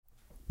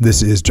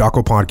This is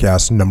Jocko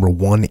Podcast number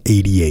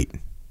 188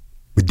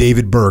 with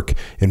David Burke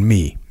and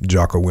me,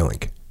 Jocko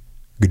Willink.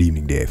 Good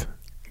evening, Dave.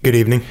 Good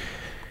evening.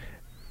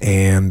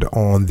 And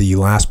on the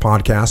last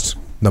podcast,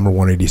 number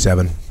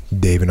 187,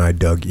 Dave and I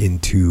dug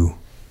into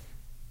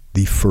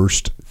the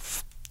first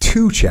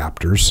two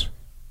chapters.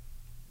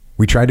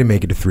 We tried to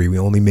make it to three. We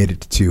only made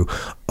it to two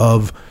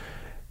of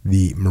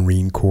the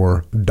Marine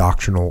Corps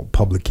doctrinal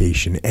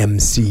publication,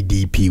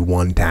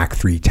 MCDP1 TAC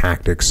 3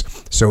 Tactics.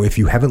 So if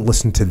you haven't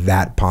listened to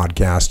that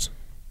podcast,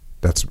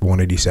 that's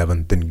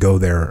 187, then go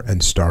there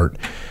and start,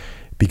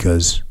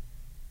 because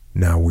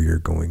now we are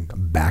going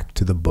back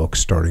to the book,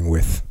 starting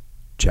with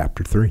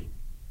chapter 3.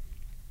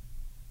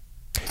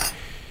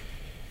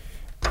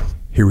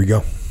 Here we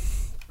go.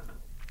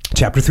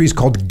 Chapter 3 is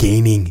called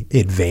Gaining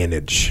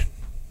Advantage.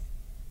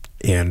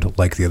 And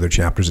like the other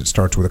chapters, it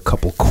starts with a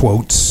couple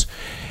quotes.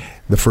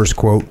 The first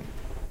quote: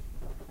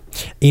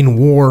 in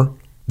war,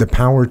 the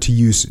power to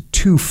use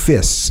two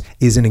fists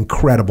is an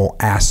incredible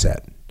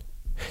asset.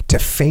 To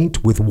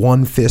feint with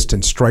one fist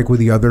and strike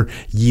with the other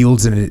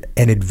yields an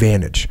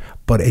advantage,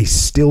 but a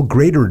still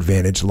greater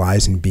advantage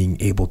lies in being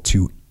able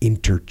to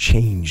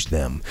interchange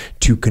them,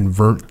 to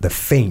convert the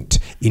feint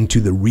into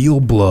the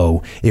real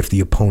blow if the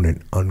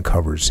opponent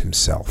uncovers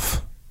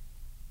himself.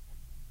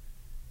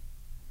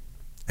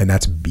 And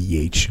that's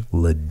B.H.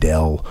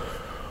 Liddell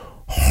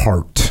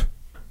Hart.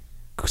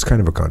 Was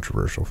kind of a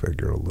controversial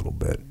figure a little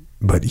bit,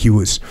 but he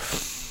was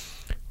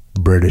a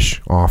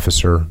British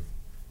officer,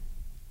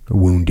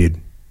 wounded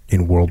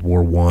in World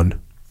War I.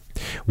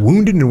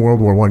 Wounded in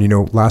World War I. You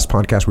know, last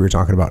podcast we were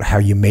talking about how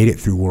you made it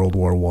through World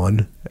War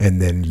I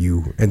and then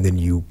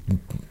you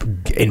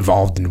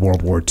involved in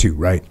World War II,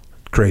 right?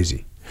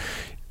 Crazy.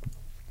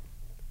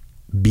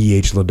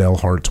 B.H. Liddell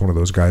Hart's one of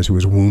those guys who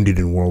was wounded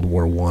in World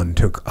War I,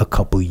 took a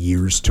couple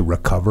years to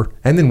recover,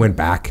 and then went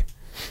back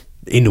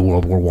into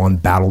World War I,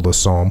 battled a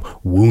Somme,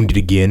 wounded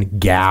again,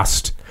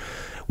 gassed.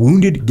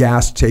 Wounded,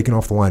 gassed, taken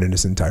off the line, and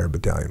his entire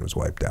battalion was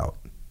wiped out.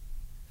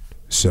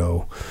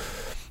 So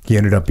he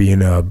ended up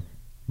being a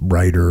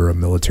writer, a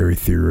military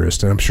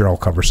theorist, and I'm sure I'll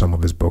cover some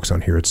of his books on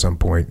here at some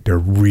point. They're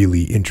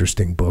really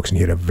interesting books, and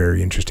he had a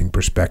very interesting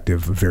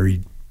perspective,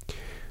 very,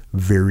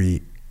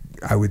 very,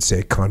 I would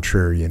say,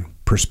 contrarian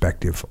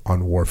perspective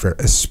on warfare,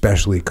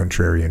 especially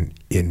contrarian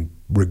in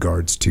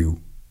regards to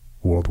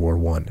World War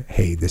I.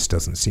 Hey, this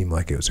doesn't seem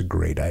like it was a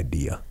great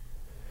idea.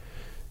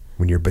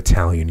 When your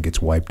battalion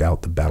gets wiped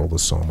out, the Battle of the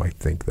Somme, I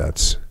think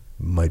that's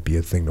might be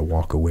a thing to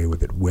walk away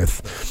with it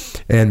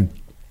with. And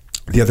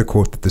the other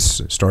quote that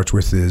this starts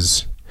with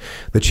is,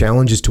 the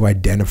challenge is to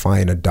identify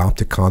and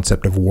adopt a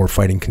concept of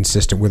warfighting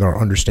consistent with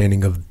our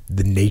understanding of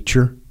the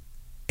nature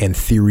and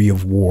theory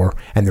of war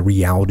and the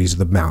realities of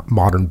the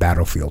modern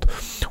battlefield.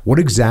 What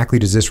exactly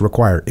does this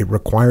require? It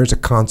requires a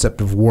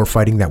concept of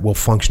warfighting that will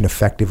function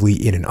effectively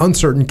in an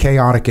uncertain,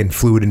 chaotic, and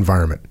fluid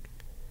environment.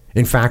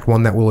 In fact,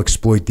 one that will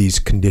exploit these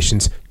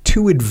conditions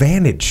to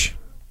advantage.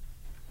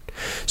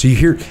 So you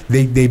hear,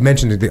 they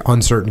mentioned the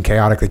uncertain,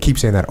 chaotic. They keep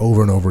saying that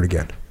over and over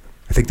again.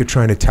 I think they're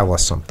trying to tell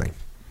us something.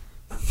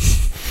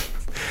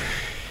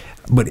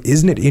 But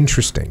isn't it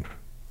interesting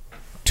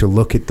to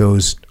look at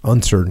those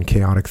uncertain,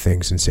 chaotic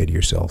things and say to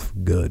yourself,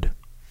 good,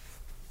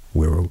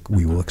 we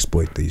will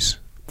exploit these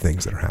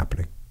things that are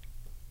happening.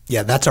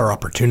 Yeah, that's our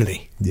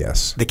opportunity.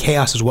 Yes. The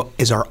chaos is what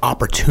is our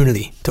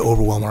opportunity to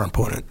overwhelm our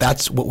opponent.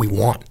 That's what we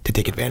want to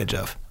take advantage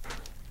of.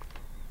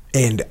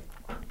 And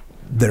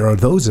there are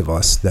those of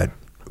us that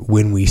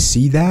when we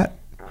see that,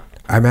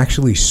 I'm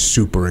actually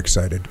super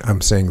excited.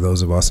 I'm saying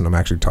those of us, and I'm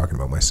actually talking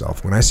about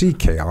myself. When I see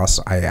chaos,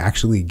 I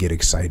actually get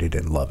excited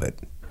and love it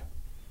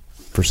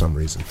for some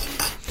reason.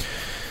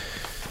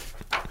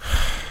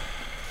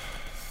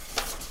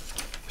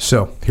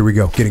 So here we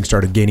go, getting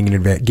started, gaining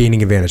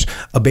advantage.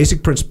 A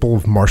basic principle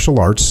of martial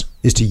arts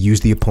is to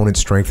use the opponent's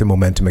strength and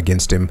momentum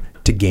against him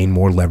to gain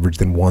more leverage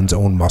than one's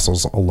own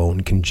muscles alone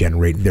can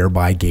generate,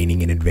 thereby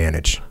gaining an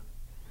advantage.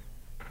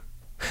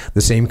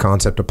 The same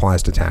concept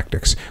applies to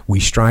tactics. We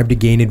strive to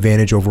gain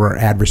advantage over our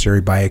adversary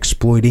by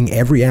exploiting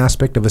every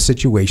aspect of a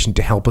situation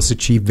to help us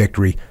achieve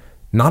victory,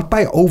 not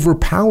by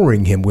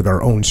overpowering him with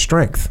our own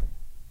strength.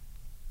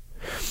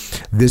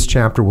 This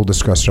chapter will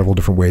discuss several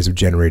different ways of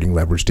generating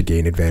leverage to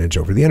gain advantage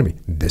over the enemy.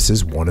 This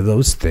is one of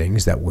those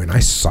things that when I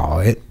saw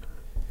it,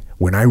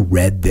 when I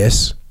read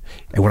this,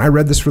 and when I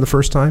read this for the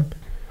first time,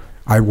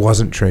 I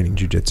wasn't training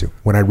jiu-jitsu.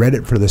 When I read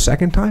it for the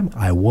second time,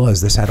 I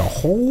was. This had a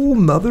whole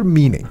nother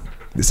meaning.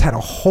 This had a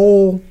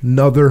whole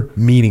nother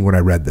meaning when I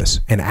read this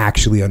and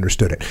actually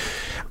understood it.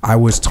 I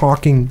was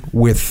talking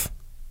with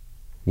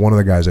one of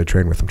the guys I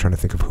trained with. I'm trying to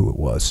think of who it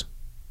was.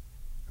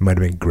 It might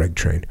have been Greg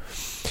Train.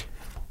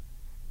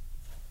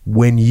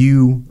 When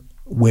you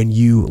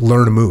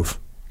learn a move,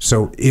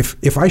 so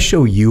if I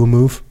show you a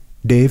move,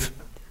 Dave,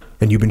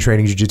 and you've been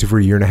training jiu-jitsu for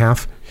a year and a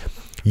half,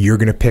 you're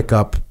going to pick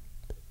up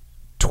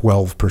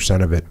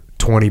 12% of it,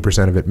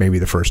 20% of it maybe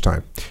the first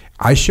time.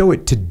 I show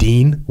it to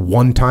Dean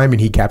one time and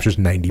he captures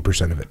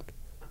 90% of it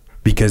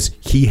because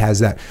he has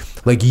that.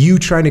 Like, you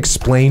try and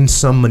explain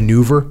some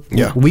maneuver.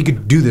 Yeah. We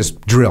could do this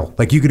drill.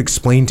 Like, you could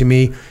explain to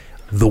me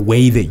the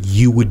way that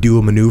you would do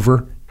a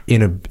maneuver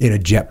in a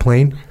jet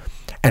plane,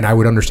 and I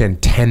would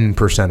understand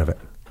 10% of it,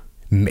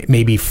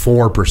 maybe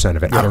 4%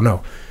 of it. Yeah. I don't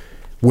know.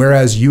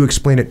 Whereas you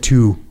explain it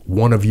to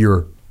one of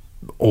your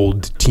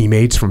old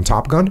teammates from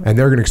Top Gun, and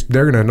they're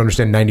gonna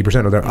understand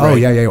 90% of that. Right. Oh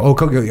yeah. Oh,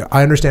 okay,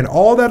 I understand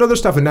all that other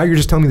stuff, and now you're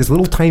just telling me this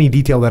little tiny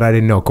detail that I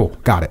didn't know. Cool,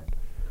 got it.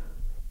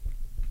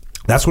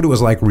 That's what it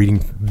was like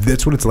reading.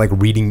 That's what it's like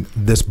reading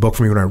this book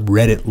for me when I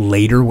read it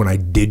later when I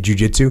did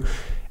jiu-jitsu.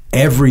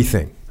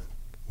 Everything,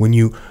 when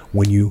you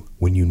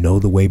know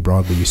the way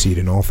broadly, you see it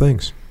in all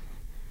things.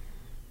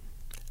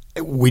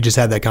 We just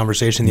had that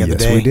conversation the other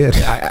day. Yes, we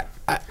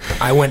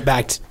did. I went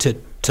back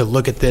to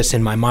look at this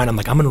in my mind. I'm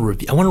like, I want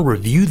to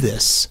review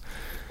this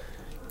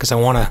because I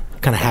want to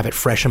kind of have it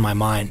fresh in my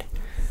mind.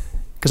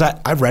 Because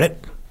I've read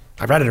it.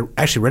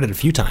 Actually read it a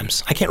few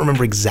times. I can't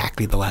remember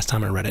exactly the last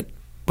time I read it,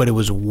 but it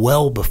was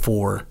well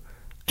before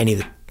any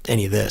of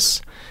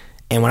this.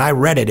 And when I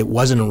read it, it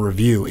wasn't a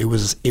review. It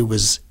was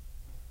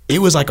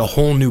like a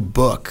whole new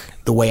book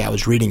the way I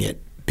was reading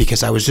it,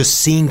 because I was just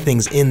seeing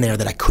things in there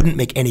that I couldn't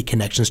make any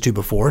connections to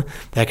before,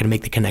 that I can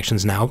make the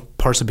connections now,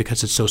 partially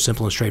because it's so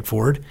simple and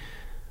straightforward,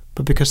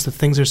 but because the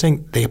things they're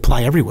saying, they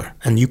apply everywhere.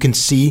 And you can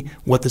see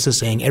what this is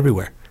saying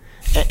everywhere.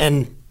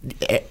 And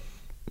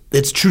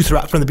it's true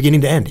throughout, from the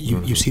beginning to end.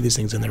 You see these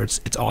things in there.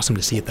 It's awesome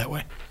to see it that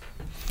way.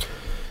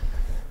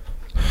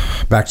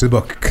 Back to the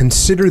book.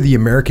 Consider the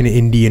American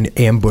Indian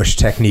ambush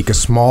technique. A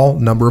small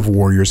number of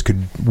warriors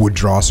would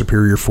draw a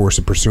superior force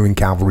of pursuing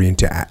cavalry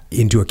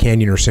into a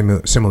canyon or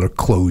similar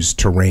closed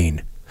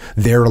terrain.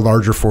 There, a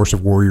larger force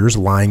of warriors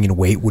lying in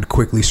wait would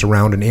quickly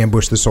surround and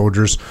ambush the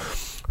soldiers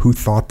who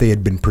thought they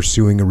had been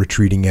pursuing a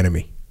retreating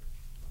enemy.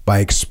 By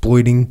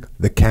exploiting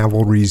the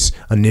cavalry's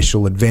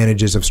initial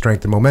advantages of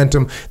strength and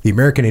momentum, the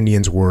American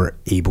Indians were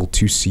able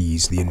to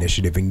seize the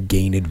initiative and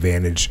gain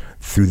advantage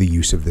through the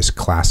use of this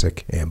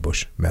classic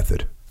ambush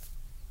method.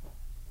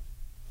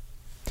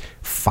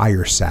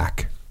 Fire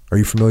sack. Are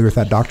you familiar with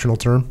that doctrinal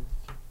term?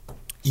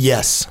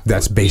 Yes.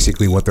 That's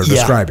basically what they're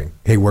describing.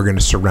 Hey, we're going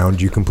to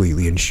surround you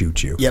completely and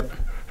shoot you. Yep.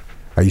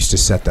 I used to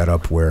set that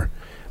up where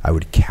I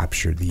would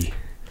capture the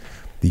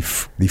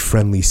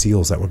friendly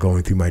SEALs that were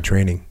going through my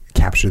training.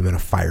 Capture them in a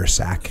fire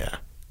sack. Yeah.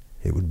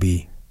 It would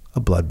be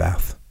a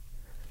bloodbath.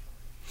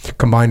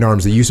 Combined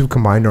arms. The use of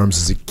combined arms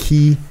is a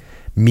key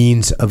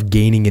means of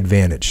gaining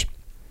advantage.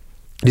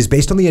 It is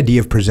based on the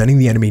idea of presenting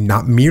the enemy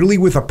not merely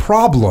with a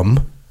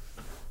problem,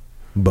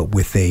 but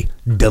with a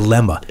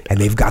dilemma. And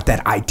they've got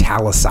that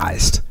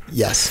italicized.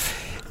 Yes.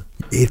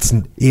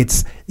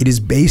 It is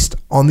based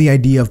on the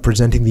idea of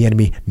presenting the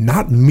enemy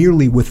not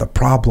merely with a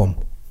problem,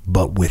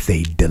 but with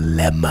a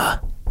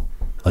dilemma.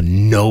 A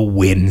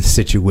no-win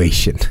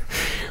situation.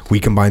 We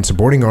combine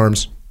supporting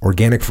arms,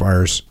 organic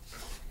fires,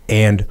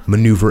 and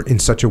maneuver in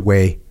such a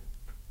way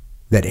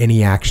that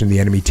any action the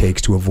enemy takes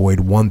to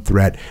avoid one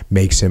threat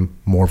makes him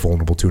more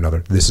vulnerable to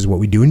another. This is what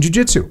we do in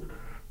jiu-jitsu.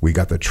 We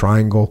got the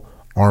triangle,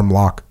 arm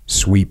lock,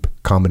 sweep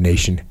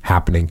combination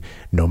happening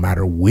no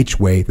matter which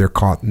way they're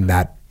caught in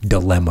that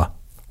dilemma.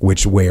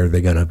 Which way are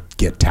they going to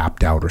get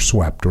tapped out or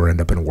swept or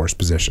end up in a worse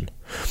position?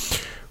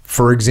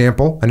 For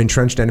example, an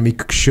entrenched enemy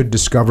should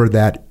discover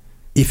that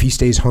if he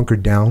stays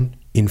hunkered down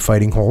in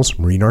fighting holes,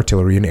 Marine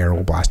artillery and air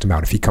will blast him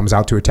out. If he comes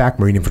out to attack,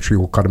 Marine infantry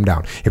will cut him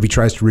down. If he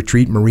tries to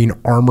retreat, Marine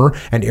armor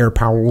and air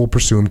power will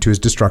pursue him to his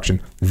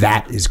destruction.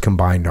 That is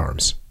combined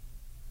arms.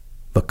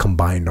 The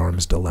combined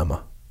arms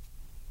dilemma.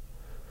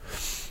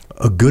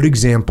 A good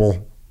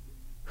example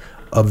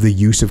of the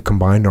use of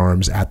combined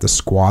arms at the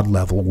squad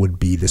level would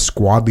be the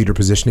squad leader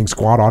positioning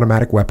squad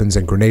automatic weapons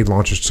and grenade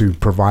launchers to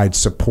provide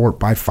support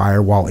by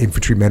fire while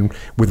infantrymen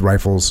with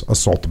rifles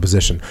assault the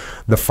position.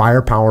 The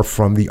firepower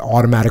from the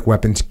automatic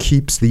weapons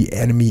keeps the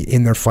enemy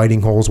in their fighting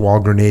holes while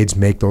grenades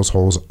make those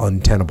holes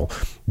untenable.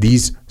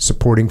 These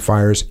supporting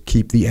fires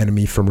keep the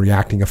enemy from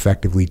reacting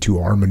effectively to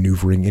our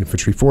maneuvering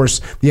infantry force.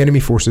 The enemy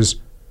forces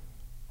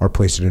are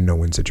placed in a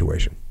no-win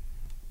situation.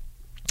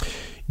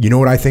 You know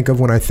what I think of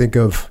when I think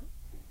of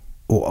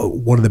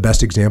one of the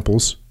best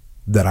examples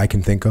that I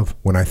can think of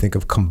when I think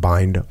of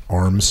combined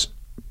arms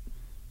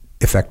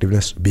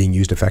effectiveness being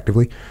used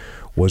effectively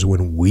was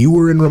when we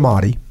were in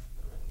Ramadi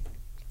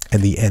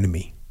and the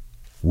enemy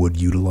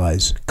would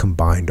utilize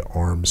combined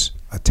arms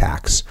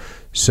attacks.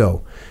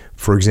 So,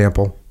 for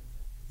example,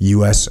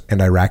 U.S.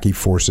 and Iraqi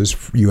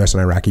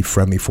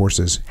friendly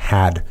forces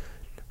had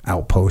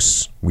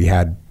outposts. We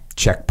had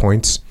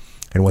checkpoints.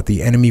 And what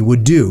the enemy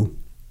would do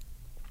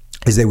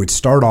is they would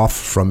start off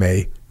from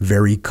a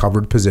very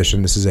covered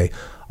position. This is a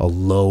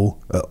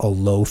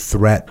low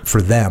threat for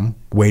them.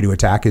 Way to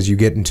attack is you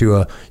get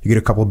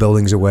a couple of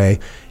buildings away.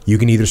 You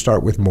can either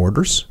start with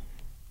mortars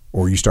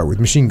or you start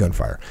with machine gun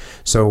fire.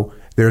 So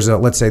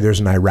let's say there's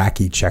an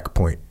Iraqi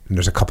checkpoint and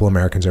there's a couple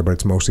Americans there, but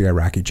it's mostly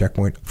Iraqi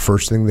checkpoint.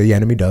 First thing the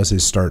enemy does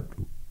is start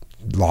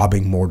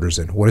lobbing mortars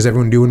in. What does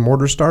everyone do when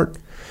mortars start?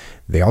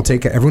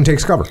 Everyone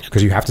takes cover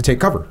because you have to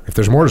take cover. If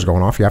there's mortars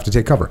going off, you have to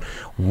take cover.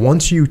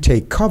 Once you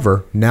take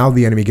cover, now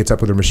the enemy gets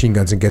up with their machine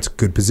guns and gets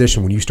good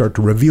position. When you start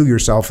to reveal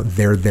yourself,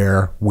 they're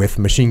there with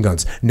machine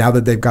guns. Now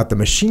that they've got the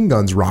machine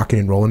guns rocking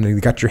and rolling and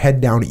you got your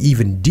head down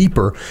even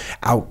deeper,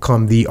 out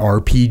come the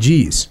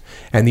RPGs.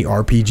 And the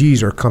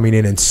RPGs are coming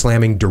in and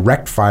slamming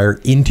direct fire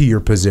into your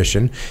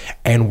position.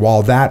 And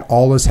while that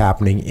all is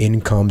happening,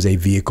 in comes a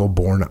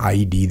vehicle-borne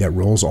IED that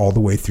rolls all the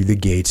way through the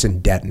gates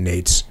and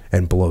detonates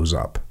and blows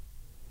up.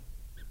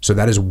 So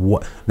that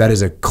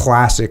is a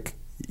classic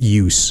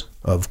use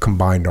of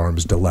combined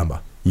arms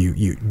dilemma.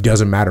 You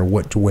doesn't matter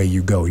what way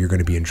you go, you're going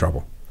to be in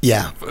trouble.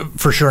 Yeah,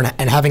 for sure.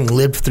 And having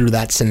lived through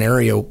that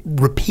scenario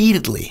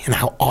repeatedly and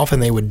how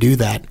often they would do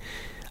that,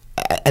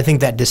 I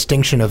think that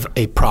distinction of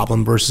a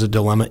problem versus a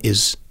dilemma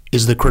is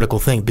the critical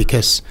thing,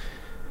 because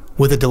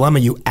with a dilemma,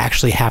 you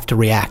actually have to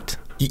react.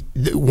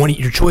 One of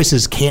your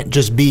choices can't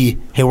just be,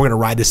 hey, we're going to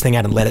ride this thing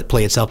out and let it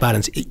play itself out.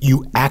 And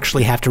you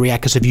actually have to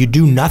react, because if you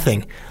do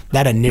nothing,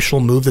 that initial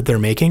move that they're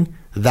making,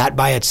 that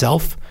by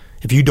itself,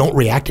 if you don't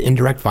react to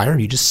indirect fire,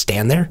 you just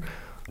stand there,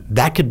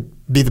 that could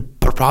be the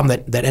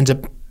problem that ends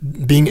up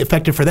being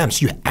effective for them.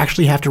 So you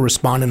actually have to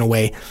respond in a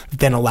way that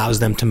then allows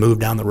them to move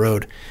down the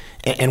road.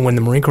 And when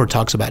the Marine Corps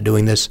talks about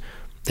doing this,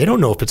 they don't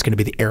know if it's going to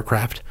be the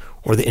aircraft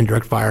or the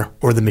indirect fire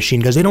or the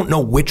machine guns. They don't know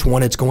which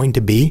one it's going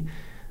to be.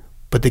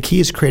 But the key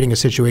is creating a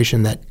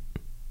situation that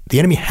the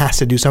enemy has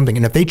to do something.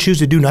 And if they choose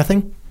to do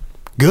nothing,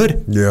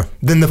 good. Yeah.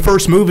 Then the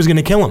first move is going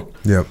to kill them.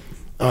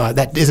 Yeah.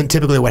 That isn't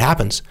typically what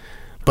happens.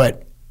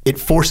 But it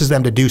forces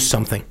them to do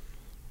something,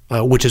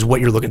 which is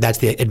what that's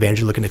the advantage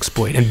you're looking to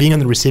exploit. And being on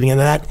the receiving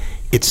end of that,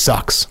 it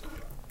sucks.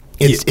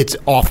 It's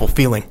awful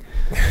feeling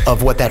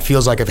of what that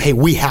feels like of, hey,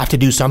 we have to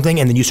do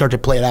something. And then you start to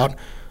play it out.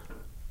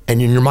 And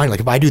in your mind,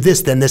 like, if I do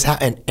this, then this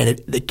happens. And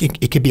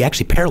it could be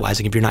actually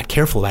paralyzing if you're not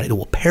careful about it. It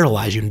will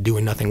paralyze you into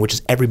doing nothing, which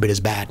is every bit as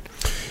bad.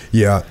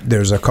 Yeah,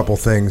 there's a couple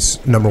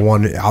things. Number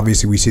one,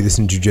 obviously we see this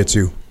in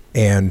jiu-jitsu,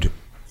 and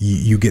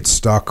you get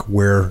stuck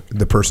where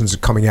the person's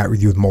coming at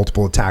you with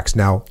multiple attacks.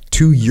 Now,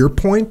 to your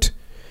point,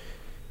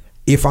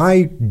 if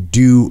I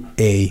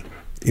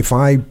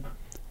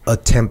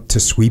attempt to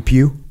sweep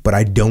you, but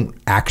I don't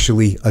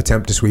actually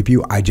attempt to sweep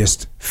you, I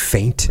just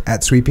feint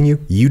at sweeping you,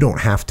 you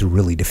don't have to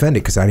really defend it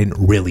because I didn't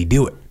really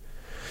do it.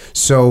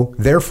 So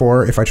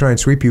therefore, if I try and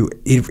sweep you,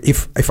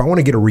 if I want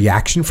to get a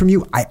reaction from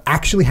you, I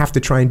actually have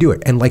to try and do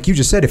it. And like you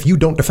just said, if you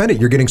don't defend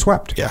it, you're getting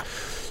swept. Yeah.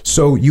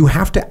 So you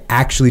have to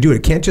actually do it.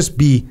 It can't just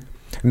be,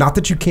 not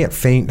that you can't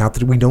feint, not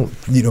that we don't,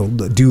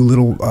 do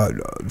little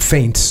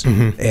feints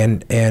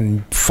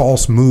and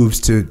false moves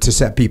to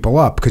set people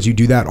up, because you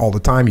do that all the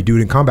time. You do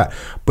it in combat.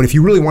 But if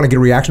you really want to get a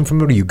reaction from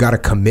somebody, you got to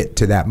commit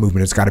to that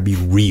movement. It's got to be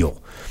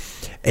real.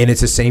 And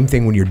it's the same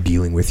thing when you're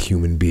dealing with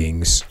human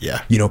beings.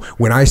 Yeah.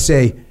 When I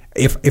say,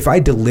 if I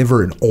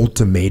deliver an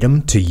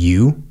ultimatum to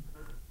you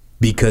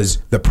because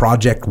the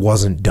project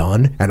wasn't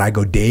done, and I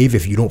go, Dave,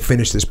 if you don't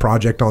finish this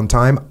project on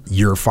time,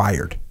 you're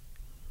fired.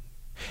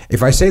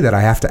 If I say that,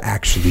 I have to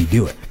actually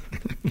do it.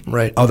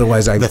 Right.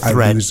 Otherwise, I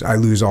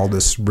lose all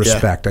this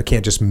respect. Yeah. I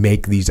can't just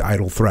make these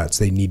idle threats.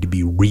 They need to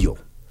be real.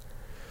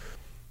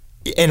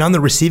 And on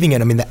the receiving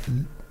end, I mean,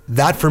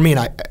 that for me,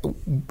 and I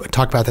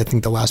talked about, I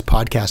think, the last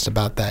podcast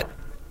about that,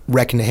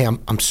 reckoning, hey,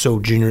 I'm so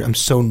junior, I'm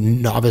so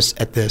novice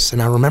at this.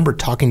 And I remember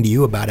talking to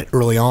you about it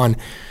early on.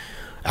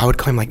 I would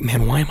claim, like,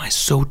 man, why am I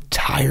so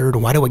tired?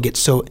 Why do I get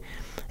so...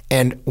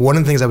 And one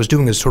of the things I was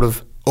doing is sort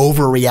of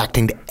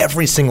overreacting to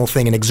every single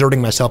thing and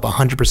exerting myself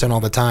 100% all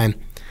the time.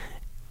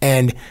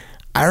 And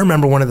I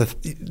remember one of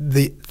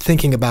the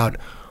thinking about,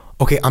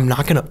 okay, I'm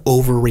not going to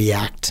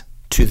overreact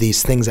to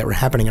these things that were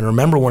happening. And I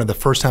remember one of the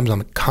first times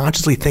I'm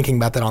consciously thinking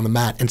about that on the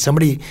mat, and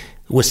somebody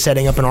was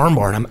setting up an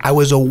armbar, and I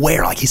was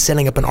aware, like, he's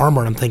setting up an armbar,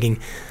 and I'm thinking,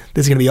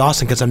 this is going to be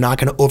awesome because I'm not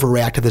going to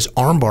overreact to this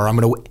armbar. I'm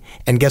going to,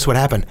 and guess what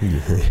happened?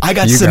 I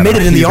got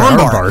submitted in the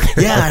armbar.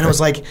 Yeah, and I was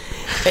like,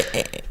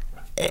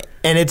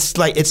 and it's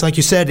like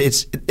you said,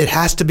 it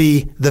has to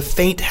be, the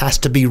feint has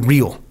to be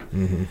real.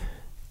 Mm-hmm.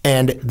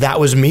 And that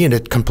was me in a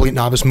complete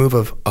novice move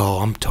of, oh,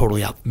 I'm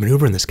totally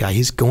outmaneuvering this guy.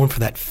 He's going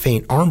for that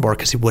feint armbar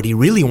because what he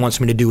really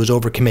wants me to do is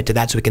overcommit to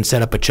that so he can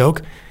set up a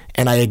choke.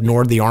 And I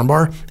ignored the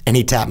armbar, and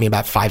he tapped me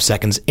about 5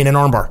 seconds in an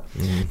armbar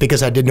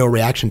because I did no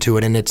reaction to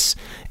it. And that's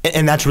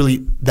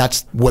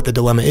what the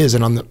dilemma is.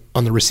 And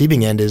on the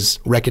receiving end is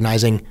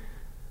recognizing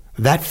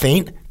that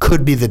feint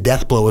could be the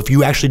death blow if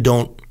you actually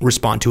don't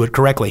respond to it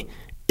correctly.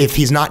 If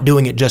he's not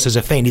doing it just as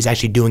a feint, he's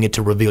actually doing it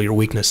to reveal your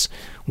weakness,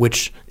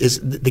 which is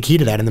the key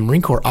to that. And the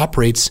Marine Corps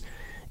operates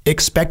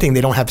expecting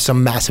they don't have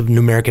some massive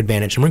numeric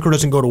advantage. The Marine Corps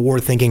doesn't go to war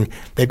thinking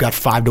they've got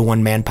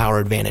 5-to-1 manpower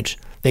advantage.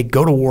 They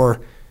go to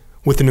war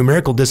with a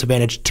numerical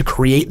disadvantage to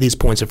create these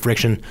points of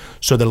friction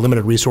so that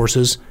limited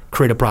resources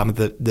create a problem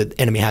that the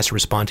enemy has to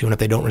respond to. And if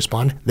they don't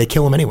respond, they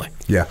kill them anyway.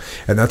 Yeah,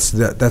 and that's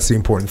the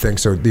important thing.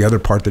 So the other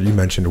part that you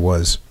mentioned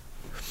was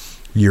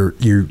you're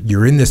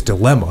in this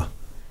dilemma.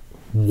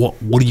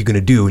 What are you going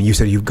to do? And you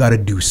said you've got to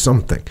do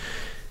something.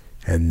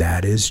 And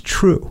that is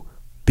true,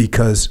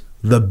 because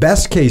the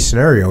best case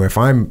scenario, if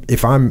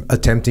I'm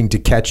attempting to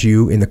catch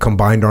you in the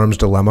combined arms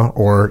dilemma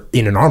or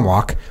in an arm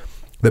lock,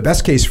 the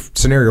best case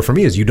scenario for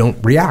me is you don't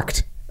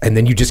react, and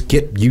then you just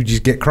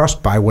get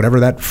crushed by whatever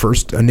that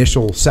first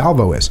initial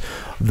salvo is.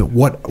 The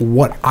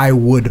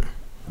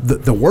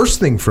worst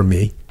thing for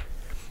me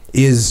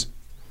is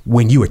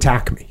when you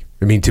attack me.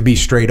 I mean, to be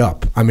straight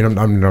up. I mean,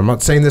 I'm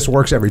not saying this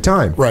works every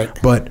time, right?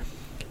 But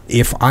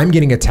if I'm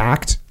getting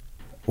attacked,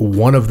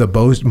 one of the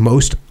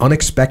most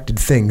unexpected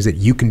things that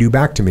you can do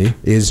back to me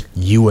is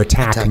you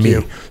attack me.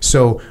 You.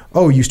 So,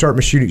 you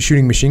start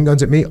shooting machine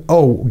guns at me.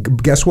 Oh,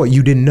 guess what?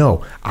 You didn't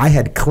know. I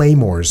had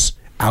claymores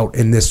out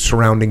in this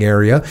surrounding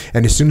area,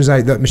 and as soon as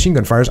the machine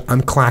gun fires, I'm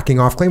clacking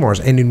off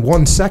claymores. And in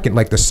 1 second,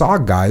 like the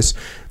SOG guys,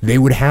 they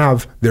would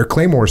have their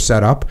claymores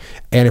set up,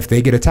 and if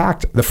they get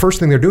attacked, the first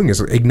thing they're doing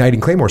is igniting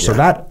claymores. Yeah.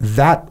 So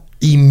that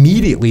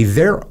immediately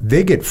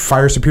they get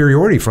fire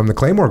superiority from the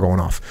claymore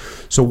going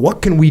off. So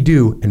what can we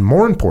do? And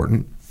more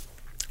important,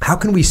 how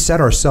can we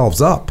set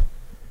ourselves up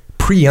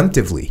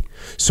preemptively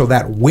so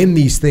that when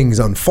these things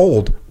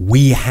unfold,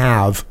 we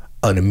have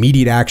an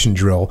immediate action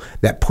drill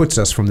that puts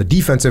us from the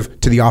defensive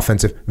to the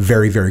offensive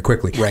very, very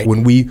quickly. Right.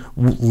 When we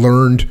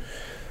learned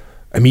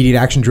immediate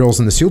action drills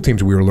in the SEAL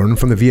teams, we were learning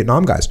from the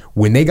Vietnam guys.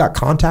 When they got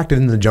contacted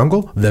in the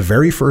jungle, the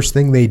very first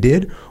thing they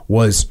did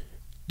was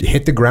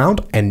hit the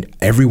ground, and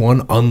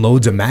everyone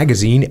unloads a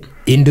magazine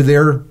into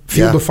their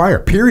field of fire.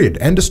 Period.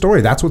 End of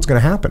story. That's what's going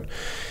to happen.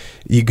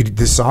 The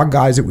SOG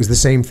guys, it was the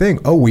same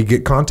thing. We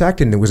get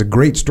contacted, and it was a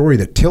great story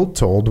that Tilt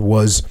told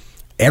was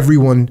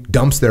everyone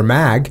dumps their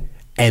mag,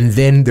 and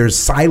then there's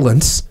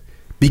silence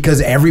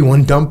because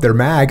everyone dumped their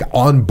mag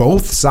on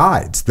both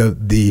sides.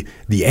 The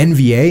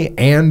NVA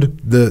and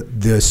the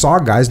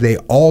SOG guys, they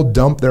all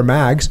dump their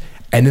mags,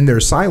 and then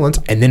there's silence,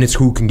 and then it's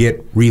who can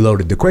get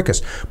reloaded the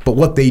quickest. But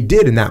what they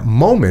did in that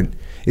moment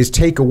is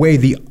take away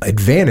the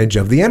advantage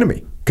of the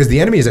enemy, because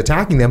the enemy is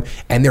attacking them,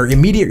 and their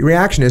immediate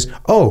reaction is,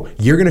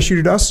 you're going to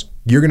shoot at us?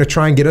 You're going to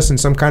try and get us in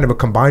some kind of a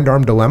combined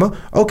arm dilemma?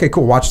 Okay,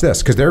 cool, watch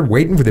this, because they're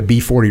waiting for the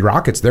B-40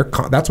 rockets.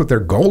 That's what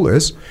their goal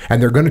is,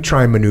 and they're going to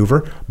try and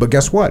maneuver. But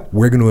guess what?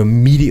 We're going to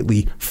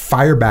immediately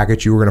fire back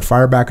at you. We're going to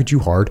fire back at you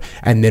hard,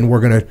 and then we're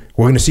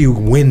going to see who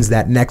wins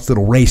that next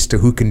little race to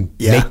who can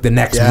make the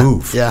next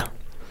move. Yeah.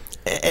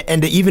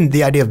 And even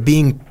the idea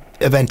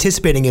of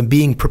anticipating and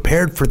being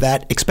prepared for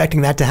that, expecting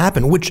that to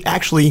happen, which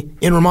actually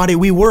in Ramadi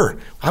we were.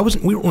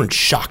 We weren't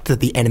shocked that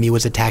the enemy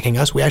was attacking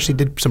us. We actually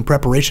did some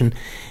preparation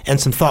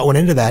and some thought went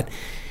into that.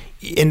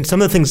 And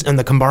some of the things on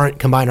the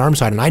combined arms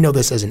side, and I know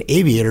this as an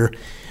aviator,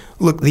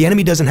 look, the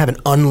enemy doesn't have an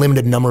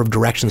unlimited number of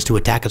directions to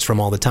attack us from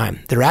all the time.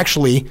 There are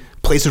actually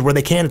places where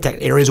they can attack,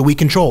 areas that we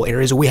control,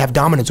 areas that we have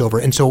dominance over.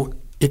 And so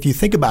if you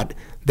think about it,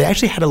 they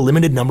actually had a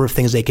limited number of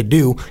things they could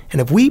do. And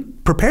if we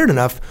prepared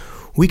enough,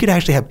 we could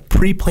actually have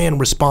pre-planned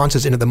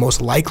responses into the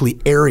most likely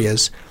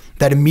areas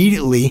that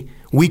immediately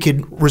we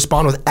could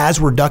respond with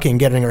as we're ducking and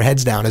getting our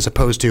heads down, as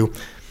opposed to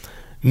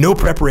no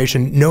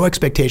preparation, no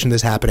expectation of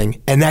this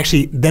happening, and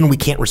actually then we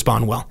can't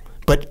respond well.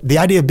 But the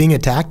idea of being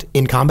attacked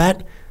in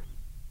combat,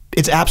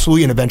 it's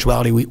absolutely an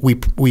eventuality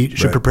we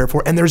should prepare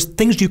for. And there's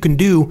things you can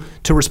do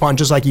to respond,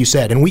 just like you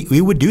said. And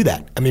we would do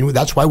that. I mean,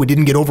 that's why we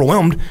didn't get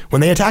overwhelmed when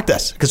they attacked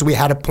us, because we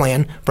had a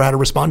plan for how to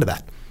respond to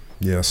that.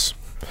 Yes.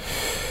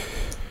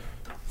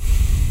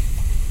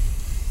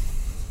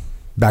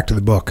 Back to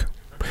the book.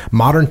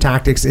 Modern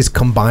tactics is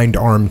combined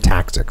arm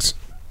tactics.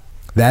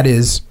 That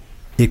is,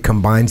 it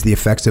combines the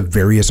effects of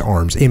various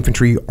arms,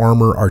 infantry,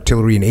 armor,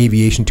 artillery, and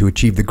aviation to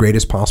achieve the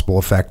greatest possible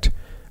effect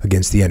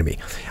against the enemy.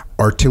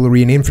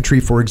 Artillery and infantry,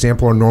 for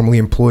example, are normally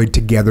employed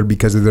together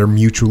because of their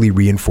mutually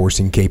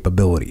reinforcing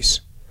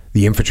capabilities.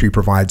 The infantry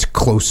provides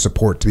close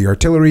support to the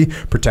artillery,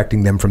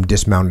 protecting them from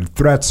dismounted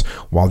threats,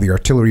 while the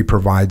artillery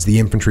provides the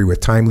infantry with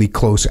timely,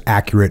 close,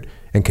 accurate,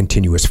 and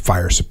continuous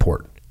fire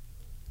support.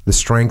 The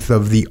strengths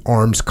of the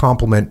arms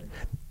complement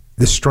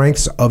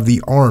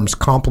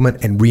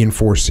and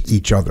reinforce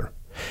each other.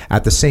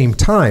 At the same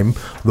time,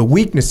 the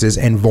weaknesses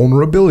and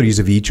vulnerabilities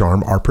of each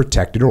arm are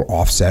protected or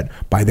offset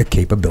by the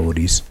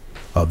capabilities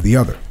of the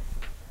other.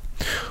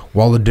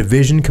 While the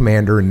division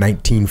commander in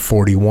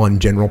 1941,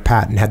 General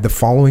Patton, had the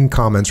following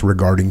comments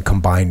regarding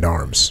combined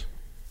arms.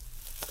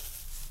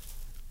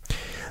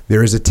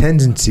 There is a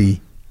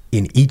tendency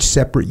in each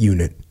separate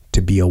unit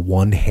to be a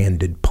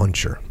one-handed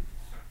puncher.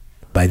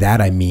 By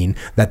that I mean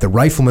that the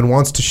rifleman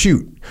wants to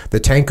shoot, the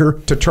tanker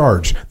to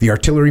charge, the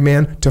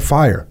artilleryman to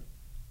fire.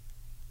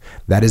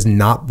 That is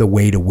not the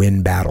way to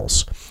win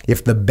battles.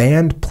 If the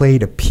band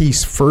played a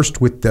piece first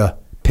with the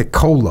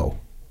piccolo,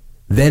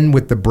 then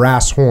with the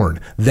brass horn,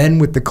 then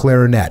with the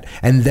clarinet,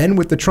 and then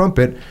with the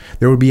trumpet,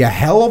 there would be a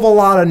hell of a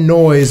lot of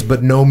noise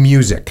but no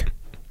music.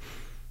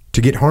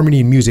 To get harmony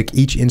in music,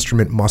 each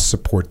instrument must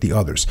support the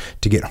others.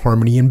 To get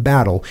harmony in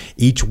battle,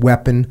 each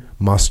weapon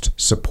must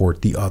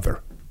support the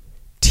other.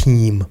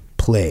 Team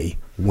play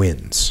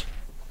wins.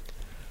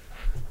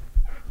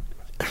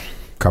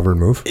 Cover and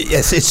move?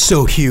 Yes, it's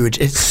so huge.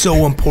 It's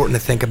so important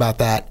to think about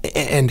that.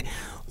 And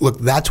look,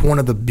 that's one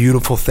of the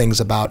beautiful things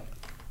about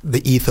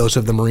the ethos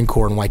of the Marine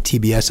Corps and why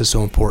TBS is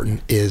so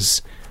important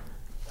is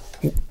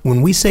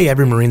When we say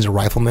every Marine's a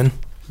rifleman,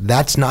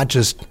 that's not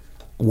just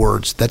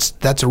words.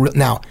 That's a real.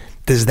 Now,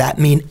 does that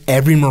mean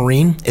every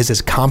Marine is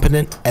as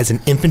competent as an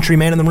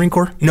infantryman in the Marine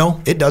Corps?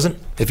 No, it doesn't.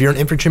 If you're an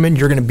infantryman,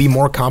 you're going to be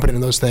more competent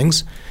in those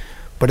things.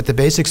 But at the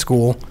basic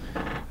school,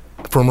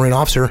 for a Marine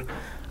officer,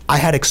 I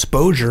had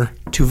exposure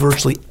to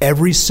virtually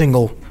every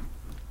single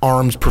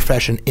arms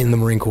profession in the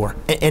Marine Corps.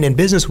 And in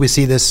business, we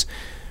see this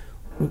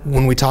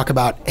when we talk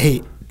about,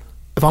 hey,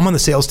 if I'm on the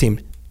sales team,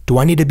 do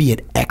I need to be an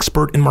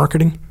expert in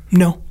marketing?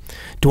 No.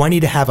 Do I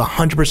need to have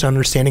 100%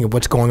 understanding of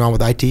what's going on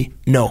with IT?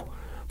 No.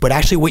 But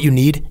actually what you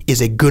need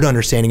is a good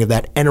understanding of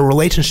that and a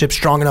relationship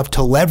strong enough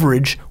to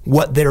leverage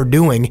what they're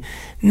doing,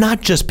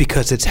 not just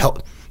because it's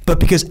help, but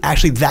because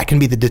actually that can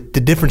be the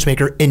difference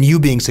maker in you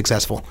being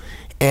successful.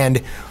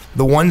 And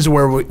the ones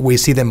where we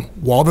see them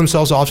wall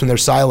themselves off in their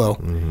silo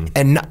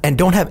and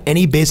don't have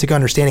any basic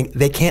understanding,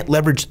 they can't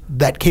leverage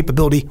that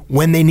capability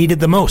when they need it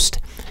the most.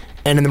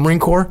 And in the Marine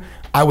Corps,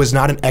 I was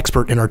not an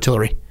expert in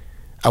artillery.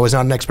 I was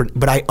not an expert,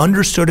 but I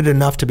understood it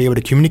enough to be able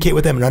to communicate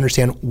with them and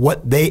understand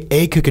what they,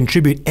 A, could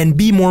contribute, and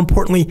B, more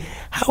importantly,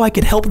 how I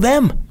could help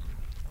them,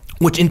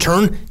 which in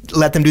turn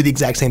let them do the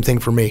exact same thing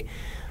for me.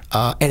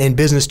 And in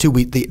business too,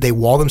 they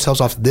wall themselves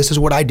off. This is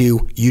what I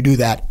do, you do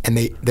that, and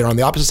they're on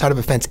the opposite side of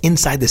a fence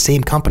inside the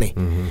same company.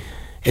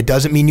 It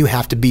doesn't mean you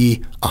have to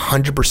be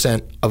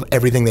 100% of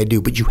everything they do,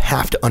 but you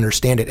have to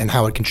understand it and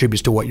how it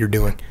contributes to what you're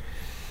doing.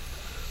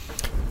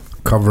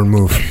 Cover and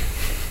move.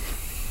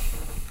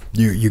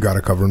 You got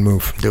to cover and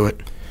move. Do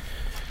it.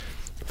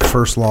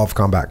 First law of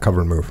combat, cover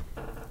and move.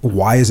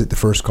 Why is it the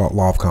first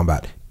law of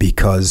combat?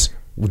 Because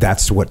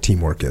that's what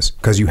teamwork is.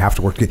 Because you have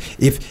to work together.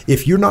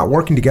 If you're not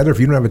working together, if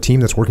you don't have a team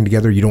that's working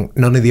together,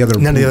 none of the others,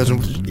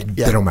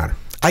 they don't matter.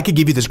 I could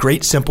give you this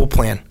great simple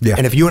plan. Yeah.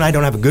 And if you and I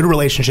don't have a good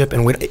relationship,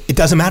 and it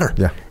doesn't matter.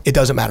 Yeah. It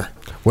doesn't matter.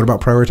 What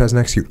about prioritize and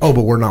execute? Oh,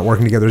 but we're not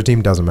working together as a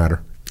team. Doesn't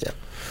matter. Yeah.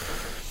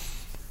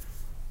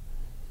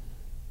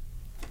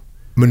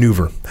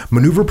 Maneuver.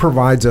 Maneuver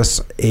provides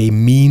us a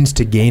means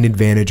to gain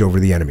advantage over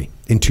the enemy.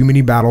 In too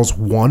many battles,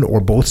 one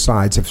or both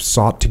sides have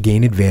sought to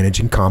gain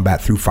advantage in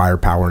combat through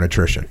firepower and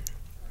attrition.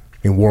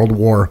 In World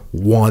War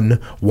I,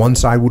 one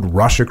side would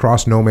rush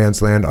across no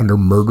man's land under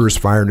murderous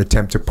fire in an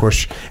attempt to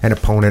push an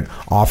opponent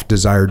off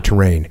desired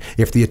terrain.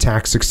 If the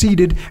attack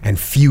succeeded, and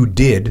few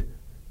did,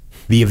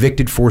 the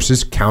evicted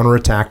forces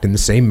counterattacked in the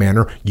same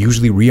manner,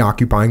 usually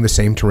reoccupying the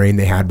same terrain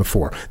they had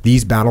before.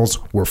 These battles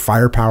were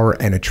firepower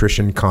and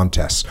attrition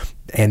contests,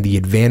 and the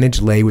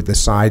advantage lay with the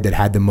side that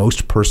had the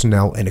most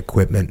personnel and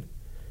equipment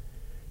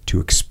to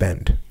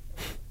expend,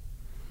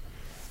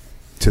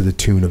 to the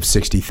tune of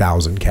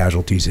 60,000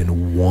 casualties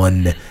in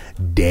one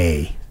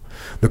day.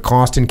 The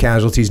cost in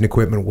casualties and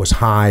equipment was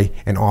high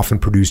and often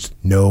produced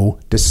no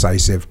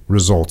decisive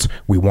results.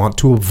 We want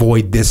to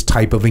avoid this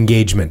type of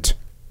engagement.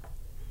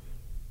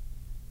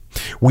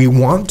 We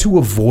want to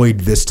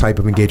avoid this type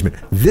of engagement.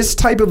 This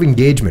type of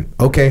engagement,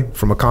 okay,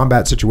 from a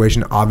combat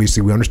situation,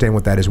 obviously we understand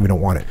what that is and we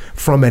don't want it.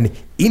 From an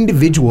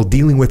individual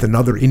dealing with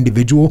another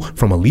individual,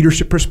 from a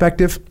leadership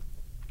perspective,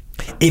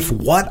 if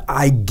what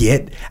I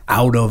get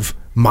out of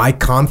my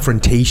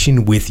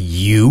confrontation with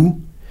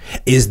you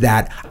is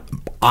that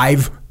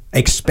I've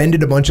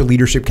expended a bunch of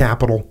leadership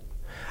capital,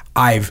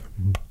 I've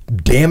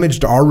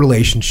damaged our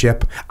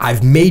relationship,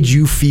 I've made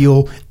you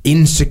feel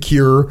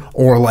insecure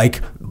or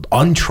like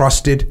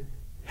untrusted,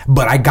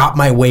 but I got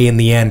my way in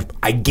the end.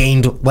 I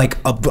gained like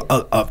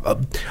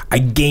I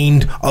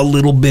gained a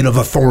little bit of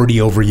authority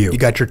over you. You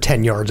got your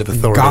 10 yards of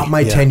authority. Got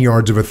my 10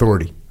 yards of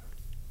authority.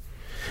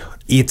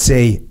 It's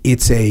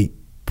a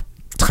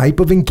type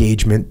of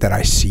engagement that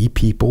I see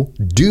people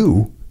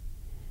do,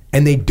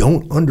 and they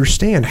don't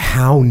understand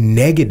how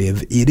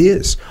negative it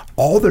is.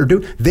 All they're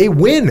doing, they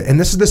win, and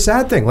this is the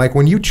sad thing. Like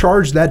when you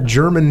charge that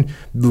German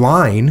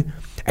line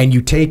and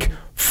you take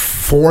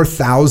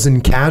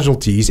 4,000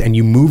 casualties and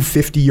you move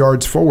 50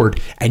 yards forward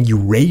and you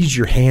raise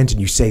your hands and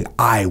you say,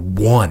 I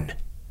won.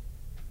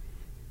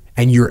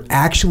 And you're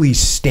actually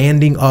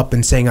standing up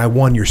and saying, I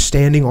won. You're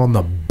standing on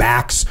the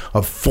backs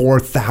of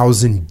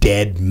 4,000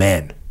 dead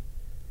men.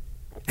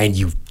 And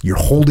you're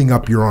holding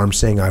up your arm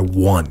saying, I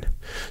won.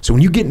 So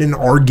when you get in an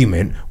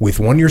argument with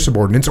one of your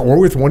subordinates or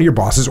with one of your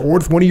bosses or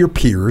with one of your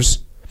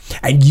peers,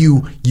 and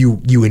you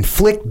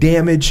inflict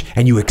damage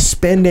and you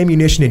expend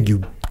ammunition and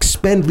you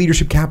expend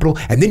leadership capital,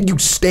 and then you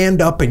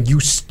stand up and you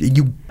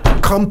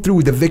come through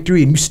with a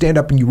victory and you stand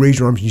up and you raise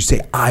your arms and you say,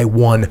 I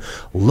won.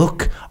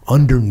 Look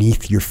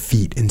underneath your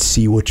feet and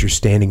see what you're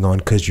standing on,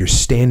 because you're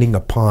standing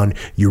upon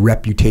your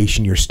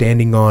reputation. You're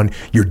standing on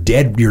your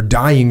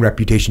dying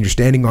reputation. You're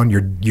standing on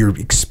your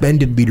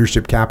expended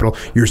leadership capital.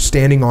 You're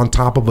standing on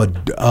top of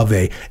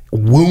a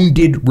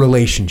wounded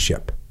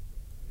relationship.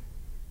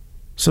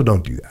 So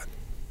don't do that.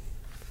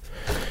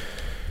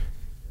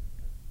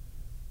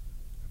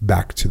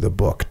 Back to the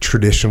book.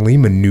 Traditionally,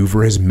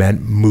 maneuver has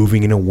meant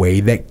moving in a way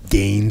that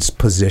gains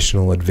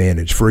positional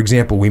advantage. For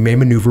example, we may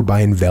maneuver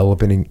by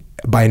enveloping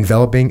by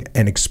enveloping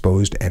an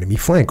exposed enemy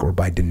flank or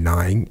by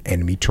denying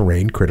enemy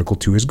terrain critical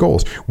to his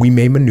goals. We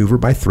may maneuver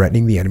by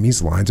threatening the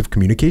enemy's lines of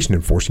communication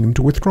and forcing him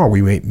to withdraw.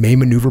 We may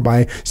maneuver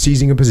by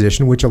seizing a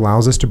position which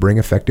allows us to bring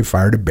effective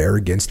fire to bear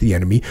against the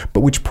enemy,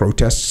 but which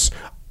protects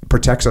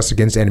us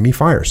against enemy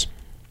fires.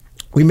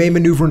 We may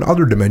maneuver in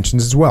other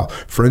dimensions as well.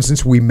 For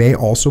instance, we may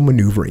also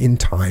maneuver in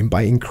time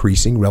by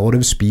increasing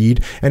relative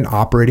speed and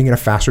operating at a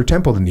faster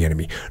tempo than the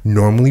enemy.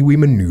 Normally, we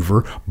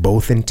maneuver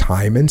both in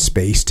time and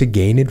space to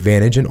gain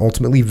advantage and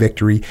ultimately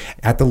victory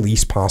at the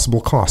least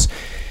possible cost.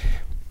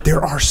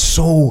 There are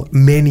so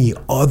many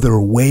other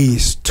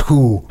ways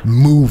to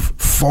move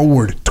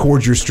forward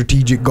towards your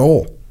strategic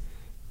goal.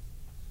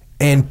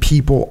 And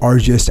people are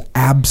just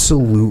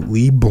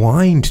absolutely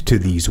blind to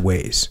these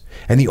ways.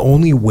 And the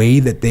only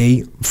way that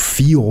they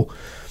feel,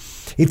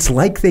 it's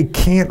like they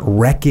can't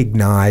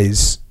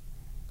recognize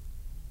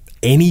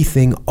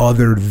anything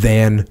other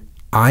than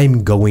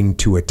I'm going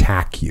to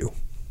attack you.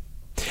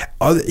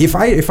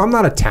 If I'm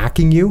not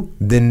attacking you,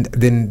 then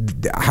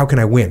how can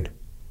I win?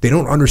 They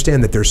don't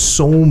understand that there's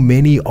so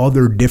many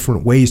other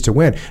different ways to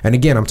win. And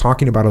again, I'm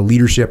talking about a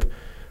leadership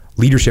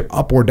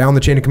up or down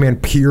the chain of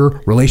command, peer,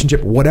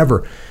 relationship,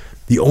 whatever.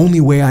 The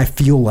only way I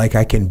feel like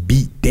I can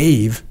beat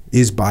Dave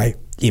is by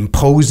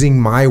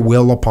imposing my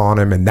will upon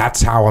him, and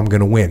that's how I'm going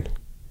to win.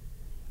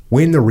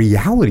 When the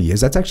reality is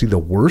that's actually the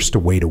worst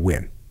way to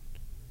win.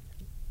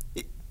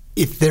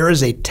 If there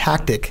is a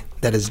tactic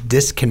that is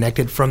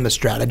disconnected from the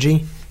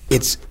strategy,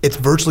 it's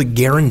virtually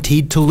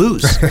guaranteed to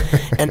lose.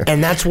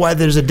 and that's why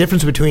there's a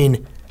difference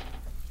between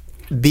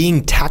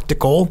being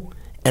tactical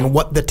and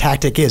what the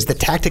tactic is. The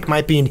tactic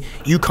might be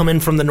you come in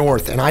from the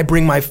north and I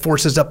bring my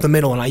forces up the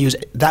middle and I use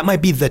 – that might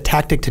be the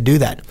tactic to do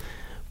that.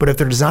 But if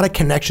there's not a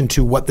connection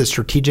to what the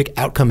strategic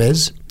outcome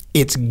is,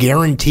 it's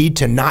guaranteed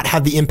to not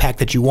have the impact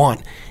that you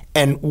want.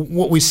 And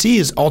what we see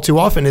is all too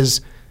often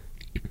is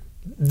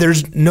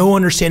there's no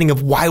understanding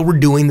of why we're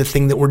doing the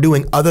thing that we're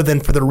doing other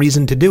than for the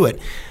reason to do it.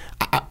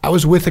 I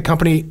was with a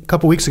company a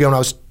couple weeks ago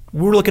and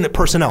we were looking at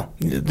personnel,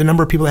 the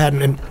number of people I had,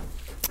 and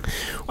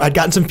I'd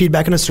gotten some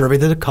feedback in a survey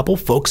that a couple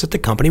folks at the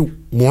company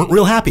weren't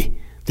real happy.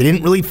 They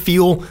didn't really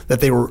feel that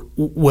they were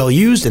well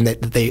used and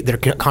that their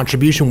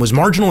contribution was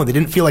marginal, and they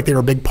didn't feel like they were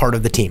a big part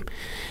of the team.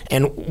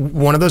 And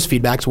one of those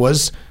feedbacks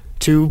was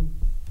to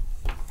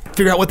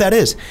figure out what that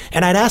is.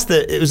 And I'd asked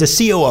it was a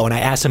COO, and I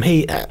asked him,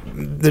 hey,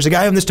 there's a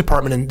guy in this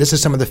department, and this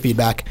is some of the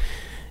feedback.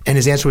 And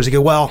his answer was, he go,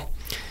 well,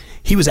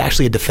 he was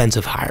actually a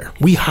defensive hire.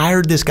 We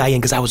hired this guy in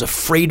because I was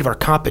afraid of our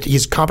competition.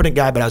 He's a competent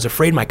guy, but I was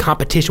afraid my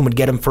competition would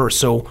get him first.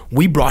 So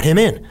we brought him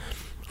in.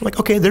 I'm like,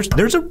 okay,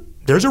 there's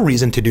a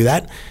reason to do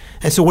that.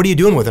 And so what are you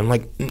doing with him?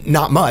 Like,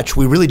 not much.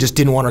 We really just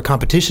didn't want our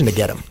competition to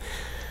get him.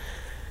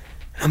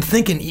 I'm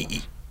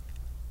thinking,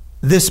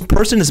 this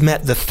person has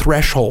met the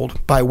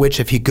threshold by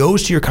which if he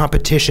goes to your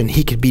competition,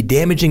 he could be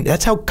damaging.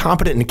 That's how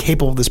competent and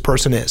capable this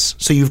person is.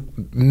 So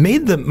you've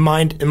made the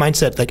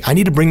mindset, like, I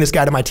need to bring this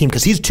guy to my team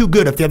because he's too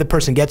good if the other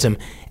person gets him.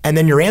 And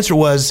then your answer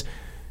was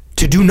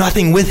to do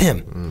nothing with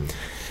him.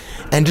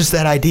 And just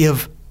that idea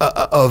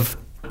of,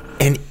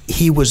 and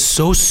he was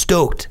so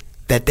stoked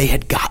that they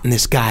had gotten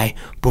this guy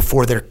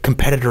before their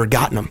competitor had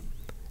gotten him.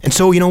 And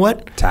so, you know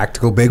what?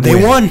 Tactical big win.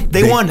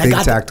 They big, won. I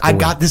got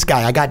win. this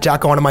guy. I got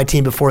Jocko onto my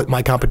team before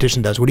my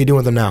competition does. What are you doing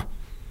with him now?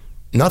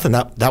 Nothing.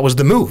 That was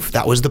the move.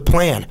 That was the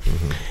plan.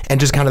 Mm-hmm. And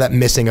just kind of that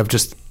missing of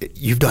just,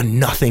 you've done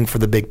nothing for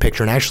the big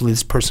picture. And actually,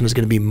 this person is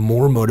going to be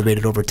more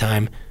motivated over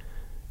time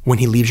when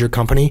he leaves your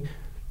company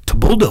to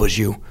bulldoze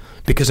you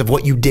because of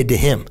what you did to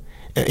him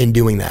in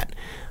doing that.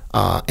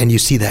 And you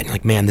see that, and you're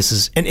like, man, this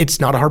is, and it's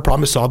not a hard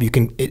problem to solve. You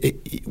can,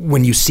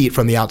 when you see it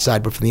from the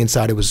outside, but from the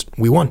inside, it was,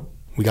 we won.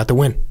 We got the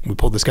win. We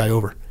pulled this guy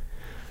over.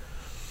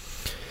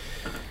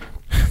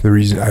 The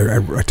reason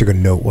I took a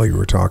note while you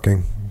were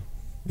talking,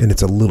 and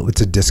it's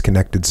a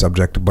disconnected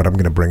subject, but I'm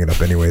going to bring it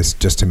up anyways,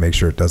 just to make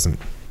sure it doesn't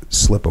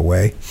slip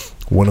away.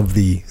 One of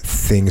the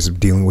things of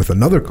dealing with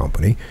another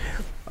company,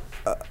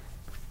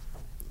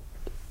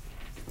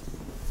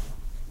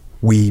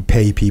 we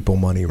pay people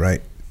money,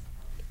 right?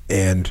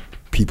 And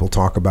people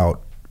talk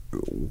about,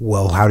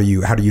 well, how do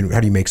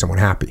you make someone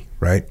happy,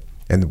 right?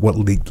 And what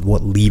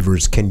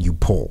levers can you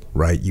pull,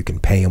 right? You can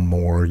pay them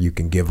more, you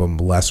can give them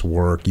less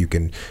work, you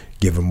can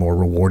give them more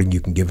rewarding, you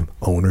can give them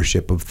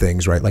ownership of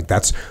things, right? Like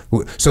that's,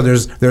 so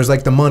there's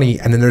like the money,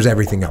 and then there's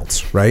everything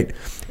else, right?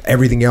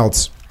 Everything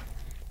else,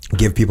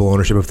 give people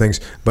ownership of things.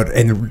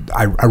 And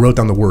I wrote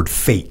down the word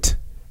fate,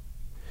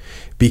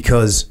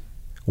 because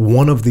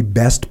one of the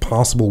best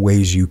possible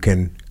ways you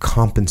can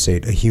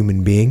compensate a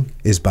human being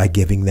is by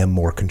giving them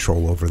more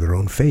control over their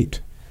own fate.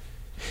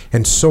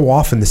 And so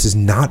often this is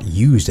not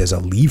used as a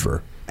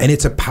lever, and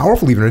it's a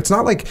powerful lever. It's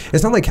not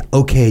like,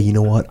 okay, you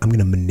know what? I'm going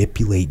to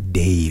manipulate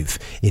Dave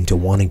into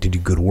wanting to do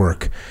good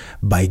work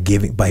by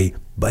giving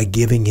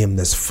him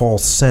this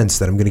false sense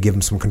that I'm going to give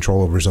him some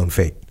control over his own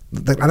fate.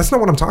 That's not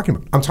what I'm talking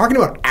about. I'm talking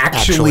about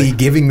actually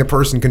giving the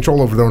person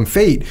control over their own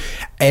fate.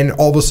 And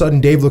all of a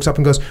sudden Dave looks up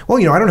and goes, well,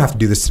 you know, I don't have to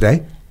do this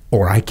today,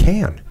 or I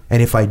can.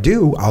 And if I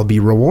do, I'll be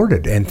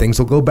rewarded and things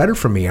will go better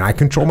for me, and I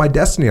control my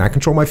destiny and I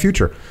control my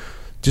future.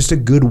 Just a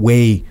good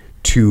way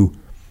to,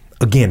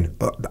 again,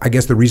 I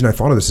guess the reason I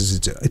thought of this is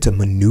it's a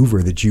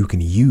maneuver that you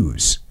can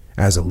use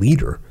as a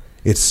leader.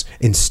 It's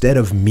instead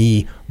of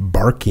me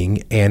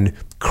barking and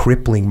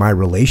crippling my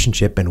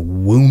relationship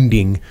and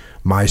wounding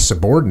my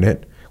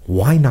subordinate,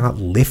 why not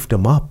lift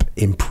them up,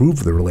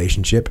 improve the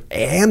relationship,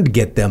 and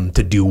get them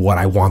to do what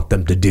I want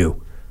them to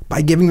do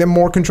by giving them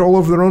more control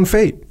over their own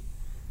fate?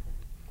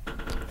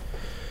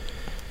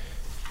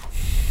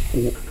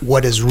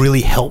 What is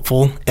really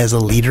helpful as a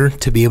leader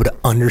to be able to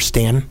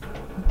understand,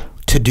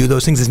 to do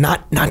those things, is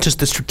not just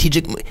the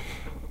strategic,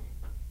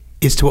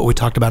 is to what we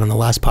talked about on the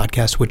last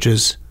podcast, which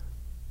is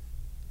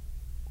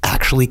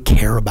actually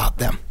care about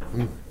them.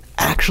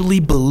 Actually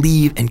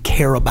believe and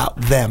care about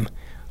them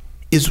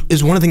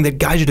is one of the things that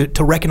guides you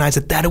to recognize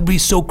that would be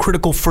so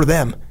critical for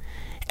them.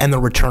 And the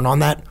return on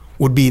that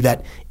would be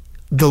that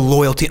the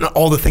loyalty and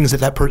all the things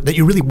that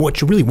you really, what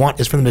you really want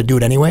is for them to do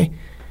it anyway.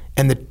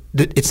 And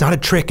it's not a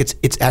trick.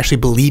 It's actually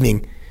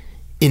believing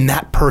in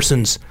that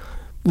person's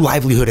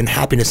livelihood and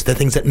happiness. The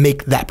things that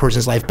make that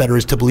person's life better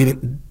is to believe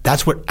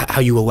that's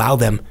how you allow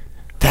them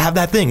to have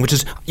that thing, which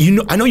is,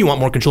 I know you want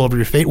more control over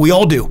your fate. We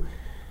all do.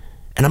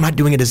 And I'm not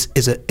doing it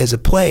as a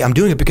play. I'm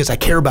doing it because I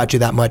care about you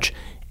that much.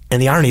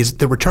 And the irony is,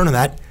 the return of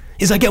that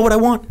is I get what I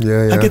want.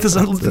 Yeah. I get this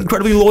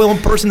incredibly loyal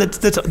person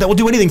that will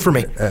do anything for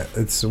me.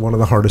 It's one of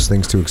the hardest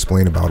things to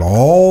explain about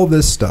all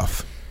this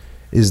stuff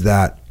is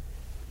that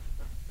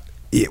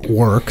it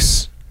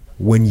works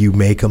when you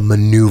make a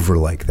maneuver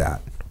like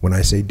that. When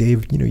I say,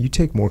 Dave, you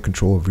take more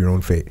control of your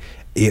own fate,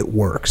 it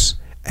works.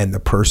 And the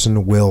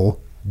person will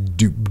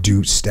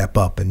do step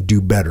up and do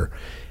better.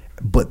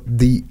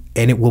 And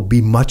it will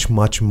be much,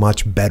 much,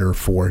 much better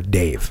for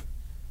Dave.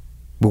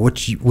 But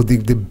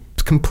the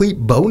complete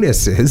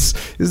bonus is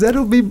that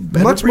it'll be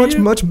much, much,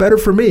 much better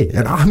for me.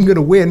 And I'm going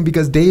to win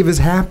because Dave is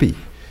happy.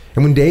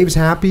 And when Dave's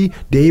happy,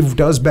 Dave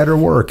does better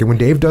work. And when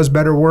Dave does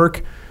better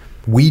work,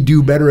 we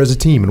do better as a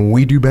team. And when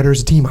we do better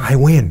as a team, I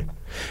win.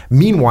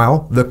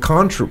 Meanwhile, the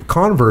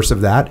converse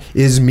of that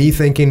is me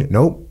thinking,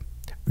 nope,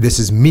 this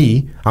is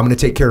me. I'm going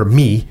to take care of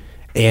me.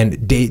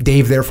 And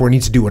Dave therefore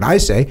needs to do what I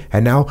say.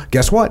 And now,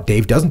 guess what?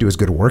 Dave doesn't do as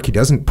good work. He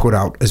doesn't put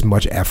out as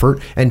much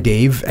effort. And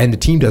Dave and the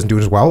team doesn't do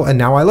as well. And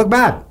now I look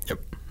bad. Yep.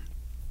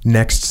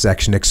 Next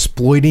section,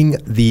 exploiting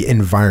the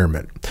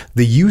environment.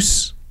 The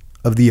use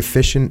of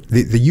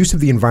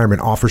the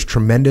environment offers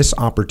tremendous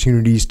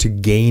opportunities to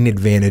gain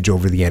advantage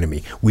over the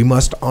enemy. We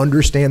must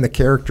understand the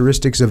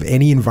characteristics of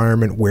any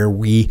environment where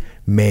we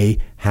may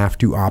have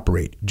to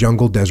operate.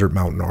 Jungle, desert,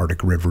 mountain,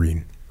 Arctic,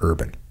 riverine,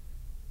 urban.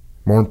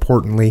 More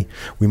importantly,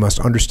 we must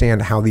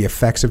understand how the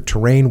effects of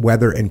terrain,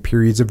 weather, and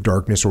periods of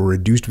darkness or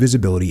reduced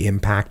visibility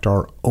impact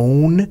our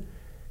own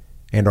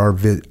and our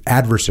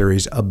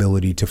adversaries'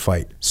 ability to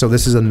fight. So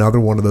this is another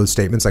one of those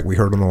statements like we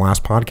heard on the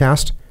last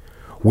podcast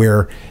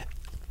where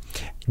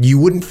you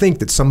wouldn't think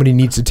that somebody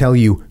needs to tell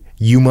you,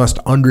 you must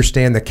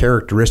understand the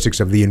characteristics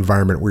of the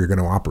environment where you're going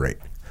to operate.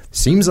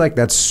 Seems like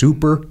that's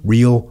super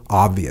real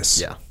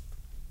obvious. Yeah.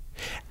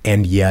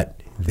 And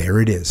yet there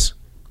it is.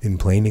 In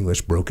plain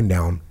English, broken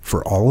down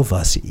for all of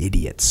us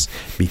idiots,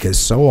 because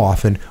so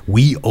often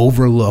we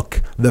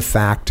overlook the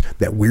fact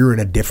that we're in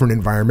a different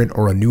environment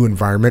or a new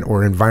environment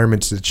or an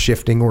environment that's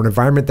shifting or an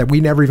environment that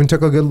we never even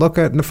took a good look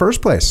at in the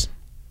first place.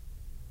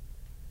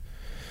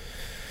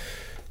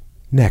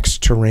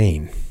 Next,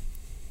 terrain.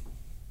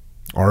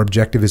 Our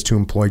objective is to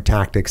employ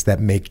tactics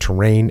that make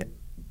terrain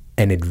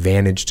an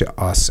advantage to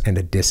us and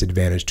a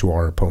disadvantage to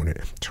our opponent.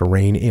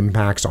 Terrain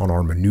impacts on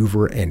our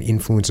maneuver and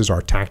influences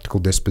our tactical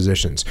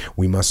dispositions.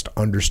 We must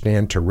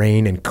understand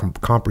terrain and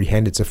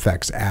comprehend its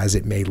effects, as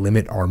it may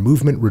limit our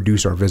movement,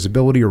 reduce our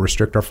visibility, or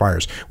restrict our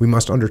fires. We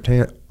must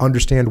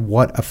understand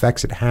what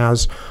effects it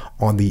has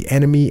on the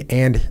enemy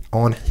and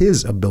on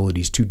his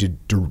abilities to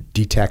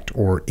detect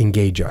or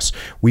engage us.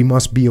 We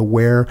must be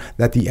aware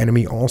that the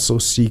enemy also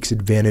seeks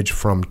advantage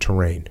from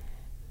terrain.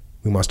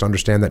 We must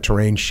understand that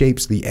terrain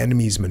shapes the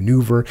enemy's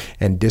maneuver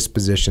and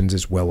dispositions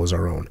as well as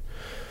our own.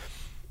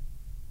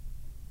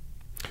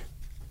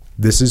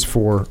 This is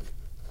for,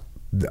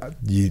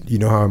 you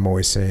know how I'm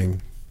always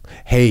saying,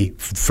 hey,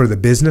 for the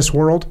business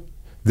world,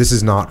 this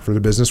is not for the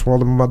business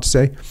world I'm about to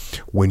say.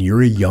 When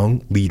you're a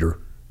young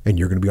leader and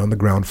you're going to be on the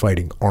ground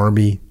fighting,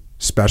 Army,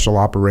 Special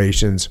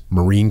Operations,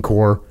 Marine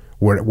Corps,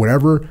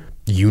 whatever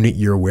unit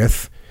you're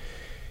with,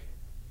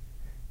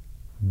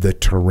 the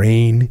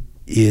terrain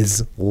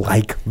is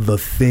like the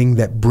thing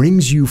that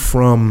brings you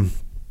from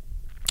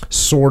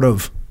sort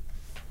of,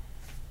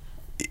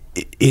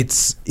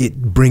 it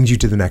brings you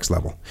to the next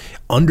level.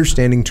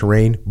 Understanding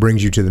terrain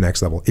brings you to the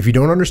next level. If you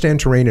don't understand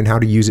terrain and how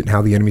to use it and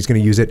how the enemy's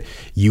going to use it,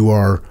 you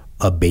are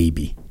a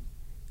baby.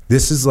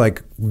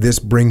 This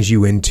brings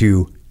you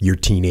into your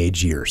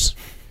teenage years.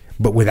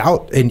 But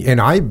without,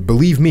 and I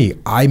believe me,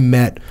 I've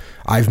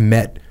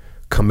met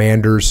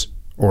commanders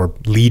or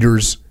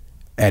leaders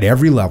at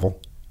every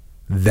level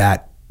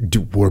that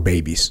were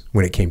babies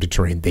when it came to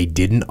terrain. They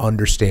didn't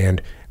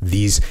understand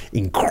these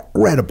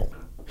incredible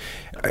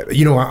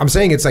I'm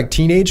saying it's like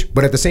teenage,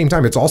 but at the same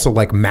time, it's also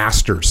like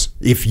masters.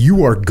 If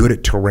you are good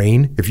at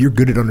terrain, if you're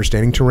good at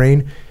understanding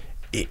terrain,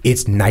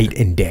 it's night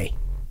and day.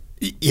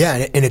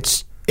 Yeah, and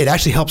it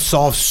actually helps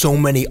solve so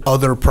many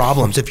other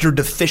problems. If you're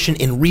deficient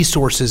in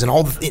resources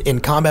and in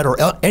combat or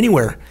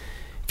anywhere,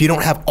 if you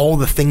don't have all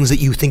the things that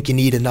you think you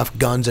need, enough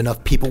guns,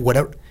 enough people,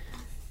 whatever,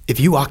 if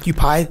you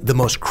occupy the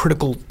most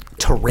critical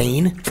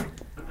terrain,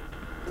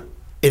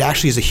 it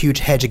actually is a huge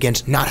hedge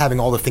against not having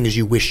all the things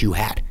you wish you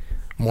had.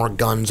 More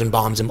guns and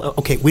bombs. And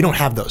okay, we don't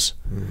have those.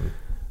 Mm-hmm.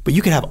 But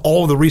you can have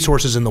all the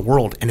resources in the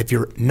world, and if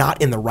you're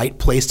not in the right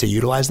place to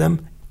utilize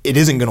them, it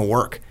isn't going to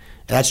work.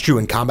 And that's true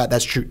in combat.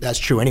 That's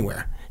true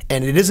anywhere.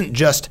 And it isn't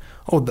just,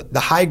 the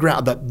high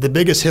ground, the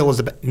biggest hill is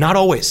the best. Not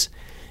always.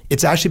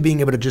 It's actually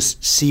being able to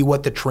just see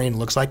what the terrain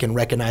looks like and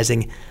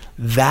recognizing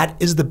that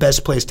is the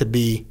best place to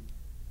be,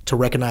 to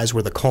recognize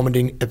where the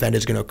culminating event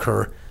is going to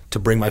occur, to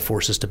bring my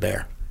forces to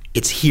bear.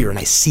 It's here, and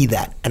I see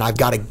that, and I've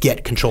got to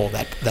get control of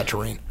that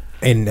terrain.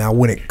 And now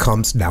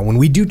when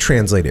we do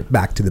translate it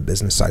back to the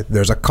business side,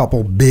 there's a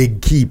couple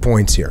big key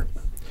points here.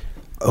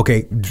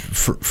 Okay,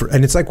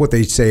 and it's like what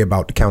they say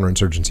about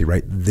counterinsurgency,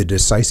 right? The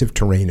decisive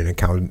terrain in a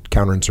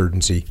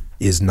counterinsurgency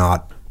is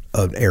not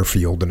an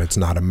airfield, and it's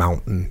not a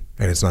mountain,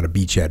 and it's not a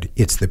beachhead.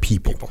 It's the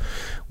people.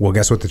 Well,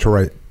 guess what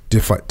the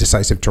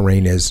decisive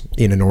terrain is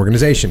in an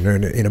organization or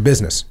in a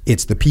business?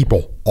 It's the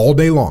people all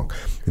day long.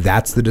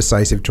 That's the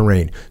decisive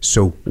terrain.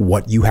 So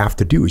what you have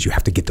to do is you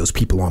have to get those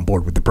people on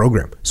board with the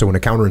program. So in a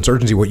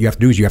counterinsurgency, what you have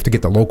to do is you have to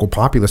get the local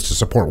populace to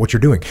support what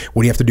you're doing.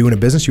 What do you have to do in a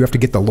business? You have to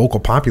get the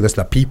local populace,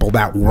 the people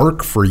that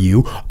work for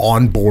you,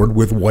 on board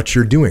with what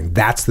you're doing.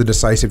 That's the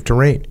decisive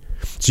terrain.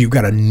 So you've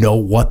got to know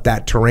what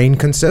that terrain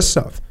consists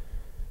of.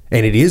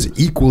 And it is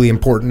equally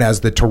important as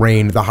the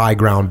terrain, the high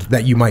ground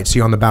that you might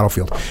see on the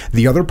battlefield.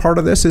 The other part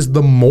of this is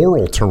the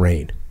moral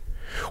terrain.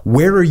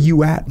 Where are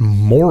you at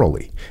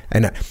morally?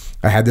 And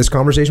I had this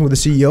conversation with a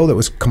CEO that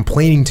was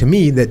complaining to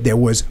me that there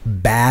was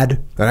and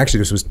actually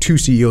this was two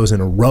CEOs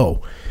in a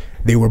row.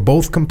 They were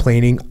both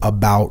complaining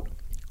about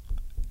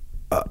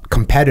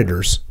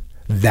competitors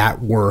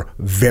that were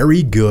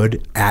very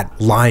good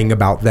at lying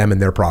about them and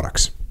their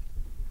products.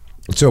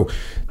 So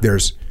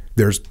there's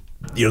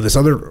this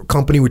other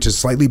company which is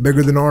slightly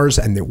bigger than ours,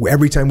 and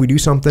every time we do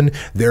something,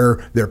 they're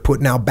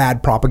putting out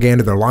bad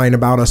propaganda. They're lying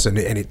about us,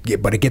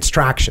 but it gets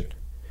traction.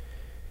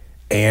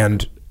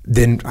 And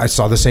then I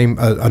saw the same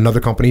another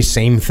company,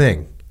 same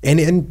thing, and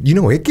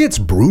it gets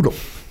brutal.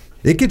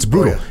 It gets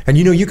brutal, and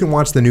you can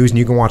watch the news and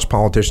you can watch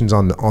politicians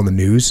on the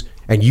news,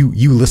 and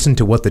you listen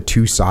to what the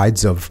two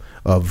sides of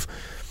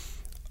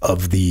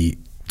the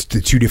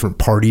two different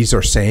parties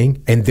are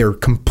saying, and they're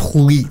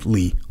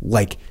completely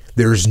like.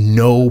 There's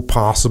no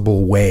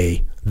possible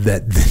way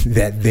that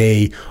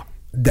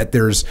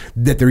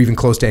they're even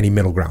close to any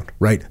middle ground,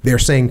 right? They're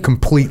saying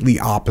completely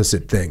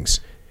opposite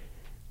things.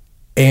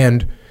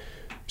 And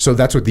so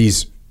that's what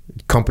these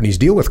companies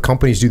deal with.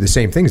 Companies do the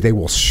same things. They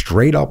will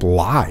straight up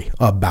lie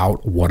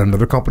about what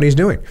another company is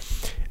doing.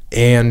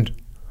 And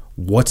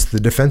what's the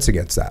defense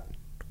against that?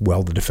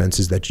 Well, the defense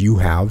is that you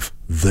have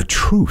the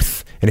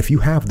truth. And if you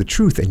have the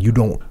truth and you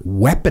don't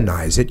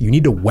weaponize it, you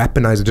need to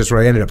weaponize it. Just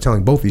what I ended up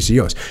telling both these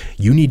CEOs.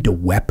 You need to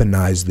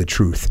weaponize the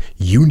truth.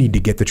 You need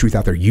to get the truth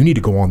out there. You need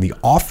to go on the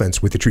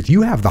offense with the truth.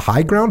 You have the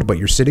high ground, but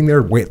you're sitting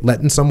there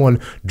letting someone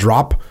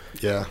drop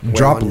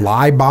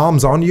lie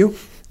bombs on you.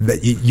 That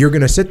you're going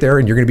to sit there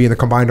and you're going to be in the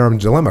combined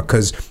arms dilemma,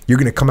 because you're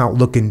going to come out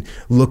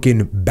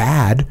looking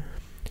bad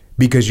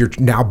because you're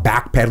now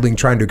backpedaling,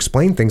 trying to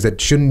explain things that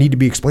shouldn't need to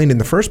be explained in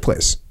the first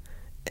place.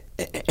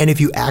 And if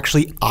you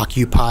actually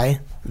occupy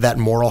that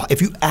moral,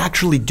 if you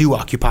actually do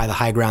occupy the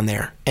high ground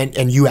there,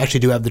 and you actually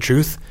do have the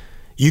truth,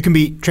 you can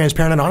be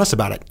transparent and honest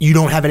about it. You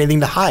don't have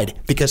anything to hide,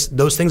 because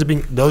those things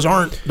those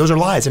are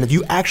lies. And if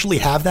you actually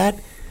have that,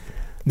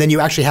 then you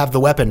actually have the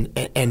weapon,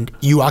 and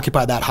you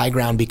occupy that high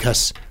ground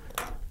because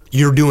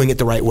you're doing it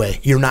the right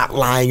way. You're not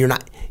lying.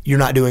 You're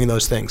not doing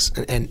those things.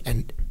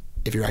 And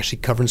if you're actually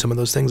covering some of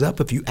those things up,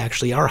 if you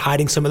actually are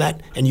hiding some of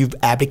that, and you've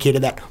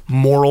advocated that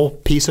moral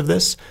piece of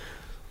this,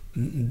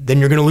 then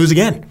you're going to lose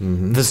again.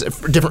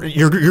 Mm-hmm.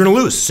 You're going to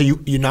lose. So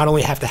you not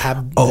only have to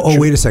have.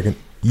 Wait a second.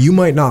 You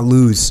might not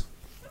lose.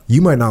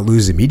 You might not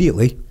lose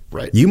immediately.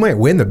 Right. You might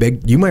win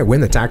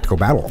the tactical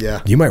battle.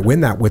 Yeah. You might win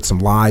that with some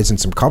lies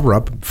and some cover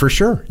up for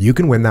sure. You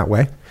can win that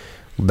way.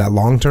 That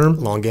long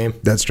game,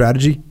 that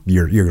strategy,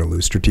 you're going to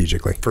lose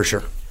strategically for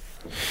sure.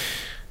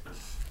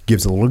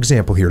 Gives a little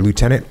example here.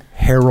 Lieutenant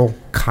Harold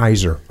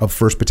Kaiser of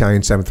 1st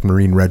Battalion, 7th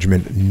Marine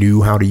Regiment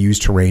knew how to use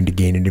terrain to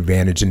gain an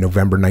advantage. In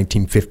November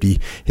 1950,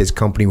 his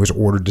company was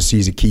ordered to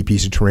seize a key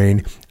piece of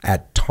terrain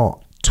at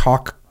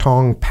Tok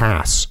Tong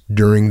Pass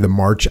during the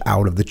march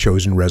out of the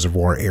chosen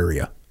reservoir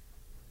area.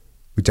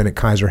 Lieutenant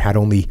Kaiser had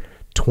only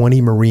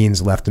 20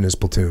 Marines left in his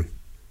platoon,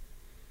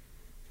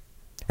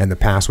 and the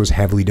pass was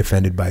heavily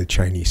defended by the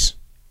Chinese.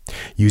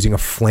 Using a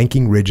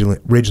flanking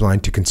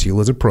ridgeline to conceal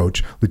his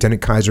approach,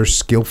 Lieutenant Kaiser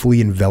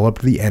skillfully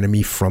enveloped the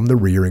enemy from the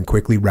rear and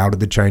quickly routed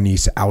the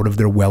Chinese out of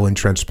their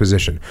well-entrenched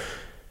position.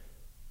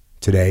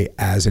 Today,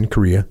 as in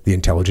Korea, the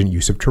intelligent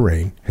use of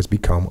terrain has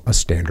become a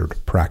standard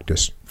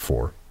practice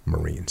for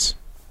Marines.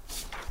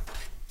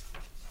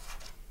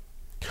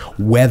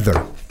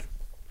 Weather.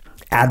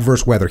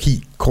 Adverse weather,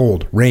 heat,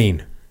 cold,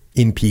 rain,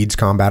 impedes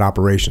combat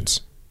operations.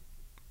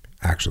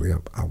 Actually,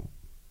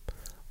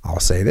 I'll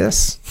say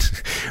this.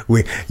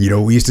 We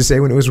used to say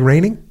when it was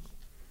raining?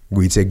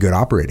 We'd say good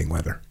operating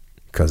weather.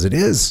 Because it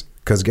is.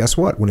 Because guess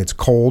what? When it's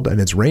cold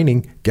and it's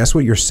raining, guess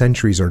what your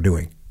sentries are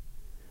doing?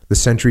 The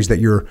sentries that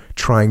you're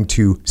trying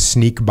to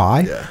sneak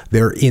by,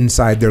 they're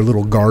inside their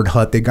little guard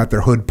hut. They got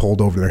their hood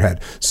pulled over their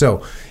head.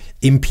 So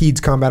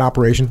impedes combat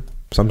operation.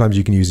 Sometimes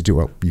you can use it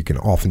to, you can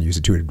often use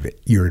it to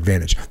your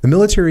advantage. The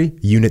military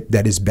unit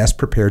that is best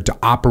prepared to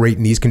operate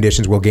in these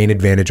conditions will gain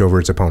advantage over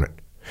its opponent.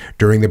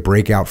 During the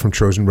breakout from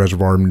Trojan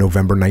Reservoir in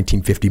November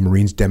 1950,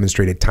 Marines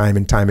demonstrated time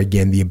and time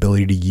again the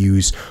ability to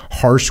use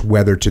harsh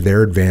weather to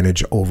their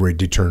advantage over a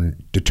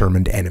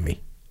determined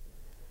enemy.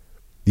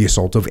 The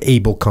assault of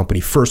Able Company,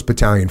 1st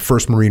Battalion,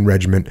 1st Marine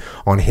Regiment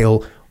on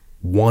Hill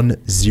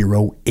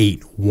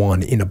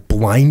 1081 in a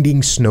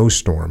blinding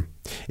snowstorm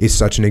is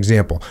such an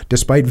example.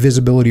 Despite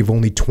visibility of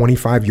only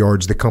 25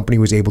 yards, the company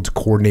was able to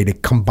coordinate a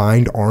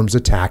combined arms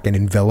attack and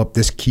envelop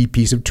this key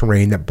piece of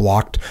terrain that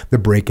blocked the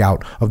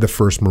breakout of the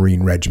 1st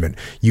Marine Regiment.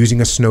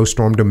 Using a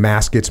snowstorm to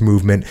mask its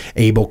movement,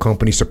 Able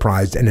Company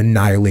surprised and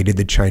annihilated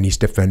the Chinese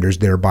defenders,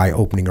 thereby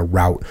opening a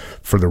route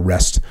for the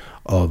rest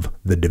of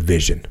the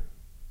division.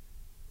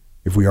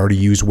 If we are to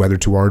use weather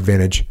to our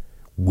advantage,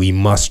 we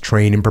must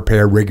train and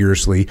prepare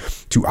rigorously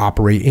to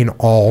operate in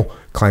all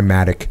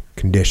climatic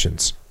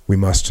conditions. We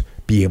must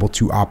be able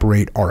to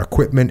operate our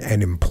equipment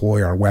and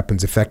employ our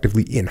weapons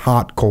effectively in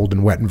hot, cold,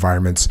 and wet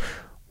environments,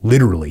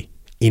 literally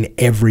in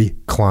every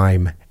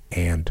clime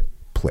and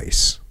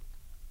place.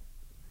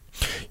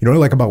 You know what I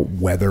like about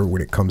weather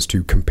when it comes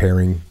to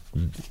comparing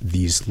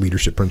these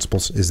leadership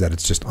principles is that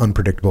it's just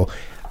unpredictable,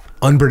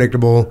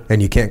 and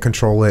you can't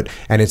control it,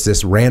 and it's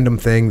this random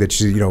thing that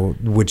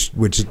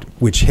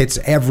which hits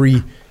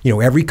every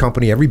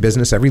company, every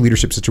business, every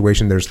leadership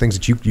situation. There's things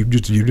that you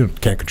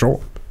just can't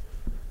control.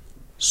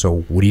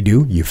 So what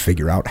do? You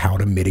figure out how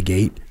to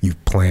mitigate, you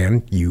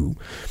plan, you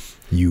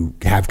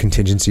have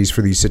contingencies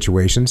for these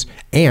situations,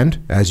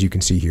 and as you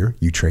can see here,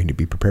 you train to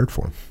be prepared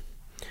for them.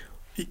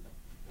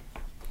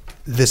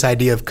 This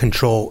idea of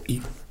control,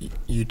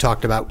 you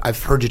talked about,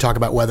 I've heard you talk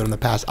about weather in the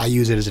past. I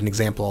use it as an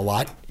example a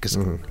lot because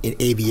in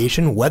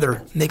aviation,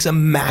 weather makes a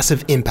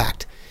massive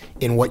impact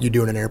in what you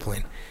do in an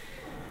airplane.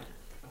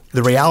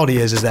 The reality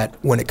is that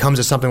when it comes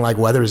to something like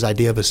weather, this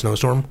idea of a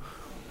snowstorm,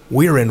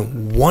 we're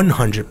in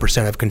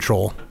 100% of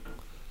control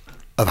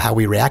of how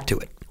we react to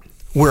it.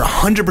 We're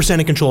 100%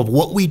 in control of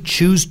what we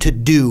choose to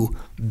do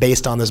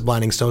based on this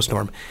blinding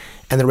snowstorm.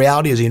 And the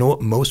reality is, you know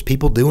what most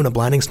people do in a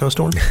blinding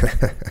snowstorm?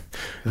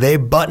 They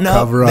button up.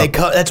 Cover up.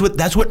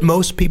 That's what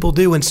most people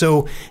do. And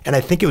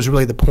I think it was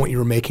really the point you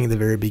were making at the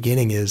very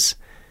beginning is,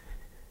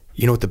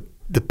 you know what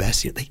the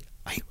best?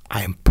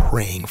 I am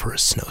praying for a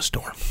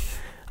snowstorm.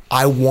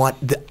 I want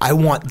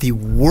the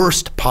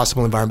worst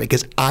possible environment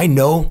because I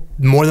know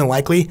more than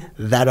likely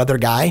that other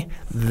guy,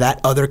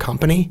 that other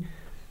company,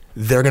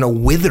 they're going to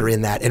wither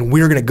in that, and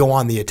we're going to go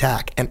on the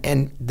attack.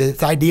 And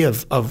this idea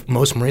of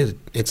most Marines,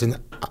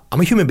 I'm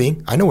a human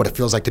being. I know what it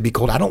feels like to be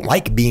cold. I don't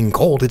like being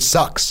cold. It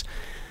sucks.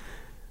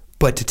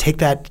 But to take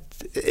that,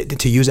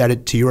 to use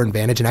that to your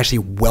advantage and actually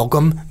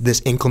welcome this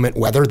inclement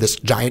weather, this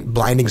giant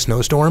blinding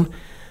snowstorm,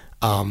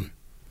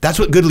 that's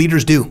what good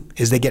leaders do,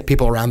 is they get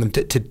people around them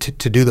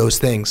to do those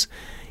things.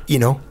 You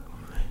know,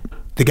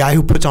 the guy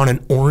who puts on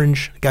an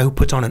orange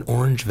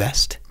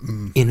vest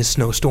in a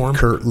snowstorm.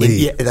 Kurt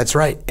Lee. Yeah, that's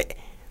right.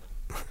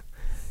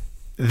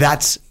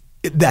 That's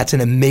an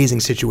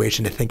amazing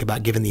situation to think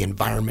about given the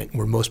environment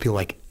where most people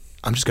are like,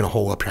 I'm just going to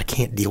hole up here. I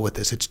can't deal with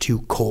this. It's too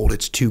cold.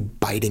 It's too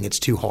biting. It's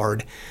too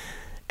hard.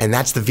 And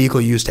that's the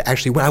vehicle used to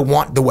actually, when I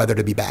want the weather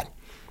to be bad.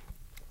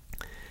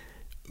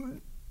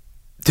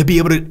 To be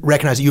able to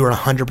recognize that you are in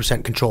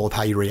 100% control of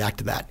how you react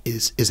to that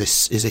is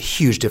a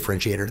huge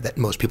differentiator that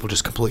most people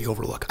just completely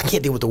overlook. I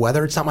can't deal with the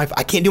weather. It's not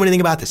I can't do anything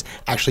about this.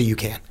 Actually, you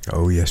can.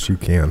 Oh, yes, you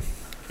can.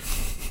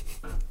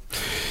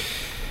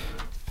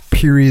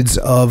 Periods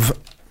of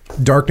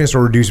darkness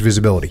or reduced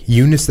visibility.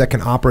 Units that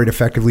can operate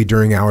effectively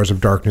during hours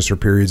of darkness or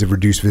periods of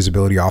reduced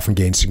visibility often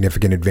gain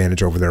significant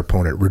advantage over their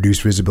opponent.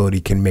 Reduced visibility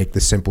can make the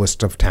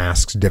simplest of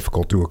tasks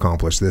difficult to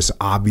accomplish. This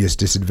obvious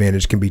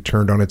disadvantage can be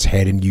turned on its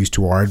head and used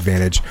to our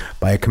advantage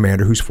by a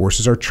commander whose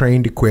forces are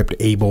trained, equipped,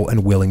 able,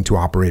 and willing to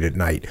operate at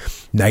night.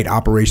 Night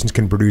operations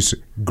can produce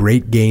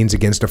great gains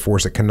against a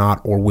force that cannot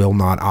or will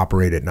not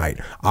operate at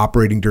night.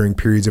 Operating during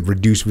periods of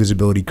reduced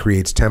visibility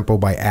creates tempo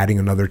by adding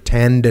another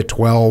 10 to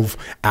 12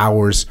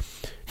 hours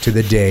to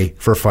the day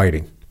for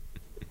fighting.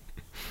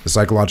 The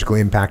psychological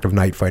impact of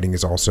night fighting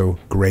is also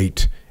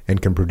great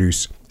and can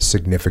produce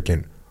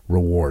significant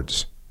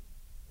rewards.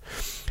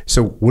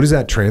 So what does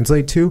that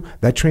translate to?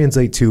 That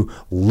translates to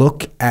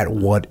look at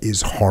what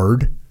is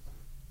hard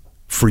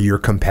for your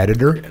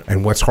competitor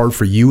and what's hard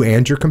for you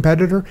and your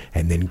competitor,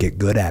 and then get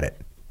good at it.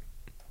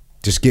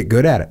 Just get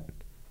good at it.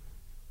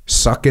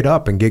 Suck it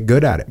up and get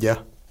good at it. Yeah.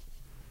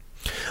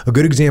 A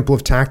good example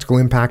of tactical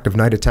impact of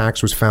night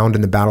attacks was found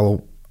in the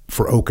battle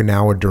for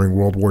Okinawa during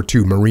World War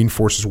II. Marine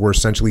forces were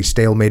essentially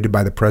stalemated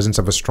by the presence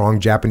of a strong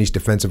Japanese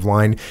defensive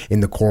line in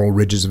the coral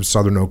ridges of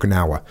southern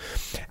Okinawa.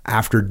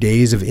 After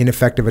days of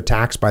ineffective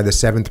attacks by the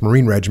 7th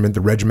Marine Regiment,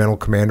 the regimental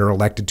commander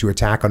elected to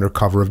attack under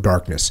cover of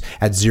darkness.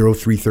 At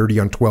 0330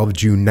 on 12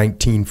 June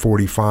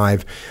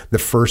 1945, the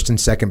 1st and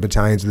 2nd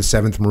Battalions of the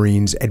 7th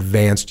Marines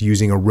advanced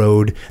using a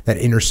road that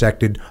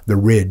intersected the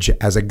ridge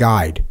as a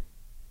guide.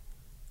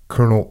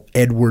 Colonel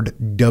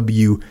Edward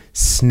W.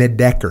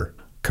 Snedeker,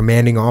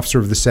 commanding officer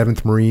of the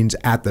 7th Marines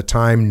at the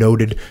time,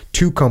 noted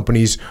 2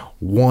 companies,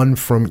 one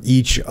from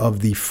each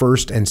of the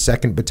 1st and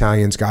 2nd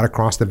Battalions, got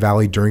across the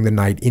valley during the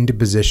night into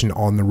position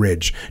on the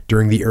ridge.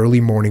 During the early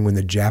morning when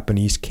the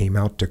Japanese came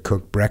out to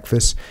cook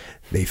breakfast,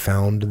 they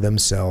found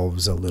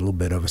themselves a little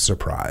bit of a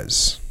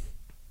surprise.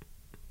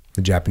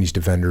 The Japanese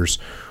defenders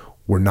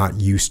were not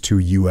used to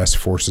U.S.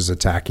 forces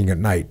attacking at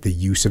night. The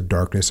use of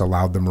darkness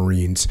allowed the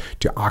Marines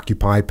to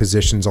occupy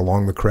positions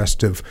along the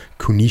crest of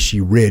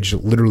Kunishi Ridge,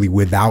 literally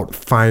without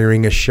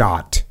firing a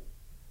shot.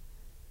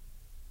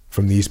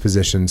 From these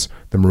positions,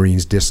 the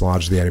Marines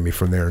dislodged the enemy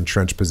from their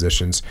entrenched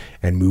positions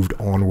and moved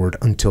onward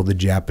until the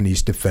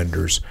Japanese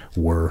defenders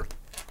were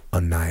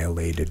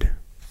annihilated.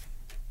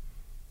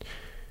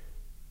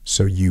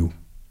 So you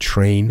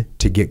train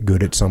to get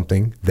good at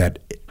something that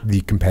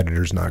the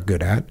competitor's not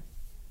good at,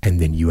 and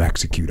then you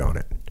execute on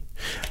it.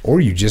 Or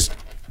you just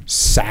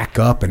sack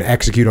up and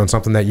execute on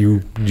something that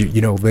you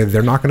know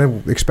they're not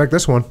going to expect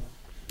this one.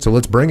 So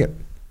let's bring it.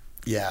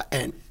 Yeah,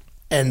 and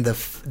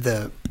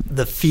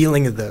the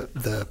feeling of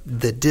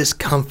the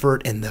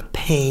discomfort and the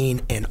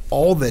pain and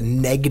all the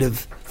negative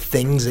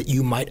things that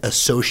you might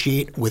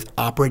associate with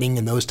operating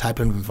in those type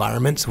of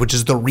environments, which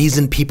is the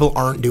reason people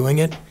aren't doing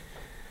it.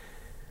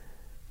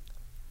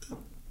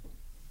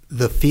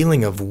 The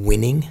feeling of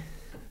winning,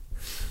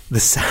 the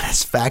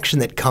satisfaction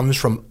that comes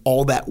from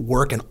all that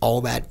work and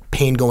all that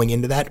pain going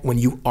into that when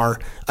you are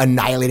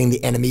annihilating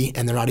the enemy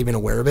and they're not even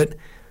aware of it,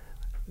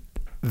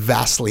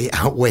 vastly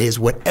outweighs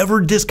whatever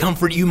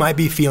discomfort you might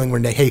be feeling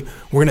when they, hey,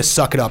 we're going to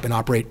suck it up and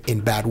operate in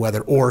bad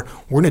weather, or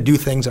we're going to do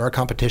things that our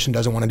competition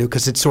doesn't want to do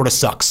because it sort of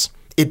sucks.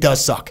 It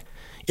does suck.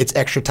 It's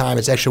extra time.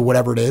 It's extra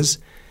whatever it is.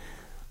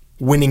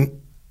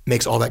 Winning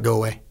makes all that go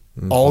away.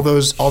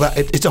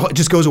 Mm-hmm. It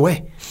just goes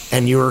away.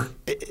 And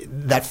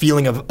that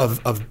feeling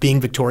of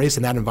being victorious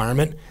in that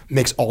environment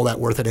makes all that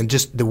worth it. And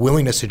just the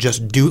willingness to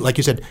just do, like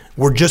you said,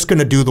 we're just going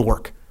to do the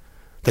work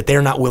that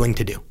they're not willing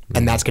to do. Mm-hmm.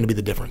 And that's going to be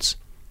the difference.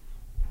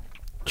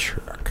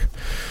 Check.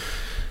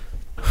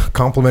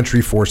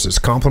 Complementary forces.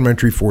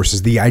 Complementary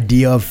forces. The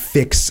idea of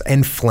fix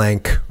and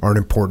flank are an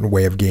important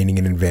way of gaining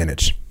an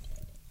advantage.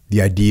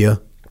 The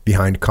idea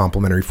behind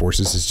complementary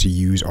forces is to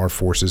use our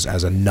forces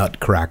as a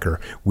nutcracker.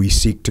 We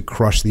seek to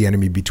crush the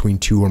enemy between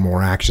 2 or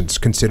more actions.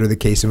 Consider the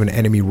case of an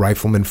enemy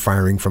rifleman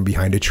firing from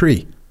behind a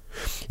tree.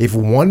 If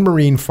one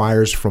Marine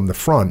fires from the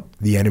front,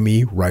 the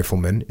enemy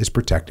rifleman is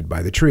protected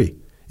by the tree.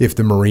 If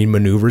the Marine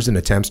maneuvers and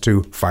attempts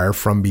to fire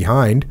from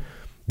behind,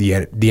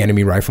 the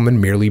enemy rifleman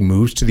merely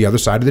moves to the other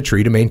side of the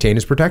tree to maintain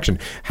his protection.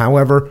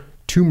 However,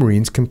 2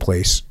 Marines can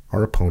place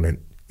our opponent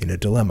in a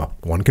dilemma.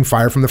 One can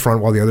fire from the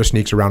front while the other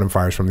sneaks around and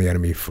fires at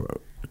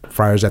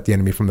the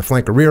enemy from the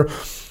flank or rear.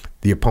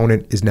 The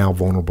opponent is now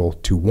vulnerable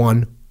to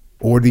one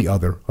or the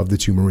other of the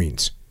 2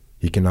 Marines.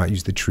 He cannot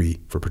use the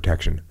tree for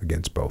protection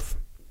against both.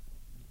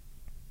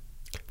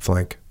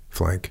 Flank,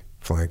 flank,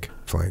 flank,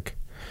 flank.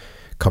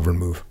 Cover and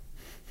move.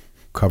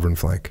 Cover and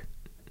flank.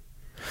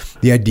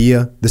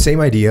 The same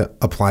idea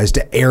applies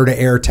to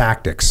air-to-air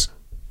tactics.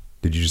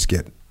 Did you just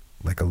get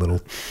like a little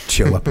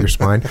chill up your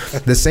spine?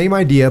 The same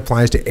idea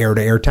applies to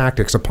air-to-air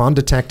tactics. Upon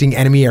detecting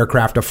enemy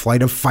aircraft, a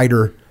flight of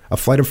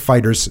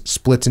fighters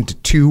splits into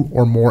 2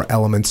 or more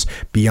elements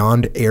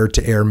beyond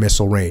air-to-air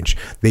missile range.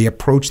 They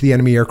approach the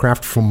enemy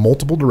aircraft from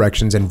multiple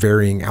directions and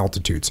varying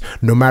altitudes.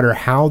 No matter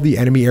how the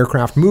enemy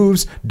aircraft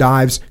moves,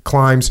 dives,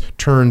 climbs,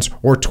 turns,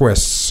 or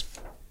twists,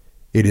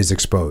 it is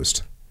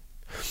exposed.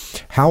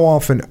 How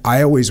often,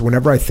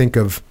 whenever I think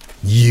of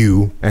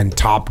you and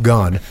Top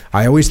Gun,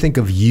 I always think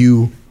of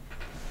you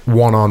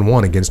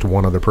one-on-one against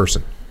one other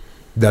person.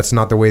 That's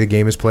not the way the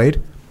game is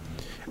played.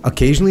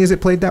 Occasionally, is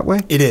it played that way?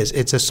 It is.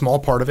 It's a small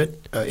part of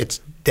it. It's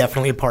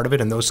definitely a part of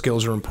it, and those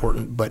skills are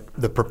important, but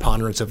the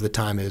preponderance of the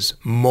time is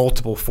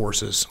multiple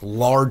forces,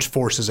 large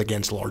forces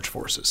against large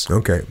forces.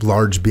 Okay.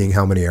 Large being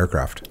how many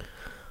aircraft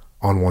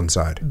on one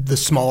side? The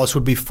smallest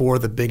would be 4.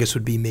 The biggest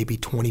would be maybe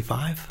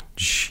 25.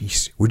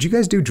 Jeez. Would you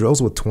guys do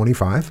drills with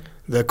 25?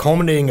 The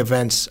culminating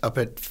events up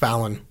at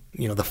Fallon,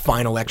 the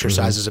final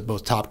exercises at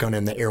both Top Gun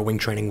and the air wing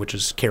training, which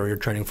is carrier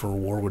training for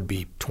war, would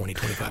be 20,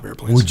 25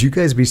 airplanes. Would you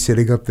guys be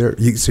sitting up there?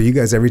 So you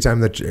guys, every time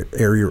the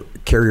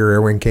carrier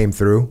air wing came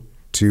through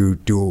to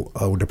do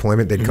a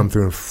deployment, they'd come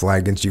through and fly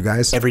against you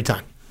guys? Every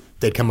time.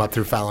 They'd come up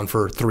through Fallon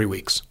for 3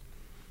 weeks.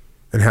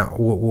 And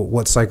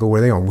what cycle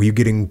were they on? Were you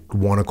getting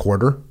 1 a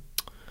quarter?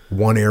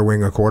 1 air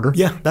wing a quarter?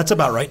 Yeah, that's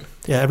about right.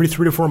 Yeah, every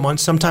 3 to 4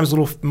 months, sometimes a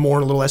little more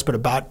and a little less, but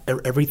about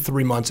every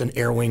 3 months an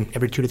air wing,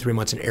 every 2 to 3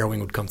 months an air wing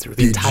would come through,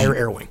 the entire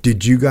air wing.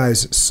 Did you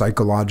guys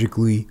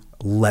psychologically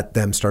let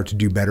them start to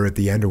do better at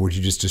the end, or would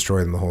you just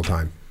destroy them the whole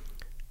time?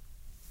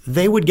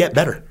 They would get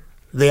better.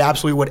 They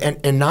absolutely would,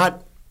 and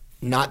not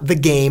the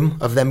game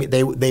of them.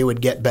 They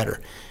would get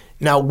better.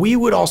 Now we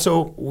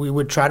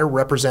would try to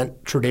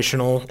represent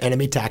traditional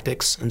enemy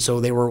tactics, and so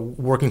they were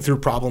working through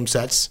problem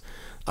sets.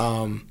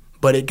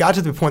 But it got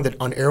to the point that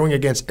on air wing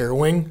against air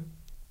wing,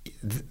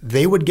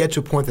 they would get to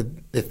a point that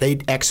if they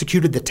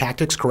executed the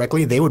tactics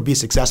correctly, they would be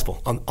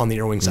successful on the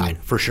air wing side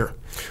for sure.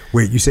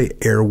 Wait, you say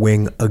air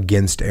wing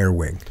against air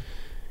wing?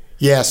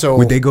 Yeah. So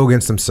would they go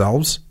against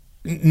themselves?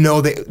 No,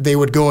 they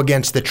would go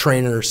against the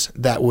trainers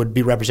that would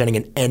be representing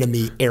an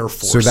enemy air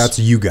force. So that's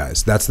you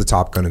guys. That's the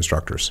Top Gun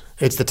instructors.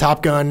 It's the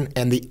Top Gun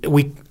and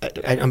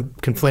I'm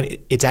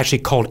conflating. It's actually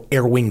called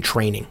air wing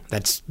training.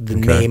 That's the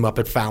name up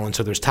at Fallon.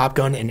 So there's Top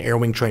Gun and air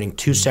wing training,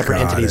 2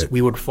 separate entities.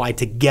 We would fly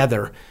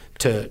together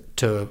to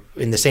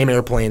in the same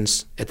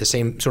airplanes at the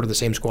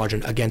same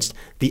squadron against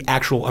the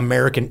actual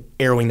American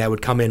air wing that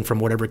would come in from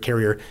whatever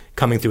carrier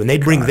coming through, and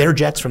they'd bring their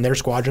jets from their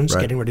squadrons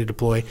getting ready to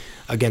deploy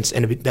against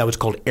enemy. That was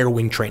called air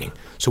wing training.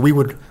 So we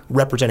would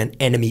represent an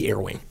enemy air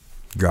wing.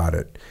 Got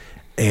it.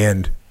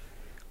 And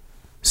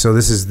so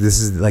this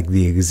is like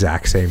the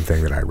exact same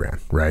thing that I ran,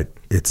 right?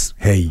 It's,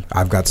 hey,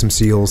 I've got some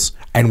SEALs,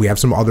 and we have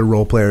some other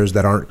role players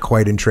that aren't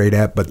quite in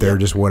TRADET, but they're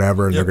just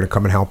whatever, and they're going to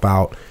come and help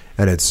out.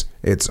 And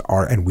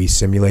and we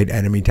simulate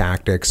enemy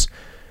tactics,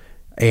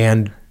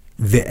 and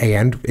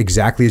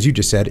exactly as you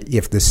just said,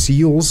 if the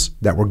SEALs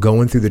that were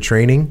going through the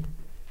training,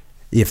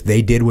 if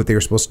they did what they were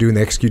supposed to do and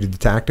they executed the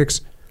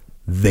tactics,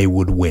 they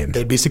would win.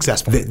 They'd be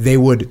successful. They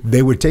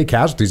would take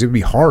casualties. It would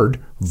be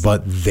hard,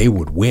 but they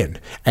would win.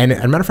 And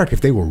as a matter of fact,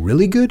 if they were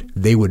really good,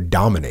 they would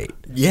dominate.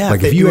 Yeah,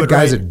 like if you had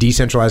guys that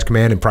decentralized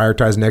command and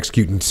prioritize and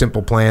executing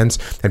simple plans,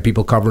 and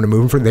people covering and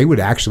moving for, they would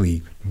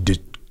actually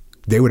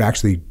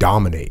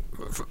dominate.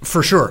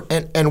 For sure.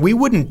 And we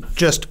wouldn't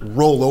just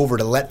roll over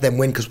to let them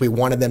win because we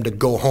wanted them to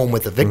go home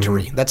with a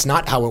victory. Mm-hmm. That's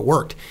not how it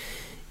worked.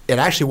 And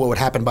actually what would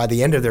happen by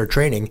the end of their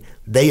training,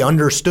 they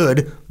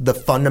understood the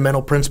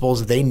fundamental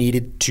principles they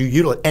needed to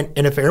utilize.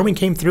 And if air wing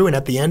came through and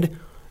at the end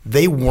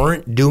they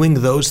weren't doing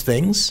those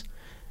things,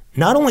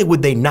 not only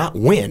would they not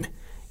win,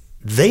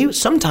 they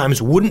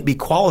sometimes wouldn't be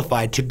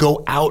qualified to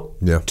go out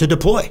to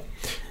deploy.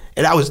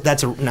 And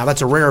that's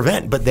a rare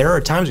event, but there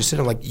are times you sit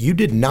there like, you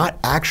did not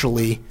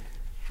actually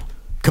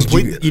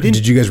complete.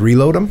 Did you guys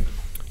reload them?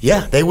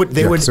 Yeah, they would.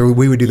 So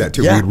we would do that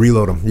too. Yeah, we'd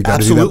reload them. You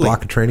got to do that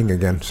block of training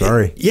again.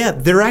 Sorry. Yeah,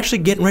 they're actually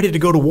getting ready to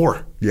go to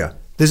war. Yeah.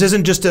 This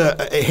isn't just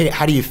hey,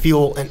 how do you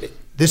feel? And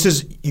this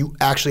is, you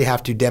actually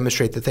have to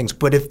demonstrate the things.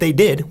 But if they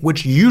did,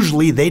 which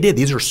usually they did,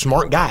 these are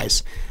smart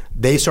guys.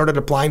 They started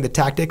applying the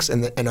tactics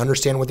and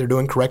understand what they're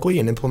doing correctly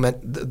and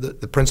implement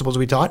the principles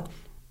we taught.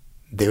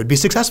 They would be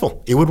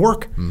successful. It would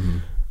work,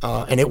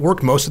 and it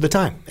worked most of the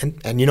time.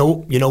 And you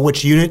know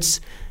which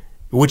units,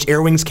 which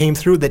air wings came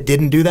through that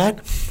didn't do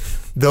that?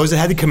 Those that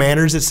had the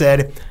commanders that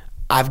said,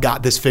 "I've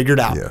got this figured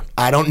out. Yeah.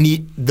 I don't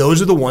need."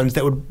 Those are the ones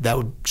that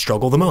would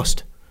struggle the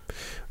most.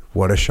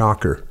 What a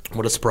shocker!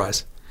 What a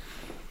surprise!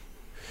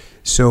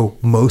 So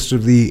most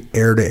of the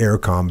air-to-air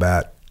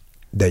combat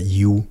that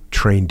you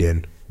trained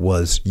in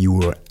was you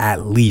were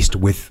at least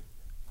with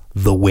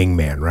the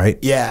wingman, right?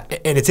 Yeah,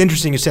 and it's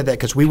interesting you said that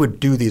because we would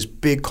do these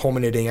big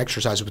culminating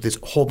exercises with this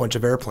whole bunch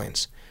of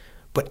airplanes.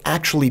 But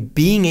actually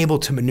being able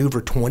to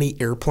maneuver 20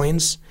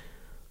 airplanes,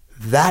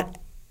 that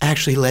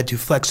actually led to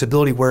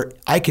flexibility where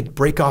I could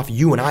break off,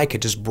 you and I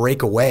could just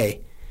break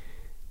away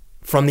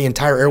from the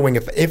entire air wing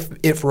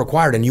if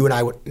required, and you and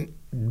I would.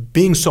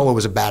 Being solo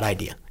was a bad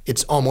idea.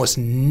 It's almost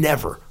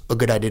never a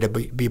good idea to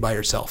be by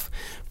yourself.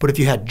 But if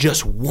you had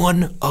just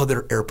one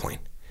other airplane,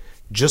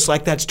 just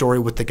like that story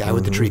with the guy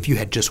with the tree, if you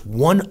had just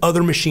one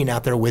other machine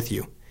out there with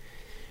you,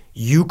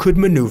 you could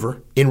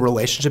maneuver in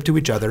relationship to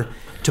each other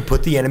to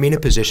put the enemy in a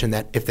position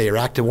that if they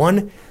react to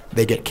one,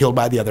 they get killed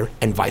by the other,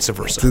 and vice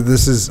versa. So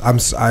this is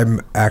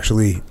I'm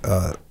actually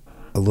a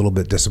little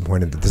bit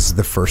disappointed that this is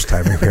the first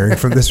time I'm hearing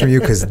from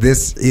you, because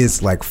this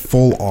is like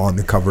full on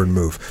the cover and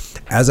move.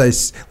 As I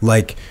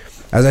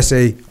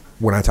say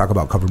when I talk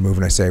about cover and move,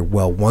 and I say,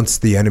 well, once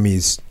the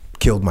enemy's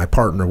killed my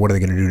partner, what are they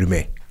going to do to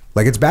me?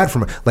 Like, it's bad for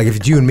me. Like, if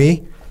it's you and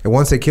me, and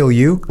once they kill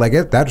you, like,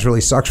 that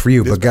really sucks for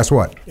you. But guess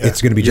what? Yeah.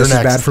 It's going to be just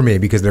as bad for me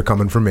because they're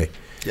coming for me.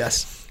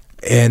 Yes.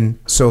 And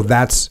so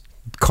that's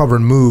cover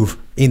and move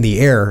in the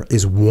air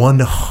is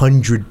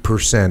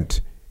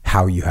 100%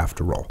 how you have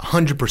to roll.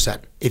 100%.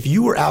 If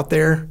you were out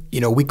there,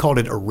 we called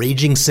it a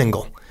raging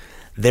single.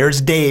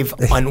 There's Dave,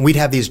 and we'd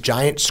have these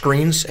giant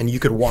screens, and you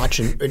could watch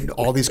in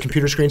all these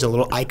computer screens, a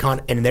little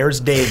icon, and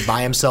there's Dave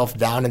by himself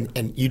down,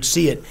 and you'd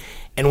see it.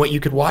 And what you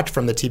could watch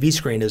from the TV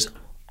screen is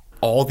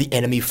all the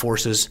enemy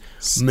forces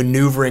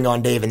maneuvering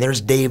on Dave, and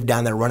there's Dave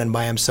down there running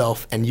by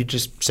himself, and you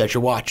just set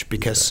your watch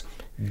because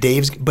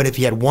Dave's. But if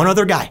you had one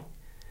other guy,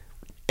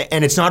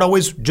 And it's not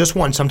always just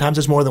one. Sometimes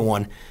it's more than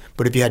one.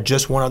 But if you had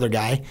just one other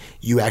guy,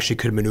 you actually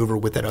could maneuver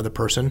with that other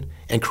person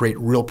and create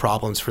real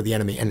problems for the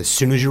enemy. And as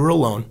soon as you were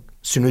alone,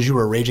 as soon as you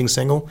were a raging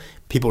single,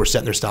 people were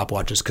setting their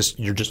stopwatches because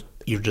you're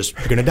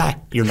going to die.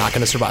 You're not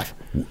going to survive.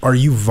 Are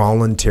you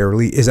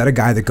voluntarily? Is that a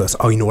guy that goes,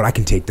 oh, you know what? I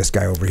can take this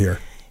guy over here.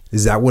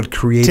 Is that what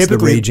creates the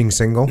raging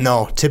single?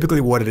 No, typically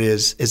what it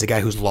is a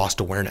guy who's lost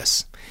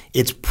awareness.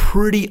 It's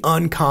pretty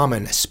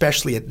uncommon,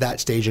 especially at that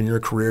stage in your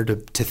career, to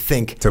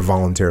think. To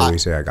voluntarily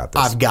say, I got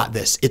this. I've got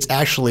this. It's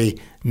actually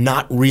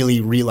not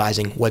really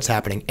realizing what's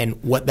happening.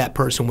 And what that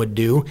person would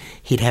do,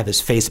 he'd have his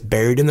face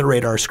buried in the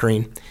radar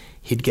screen.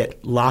 He'd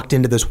get locked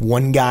into this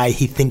one guy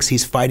he thinks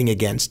he's fighting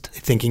against,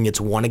 thinking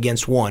it's one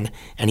against one,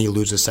 and he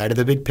loses sight of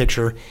the big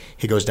picture.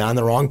 He goes down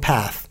the wrong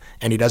path.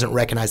 And he doesn't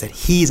recognize that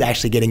he's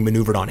actually getting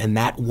maneuvered on. And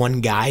that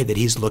one guy that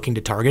he's looking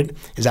to target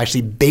is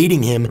actually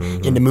baiting him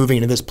into moving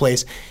into this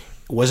place.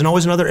 It wasn't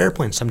always another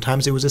airplane.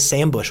 Sometimes it was a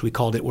sandbush, we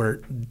called it, where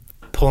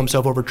pull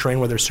himself over terrain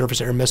where there's surface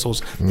air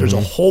missiles. There's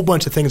a whole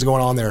bunch of things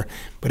going on there.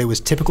 But it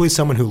was typically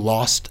someone who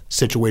lost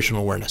situational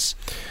awareness.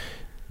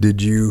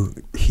 Did you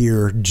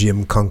hear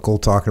Jim Kunkel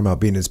talking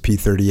about being his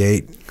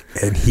P-38?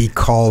 And he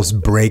calls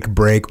break,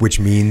 which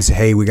means,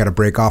 hey, we got to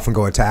break off and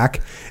go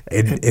attack.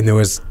 And there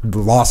was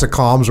loss of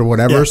comms or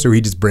whatever, so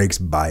he just breaks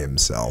by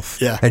himself.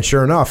 Yeah. And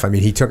sure enough, I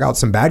mean, he took out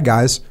some bad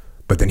guys,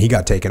 but then he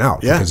got taken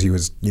out because he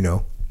was,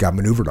 got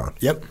maneuvered on.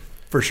 Yep,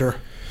 for sure.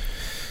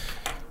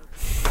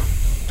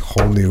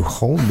 Whole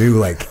new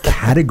like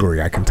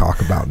category I can talk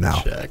about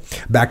now. Check.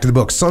 Back to the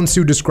book. Sun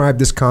Tzu described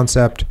this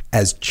concept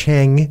as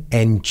Cheng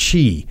and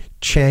Qi.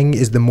 Cheng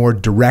is the more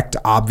direct,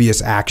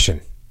 obvious action.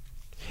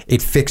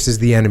 It fixes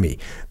the enemy.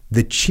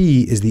 The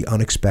Qi is the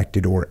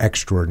unexpected or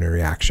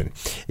extraordinary action.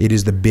 It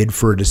is the bid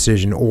for a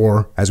decision,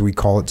 or, as we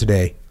call it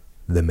today,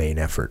 the main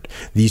effort.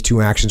 These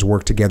two actions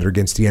work together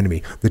against the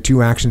enemy. The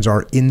two actions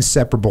are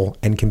inseparable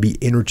and can be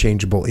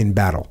interchangeable in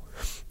battle.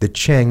 The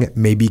Cheng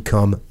may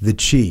become the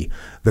Qi.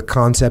 The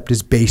concept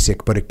is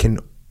basic, but it can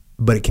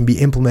be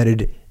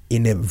implemented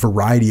in a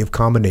variety of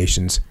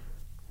combinations,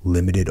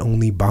 limited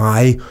only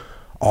by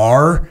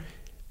our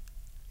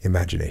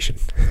imagination.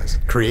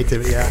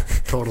 Creativity, yeah,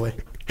 totally.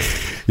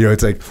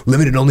 It's like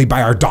limited only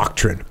by our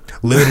doctrine,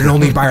 limited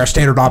only by our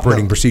standard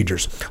operating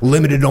procedures,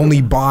 limited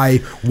only by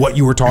what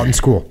you were taught in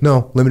school.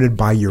 No, limited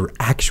by your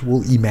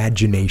actual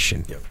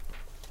imagination. Yep.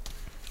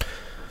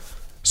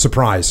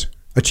 Surprise.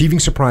 Achieving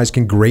surprise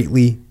can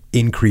greatly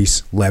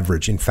increase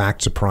leverage. In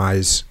fact,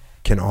 surprise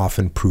can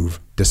often prove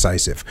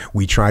decisive.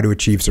 We try to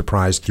achieve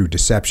surprise through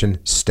deception,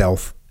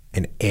 stealth,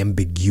 and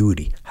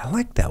ambiguity. I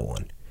like that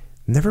one.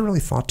 Never really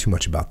thought too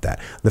much about that.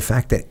 The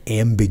fact that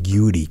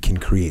ambiguity can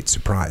create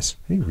surprise.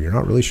 Hey, you're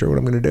not really sure what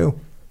I'm going to do.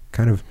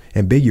 Kind of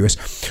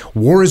ambiguous.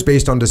 War is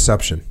based on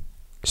deception,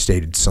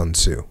 stated Sun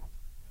Tzu.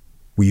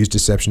 We use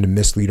deception to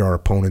mislead our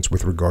opponents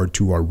with regard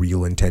to our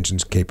real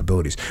intentions and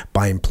capabilities.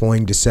 By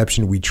employing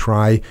deception, we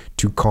try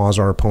to cause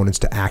our opponents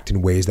to act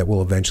in ways that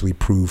will eventually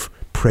prove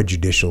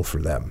prejudicial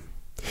for them.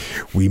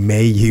 We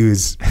may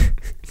use...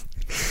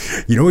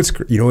 You know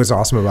what's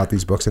awesome about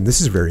these books, and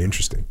this is very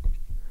interesting.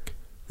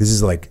 This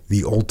is like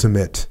the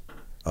ultimate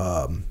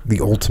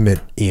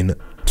in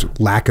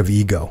lack of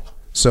ego.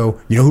 So,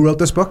 you know who wrote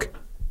this book?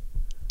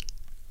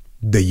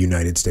 The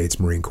United States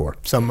Marine Corps.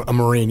 A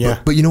Marine,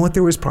 yeah. But you know what?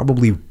 There was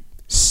probably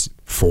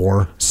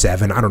 4,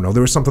 7, I don't know.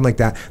 There was something like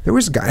that. There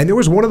was a guy, and there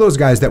was one of those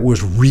guys that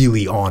was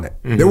really on it.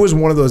 Mm-hmm. There was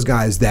one of those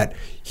guys that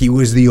he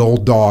was the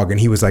old dog, and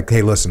he was like,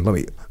 hey, listen, let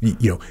me,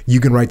 you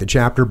can write the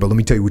chapter, but let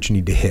me tell you what you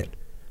need to hit.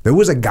 There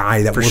was a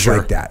guy that was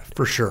like that.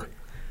 For sure.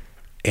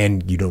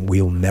 And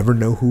we'll never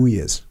know who he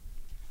is,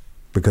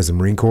 because the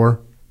Marine Corps,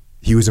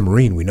 he was a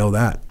Marine. We know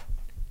that,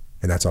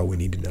 and that's all we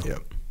need to know. Yep.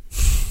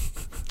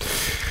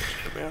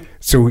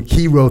 So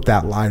he wrote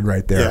that line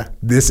right there. Yeah.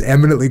 This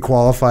eminently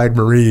qualified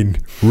Marine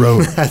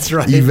wrote. That's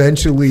right.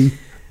 Eventually,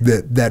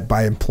 that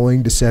by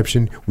employing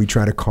deception, we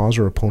try to cause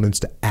our opponents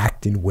to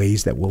act in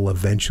ways that will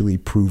eventually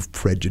prove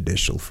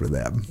prejudicial for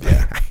them.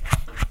 Yeah.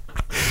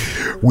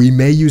 We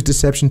may use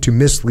deception to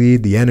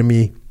mislead the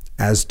enemy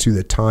as to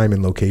the time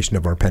and location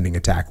of our pending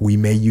attack. We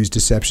may use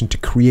deception to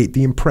create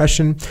the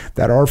impression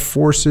that our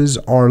forces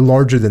are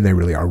larger than they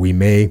really are.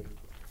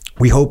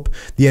 We hope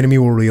the enemy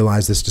will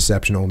realize this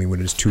deception only when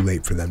it is too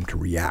late for them to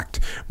react.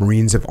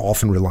 Marines have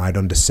often relied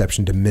on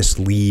deception to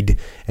mislead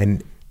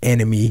an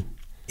enemy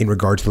in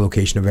regard to the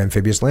location of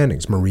amphibious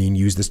landings. Marine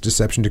used this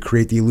deception to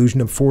create the illusion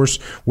of force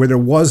where there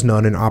was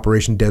none in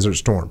Operation Desert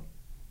Storm.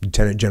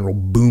 Lieutenant General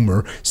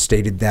Boomer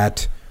stated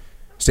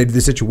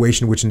the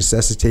situation which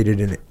necessitated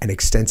an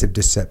extensive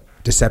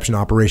deception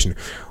operation.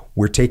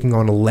 We're taking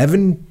on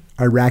 11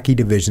 Iraqi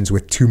divisions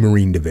with 2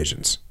 Marine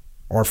divisions.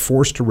 Our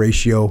force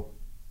ratios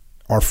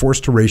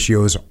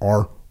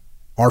are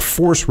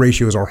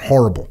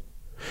horrible.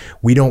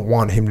 We don't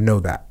want him to know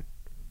that.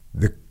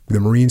 The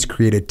Marines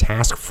created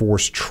Task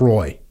Force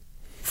Troy.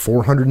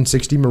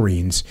 460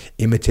 Marines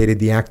imitated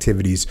the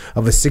activities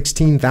of a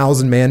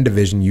 16,000-man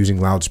division using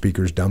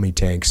loudspeakers, dummy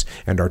tanks,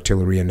 and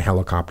artillery and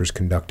helicopters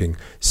conducting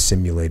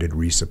simulated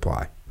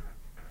resupply.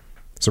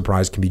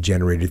 Surprise can be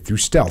generated through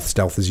stealth.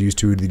 Stealth is used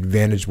to the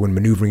advantage when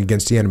maneuvering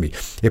against the enemy.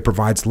 It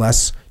provides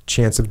less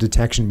chance of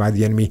detection by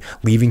the enemy,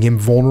 leaving him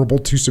vulnerable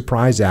to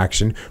surprise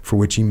action for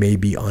which he may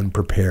be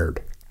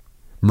unprepared.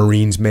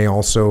 Marines may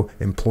also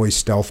employ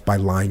stealth by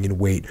lying in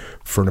wait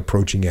for an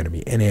approaching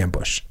enemy, an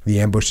ambush. The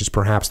ambush is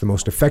perhaps the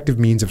most effective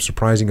means of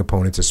surprising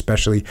opponents,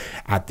 especially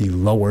at the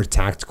lower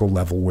tactical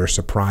level where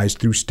surprise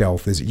through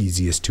stealth is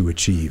easiest to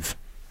achieve.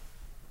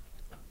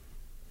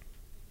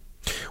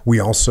 We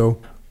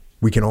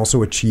can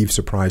also achieve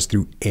surprise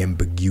through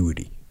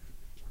ambiguity.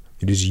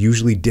 It is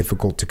usually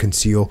difficult to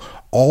conceal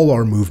all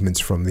our movements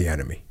from the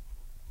enemy,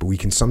 but we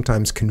can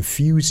sometimes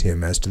confuse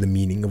him as to the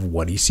meaning of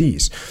what he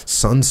sees.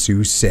 Sun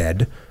Tzu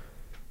said,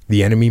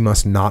 "The enemy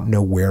must not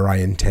know where I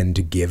intend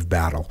to give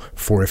battle,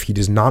 for if he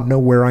does not know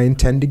where I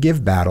intend to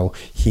give battle,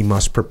 he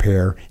must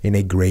prepare in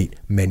a great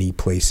many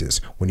places.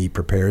 When he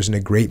prepares in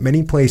a great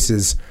many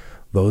places,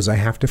 those I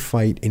have to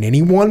fight in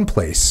any one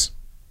place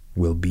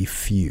will be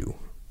few."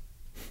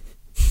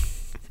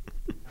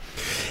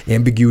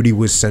 Ambiguity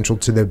was central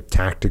to the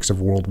tactics of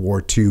World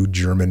War II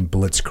German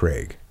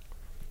blitzkrieg.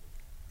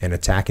 An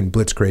attack in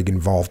blitzkrieg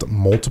involved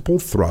multiple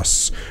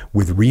thrusts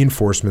with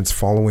reinforcements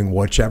following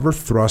whichever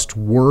thrust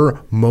were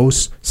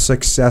most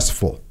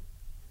successful.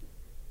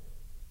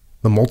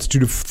 The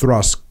multitude of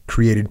thrusts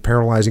created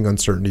paralyzing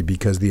uncertainty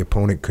because the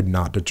opponent could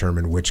not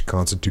determine which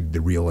constituted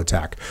the real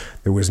attack.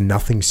 There was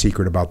nothing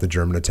secret about the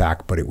German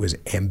attack, but it was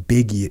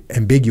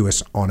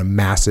ambiguous on a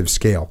massive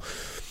scale.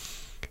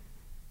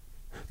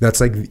 That's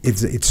like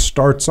it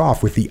starts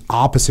off with the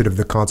opposite of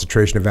the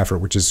concentration of effort,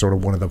 which is sort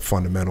of one of the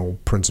fundamental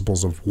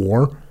principles of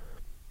war.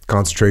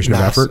 Concentration of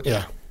effort.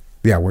 Yeah.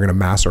 Yeah, we're going to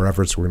mass our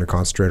efforts. We're going to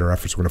concentrate our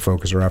efforts. We're going to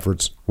focus our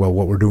efforts. Well,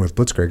 what we're doing with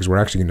blitzkrieg is we're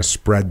actually going to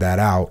spread that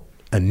out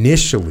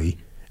initially,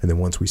 and then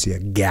once we see a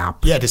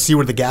gap. Yeah, to see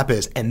where the gap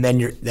is, and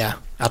then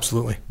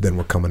absolutely. Then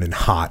we're coming in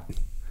hot.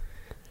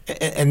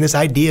 And this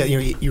idea,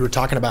 you were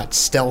talking about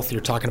stealth,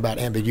 you're talking about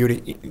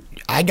ambiguity.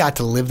 I got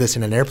to live this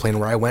in an airplane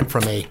where I went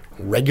from a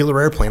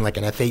regular airplane like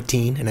an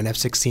F-18 and an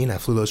F-16. I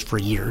flew those for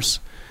years.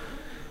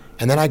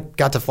 And then I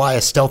got to fly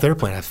a stealth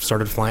airplane. I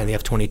started flying the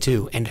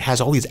F-22, and it has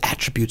all these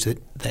attributes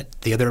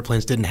that the other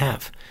airplanes didn't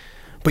have.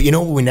 But you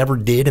know what we never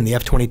did in the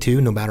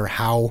F-22, no matter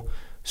how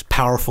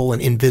powerful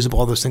and invisible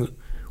all those things,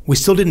 we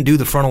still didn't do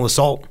the frontal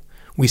assault.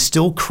 We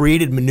still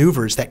created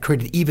maneuvers that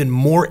created even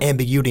more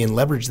ambiguity and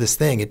leveraged this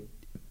thing.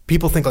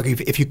 People think like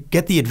if you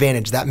get the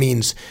advantage, that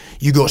means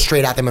you go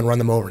straight at them and run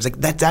them over. It's like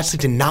that's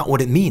actually not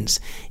what it means.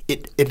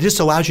 It just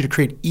allows you to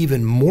create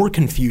even more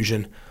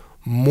confusion,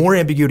 more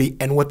ambiguity,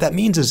 and what that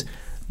means is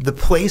the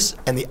place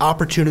and the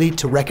opportunity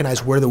to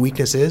recognize where the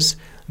weakness is,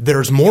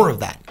 there's more of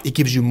that. It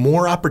gives you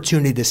more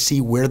opportunity to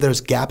see where those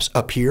gaps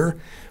appear,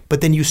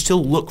 but then you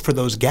still look for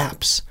those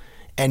gaps,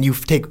 and you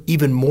take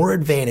even more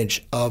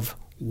advantage of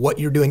what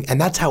you're doing.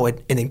 And that's how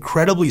an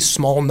incredibly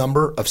small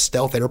number of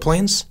stealth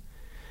airplanes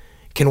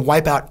can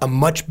wipe out a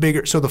much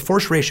bigger, so the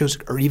force ratios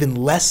are even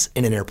less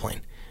in an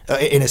airplane,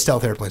 in a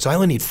stealth airplane. So I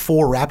only need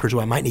 4 Raptors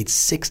where I might need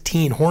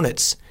 16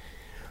 Hornets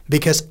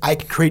because I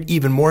can create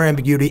even more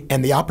ambiguity,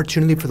 and the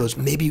opportunity for those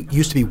maybe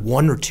used to be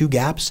 1 or 2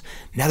 gaps.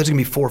 Now there's gonna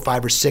be 4,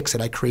 5, or 6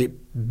 that I create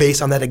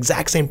based on that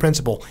exact same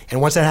principle.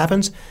 And once that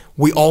happens,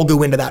 we all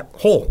go into that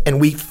hole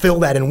and we fill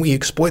that and we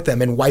exploit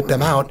them and wipe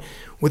them out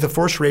with a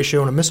force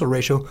ratio and a missile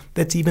ratio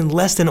that's even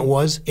less than it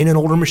was in an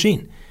older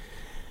machine.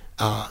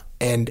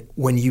 And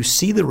when you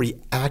see the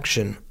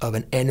reaction of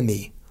an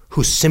enemy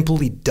who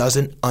simply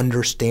doesn't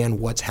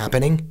understand what's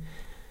happening,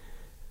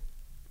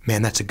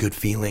 man, that's a good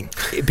feeling.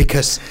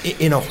 Because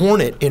in a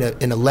Hornet,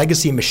 in a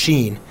legacy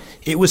machine,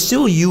 it was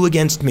still you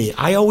against me.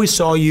 I always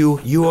saw you,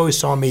 you always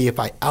saw me. If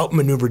I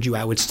outmaneuvered you,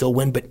 I would still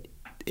win, but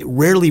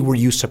rarely were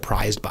you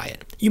surprised by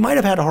it. You might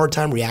have had a hard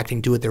time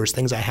reacting to it. There was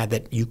things I had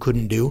that you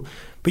couldn't do,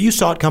 but you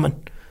saw it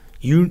coming.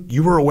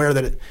 You were aware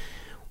that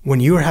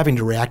when you are having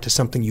to react to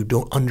something you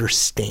don't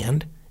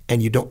understand,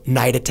 and you don't,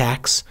 night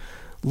attacks,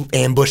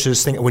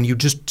 ambushes, when you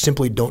just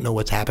simply don't know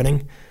what's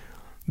happening,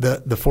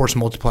 the force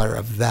multiplier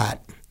of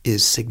that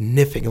is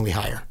significantly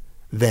higher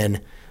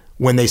than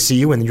when they see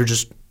you and you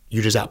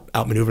just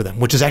outmaneuver them,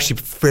 which is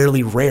actually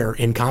fairly rare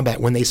in combat.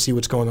 When they see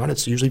what's going on,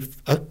 it's usually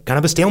kind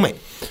of a stalemate.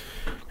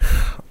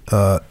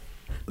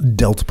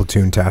 Delta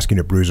Platoon Task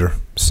Unit Bruiser,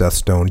 Seth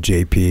Stone,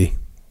 JP,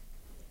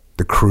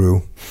 the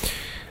crew.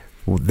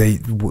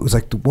 It was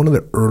like one of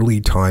the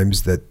early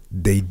times that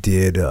they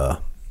did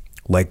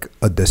like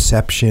a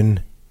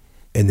deception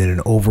and then an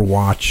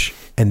overwatch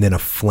and then a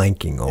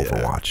flanking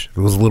overwatch. Yeah.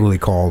 It was literally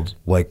called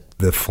like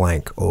the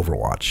flank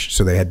overwatch.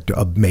 So they had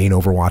a main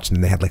overwatch and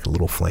then they had like a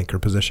little flanker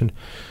position.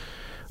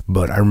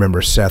 But I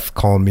remember Seth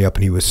calling me up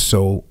and he was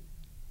so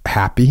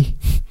happy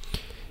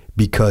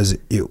because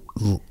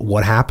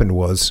what happened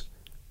was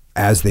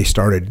as they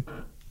started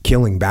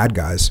killing bad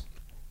guys,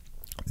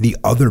 the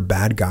other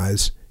bad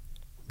guys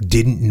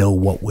didn't know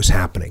what was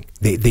happening.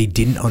 They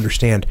didn't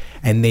understand,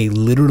 and they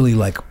literally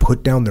like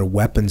put down their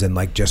weapons and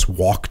like just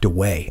walked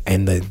away,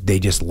 and they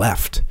just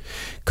left.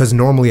 Because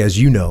normally, as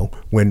you know,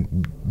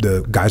 when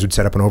the guys would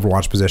set up an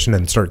overwatch position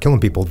and start killing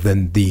people,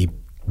 then the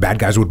bad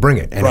guys would bring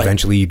it. And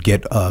eventually you'd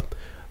get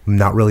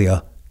not really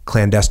a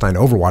clandestine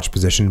Overwatch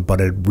position, but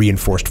a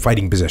reinforced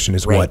fighting position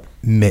is what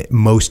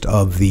most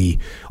of the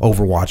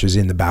Overwatches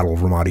in the Battle of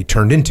Ramadi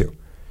turned into.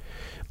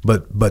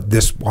 But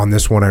on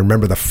this one, I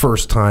remember the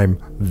first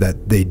time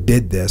that they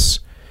did this,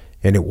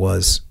 and it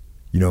was,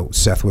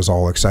 Seth was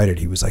all excited.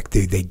 He was like,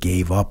 they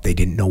gave up. They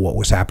didn't know what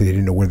was happening. They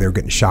didn't know where they were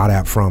getting shot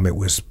at from. It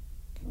was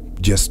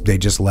they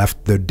just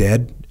left the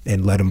dead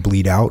and let them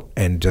bleed out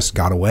and just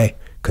got away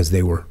because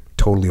they were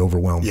totally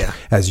overwhelmed. Yeah.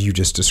 As you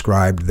just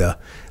described,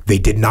 they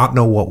did not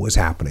know what was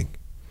happening.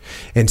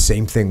 And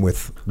same thing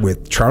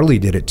with Charlie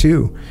did it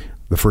too.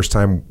 The first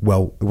time,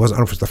 well, it wasn't, I don't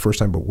know if it's the first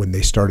time, but when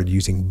they started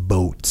using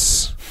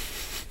boats,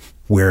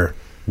 where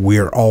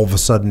we're all of a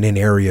sudden in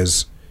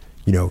areas,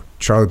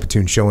 Charlie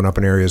Platoon showing up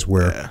in areas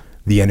where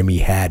the enemy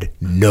had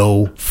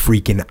no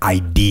freaking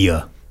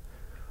idea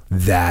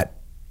that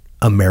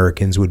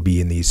Americans would be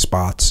in these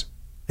spots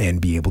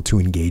and be able to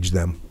engage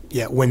them.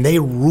 Yeah, when they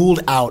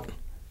ruled out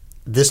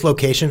this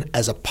location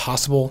as a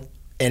possible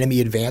enemy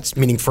advance,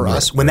 meaning for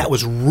us, when that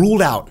was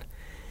ruled out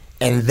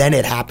and then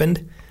it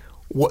happened,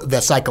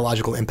 the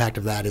psychological impact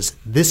of that is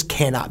this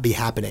cannot be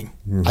happening.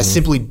 Mm-hmm. I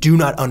simply do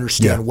not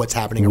understand what's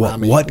happening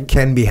around me. What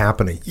can be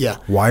happening? Yeah.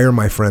 Why are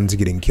my friends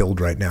getting killed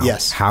right now?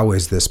 Yes. How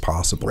is this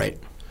possible? Right.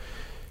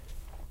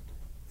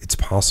 It's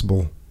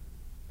possible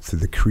through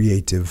the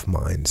creative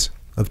minds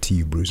of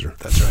TU Bruiser.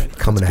 That's right.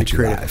 Coming at you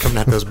live. Coming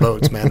at those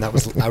boats, man. That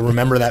was I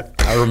remember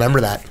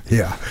that.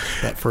 Yeah.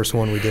 That first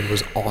one we did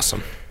was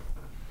awesome.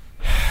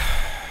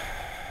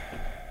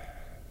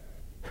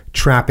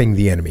 Trapping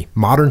the enemy.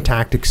 Modern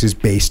tactics is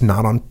based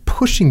not on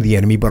pushing the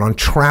enemy, but on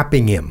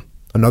trapping him.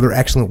 Another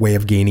excellent way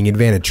of gaining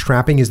advantage.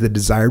 Trapping is the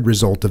desired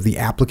result of the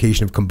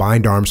application of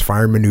combined arms,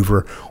 fire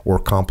maneuver, or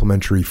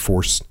complementary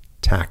force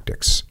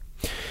tactics.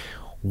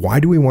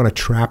 Why do we want to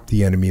trap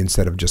the enemy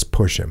instead of just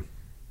push him?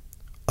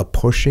 A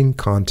pushing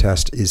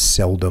contest is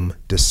seldom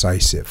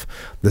decisive.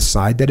 The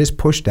side that is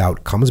pushed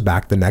out comes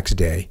back the next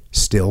day,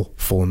 still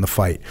full in the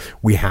fight.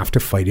 We have to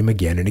fight him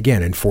again and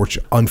again.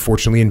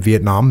 Unfortunately, in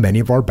Vietnam, many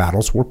of our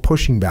battles were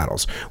pushing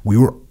battles. We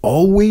were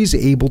always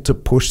able to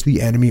push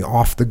the enemy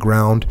off the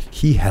ground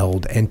he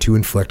held and to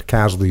inflict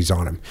casualties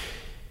on him.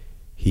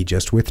 He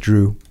just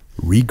withdrew,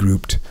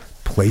 regrouped,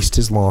 replaced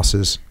his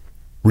losses,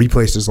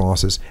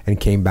 and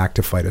came back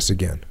to fight us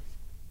again.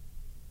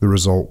 The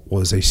result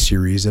was a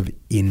series of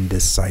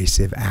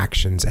indecisive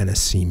actions and a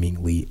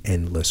seemingly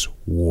endless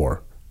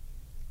war.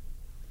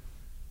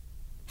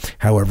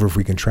 However, if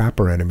we can trap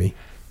our enemy,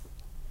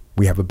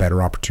 we have a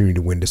better opportunity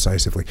to win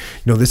decisively.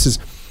 This is,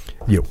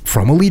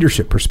 from a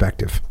leadership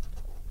perspective,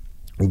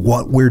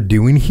 what we're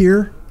doing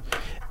here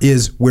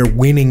is we're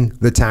winning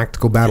the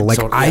tactical battle.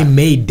 I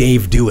made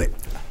Dave do it.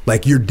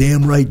 Like, you're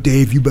damn right,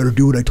 Dave, you better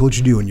do what I told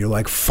you to do. And you're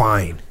like,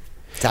 fine.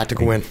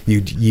 Tactical win.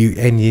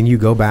 You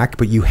go back,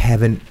 but you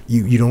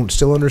don't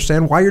still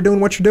understand why you're doing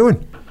what you're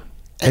doing.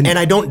 And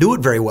I don't do it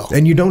very well.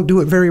 And you don't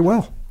do it very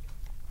well.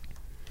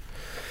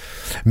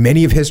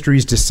 Many of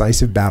history's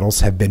decisive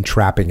battles have been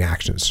trapping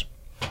actions.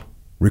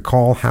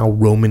 Recall how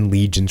Roman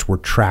legions were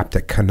trapped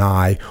at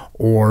Cannae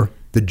or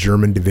the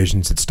German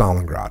divisions at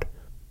Stalingrad.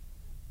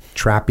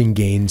 Trapping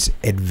gains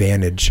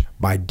advantage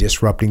by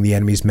disrupting the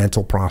enemy's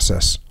mental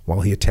process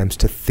while he attempts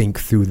to think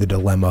through the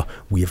dilemma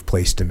we have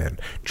placed him in.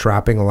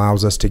 Trapping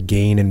allows us to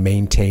gain and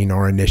maintain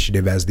our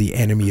initiative as the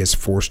enemy is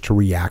forced to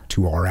react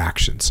to our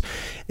actions.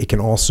 It can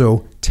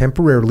also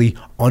temporarily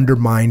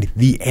undermine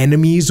the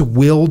enemy's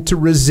will to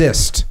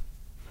resist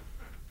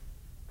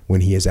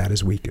when he is at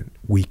his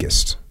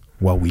weakest,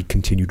 while we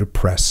continue to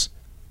press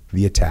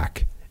the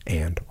attack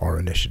and our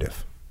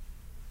initiative.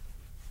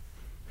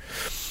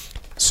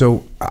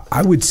 So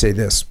I would say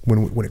this,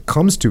 when it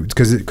comes to,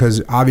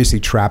 because obviously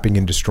trapping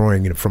and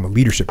destroying from a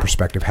leadership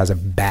perspective has a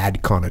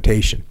bad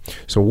connotation.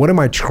 So what am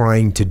I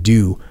trying to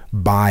do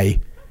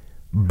by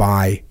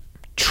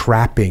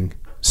trapping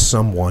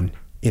someone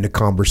in a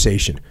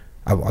conversation?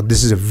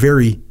 This is a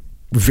very,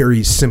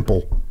 very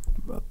simple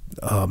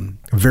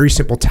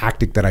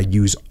tactic that I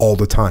use all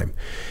the time.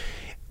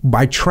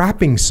 By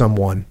trapping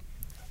someone,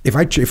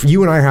 if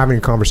you and I are having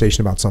a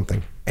conversation about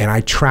something and I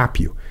trap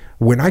you,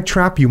 when I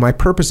trap you, my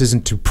purpose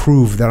isn't to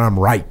prove that I'm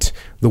right.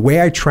 The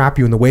way I trap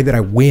you and the way that I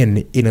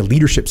win in a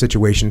leadership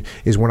situation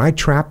is when I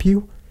trap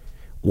you,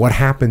 what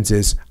happens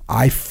is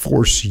I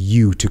force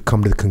you to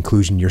come to the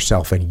conclusion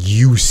yourself and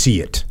you see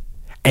it.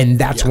 And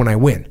that's when I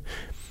win.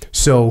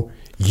 So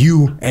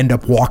you end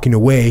up walking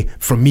away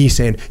from me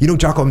saying,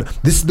 Jocko,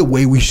 this is the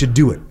way we should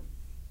do it.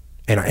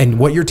 And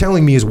what you're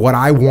telling me is what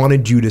I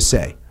wanted you to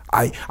say.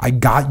 I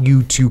got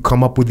you to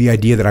come up with the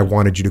idea that I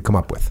wanted you to come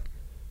up with.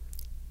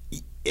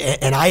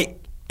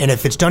 And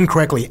if it's done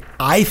correctly,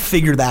 I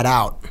figure that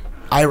out.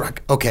 I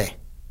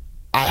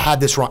had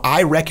this wrong.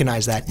 I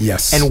recognize that.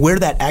 Yes. And where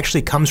that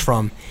actually comes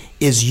from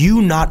is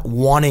you not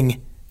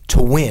wanting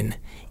to win.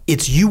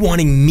 It's you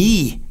wanting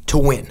me to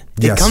win.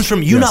 It comes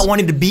from you not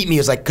wanting to beat me.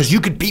 It's like, because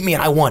you could beat me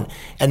and I won.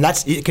 And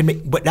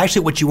but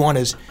actually what you want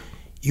is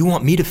you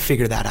want me to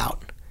figure that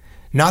out.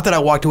 Not that I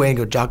walked away and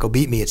go, Jocko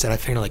beat me. It's that I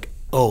figured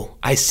oh,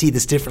 I see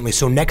this differently.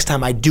 So next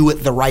time I do it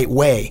the right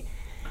way.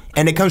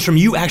 And it comes from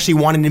you actually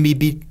wanting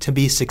to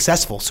be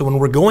successful. So when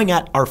we're going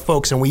at our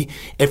folks and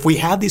if we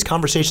have these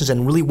conversations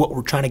and really what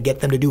we're trying to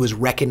get them to do is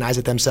recognize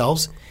it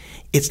themselves,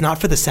 it's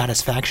not for the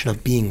satisfaction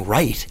of being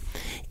right.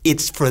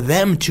 It's for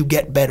them to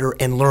get better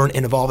and learn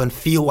and evolve and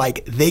feel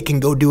like they can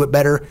go do it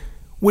better,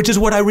 which is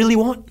what I really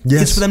want.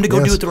 Yes, it's for them to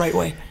go do it the right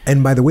way.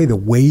 And by the way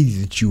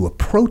that you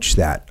approach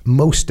that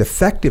most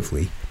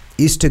effectively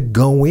is to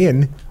go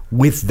in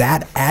with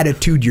that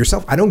attitude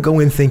yourself. I don't go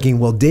in thinking,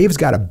 well, Dave's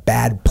got a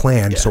bad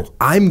plan, so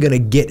I'm going to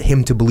get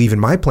him to believe in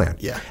my plan.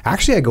 Yeah.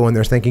 Actually, I go in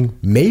there thinking,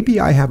 maybe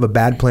I have a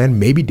bad plan,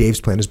 maybe Dave's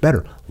plan is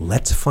better.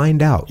 Let's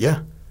find out.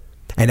 Yeah.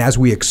 And as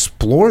we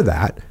explore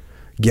that,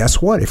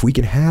 guess what? If we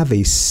can have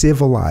a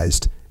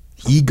civilized,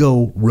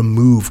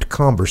 ego-removed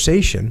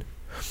conversation,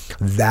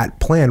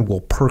 that plan will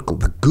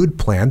the good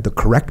plan, the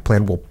correct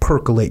plan will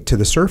percolate to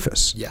the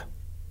surface. Yeah.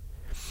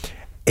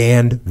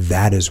 And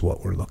that is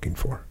what we're looking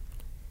for.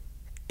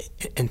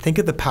 And think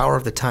of the power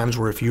of the times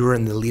where if you were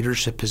in the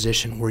leadership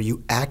position where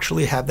you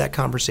actually have that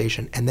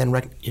conversation and then,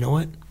 you know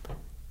what?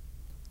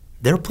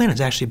 Their plan is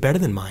actually better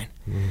than mine.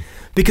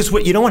 Because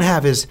what you don't want to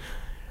have is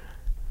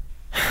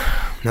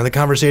another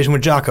conversation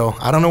with Jocko.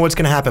 I don't know what's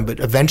going to happen, but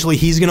eventually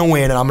he's going to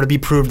win and I'm going to be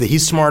proved that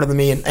he's smarter than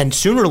me. And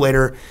sooner or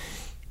later,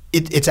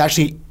 it's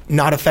actually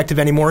not effective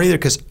anymore either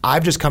because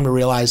I've just come to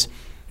realize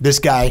this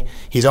guy,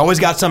 he's always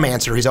got some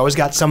answer. He's always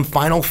got some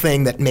final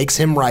thing that makes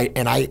him right.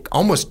 And I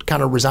almost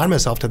kind of resign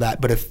myself to that.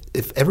 But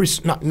if every,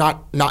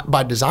 not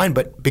by design,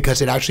 but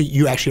because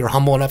you actually are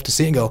humble enough to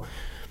see and go,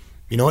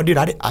 you know what, dude,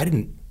 I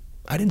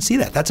didn't see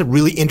that. That's a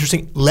really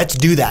interesting, let's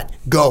do that.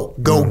 Go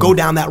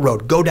down that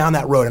road. Go down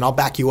that road and I'll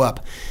back you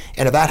up.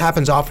 And if that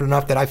happens often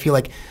enough that I feel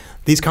like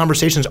these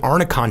conversations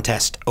aren't a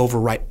contest over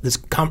right,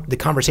 the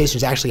conversation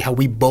is actually how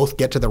we both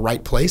get to the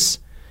right place.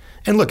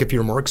 And look, if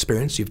you're more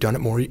experienced, you've done it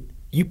more,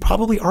 you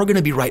probably are going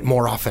to be right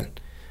more often,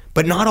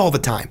 but not all the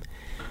time.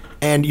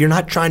 And you're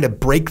not trying to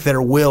break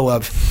their will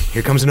of,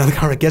 here comes another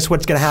car. Guess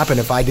what's going to happen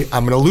if I do?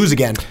 I'm going to lose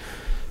again.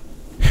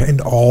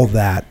 And all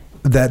that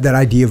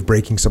idea of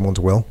breaking someone's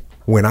will,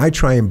 when I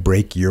try and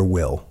break your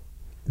will,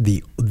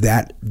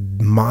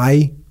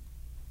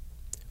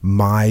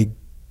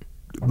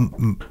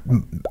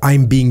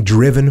 I'm being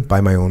driven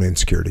by my own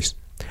insecurities.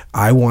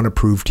 I want to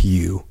prove to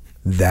you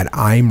that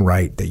I'm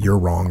right, that you're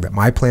wrong, that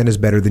my plan is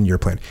better than your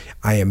plan.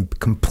 I am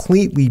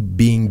completely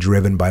being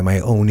driven by my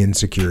own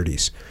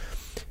insecurities.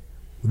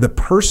 The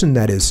person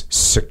that is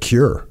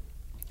secure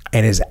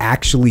and is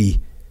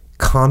actually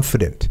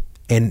confident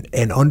and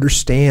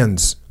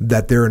understands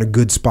that they're in a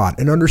good spot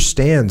and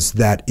understands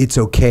that it's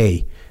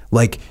okay.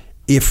 Like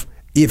if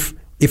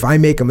I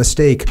make a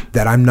mistake,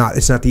 that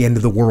it's not the end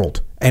of the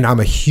world and I'm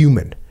a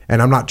human and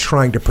I'm not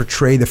trying to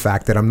portray the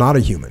fact that I'm not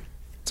a human.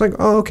 It's like,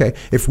 oh, okay.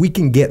 If we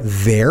can get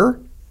there,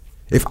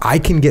 if I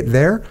can get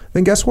there,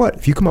 then guess what?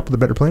 If you come up with a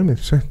better plan,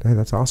 say, hey,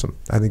 that's awesome.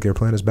 I think their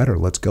plan is better.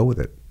 Let's go with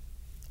it.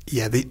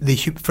 Yeah,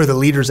 for the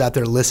leaders out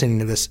there listening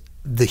to this,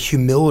 the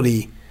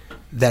humility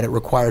that it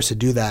requires to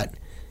do that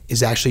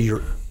is actually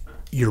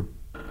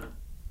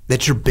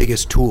that's your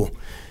biggest tool.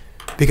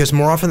 Because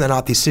more often than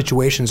not, these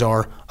situations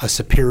are a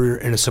superior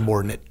and a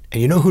subordinate.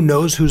 And you know who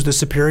knows who's the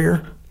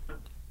superior?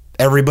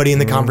 Everybody in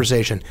the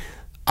conversation.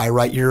 I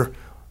write your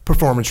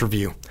performance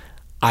review.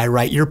 I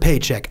write your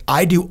paycheck.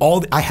 I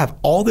have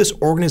all this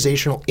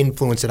organizational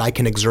influence that I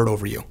can exert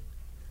over you.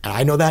 And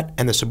I know that,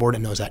 and the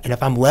subordinate knows that. And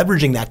if I'm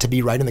leveraging that to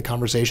be right in the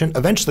conversation,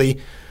 eventually,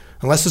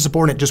 unless the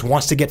subordinate just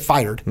wants to get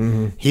fired,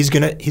 he's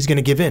gonna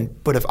give in.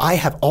 But if I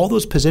have all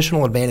those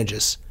positional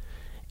advantages,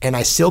 and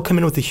I still come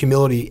in with the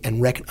humility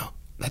and reckon, oh,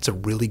 that's a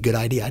really good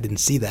idea. I didn't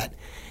see that.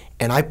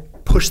 And I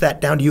push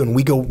that down to you, and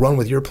we go run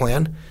with your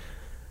plan.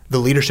 The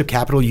leadership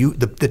capital,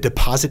 the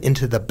deposit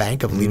into the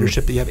bank of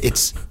leadership that you have,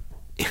 it's...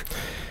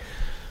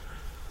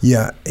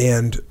 Yeah,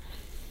 and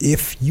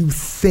if you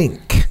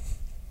think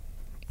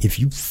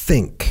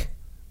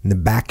in the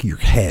back of your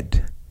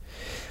head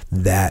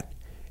that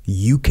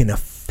you can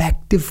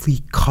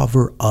effectively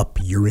cover up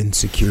your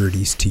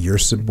insecurities to your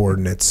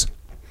subordinates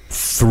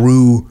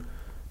through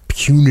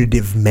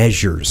punitive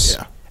measures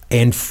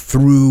and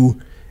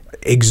through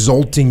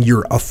exalting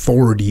your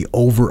authority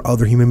over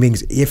other human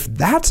beings, if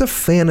that's a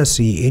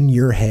fantasy in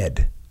your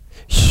head,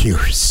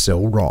 you're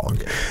so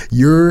wrong.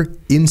 Your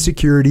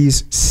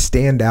insecurities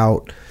stand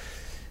out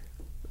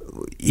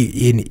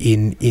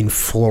in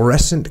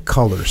fluorescent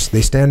colors.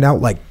 They stand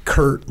out like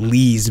Kurt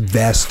Lee's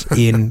vest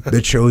in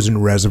the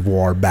Chosen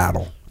Reservoir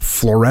battle.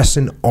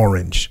 Fluorescent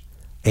orange.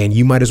 And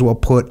you might as well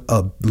put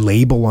a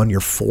label on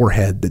your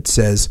forehead that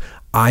says,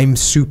 I'm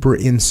super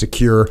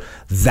insecure.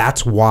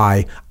 That's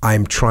why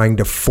I'm trying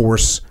to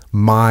force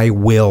my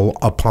will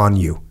upon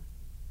you.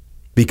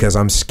 Because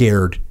I'm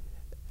scared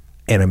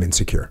and I'm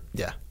insecure.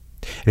 Yeah.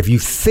 And if you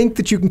think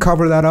that you can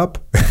cover that up,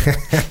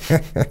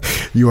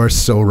 you are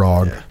so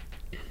wrong. Yeah.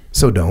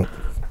 So don't.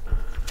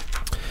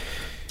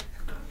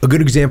 A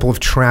good example of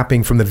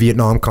trapping from the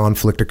Vietnam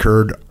conflict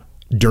occurred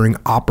during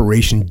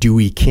Operation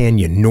Dewey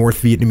Canyon.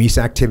 North Vietnamese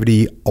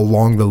activity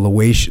along the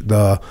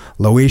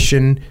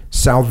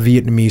Laotian-South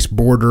Vietnamese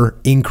border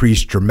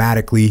increased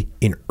dramatically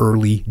in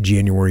early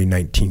January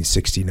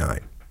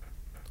 1969.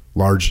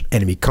 Large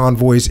enemy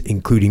convoys,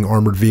 including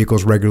armored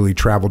vehicles, regularly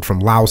traveled from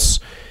Laos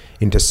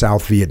into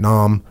South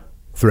Vietnam,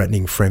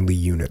 threatening friendly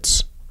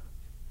units.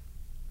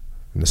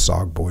 And the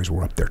SOG boys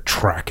were up there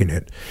tracking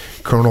it.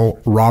 Colonel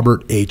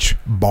Robert H.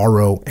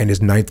 Barrow and his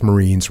 9th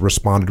Marines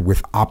responded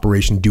with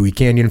Operation Dewey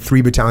Canyon.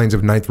 3 battalions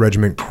of 9th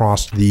Regiment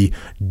crossed the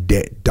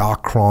Da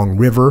Krong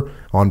River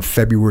on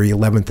February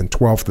 11th and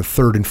 12th. The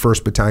 3rd and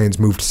 1st Battalions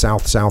moved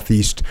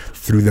south-southeast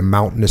through the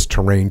mountainous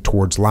terrain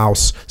towards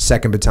Laos.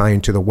 2nd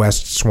Battalion to the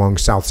west swung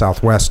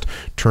south-southwest,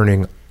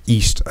 turning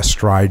east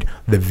astride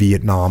the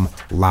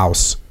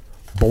Vietnam-Laos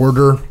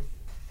border.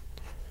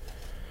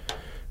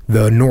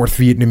 The North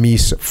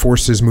Vietnamese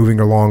forces moving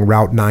along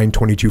Route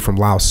 922 from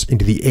Laos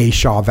into the A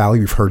Shau Valley,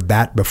 we've heard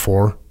that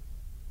before,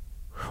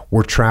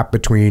 were trapped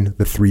between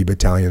the 3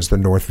 battalions. The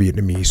North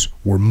Vietnamese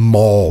were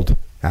mauled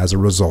as a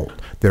result.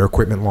 Their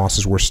equipment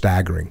losses were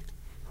staggering.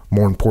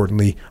 More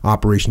importantly,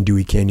 Operation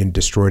Dewey Canyon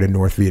destroyed a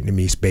North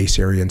Vietnamese base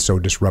area and so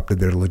disrupted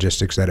their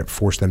logistics that it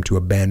forced them to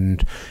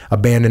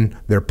abandon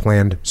their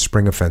planned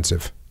spring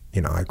offensive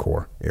in I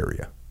Corps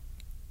area.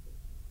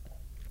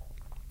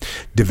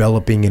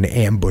 Developing an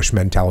ambush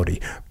mentality.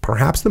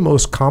 Perhaps the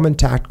most common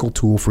tactical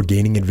tool for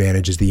gaining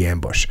advantage is the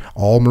ambush.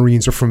 All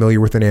Marines are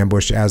familiar with an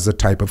ambush as a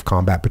type of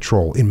combat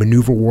patrol. In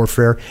maneuver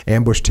warfare,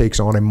 ambush takes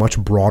on a much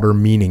broader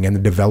meaning, and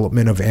the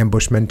development of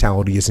ambush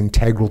mentality is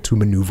integral to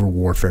maneuver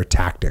warfare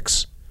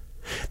tactics.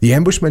 The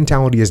ambush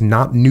mentality is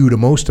not new to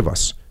most of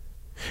us.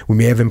 We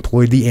may have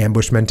employed the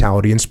ambush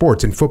mentality in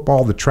sports. In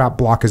football, the trap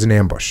block is an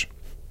ambush.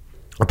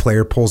 A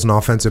player pulls an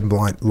offensive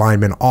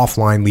lineman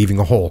offline, leaving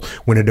a hole.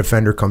 When a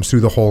defender comes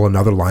through the hole,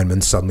 another lineman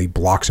suddenly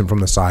blocks him from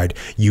the side,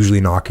 usually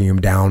knocking him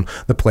down.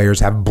 The players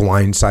have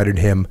blindsided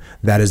him.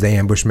 That is the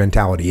ambush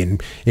mentality.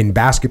 In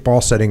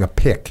basketball setting, a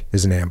pick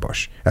is an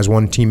ambush. As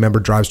one team member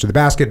drives to the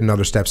basket,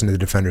 another steps into the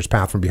defender's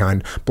path from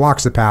behind,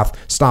 blocks the path,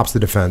 stops the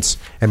defense,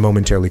 and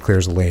momentarily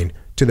clears the lane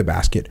to the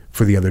basket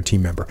for the other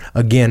team member.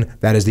 Again,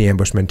 that is the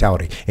ambush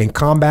mentality. In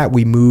combat,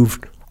 we move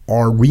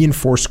our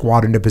reinforced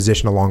squad into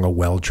position along a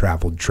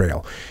well-traveled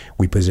trail.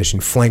 We position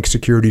flank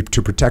security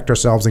to protect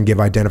ourselves and give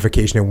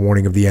identification and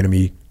warning of the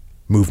enemy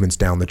movements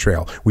down the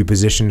trail. We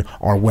position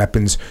our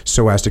weapons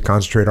so as to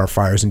concentrate our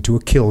fires into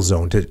a kill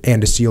zone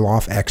and to seal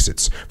off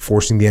exits,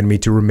 forcing the enemy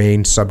to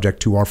remain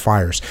subject to our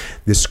fires.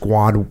 The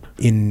squad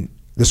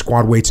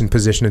waits in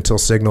position until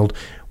signaled,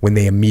 when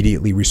they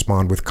immediately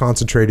respond with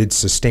concentrated,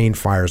 sustained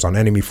fires on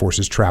enemy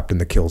forces trapped in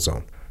the kill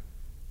zone.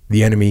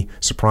 The enemy,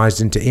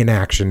 surprised into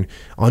inaction,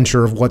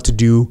 unsure of what to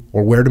do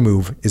or where to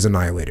move, is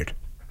annihilated.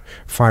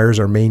 Fires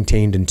are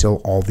maintained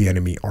until all the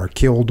enemy are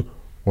killed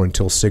or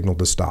until signaled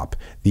to stop.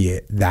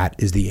 That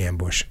is the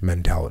ambush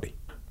mentality.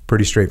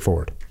 Pretty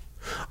straightforward.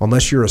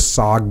 Unless you're a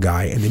SOG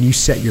guy and then you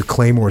set your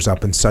claymores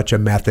up in such a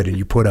method and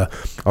you put a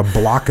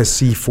block of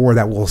C4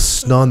 that will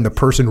stun the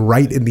person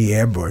right in the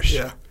ambush.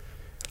 Yeah.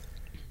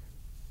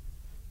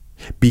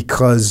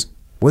 Because...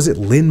 was it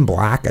Lynn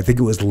Black? I think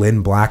it was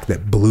Lynn Black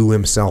that blew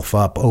himself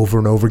up over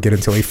and over again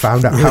until he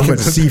found out how much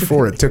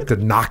C4 it took to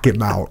knock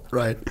him out.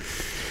 Right.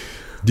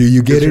 Do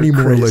you get any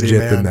more crazy, legit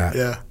man. than that?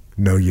 Yeah.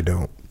 No, you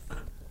don't.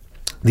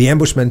 The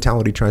ambush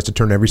mentality tries to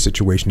turn every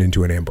situation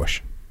into an ambush.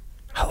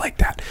 I like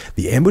that.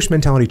 The ambush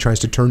mentality tries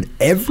to turn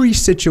every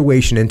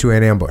situation into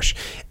an ambush.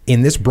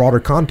 In this broader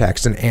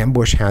context, an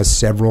ambush has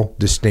several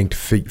distinct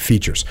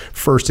features.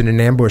 First, in an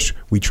ambush,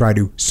 we try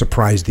to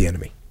surprise the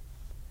enemy.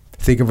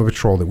 Think of a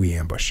patrol that we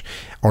ambush.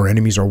 Our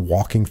enemies are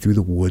walking through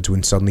the woods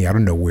when suddenly, out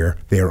of nowhere,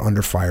 they are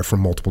under fire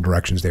from multiple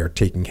directions. They are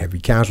taking heavy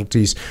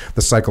casualties.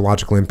 The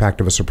psychological impact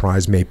of a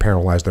surprise may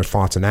paralyze their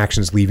thoughts and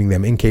actions, leaving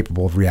them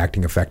incapable of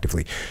reacting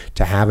effectively.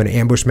 To have an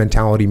ambush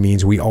mentality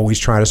means we always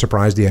try to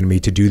surprise the enemy,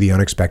 to do the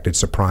unexpected.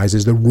 Surprise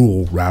is the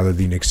rule rather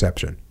than the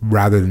exception.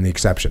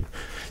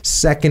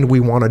 Second, we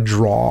want to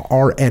draw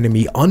our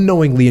enemy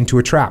unknowingly into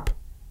a trap.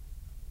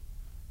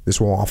 This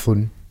will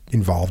often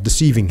involve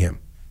deceiving him.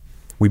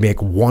 We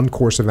make one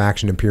course of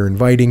action appear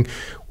inviting.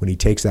 When he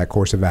takes that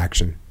course of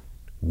action,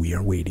 we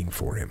are waiting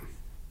for him.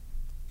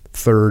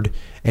 Third,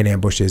 an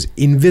ambush is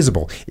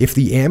invisible. If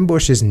the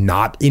ambush is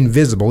not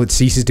invisible, it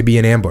ceases to be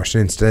an ambush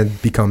and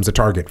instead becomes a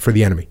target for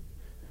the enemy.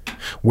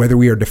 Whether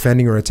we are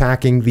defending or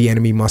attacking, the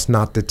enemy must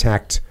not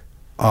detect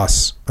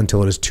us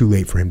until it is too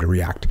late for him to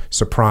react.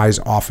 Surprise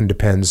often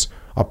depends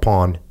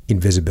upon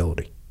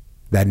invisibility.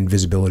 That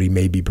invisibility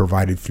may be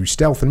provided through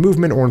stealth and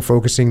movement or in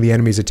focusing the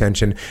enemy's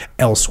attention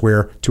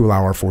elsewhere to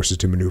allow our forces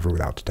to maneuver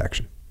without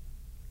detection.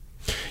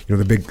 You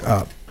know, the big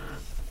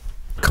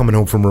coming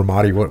home from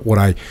Ramadi, what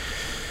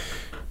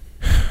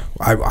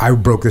I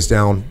broke this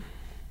down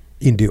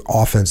into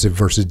offensive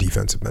versus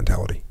defensive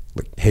mentality.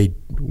 Like, hey,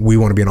 we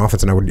want to be an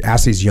offense, and I would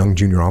ask these young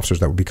junior officers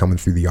that would be coming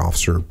through the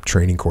officer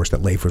training course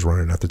that Leif was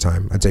running at the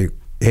time. I'd say,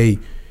 hey,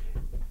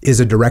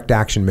 is a direct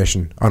action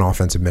mission an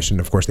offensive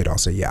mission? Of course, they'd all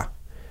say, yeah.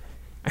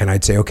 And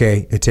I'd say,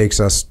 okay, it takes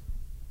us,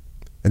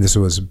 and this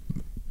was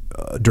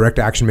direct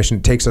action mission,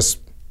 it takes us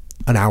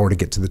an hour to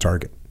get to the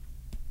target.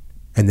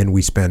 And then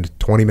we spend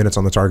 20 minutes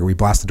on the target. We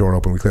blast the door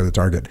open, we clear the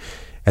target.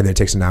 And then it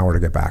takes an hour to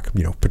get back,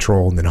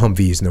 patrol and then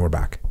Humvees, and then we're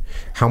back.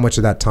 How much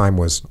of that time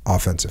was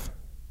offensive?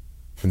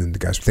 And then the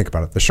guys would think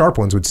about it. The sharp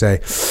ones would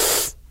say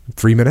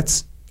 3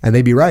 minutes, and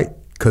they'd be right.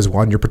 Because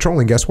when you're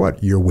patrolling, guess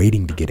what? You're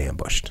waiting to get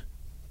ambushed.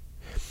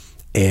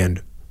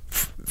 And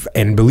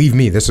believe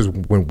me, this is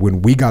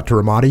when we got to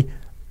Ramadi,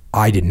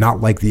 I did not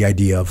like the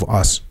idea of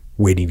us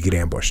waiting to get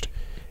ambushed.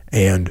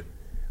 And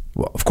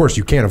well, of course,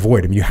 you can't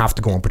avoid them. You have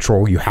to go on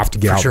patrol. You have to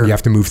get out. Sure. You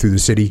have to move through the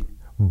city.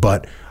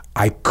 But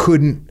I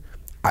couldn't.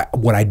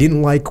 What I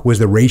didn't like was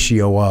the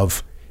ratio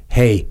of,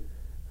 hey,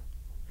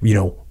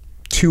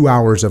 2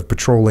 hours of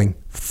patrolling,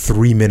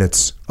 3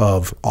 minutes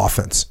of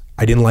offense.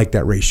 I didn't like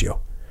that ratio.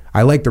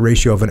 I like the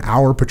ratio of an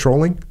hour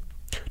patrolling,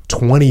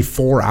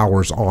 24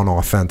 hours on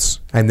offense,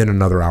 and then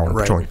another hour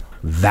patrolling.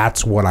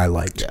 That's what I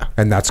liked. Yeah.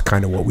 And that's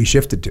kind of what we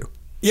shifted to.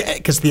 Yeah,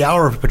 because the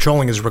hour of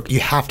patrolling is, you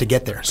have to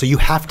get there. So you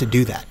have to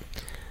do that.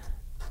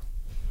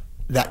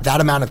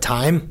 That amount of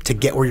time to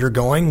get where you're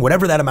going,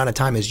 whatever that amount of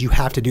time is, you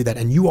have to do that.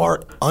 And you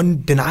are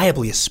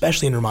undeniably,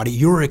 especially in Ramadi,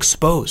 you're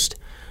exposed.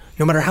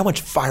 No matter how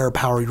much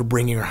firepower you're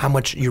bringing or how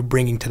much you're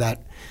bringing to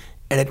that.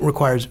 And it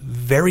requires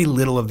very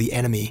little of the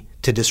enemy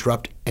to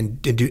disrupt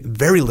and to do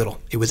very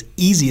little. It was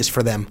easiest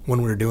for them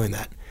when we were doing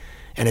that.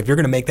 And if you're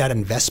going to make that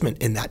investment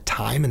in that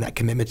time and that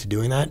commitment to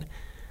doing that,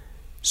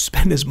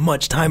 spend as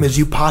much time as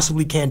you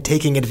possibly can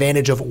taking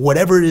advantage of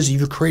whatever it is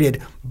you've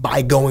created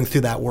by going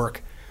through that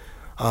work.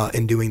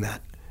 In doing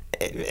that,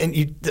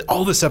 and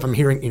all this stuff I'm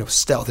hearing,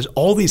 stealth. There's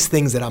all these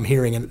things that I'm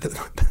hearing, and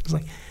it's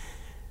like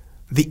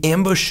the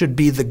ambush should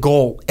be the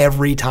goal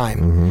every time.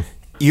 Mm-hmm.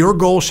 Your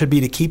goal should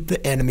be to keep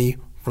the enemy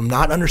from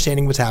not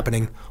understanding what's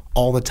happening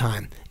all the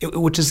time.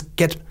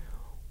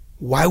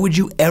 Why would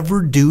you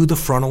ever do the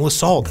frontal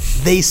assault?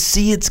 They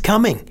see it's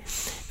coming.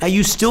 Now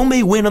you still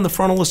may win on the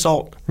frontal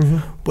assault,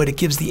 but it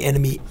gives the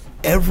enemy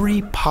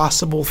every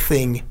possible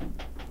thing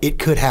it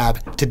could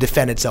have to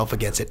defend itself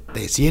against it.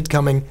 They see it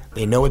coming.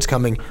 They know it's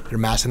coming. They're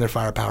massing their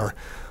firepower.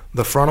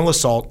 The frontal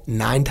assault,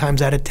 9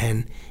 times out of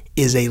 10,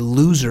 is a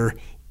loser,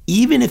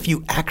 even if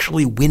you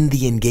actually win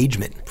the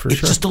engagement. It's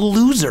just a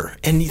loser.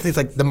 And it's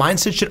like the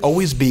mindset should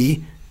always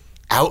be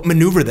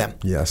outmaneuver them.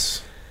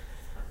 Yes.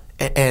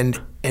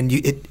 And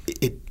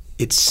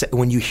it's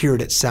when you hear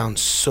it, it sounds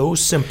so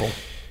simple.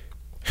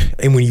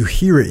 And when you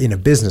hear it in a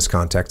business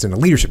context, in a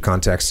leadership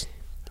context,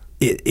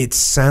 it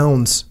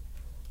sounds.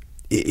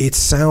 It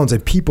sounds,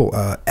 and people,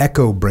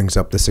 Echo brings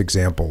up this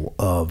example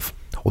of,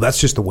 well,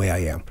 that's just the way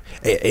I am.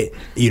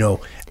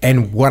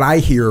 And what I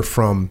hear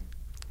from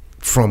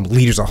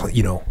leaders, I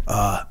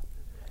got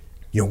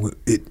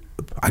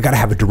to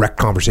have a direct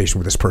conversation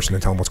with this person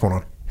and tell them what's going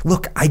on.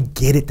 Look, I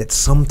get it that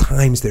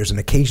sometimes there's an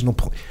occasional,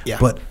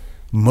 but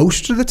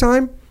most of the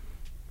time,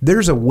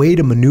 there's a way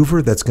to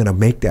maneuver that's going to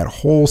make that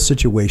whole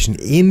situation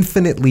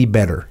infinitely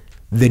better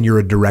than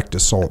your direct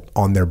assault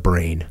on their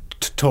brain.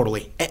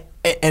 Totally.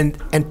 And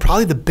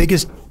probably the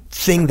biggest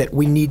thing that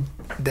we need,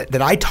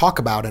 that I talk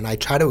about and I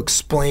try to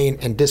explain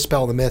and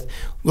dispel the myth.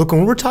 Look,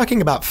 when we're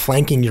talking about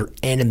flanking your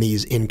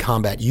enemies in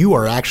combat, you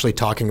are actually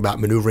talking about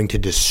maneuvering to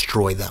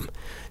destroy them,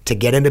 to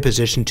get into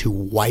position to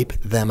wipe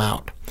them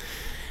out.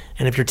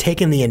 And if you're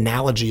taking the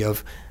analogy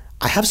of,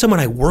 I have someone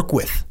I work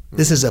with,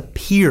 this is a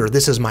peer,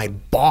 this is my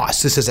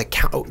boss, this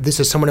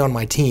is someone on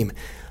my team.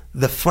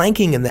 The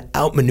flanking and the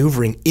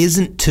outmaneuvering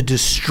isn't to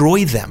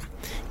destroy them.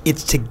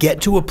 It's to get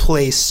to a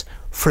place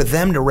for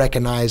them to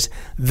recognize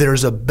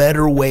there's a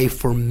better way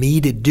for me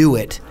to do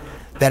it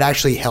that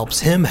actually helps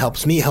him,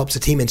 helps me, helps the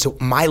team. And so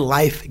my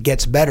life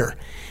gets better.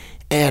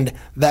 And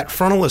that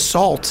frontal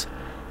assault,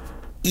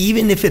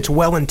 even if it's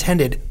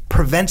well-intended,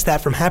 prevents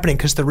that from happening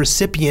because the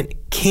recipient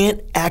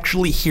can't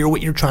actually hear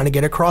what you're trying to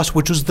get across,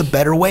 which was the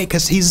better way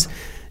because he's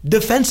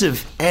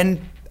defensive and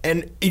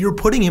you're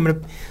putting him in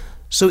a...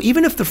 So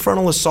even if the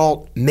frontal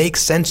assault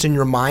makes sense in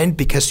your mind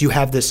because you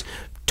have this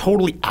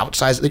totally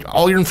outsized, like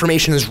all your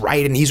information is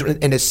right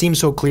and it seems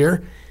so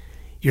clear,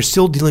 you're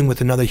still dealing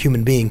with another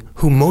human being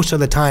who most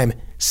of the time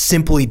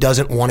simply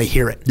doesn't want to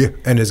hear it. Yeah,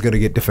 and is going to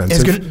get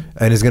defensive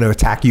and is going to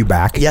attack you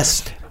back.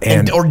 Yes,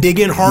 or dig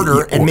in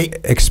harder and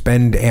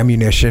expend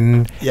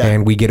ammunition,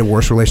 and we get a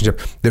worse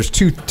relationship. There's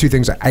two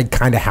things I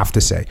kind of have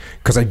to say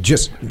because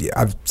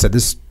I've said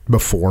this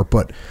before,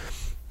 but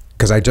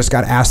because I just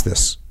got asked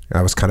this.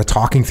 I was kind of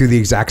talking through the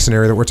exact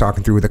scenario that we're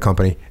talking through with the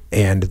company,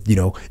 and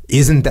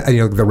isn't that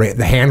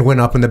the hand went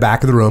up in the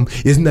back of the room?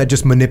 Isn't that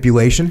just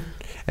manipulation?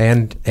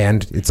 And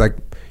it's like,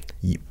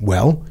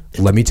 well,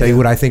 let me tell you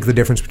what I think the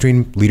difference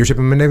between leadership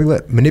and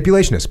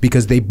manipulation is,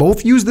 because they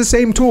both use the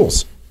same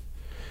tools.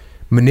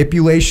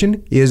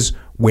 Manipulation is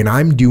when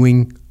I'm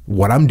doing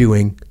what I'm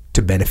doing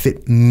to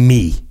benefit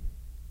me.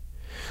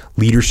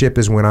 Leadership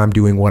is when I'm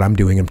doing what I'm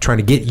doing. I'm trying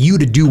to get you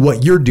to do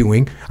what you're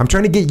doing. I'm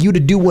trying to get you to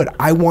do what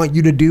I want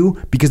you to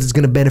do because it's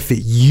going to benefit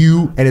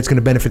you and it's going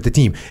to benefit the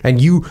team.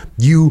 And you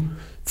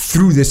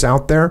threw this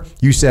out there.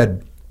 You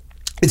said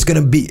it's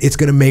going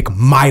to make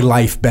my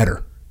life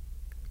better.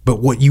 But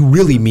what you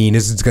really mean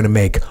is it's going to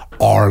make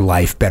our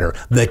life better,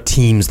 the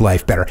team's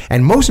life better.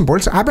 And most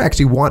important, I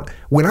actually want,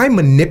 when I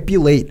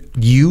manipulate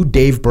you,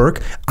 Dave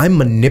Burke, I'm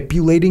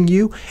manipulating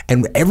you,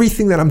 and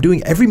everything that I'm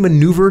doing, every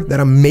maneuver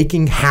that I'm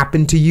making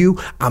happen to you,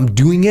 I'm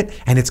doing it,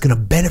 and it's going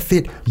to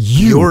benefit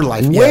you. Your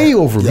life. Way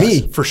over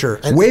me. For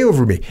sure. And way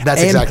over me.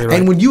 That's exactly right.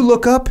 And when you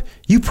look up,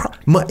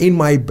 in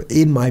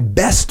my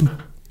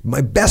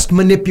best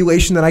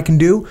manipulation that I can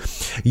do,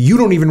 you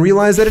don't even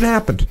realize that it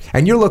happened.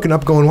 And you're looking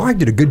up going, well, I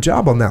did a good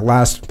job on that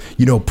last,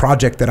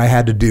 project that I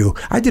had to do.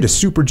 I did a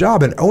super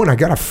job, and I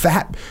got a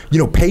fat,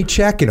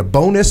 paycheck and a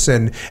bonus,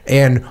 and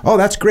oh,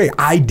 that's great.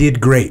 I did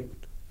great.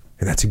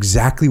 And that's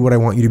exactly what I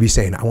want you to be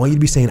saying. I want you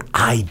to be saying,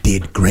 I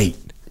did great.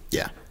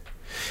 Yeah.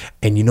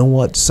 And you know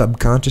what?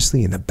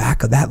 Subconsciously, in the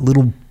back of that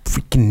little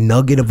freaking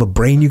nugget of a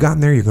brain you got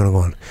in there, you're going to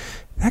go,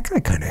 that guy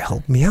kind of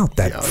helped me out.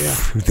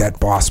 That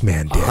boss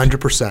man did.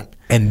 100%.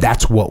 And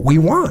that's what we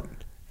want.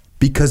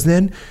 Because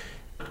then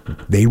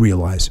they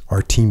realize,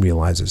 our team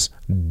realizes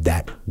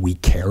that we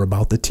care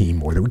about the team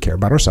more than we care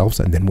about ourselves.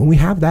 And then when we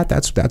have that,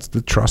 that's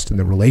the trust and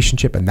the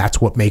relationship, and that's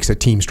what makes a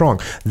team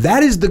strong.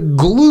 That is the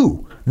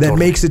glue that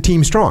makes a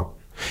team strong.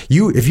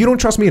 If you don't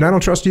trust me and I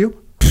don't trust you,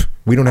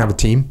 we don't have a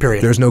team.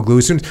 Period. There's no glue.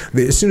 As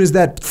soon as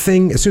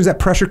that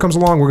pressure comes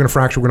along, we're going to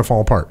fracture, we're going to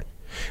fall apart.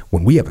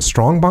 When we have a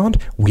strong bond,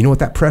 we know what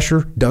that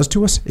pressure does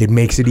to us. It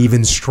makes it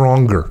even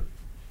stronger.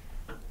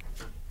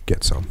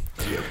 Get some.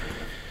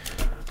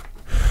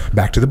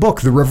 Back to the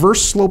book. The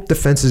reverse slope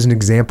defense is an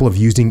example of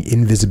using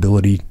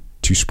invisibility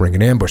to spring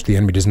an ambush. The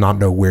enemy does not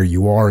know where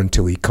you are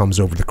until he comes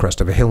over the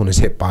crest of a hill and is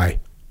hit by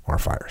our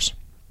fires.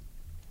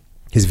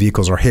 His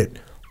vehicles are hit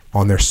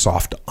on their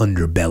soft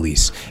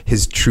underbellies.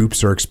 His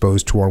troops are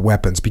exposed to our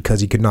weapons. Because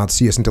he could not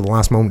see us until the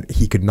last moment,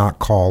 he could not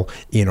call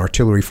in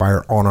artillery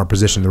fire on our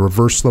position. The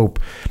reverse slope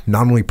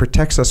not only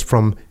protects us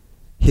from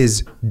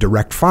his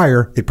direct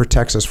fire, it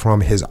protects us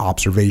from his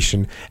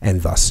observation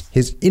and thus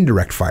his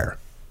indirect fire.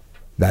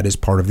 That is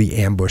part of the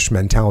ambush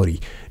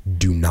mentality.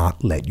 Do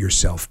not let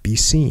yourself be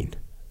seen.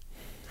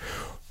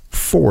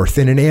 Fourth,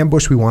 in an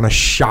ambush, we want to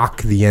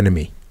shock the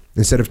enemy.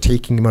 Instead of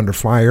taking him under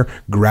fire,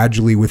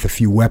 gradually with a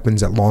few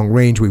weapons at long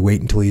range, we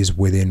wait until he is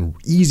within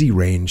easy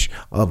range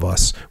of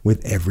us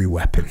with every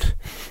weapon.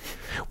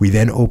 We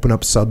then open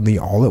up suddenly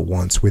all at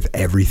once with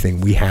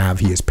everything we have.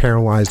 He is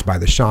paralyzed by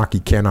the shock. He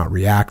cannot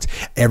react.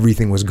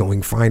 Everything was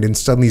going fine, and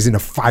suddenly he's in a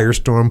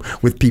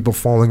firestorm with people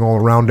falling all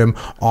around him.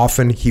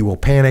 Often he will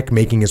panic,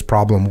 making his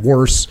problem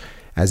worse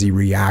as he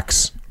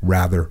reacts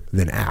rather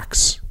than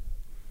acts.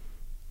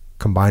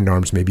 Combined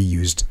arms may be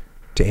used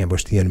to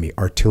ambush the enemy.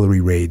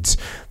 Artillery raids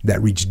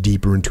that reach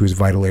deeper into his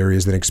vital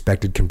areas than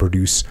expected can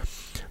produce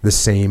the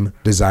same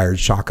desired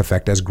shock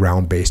effect as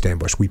ground-based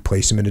ambush. We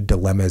place him in a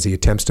dilemma as he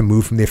attempts to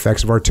move from the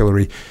effects of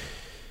artillery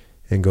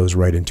and goes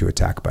right into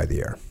attack by the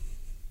air.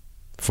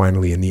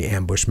 Finally, in the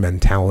ambush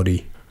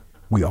mentality,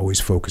 we always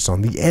focus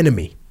on the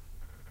enemy.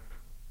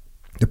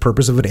 The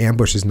purpose of an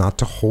ambush is not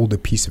to hold a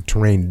piece of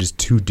terrain, it is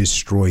to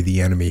destroy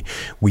the enemy.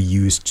 We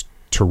use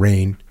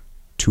terrain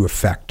to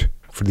effect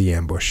for the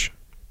ambush,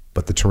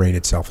 but the terrain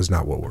itself is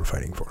not what we're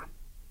fighting for.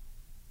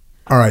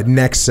 All right,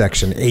 next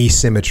section,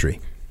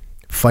 asymmetry.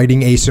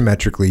 Fighting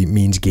asymmetrically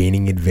means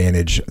gaining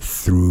advantage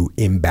through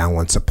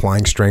imbalance,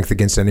 applying strength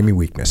against enemy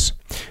weakness.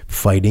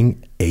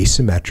 Fighting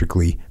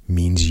asymmetrically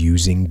means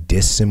using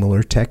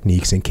dissimilar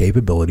techniques and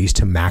capabilities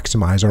to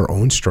maximize our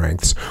own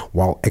strengths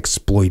while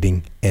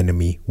exploiting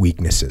enemy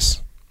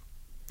weaknesses.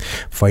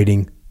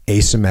 Fighting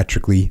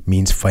asymmetrically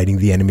means fighting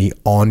the enemy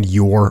on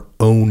your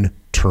own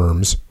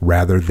terms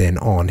rather than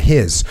on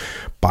his.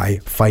 By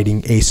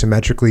fighting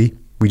asymmetrically,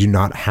 we do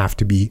not have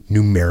to be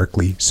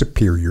numerically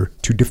superior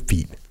to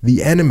defeat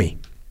the enemy.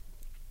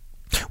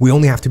 We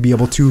only have to be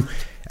able to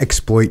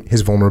exploit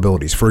his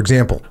vulnerabilities. For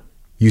example,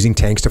 using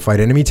tanks to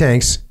fight enemy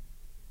tanks,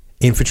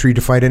 infantry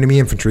to fight enemy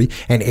infantry,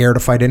 and air to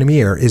fight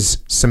enemy air is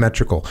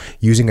symmetrical.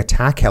 Using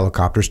attack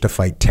helicopters to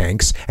fight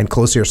tanks and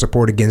close air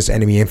support against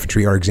enemy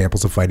infantry are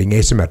examples of fighting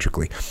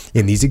asymmetrically.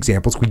 In these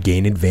examples, we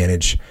gain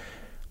advantage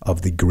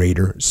of the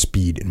greater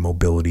speed and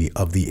mobility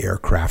of the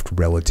aircraft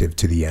relative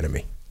to the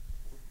enemy.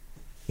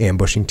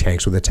 Ambushing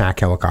tanks with attack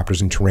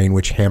helicopters in terrain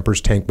which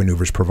hampers tank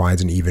maneuvers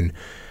provides an even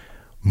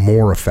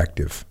more effect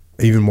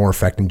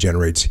and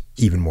generates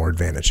even more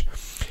advantage.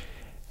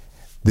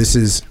 This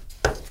is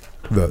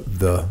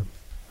the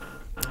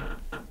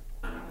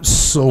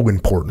so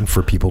important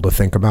for people to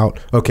think about.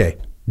 Okay,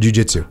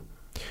 jiu-jitsu.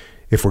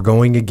 If we're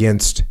going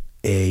against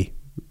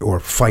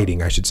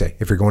fighting, I should say.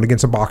 If you're going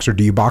against a boxer,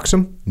 do you box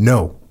him?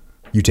 No.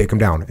 You take him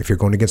down. If you're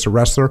going against a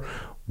wrestler,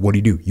 what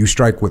do? You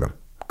strike with them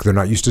because they're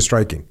not used to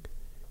striking.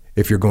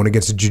 If you're going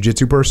against a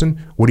jiu-jitsu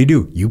person, what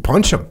do? You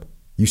punch them.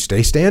 You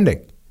stay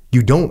standing.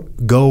 You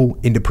don't go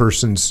into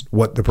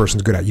what the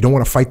person's good at. You don't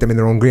want to fight them in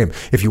their own game.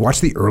 If you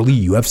watch the early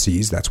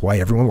UFCs, that's why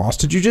everyone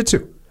lost to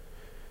jiu-jitsu.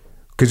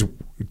 Because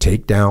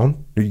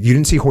takedown, you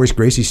didn't see Horace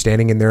Gracie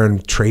standing in there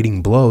and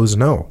trading blows.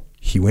 No,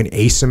 he went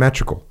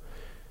asymmetrical.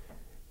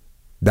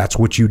 That's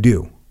what you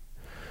do.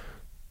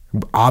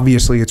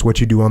 Obviously, it's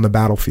what you do on the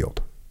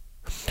battlefield.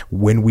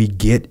 When we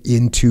get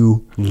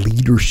into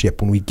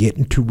leadership, when we get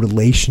into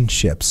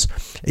relationships,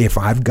 if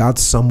I've got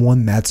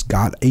someone that's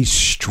got a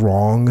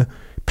strong,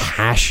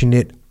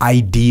 passionate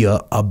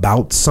idea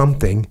about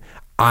something,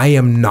 I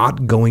am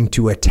not going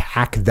to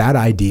attack that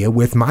idea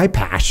with my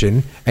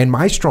passion and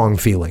my strong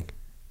feeling.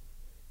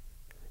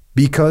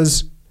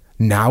 Because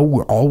now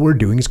all we're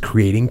doing is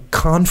creating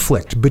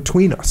conflict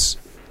between us.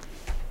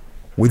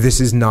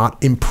 This is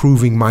not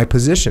improving my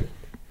position.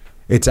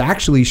 It's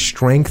actually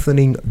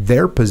strengthening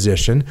their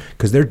position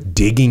because they're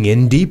digging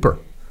in deeper.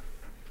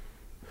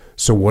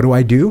 So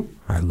what do?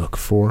 I look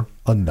for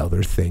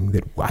another thing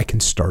that I can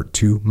start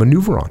to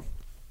maneuver on.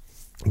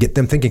 Get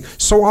them thinking.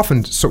 So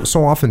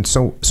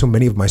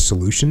many of my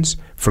solutions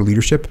for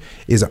leadership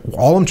is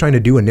all I'm trying to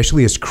do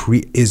initially is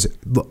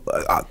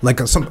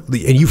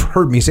and you've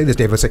heard me say this,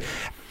 Dave. Let's say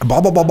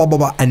blah blah blah blah blah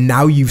blah, and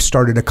now you've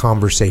started a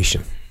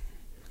conversation.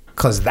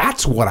 Because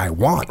that's what I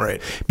want.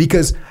 Right.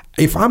 Because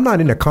if I'm not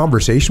in a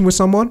conversation with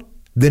someone,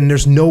 then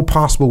there's no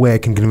possible way I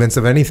can convince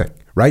of anything,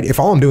 right? If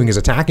all I'm doing is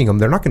attacking them,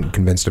 they're not going to be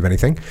convinced of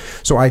anything.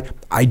 So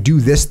I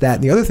do this, that,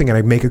 and the other thing, and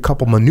I make a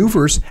couple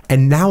maneuvers,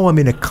 and now I'm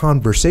in a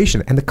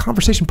conversation. And the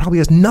conversation probably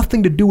has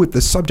nothing to do with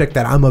the subject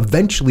that I'm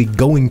eventually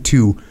going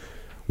to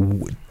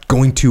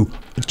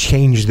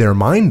change their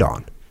mind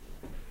on.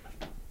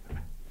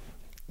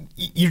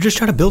 You're just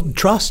trying to build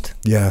trust.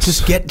 Yes.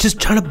 Just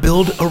trying to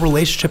build a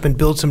relationship and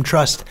build some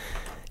trust.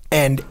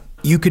 And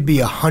you could be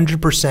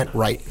 100%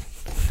 right,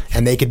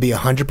 and they could be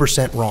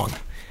 100% wrong.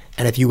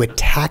 And if you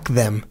attack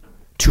them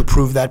to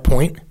prove that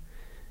point,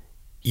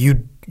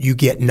 you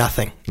get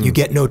nothing. You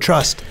get no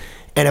trust.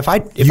 And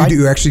if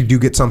you actually do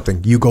get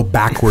something, you go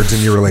backwards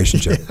in your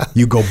relationship. Yeah.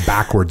 You go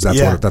backwards.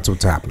 That's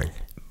what's happening.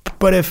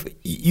 But if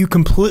you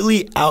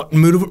completely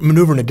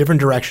maneuver in a different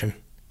direction,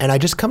 and I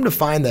just come to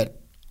find that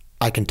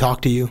I can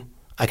talk to you,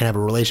 I can have a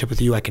relationship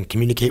with you, I can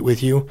communicate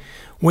with you.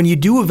 When you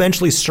do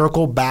eventually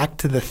circle back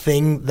to the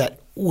thing that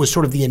was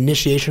sort of the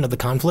initiation of the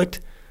conflict,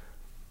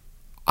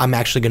 I'm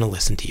actually going to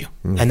listen to you.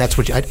 And that's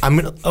what I'm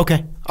going to,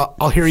 okay,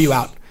 I'll hear you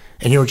out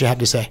and hear what you have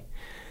to say.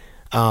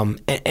 And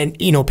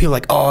people are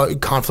like, oh,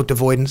 conflict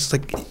avoidance.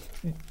 Like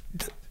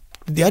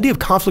the idea of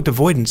conflict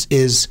avoidance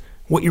is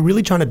what you're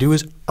really trying to do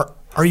is,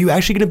 are you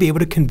actually going to be able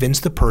to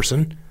convince the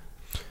person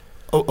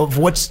of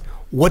what's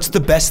the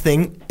best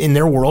thing in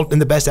their world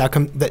and the best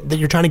outcome that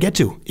you're trying to get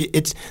to?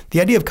 It's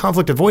the idea of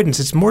conflict avoidance.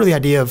 It's more the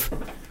idea of,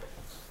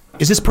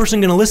 is this person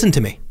going to listen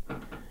to me?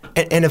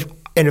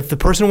 And if the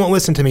person won't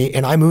listen to me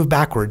and I move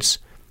backwards,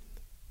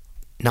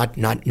 not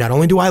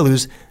only do I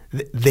lose,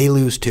 they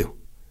lose too.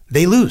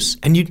 They lose.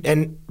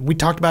 And we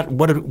talked about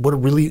what a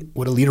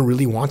leader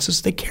really wants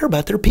is they care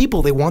about their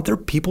people. They want their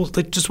people,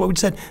 like just what we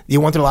said. They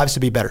want their lives to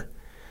be better.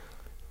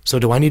 So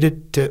do I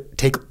need to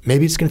take,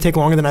 maybe it's going to take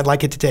longer than I'd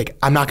like it to take.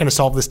 I'm not going to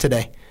solve this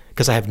today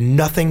because I have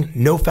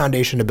no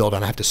foundation to build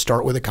on. I have to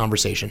start with a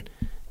conversation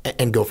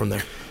and go from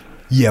there.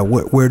 Yeah.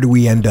 Where do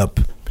we end up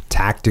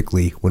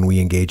tactically when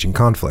we engage in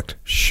conflict?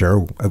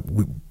 Sure.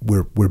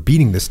 We're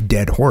beating this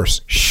dead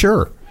horse.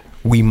 Sure.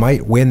 We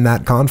might win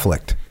that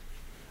conflict,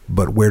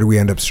 but where do we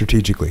end up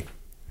strategically?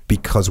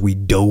 Because we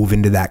dove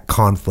into that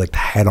conflict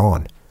head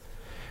on.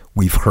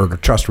 We've hurt a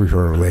trust, we've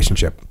hurt a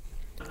relationship.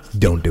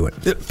 Don't do it.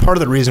 Part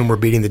of the reason we're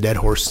beating the dead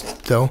horse,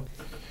 though,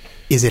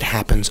 is it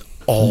happens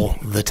all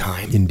the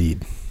time.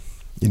 Indeed.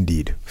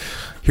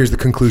 Here's the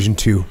conclusion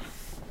to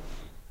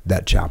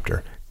that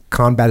chapter.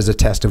 Combat is a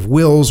test of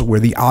wills where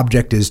the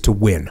object is to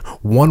win.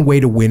 One way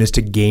to win is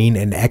to gain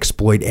and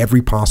exploit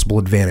every possible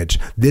advantage.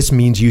 This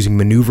means using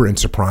maneuver and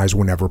surprise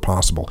whenever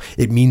possible.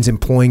 It means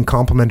employing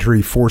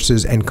complementary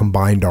forces and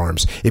combined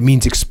arms. It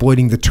means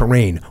exploiting the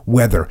terrain,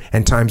 weather,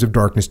 and times of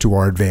darkness to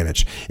our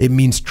advantage. It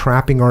means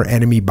trapping our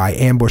enemy by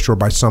ambush or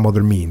by some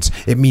other means.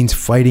 It means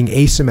fighting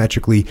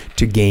asymmetrically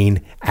to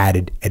gain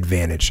added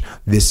advantage.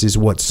 This is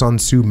what Sun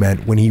Tzu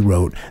meant when he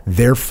wrote,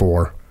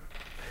 "Therefore,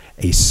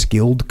 a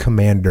skilled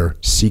commander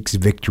seeks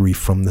victory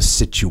from the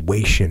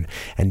situation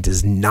and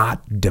does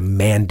not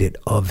demand it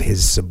of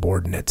his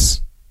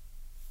subordinates."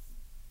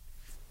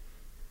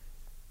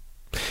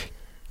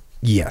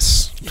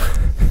 Yes.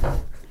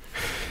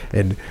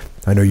 And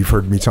I know you've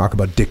heard me talk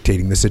about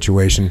dictating the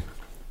situation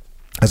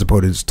as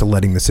opposed to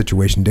letting the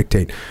situation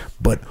dictate.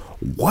 But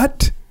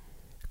what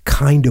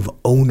kind of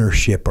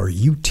ownership are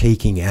you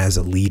taking as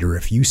a leader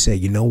if you say,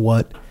 you know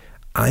what,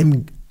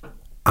 I'm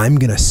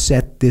going to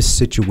set this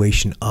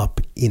situation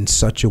up in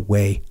such a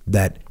way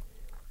that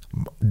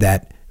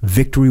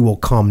victory will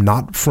come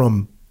not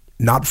from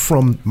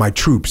my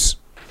troops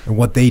and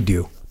what they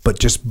do, but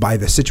just by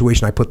the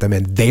situation I put them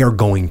in. They are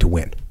going to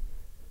win.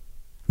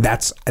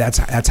 That's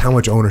how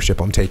much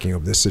ownership I'm taking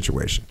of this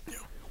situation.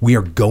 We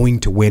are going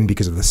to win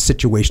because of the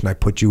situation I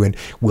put you in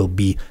will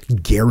be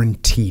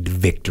guaranteed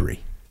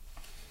victory.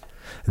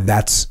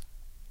 That's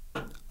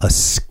a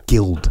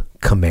skilled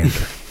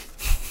commander.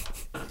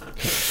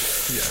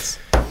 Yes.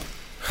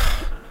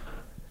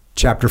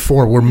 Chapter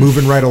 4, we're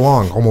moving right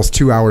along, almost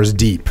 2 hours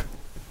deep.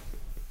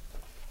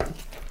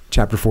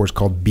 Chapter 4 is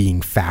called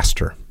Being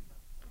Faster.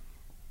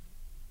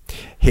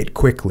 Hit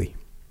quickly.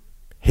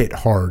 hit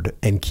hard,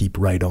 and keep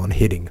right on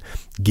hitting.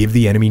 Give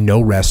the enemy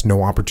no rest,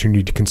 no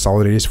opportunity to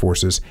consolidate his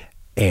forces,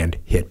 and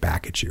hit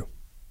back at you.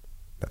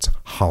 That's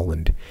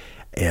Holland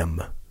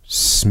M.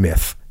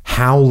 Smith.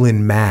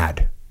 Howlin'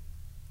 mad.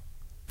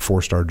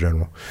 4-star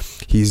general.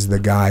 He's the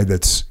guy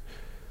that's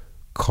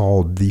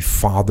called the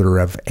father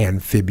of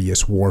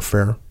amphibious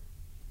warfare.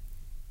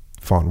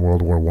 Fought in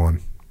World War I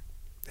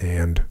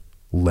and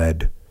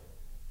led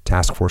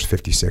Task Force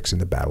 56 in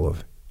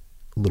the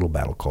little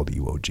battle called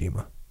Iwo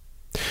Jima.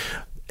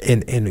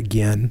 And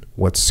again,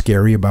 what's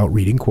scary about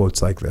reading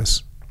quotes like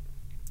this?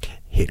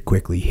 Hit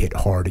quickly, hit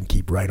hard, and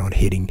keep right on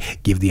hitting.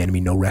 Give the enemy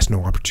no rest,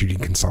 no opportunity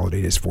to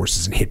consolidate his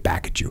forces and hit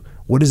back at you.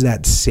 What does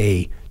that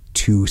say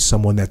to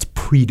someone that's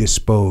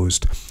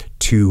predisposed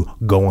to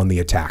go on the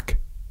attack?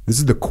 This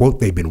is the quote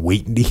they've been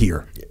waiting to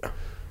hear. Yeah.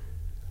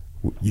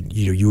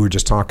 You were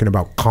just talking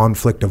about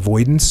conflict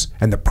avoidance,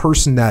 and the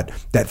person that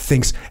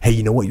thinks, hey,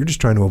 you know what, you're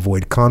just trying to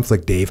avoid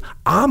conflict, Dave.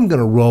 I'm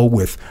going to roll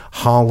with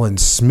Holland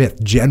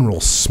Smith,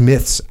 General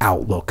Smith's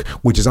outlook,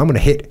 which is I'm going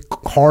to hit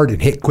hard and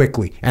hit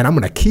quickly, and I'm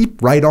going to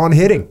keep right on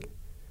hitting.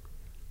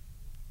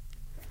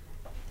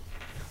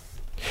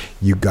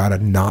 You got to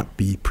not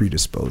be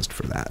predisposed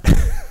for that.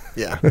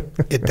 Yeah.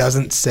 It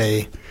doesn't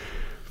say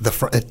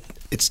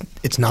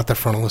it's not the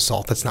frontal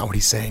assault. That's not what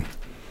he's saying.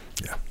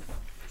 Yeah.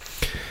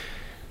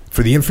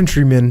 For the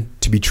infantryman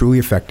to be truly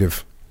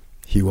effective,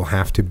 he will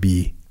have to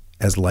be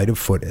as light of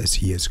foot as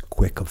he is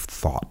quick of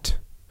thought.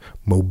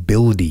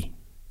 Mobility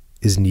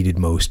is needed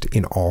most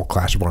in all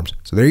clash of arms.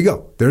 So there you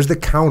go. There's the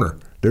counter.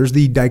 There's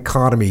the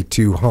dichotomy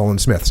to Holland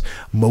Smith's.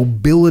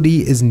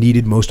 Mobility is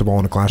needed most of all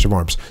in a clash of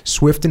arms.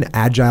 Swift and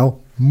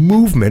agile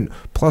movement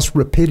plus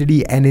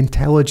rapidity and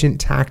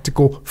intelligent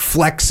tactical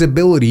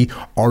flexibility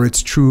are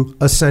its true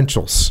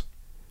essentials.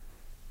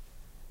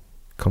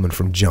 Coming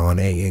from John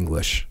A.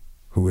 English,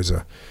 who is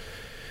a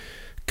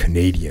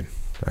Canadian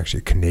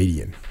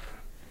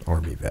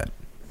Army vet,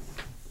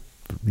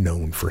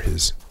 known for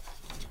his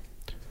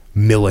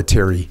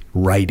military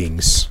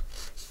writings,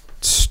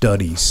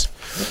 studies.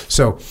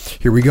 So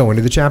here we go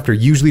into the chapter.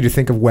 Usually to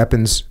think of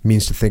weapons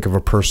means to think of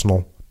a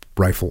personal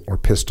rifle or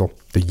pistol,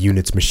 the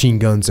unit's machine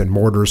guns and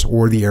mortars,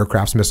 or the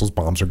aircraft's missiles,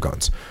 bombs, or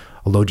guns.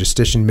 A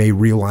logistician may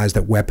realize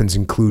that weapons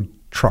include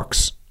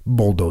trucks,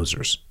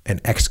 bulldozers,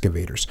 and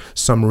excavators.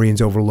 Some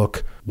Marines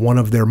overlook one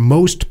of their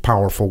most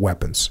powerful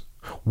weapons,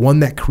 one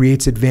that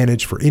creates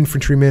advantage for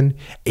infantrymen,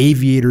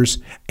 aviators,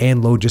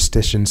 and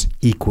logisticians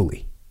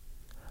equally.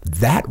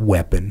 That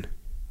weapon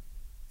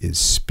is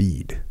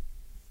speed.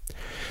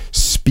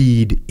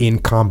 Speed in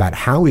combat.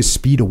 How is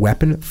speed a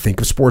weapon?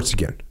 Think of sports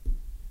again.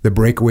 The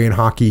breakaway in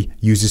hockey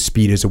uses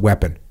speed as a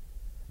weapon.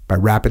 By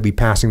rapidly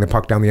passing the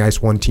puck down the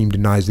ice, one team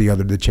denies the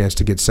other the chance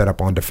to get set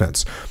up on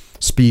defense.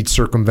 Speed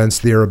circumvents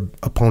their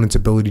opponent's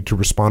ability to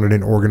respond in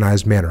an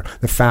organized manner.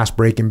 The fast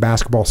break in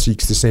basketball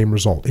seeks the same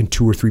result. In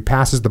 2 or 3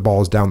 passes, the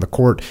ball is down the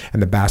court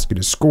and the basket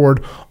is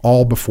scored,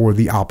 all before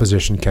the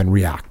opposition can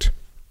react.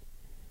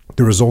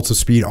 The results of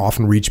speed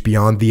often reach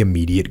beyond the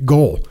immediate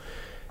goal.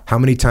 How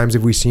many times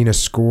have we seen a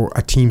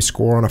team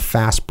score on a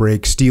fast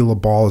break, steal a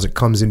ball as it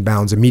comes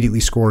inbounds,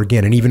 immediately score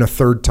again, and even a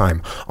third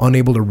time?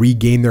 Unable to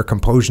regain their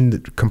composure,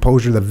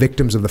 the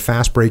victims of the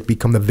fast break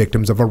become the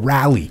victims of a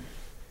rally.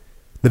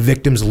 The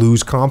victims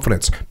lose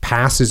confidence.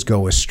 Passes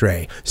go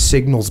astray.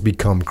 Signals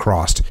become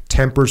crossed.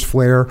 Tempers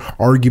flare.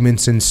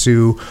 Arguments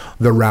ensue.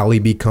 The rally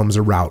becomes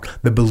a rout.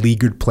 The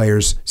beleaguered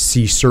players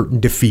see certain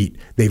defeat.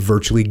 They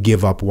virtually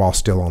give up while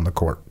still on the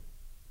court.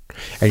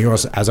 And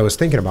as I was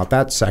thinking about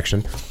that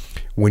section,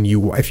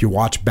 if you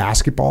watch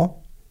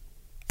basketball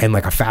and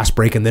like a fast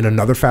break and then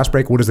another fast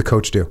break, what does the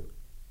coach do?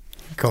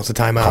 Calls a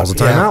timeout. Calls a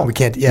timeout. Yeah, we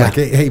can't. Yeah. Like,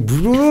 hey,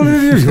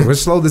 we're going to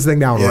slow this thing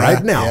down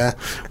right now. Yeah.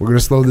 We're going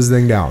to slow this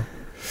thing down.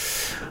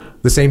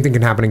 The same thing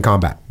can happen in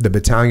combat. The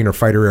battalion or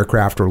fighter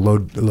aircraft or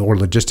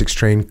logistics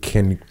train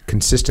can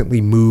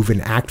consistently move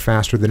and act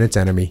faster than its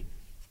enemy,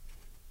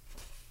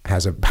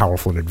 has a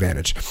powerful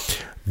advantage.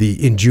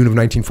 In June of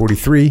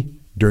 1943,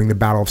 during the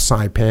Battle of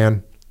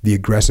Saipan, the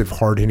aggressive,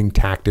 hard-hitting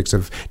tactics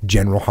of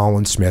General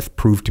Holland Smith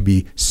proved to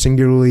be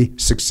singularly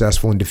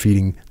successful in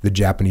defeating the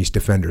Japanese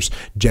defenders.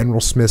 General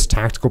Smith's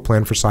tactical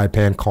plan for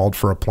Saipan called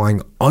for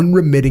applying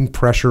unremitting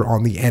pressure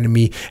on the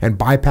enemy and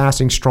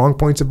bypassing strong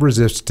points of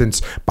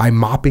resistance by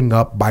mopping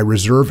up by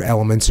reserve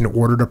elements in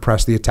order to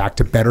press the attack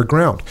to better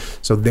ground.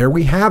 So there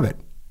we have it.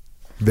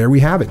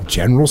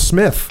 General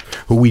Smith,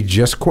 who we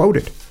just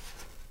quoted.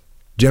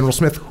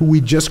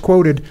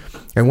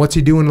 And what's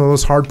he doing to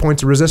those hard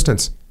points of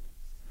resistance?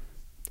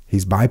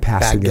 He's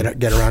bypassing him.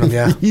 Get around him,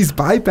 yeah. He's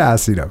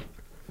bypassing him.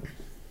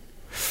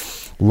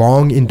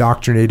 Long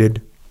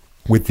indoctrinated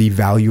with the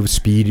value of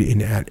speed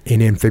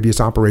in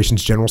amphibious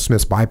operations, General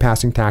Smith's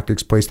bypassing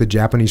tactics placed the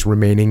Japanese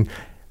remaining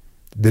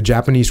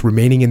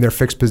in their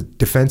fixed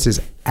defenses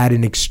at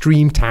an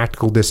extreme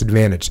tactical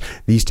disadvantage.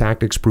 These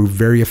tactics proved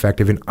very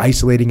effective in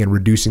isolating and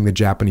reducing the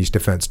Japanese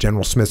defense.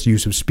 General Smith's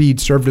use of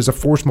speed served as a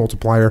force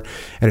multiplier,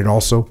 and it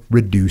also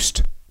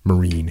reduced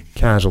Marine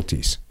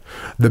casualties.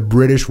 The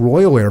British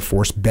Royal Air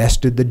Force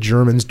bested the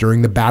Germans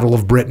during the Battle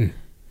of Britain.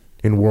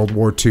 in World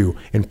War II,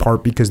 in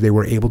part because they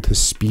were able to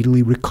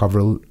speedily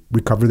recover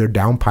their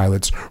downed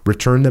pilots,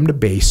 return them to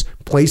base,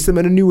 place them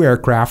in a new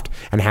aircraft,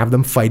 and have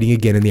them fighting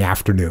again in the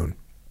afternoon.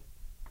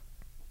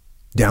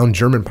 Downed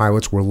German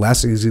pilots were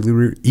less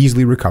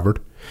easily recovered,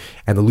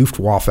 and the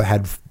Luftwaffe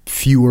had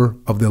fewer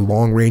of the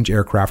long-range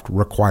aircraft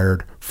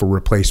required for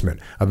replacement.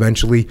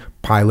 Eventually,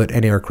 pilot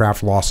and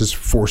aircraft losses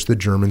forced the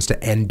Germans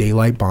to end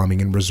daylight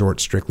bombing and resort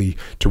strictly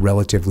to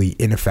relatively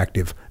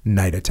ineffective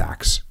night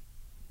attacks.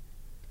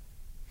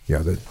 Yeah,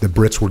 the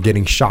Brits were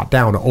getting shot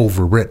down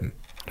over Britain.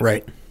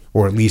 Right.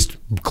 Or at least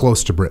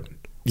close to Britain.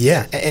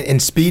 Yeah,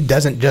 and speed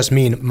doesn't just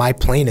mean my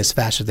plane is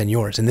faster than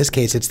yours. In this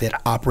case, it's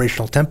that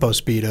operational tempo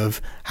speed of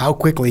how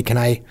quickly can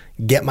I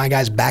get my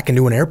guys back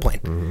into an airplane.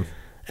 Mm-hmm.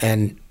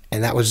 And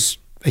that was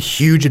a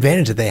huge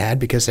advantage that they had,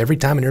 because every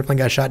time an airplane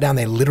got shot down,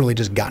 they literally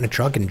just got in a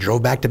truck and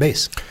drove back to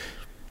base.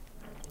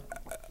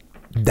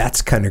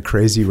 That's kind of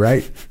crazy,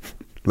 right?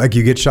 Like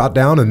you get shot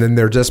down and then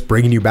they're just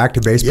bringing you back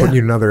to base, putting you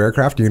in another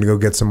aircraft, you're going to go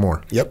get some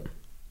more. Yep.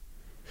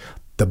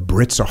 The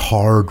Brits are a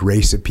hard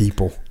race of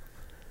people.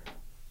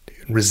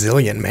 Dude,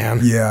 resilient,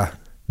 man. Yeah.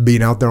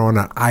 Being out there on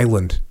an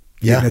island,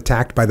 getting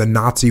attacked by the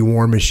Nazi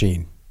war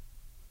machine.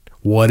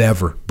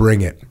 Whatever.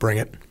 Bring it. Bring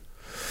it.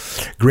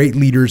 Great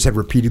leaders have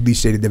repeatedly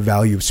stated the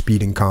value of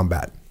speed in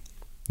combat.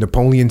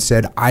 Napoleon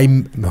said, I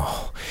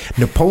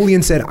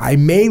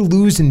may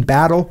lose in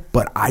battle,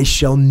 but I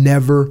shall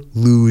never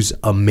lose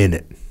a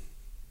minute.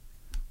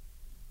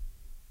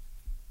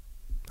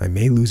 I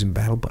may lose in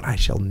battle, but I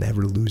shall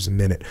never lose a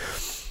minute.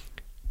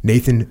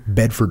 Nathan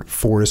Bedford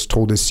Forrest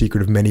told his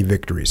secret of many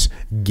victories: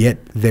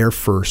 get there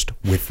first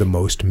with the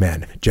most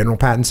men. General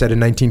Patton said in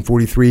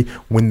 1943,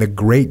 when the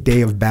great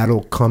day of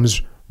battle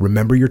comes,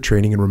 remember your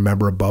training and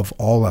remember above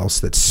all else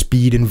that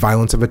speed and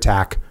violence of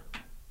attack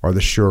are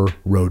the sure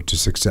road to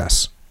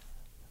success.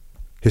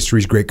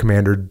 History's great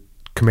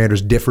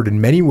commanders differed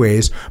in many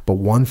ways, but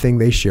one thing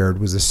they shared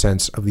was a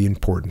sense of the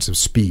importance of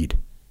speed.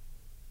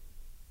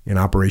 In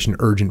Operation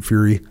Urgent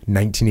Fury,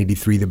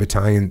 1983,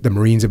 the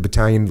Marines of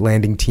Battalion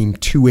Landing Team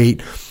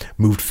 28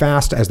 moved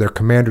fast as their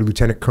commander,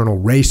 Lieutenant Colonel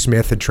Ray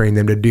Smith, had trained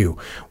them to do.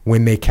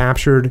 When they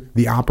captured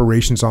the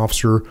operations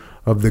officer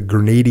of the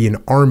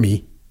Grenadian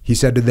Army, he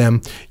said to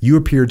them, "You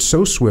appeared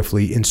so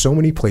swiftly in so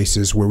many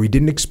places where we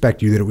didn't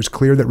expect you that it was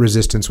clear that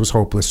resistance was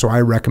hopeless, so I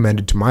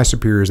recommended to my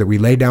superiors that we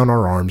lay down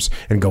our arms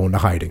and go into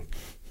hiding."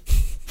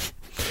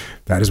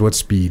 That is what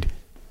speed,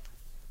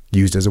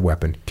 used as a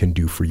weapon, can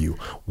do for you.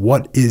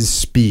 What is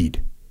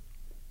speed?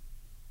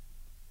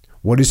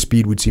 What is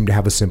speed would seem to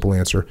have a simple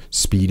answer.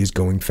 Speed is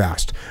going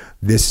fast.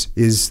 This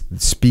is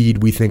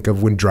speed we think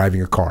of when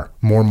driving a car,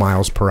 more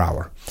miles per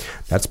hour.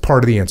 That's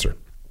part of the answer.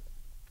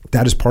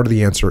 That is part of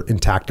the answer in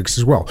tactics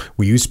as well.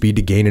 We use speed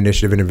to gain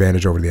initiative and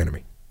advantage over the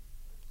enemy.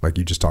 Like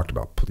you just talked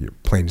about, your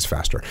plane is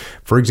faster.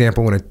 For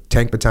example, when a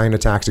tank battalion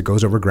attacks, it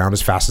goes over ground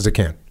as fast as it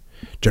can.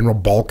 General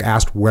Balk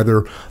asked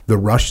whether the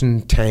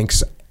Russian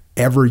tanks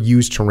ever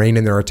used terrain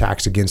in their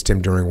attacks against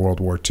him during World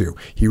War II.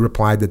 He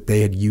replied that they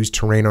had used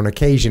terrain on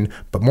occasion,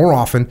 but more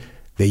often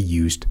they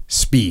used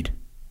speed.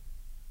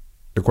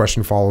 The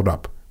question followed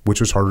up, which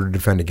was harder to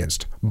defend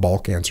against?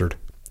 Balk answered,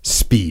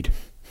 speed.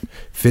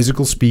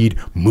 Physical speed,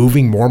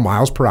 moving more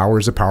miles per hour,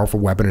 is a powerful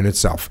weapon in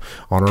itself.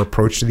 On our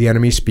approach to the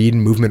enemy, speed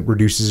and movement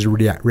reduces his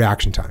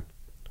reaction time.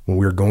 When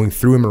we are going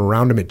through him and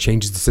around him, it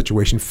changes the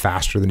situation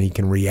faster than he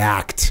can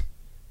react.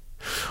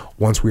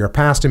 Once we are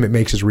past him, it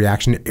makes his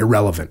reaction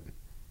irrelevant.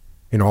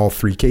 In all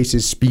three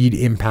cases, speed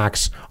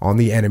impacts on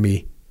the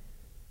enemy,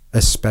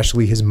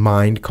 especially his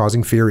mind,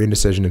 causing fear,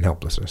 indecision, and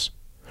helplessness.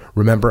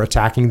 Remember,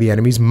 attacking the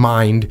enemy's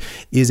mind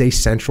is a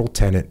central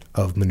tenet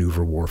of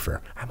maneuver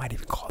warfare. I might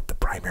even call it the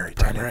primary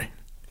tenet.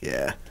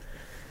 Yeah.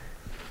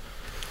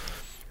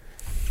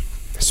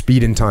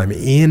 Speed and time.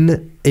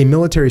 In a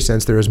military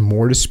sense, there is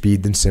more to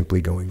speed than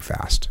simply going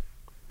fast.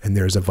 And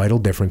there is a vital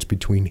difference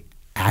between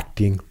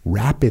acting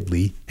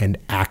rapidly and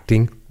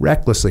acting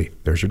recklessly.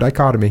 There's your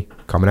dichotomy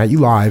coming at you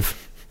live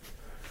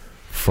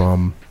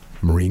from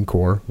Marine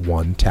Corps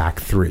 1 TAC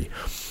 3.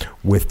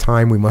 With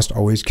time, we must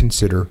always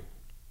consider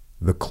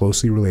the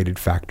closely related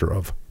factor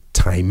of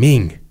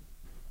timing.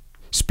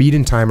 Speed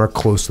and time are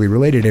closely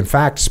related. In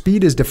fact,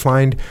 speed is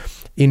defined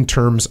in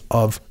terms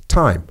of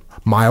time,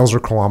 miles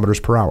or kilometers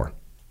per hour.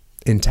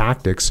 In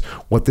tactics,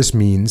 what this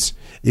means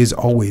is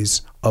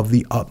always of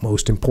the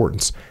utmost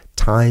importance.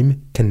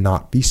 Time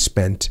cannot be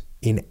spent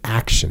in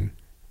action,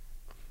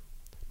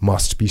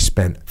 must be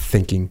spent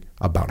thinking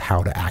about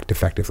how to act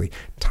effectively.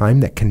 Time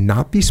that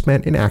cannot be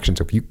spent in action.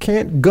 So if you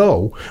can't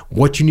go,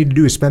 what you need to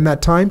do is spend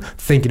that time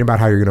thinking about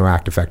how you're going to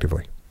act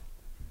effectively.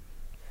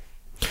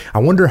 I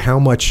wonder how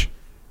much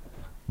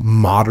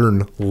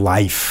modern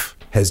life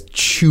has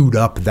chewed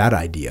up that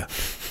idea.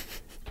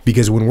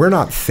 Because when we're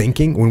not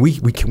thinking, when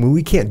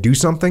we can't do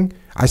something,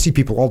 I see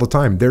people all the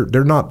time.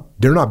 They're not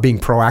being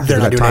proactive. They're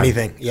not doing time.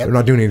 anything. Yep. They're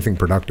not doing anything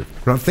productive.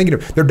 They're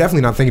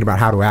definitely not thinking about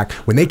how to act.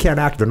 When they can't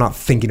act, they're not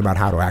thinking about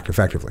how to act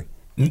effectively.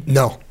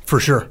 No, for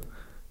sure.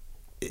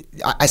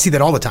 I see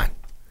that all the time.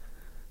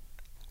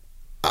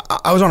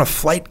 I was on a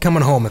flight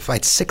coming home, a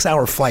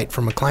 6-hour flight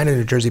from McLean,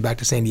 New Jersey back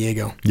to San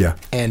Diego. Yeah.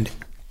 And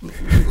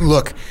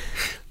look,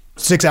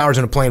 6 hours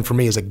in a plane for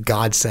me is a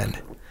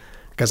godsend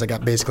because I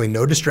got basically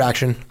no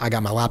distraction. I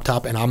got my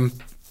laptop and I'm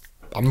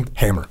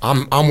hammer.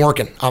 I'm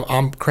working.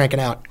 I'm cranking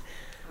out.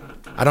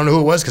 I don't know who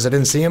it was because I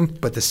didn't see him,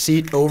 but the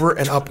seat over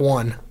and up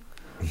one.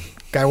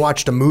 Guy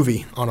watched a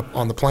movie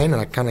on the plane,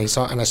 and I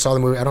saw the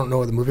movie. I don't know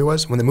what the movie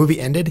was. When the movie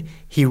ended,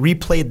 he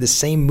replayed the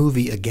same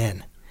movie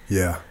again.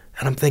 Yeah.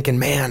 And I'm thinking,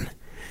 man,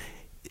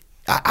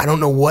 I don't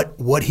know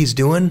what he's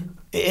doing.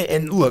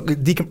 And look,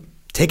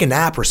 take a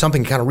nap or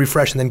something, kind of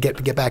refresh, and then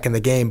get back in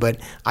the game. But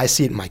I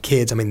see it in my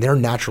kids. I mean, their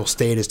natural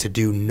state is to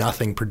do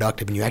nothing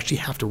productive, and you actually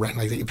have to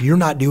recognize if you're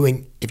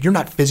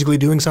not physically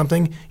doing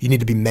something, you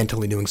need to be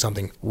mentally doing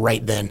something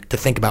right then to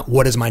think about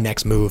what is my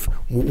next move.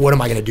 What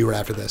am I going to do right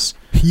after this?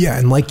 Yeah,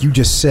 and like you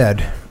just said,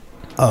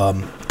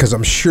 because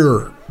I'm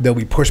sure there'll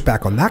be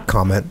pushback on that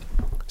comment.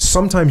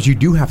 Sometimes you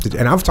do have to,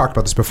 and I've talked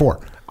about this before.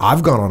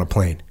 I've gone on a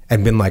plane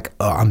and been like,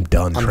 I'm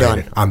done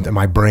training.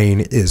 My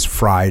brain is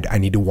fried. I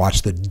need to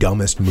watch the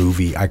dumbest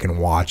movie I can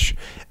watch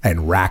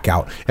and rack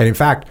out. And in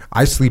fact,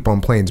 I sleep on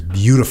planes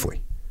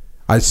beautifully.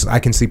 I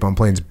can sleep on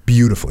planes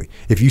beautifully.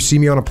 If you see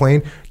me on a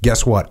plane,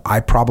 guess what? I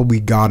probably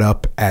got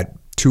up at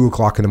 2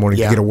 o'clock in the morning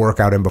to get a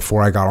workout in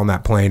before I got on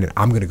that plane, and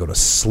I'm going to go to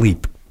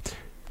sleep.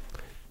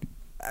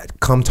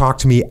 Come talk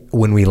to me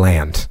when we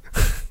land.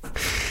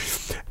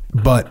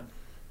 But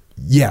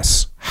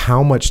yes,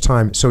 how much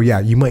time? So yeah,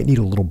 you might need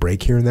a little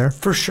break here and there.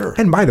 For sure.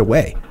 And by the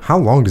way, how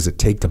long does it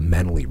take to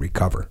mentally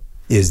recover?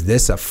 Is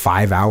this a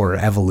 5-hour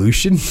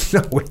evolution?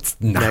 No, it's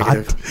not.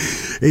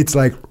 Negative. It's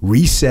like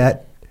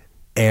reset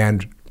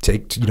and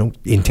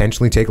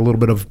intentionally take a little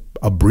bit of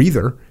a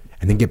breather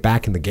and then get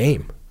back in the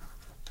game.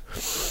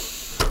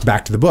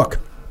 Back to the book.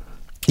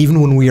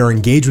 Even when we are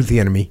engaged with the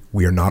enemy,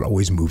 we are not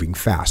always moving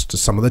fast. So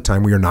some of the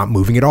time we are not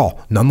moving at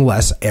all.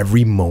 Nonetheless,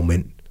 every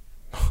moment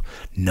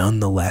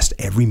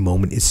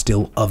is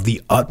still of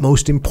the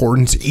utmost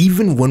importance,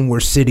 even when we're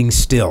sitting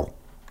still.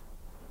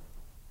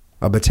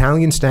 A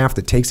battalion staff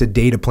that takes a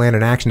day to plan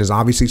an action is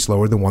obviously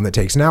slower than one that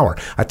takes an hour.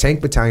 A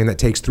tank battalion that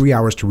takes 3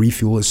 hours to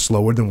refuel is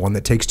slower than one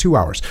that takes 2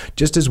 hours.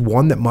 Just as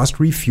one that must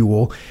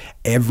refuel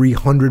every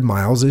 100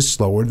 miles is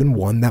slower than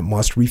one that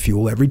must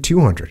refuel every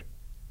 200.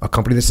 A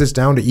company that sits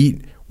down to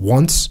eat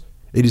once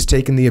it is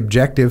taken the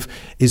objective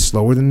is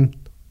slower than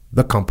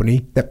the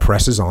company that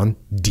presses on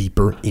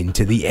deeper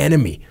into the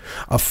enemy.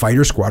 A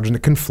fighter squadron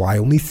that can fly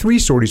only 3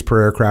 sorties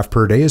per aircraft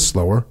per day is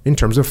slower in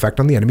terms of effect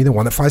on the enemy than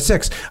one that flies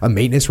 6. A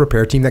maintenance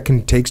repair team that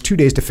takes 2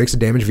 days to fix a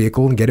damaged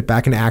vehicle and get it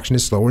back into action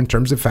is slower in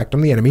terms of effect on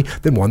the enemy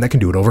than one that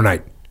can do it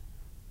overnight.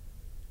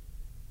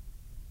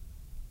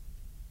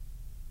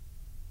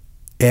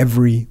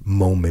 Every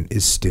moment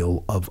is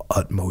still of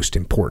utmost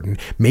importance.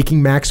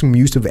 Making maximum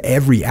use of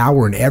every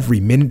hour and every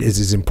minute is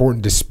as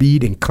important to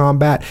speed in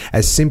combat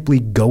as simply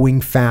going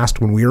fast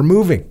when we are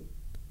moving.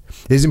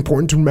 It is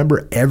important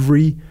to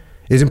every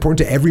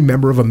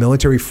member of a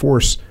military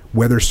force,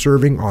 whether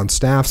serving on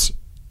staffs,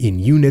 in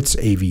units,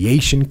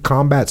 aviation,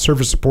 combat,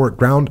 surface support,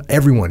 ground,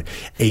 everyone.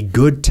 A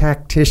good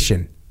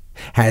tactician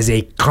has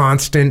a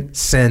constant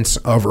sense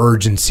of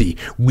urgency.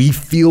 We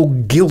feel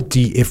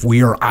guilty if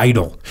we are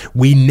idle.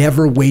 We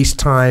never waste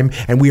time,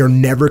 and we are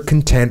never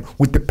content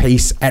with the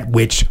pace at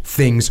which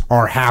things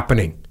are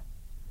happening.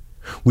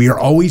 We are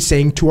always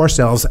saying to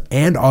ourselves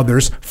and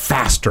others,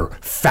 faster,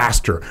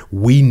 faster.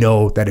 We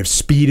know that if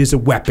speed is a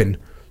weapon,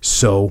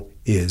 so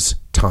is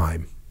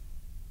time.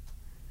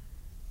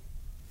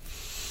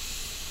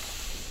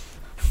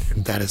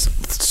 That is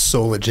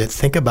so legit.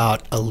 Think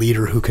about a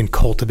leader who can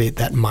cultivate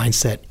that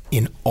mindset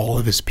in all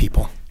of his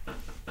people.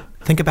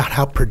 Think about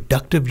how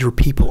productive your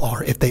people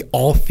are if they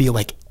all feel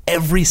like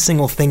every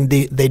single thing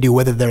they do,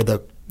 whether they're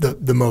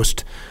the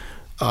most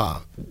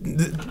the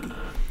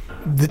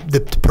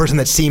person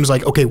that seems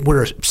like, okay,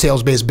 we're a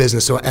sales-based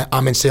business, so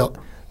I'm in sales.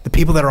 The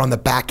people that are on the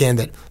back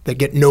end that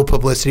get no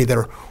publicity, that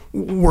are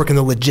working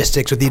the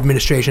logistics or the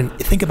administration.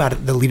 Think about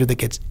it, the leader that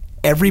gets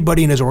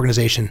everybody in his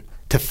organization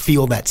to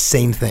feel that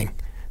same thing.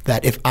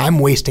 That if I'm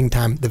wasting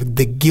time,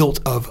 the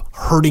guilt of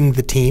hurting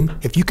the team,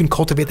 if you can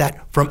cultivate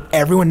that from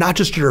everyone, not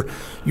just your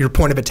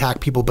point of attack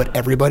people, but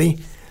everybody,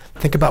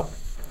 think about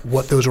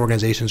what those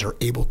organizations are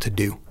able to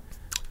do.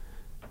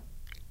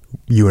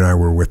 You and I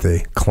were with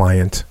a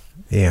client,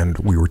 and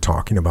we were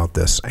talking about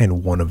this,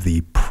 and one of the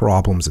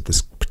problems that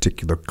this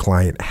particular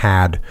client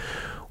had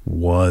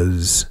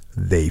was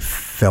they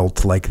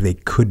felt like they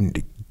couldn't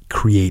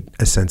create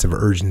a sense of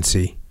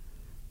urgency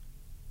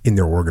in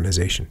their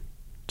organization.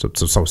 So,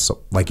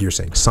 like you're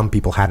saying, some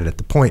people had it at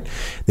the point.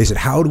 They said,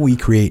 how do we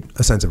create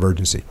a sense of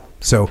urgency?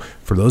 So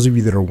for those of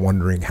you that are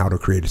wondering how to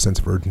create a sense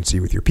of urgency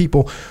with your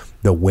people,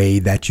 the way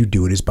that you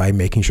do it is by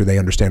making sure they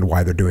understand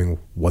why they're doing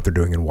what they're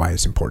doing and why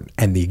it's important.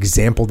 And the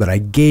example that I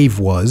gave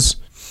was,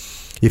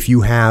 if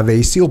you have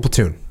a SEAL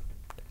platoon,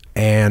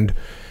 and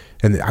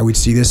I would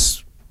see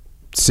this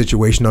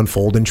situation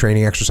unfold in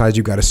training exercise.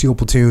 You've got a SEAL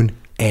platoon,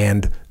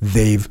 and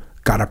they've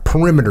got a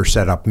perimeter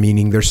set up,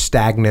 meaning they're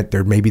stagnant.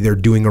 Maybe they're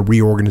doing a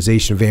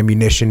reorganization of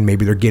ammunition.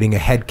 Maybe they're getting a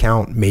head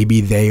count. Maybe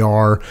they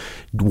are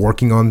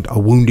working on a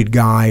wounded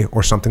guy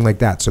or something like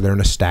that. So they're in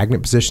a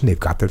stagnant position. They've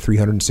got their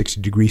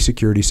 360-degree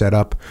security set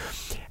up,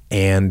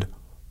 and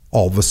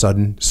all of a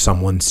sudden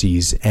someone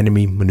sees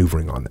enemy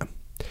maneuvering on them.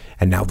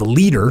 And now the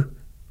leader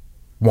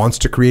wants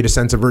to create a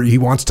sense of urgency. He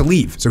wants to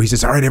leave. So he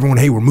says, all right, everyone,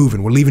 hey, we're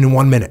moving. We're leaving in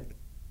 1 minute.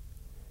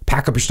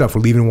 Pack up your stuff.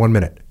 We're leaving in 1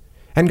 minute.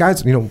 And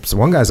guys, so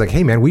one guy's like,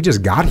 hey, man, we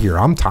just got here.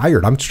 I'm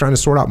tired. I'm just trying to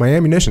sort out my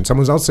ammunition.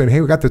 Someone else saying, hey,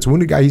 we got this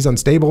wounded guy. He's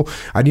unstable.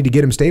 I need to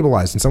get him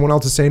stabilized. And someone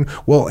else is saying,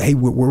 well, hey,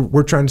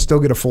 we're trying to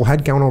still get a full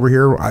head count over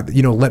here.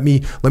 Let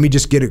me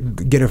just get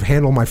a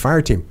handle on my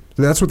fire team.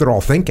 So that's what they're all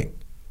thinking.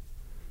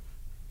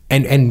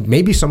 And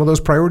maybe some of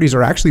those priorities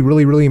are actually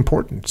really, really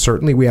important.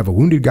 Certainly we have a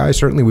wounded guy.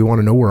 Certainly we want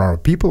to know where our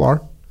people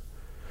are.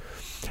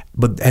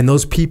 And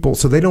those people,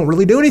 so they don't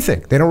really do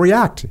anything. They don't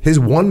react. His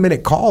 1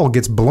 minute call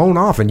gets blown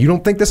off. And you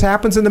don't think this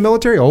happens in the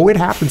military? Oh, it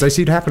happens. I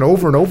see it happen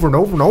over and over and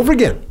over and over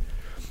again.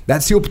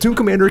 That SEAL platoon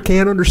commander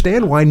can't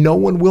understand why no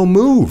one will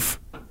move.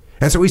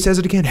 And so he says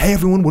it again. Hey,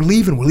 everyone, we're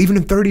leaving. We're leaving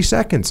in 30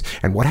 seconds.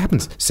 And what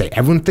happens? Say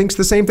everyone thinks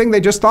the same thing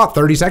they just thought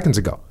 30 seconds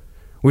ago,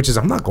 which is,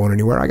 I'm not going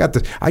anywhere.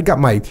 I got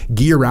my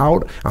gear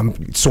out.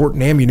 I'm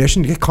sorting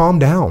ammunition. Calm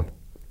down.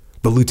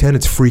 The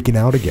lieutenant's freaking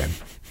out again.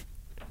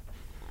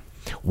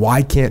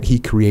 Why can't he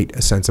create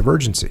a sense of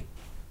urgency?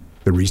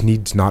 The reason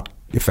he's not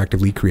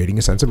effectively creating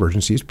a sense of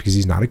urgency is because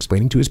he's not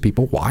explaining to his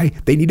people why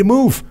they need to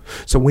move.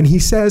 So when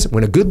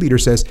a good leader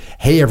says,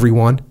 hey,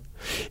 everyone,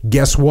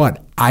 guess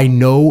what? I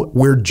know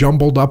we're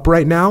jumbled up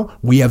right now.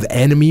 We have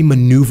enemy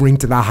maneuvering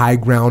to the high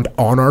ground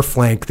on our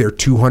flank. They're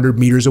 200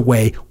 meters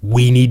away.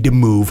 We need to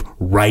move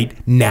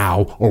right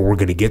now or we're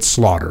going to get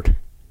slaughtered.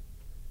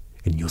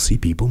 And you'll see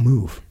people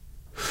move.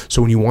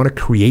 So when you want to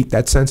create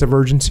that sense of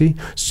urgency,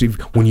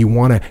 when you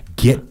want to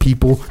get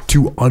people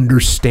to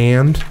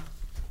understand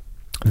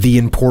the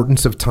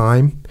importance of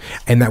time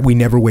and that we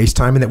never waste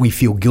time and that we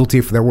feel guilty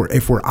if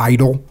we're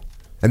idle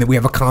and that we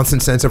have a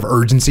constant sense of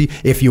urgency,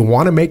 if you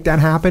want to make that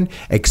happen,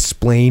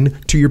 explain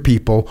to your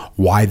people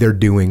why they're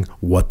doing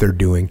what they're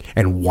doing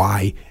and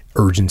why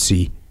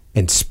urgency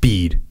and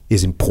speed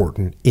is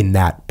important in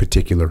that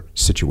particular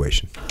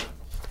situation.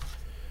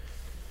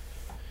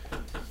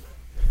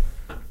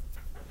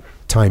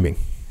 Timing.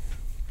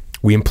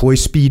 We employ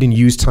speed and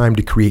use time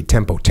to create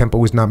tempo.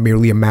 Tempo is not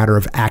merely a matter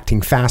of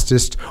acting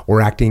fastest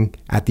or acting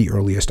at the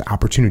earliest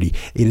opportunity.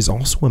 It is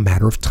also a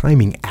matter of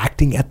timing,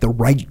 acting at the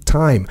right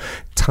time.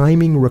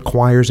 Timing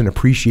requires an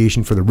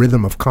appreciation for the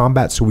rhythm of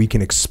combat so we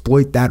can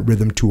exploit that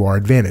rhythm to our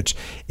advantage.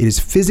 It is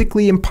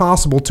physically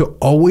impossible to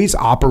always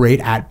operate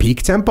at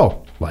peak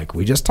tempo, like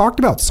we just talked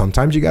about.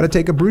 Sometimes you got to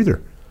take a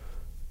breather.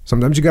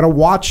 Sometimes you got to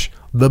watch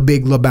The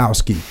Big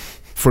Lebowski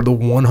for the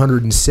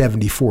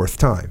 174th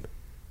time.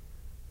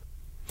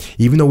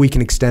 Even though we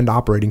can extend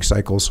operating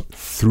cycles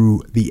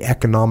through the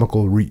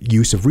economical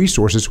use of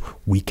resources,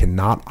 we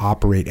cannot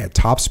operate at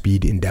top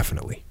speed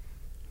indefinitely.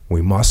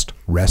 We must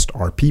rest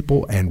our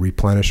people and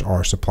replenish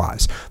our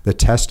supplies. The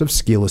test of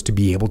skill is to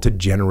be able to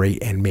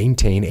generate and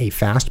maintain a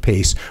fast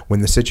pace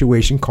when the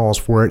situation calls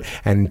for it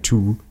and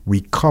to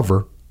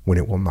recover when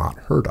it will not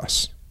hurt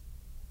us.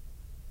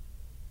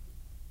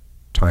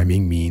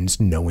 Timing means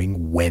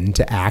knowing when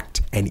to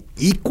act and,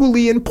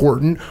 equally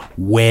important,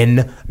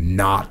 when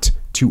not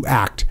to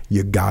act.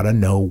 You gotta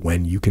know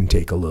when you can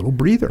take a little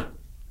breather.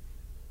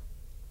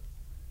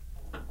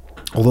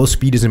 Although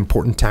speed is an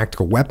important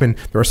tactical weapon,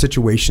 there are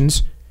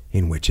situations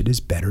in which it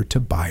is better to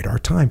bide our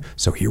time.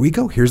 So here we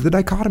go. Here's the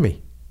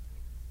dichotomy.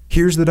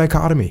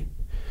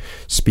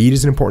 Speed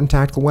is an important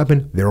tactical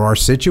weapon. There are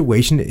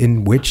situations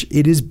in which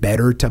it is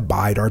better to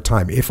bide our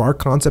time. If our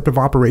concept of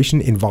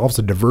operation involves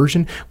a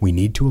diversion, we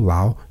need to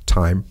allow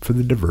time for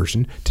the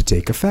diversion to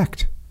take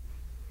effect.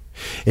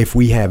 If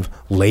we have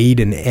laid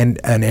an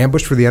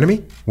ambush for the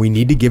enemy, we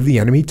need to give the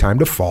enemy time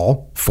to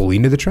fall fully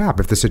into the trap.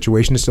 If the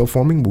situation is still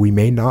forming, we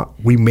may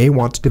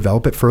want to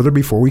develop it further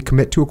before we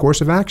commit to a course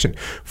of action.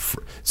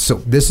 So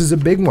this is a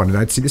big one, and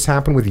I'd see this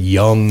happen with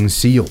young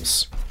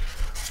SEALs,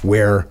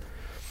 where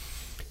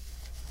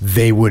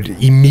they would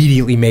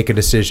immediately make a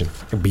decision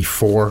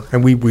before,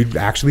 and we'd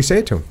actually say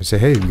it to them. We'd say,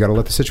 hey, you got to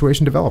let the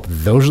situation develop.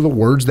 Those are the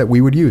words that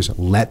we would use.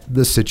 Let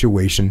the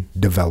situation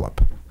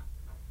develop.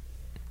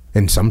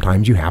 And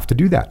sometimes you have to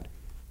do that.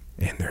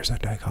 And there's a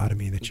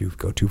dichotomy that you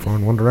go too far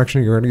in one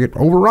direction, you're going to get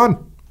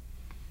overrun.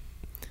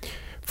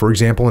 For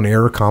example, an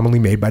error commonly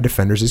made by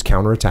defenders is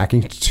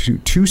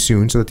counterattacking too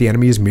soon so that the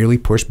enemy is merely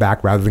pushed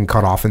back rather than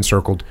cut off,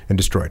 encircled, and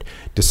destroyed.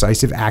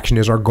 Decisive action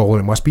is our goal,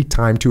 and it must be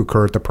timed to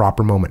occur at the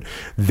proper moment.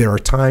 There are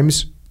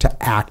times to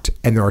act,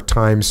 and there are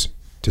times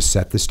to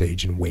set the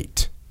stage and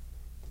wait.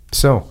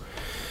 So,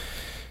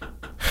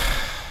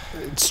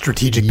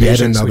 strategic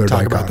patience, we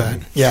talk about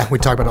that. Yeah, we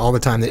talk about it all the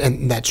time.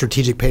 And that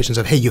strategic patience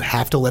of, hey, you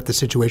have to let the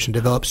situation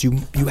develop so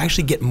you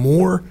actually get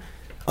more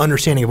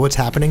understanding of what's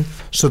happening,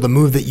 so the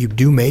move that you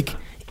do make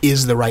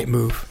is the right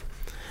move.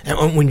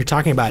 And when you're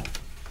talking about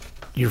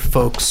your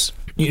folks,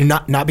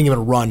 not being able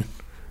to run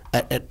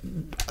at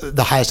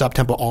the highest up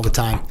tempo all the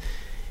time,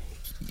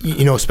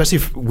 especially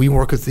if we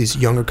work with these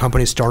younger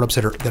companies, startups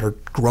that are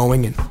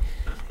growing, and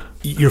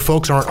your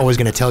folks aren't always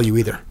going to tell you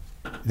either.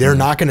 They're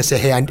not going to say,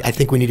 hey, I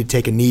think we need to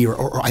take a knee,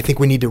 or I think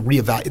we need to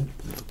reevaluate.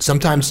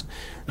 Sometimes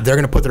they're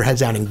going to put their heads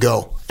down and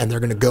go, and they're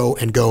going to go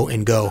and go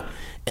and go.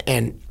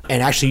 And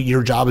actually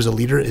your job as a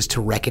leader is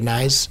to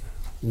recognize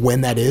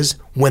when that is,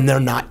 when they're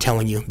not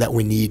telling you that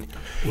we need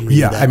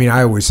that. I mean,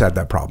 I always had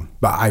that problem.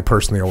 But I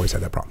personally always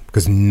had that problem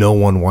because no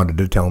one wanted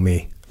to tell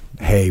me,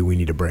 hey, we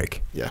need a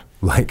break. Yeah.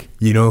 Like,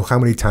 you know how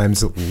many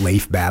times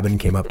Leif Babin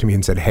came up to me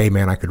and said, hey,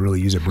 man, I could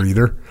really use a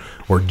breather?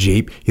 Or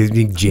JP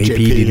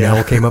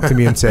Dinell came up to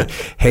me and said,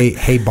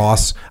 hey,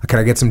 boss, can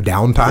I get some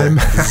downtime?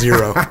 Yeah,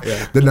 zero.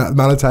 Yeah. The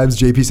amount of times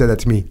JP said that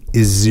to me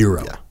is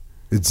zero. Yeah.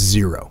 It's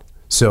zero.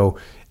 So,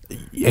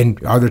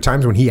 and are there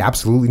times when he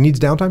absolutely needs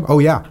downtime? Oh,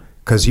 yeah,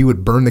 because he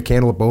would burn the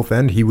candle at both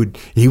ends. He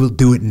will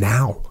do it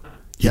now.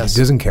 Yes.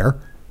 He doesn't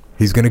care.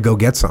 He's going to go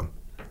get some.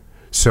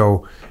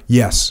 So,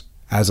 yes,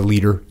 as a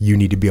leader, you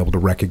need to be able to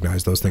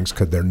recognize those things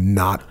because they're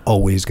not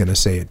always going to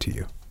say it to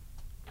you.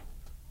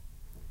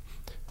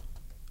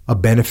 A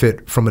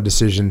benefit from a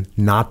decision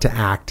not to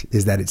act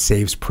is that it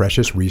saves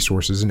precious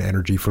resources and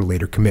energy for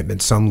later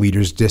commitments. Some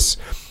leaders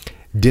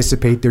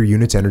dissipate their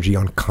unit's energy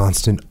on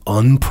constant,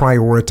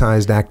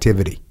 unprioritized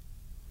activity.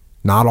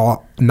 Not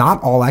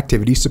all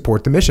activities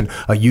support the mission.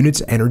 A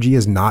unit's energy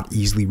is not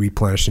easily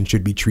replenished and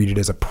should be treated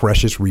as a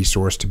precious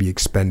resource to be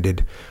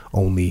expended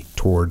only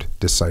toward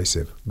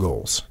decisive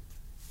goals.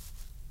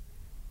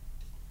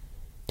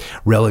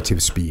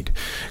 Relative speed.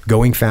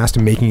 Going fast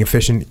and making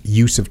efficient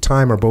use of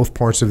time are both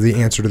parts of the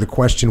answer to the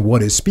question,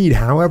 what is speed?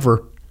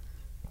 However,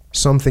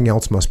 something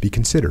else must be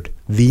considered.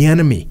 The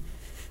enemy.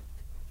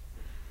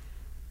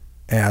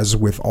 As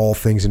with all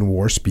things in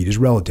war, speed is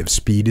relative.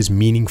 Speed is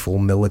meaningful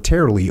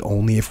militarily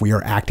only if we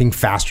are acting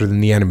faster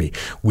than the enemy.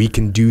 We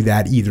can do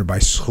that either by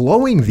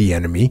slowing the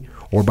enemy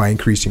or by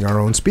increasing our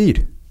own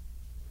speed.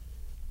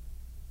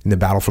 In the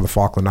Battle for the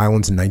Falkland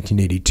Islands in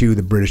 1982,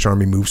 the British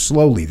Army moved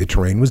slowly. The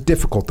terrain was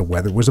difficult, the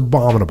weather was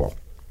abominable,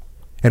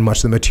 and much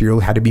of the material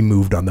had to be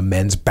moved on the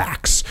men's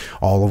backs,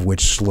 all of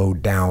which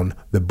slowed down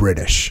the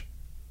British.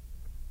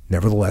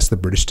 Nevertheless, the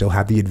British still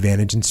had the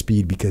advantage in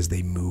speed because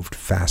they moved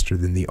faster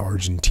than the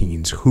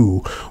Argentines,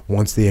 who,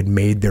 once they had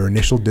made their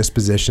initial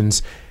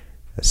dispositions,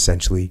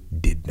 essentially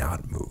did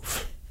not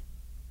move.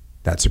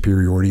 That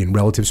superiority in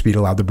relative speed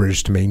allowed the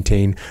British to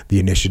maintain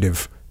the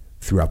initiative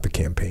throughout the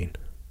campaign.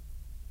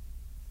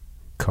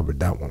 Covered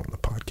that one on the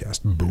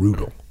podcast.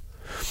 Brutal.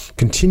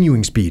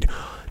 Continuing speed.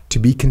 To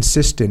be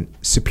consistent,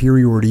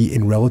 superiority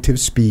in relative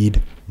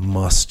speed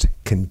must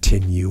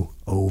continue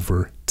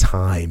over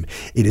time.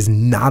 It is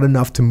not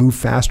enough to move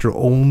faster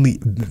than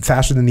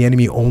the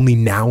enemy only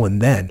now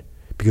and then,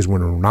 because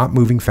when we're not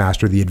moving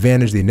faster, the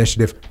advantage, the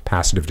initiative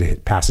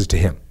passes to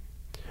him.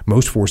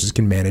 Most forces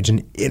can manage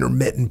an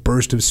intermittent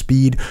burst of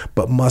speed,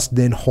 but must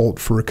then halt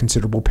for a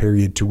considerable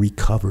period to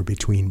recover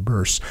between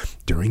bursts.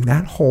 During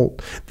that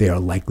halt, they are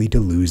likely to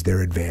lose their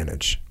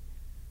advantage.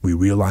 We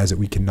realize that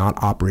we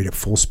cannot operate at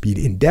full speed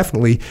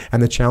indefinitely,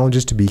 and the challenge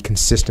is to be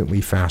consistently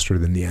faster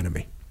than the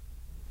enemy.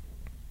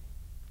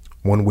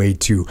 One way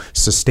to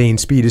sustain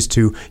speed is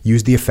to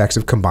use the effects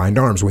of combined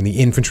arms. When the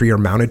infantry or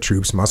mounted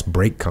troops must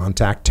break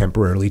contact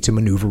temporarily to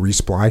maneuver,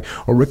 resupply,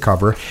 or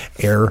recover,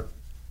 air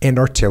and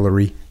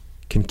artillery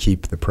can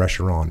keep the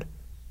pressure on.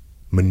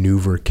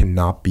 Maneuver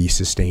cannot be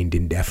sustained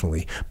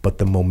indefinitely, but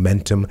the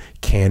momentum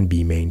can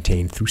be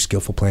maintained through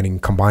skillful planning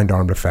and combined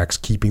armed effects,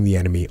 keeping the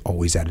enemy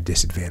always at a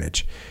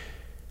disadvantage.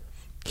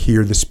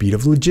 Here, the speed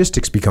of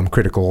logistics become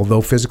critical.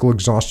 Although physical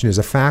exhaustion is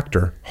a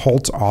factor,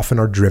 halts often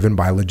are driven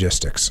by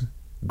logistics.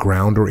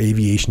 Ground or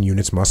aviation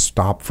units must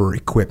stop for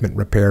equipment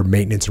repair,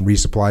 maintenance, and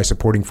resupply.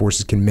 Supporting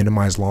forces can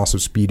minimize loss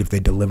of speed if they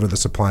deliver the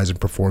supplies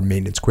and perform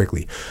maintenance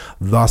quickly.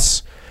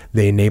 Thus,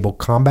 they enable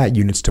combat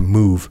units to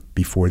move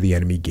before the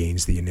enemy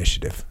gains the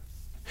initiative.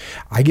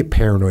 I get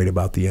paranoid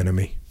about the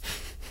enemy.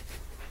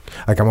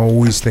 Like, I'm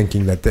always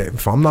thinking that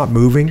if I'm not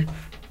moving,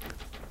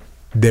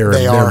 they're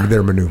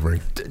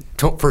maneuvering.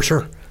 For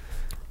sure.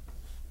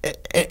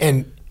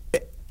 And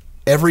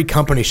every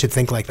company should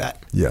think like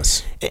that.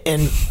 Yes.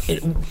 And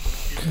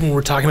when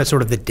we're talking about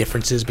sort of the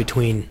differences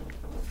between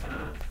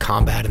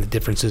combat and the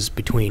differences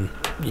between,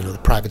 the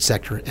private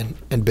sector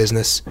and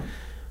business,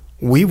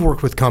 we've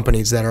worked with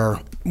companies that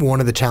are,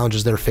 one of the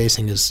challenges they're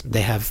facing is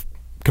they have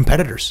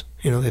competitors.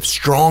 They have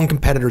strong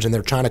competitors and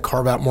they're trying to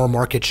carve out more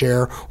market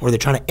share, or they're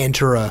trying to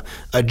enter a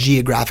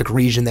geographic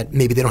region that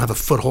maybe they don't have a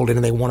foothold in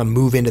and they want to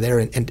move into there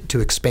and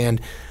to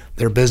expand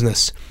their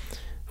business.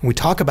 When we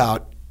talk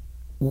about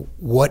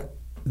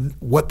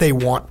what they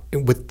want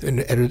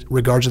in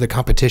regards to the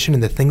competition,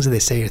 and the things that they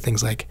say are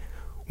things like,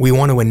 we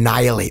want to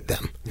annihilate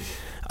them.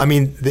 I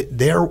mean,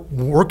 they're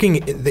working,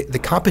 the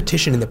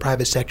competition in the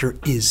private sector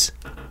is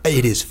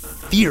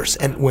fierce.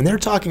 And when they're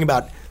talking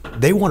about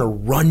they want to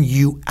run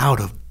you out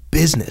of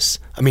business,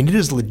 I mean, it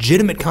is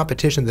legitimate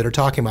competition that they're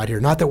talking about here.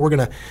 Not that we're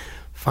going to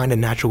find a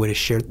natural way to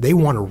share. They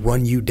want to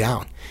run you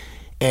down.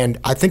 And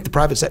I think the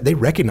private sector, they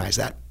recognize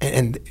that.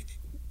 And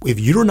if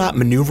you're not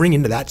maneuvering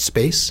into that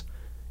space,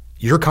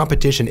 your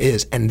competition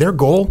is, and their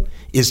goal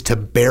is to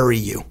bury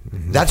you.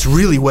 That's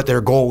really what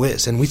their goal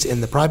is. And we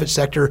in the private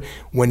sector,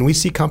 when we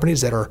see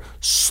companies that are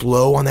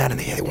slow on that and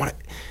we want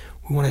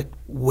to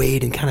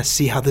wait and kind of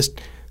see how this,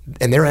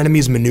 and their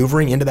enemies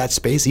maneuvering into that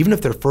space, even if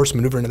their first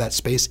maneuver into that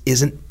space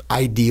isn't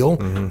ideal,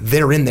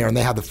 they're in there and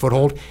they have the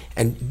foothold,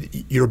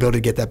 and your ability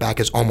to get that back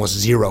is almost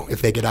zero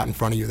if they get out in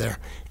front of you there.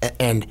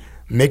 And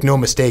make no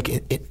mistake,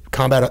 in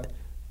combat,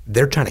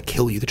 they're trying to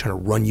kill you. They're trying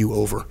to run you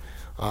over.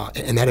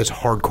 And that is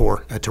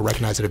hardcore to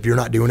recognize that if you're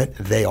not doing it,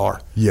 they are.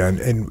 Yeah,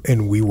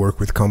 and we work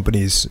with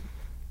companies.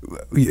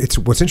 It's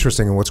what's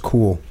interesting and what's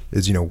cool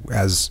is,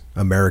 as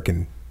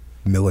American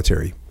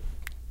military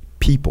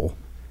people,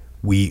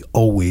 we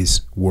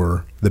always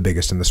were the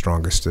biggest and the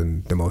strongest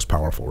and the most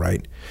powerful,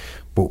 right?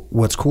 But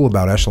what's cool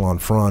about Echelon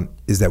Front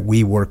is that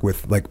we work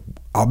with,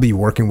 I'll be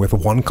working with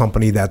one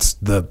company that's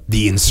the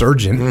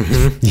insurgent,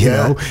 you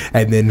know,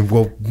 and then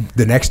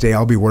the next day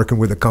I'll be working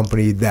with a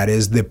company that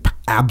is the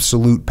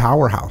absolute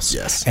powerhouse.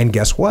 Yes. And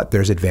guess what?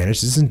 There's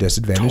advantages and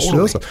disadvantages to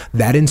those.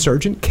 That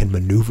insurgent can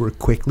maneuver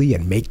quickly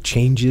and make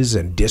changes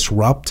and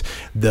disrupt.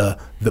 The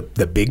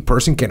big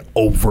person can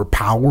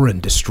overpower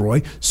and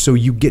destroy. So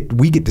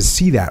we get to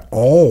see that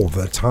all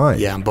the time.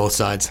 Yeah, on both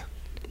sides.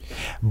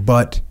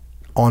 But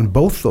on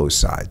both those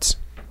sides,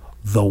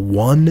 the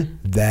one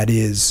that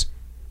is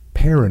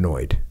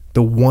paranoid,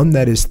 the one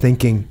that is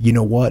thinking, you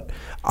know what,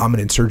 I'm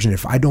an insurgent.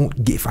 If I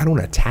don't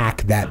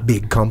attack that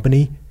big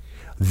company,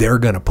 they're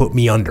going to put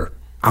me under.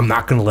 I'm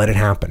not going to let it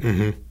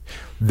happen.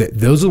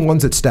 Those are the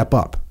ones that step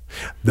up.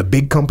 The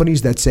big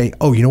companies that say,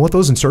 oh, you know what,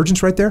 those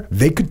insurgents right there,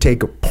 they could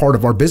take a part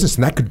of our business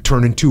and that could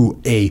turn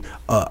into a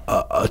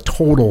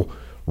total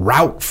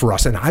route for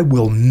us, and I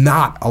will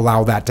not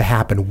allow that to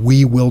happen.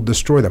 We will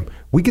destroy them.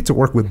 We get to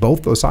work with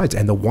both those sides,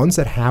 and the ones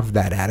that have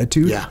that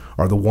attitude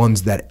are the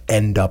ones that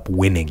end up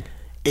winning.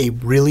 A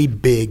really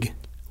big,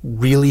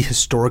 really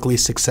historically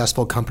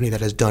successful company that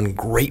has done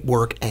great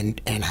work and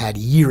had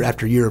year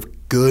after year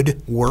of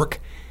good work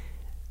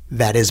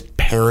that is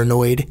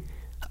paranoid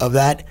of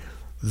that,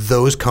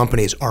 those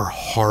companies are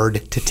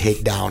hard to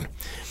take down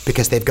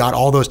because they've got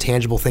all those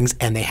tangible things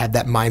and they have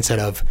that mindset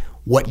of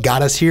what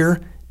got us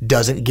here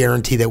doesn't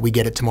guarantee that we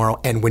get it tomorrow.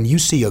 And when you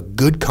see a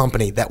good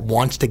company that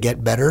wants to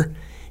get better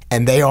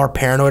and they are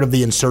paranoid of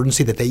the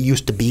insurgency that they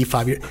used to be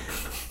 5 years,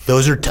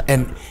 those are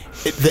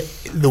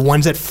the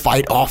ones that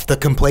fight off the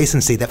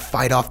complacency, that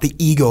fight off the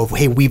ego of,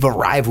 hey, we've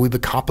arrived, we've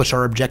accomplished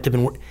our objective.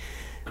 And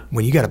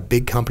when you got a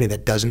big company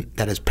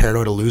that is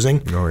paranoid of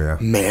losing,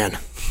 man,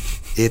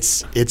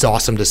 it's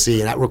awesome to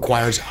see. And that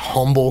requires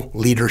humble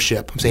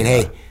leadership. I'm saying,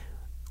 hey,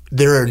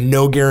 there are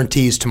no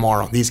guarantees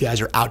tomorrow. These guys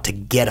are out to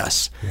get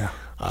us.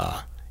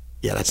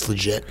 Yeah, that's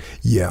legit.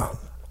 Yeah,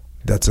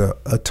 that's a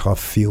tough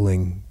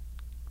feeling.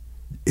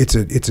 It's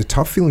a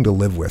tough feeling to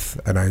live with,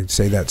 and I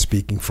say that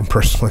speaking from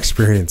personal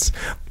experience.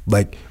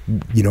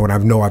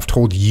 And I've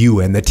told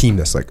you and the team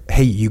this,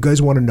 hey, you guys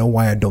want to know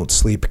why I don't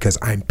sleep? Because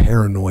I'm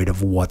paranoid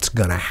of what's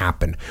gonna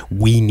happen.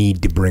 We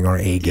need to bring our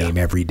A game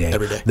every day.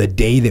 The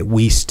day that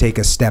we take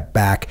a step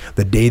back,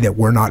 the day that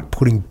we're not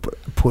putting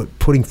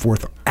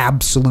forth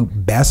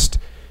absolute best,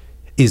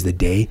 is the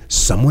day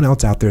someone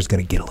else out there is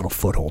going to get a little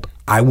foothold.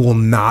 I will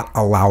not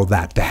allow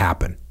that to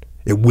happen.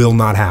 It will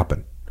not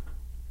happen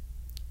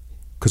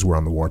because we're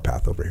on the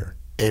warpath over here.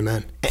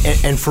 Amen.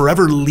 And for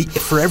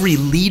every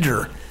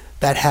leader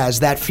that has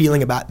that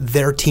feeling about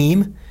their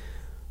team,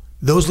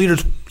 those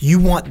leaders, you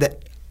want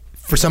that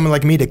for someone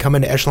like me to come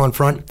into Echelon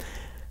Front.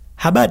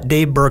 How about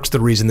Dave Burke's the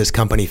reason this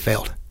company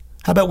failed?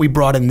 How about we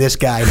brought in this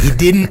guy and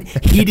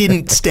he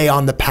didn't stay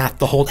on the path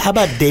the whole. How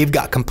about Dave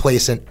got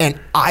complacent and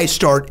I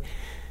start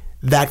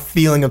that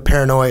feeling of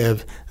paranoia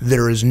of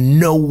there is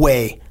no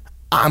way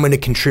I'm going to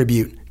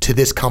contribute to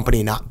this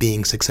company not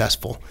being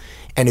successful.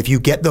 And if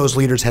you get those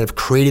leaders that have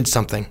created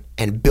something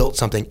and built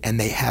something and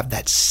they have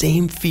that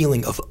same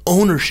feeling of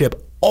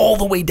ownership all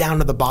the way down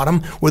to the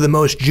bottom, where the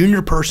most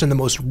junior person,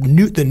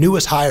 the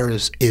newest hire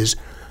is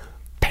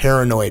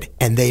paranoid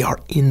and they are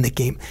in the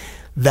game.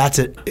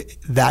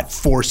 That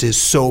force is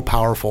so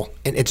powerful,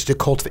 and it's to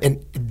cultivate.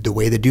 And the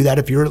way to do that,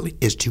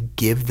 is to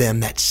give them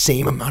that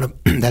same amount of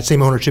that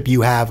same ownership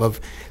you have of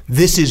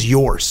this is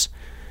yours.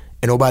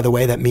 And oh, by the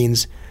way, that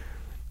means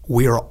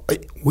we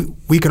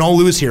can all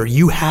lose here.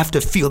 You have to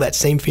feel that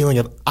same feeling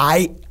of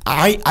I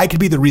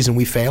could be the reason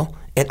we fail,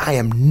 and I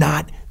am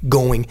not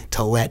going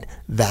to let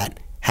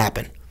that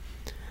happen.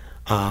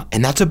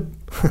 And that's a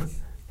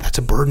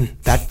burden.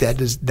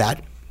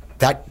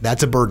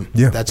 That's a burden.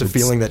 Yeah, that's a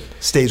feeling that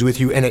stays with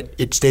you, and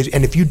it stays.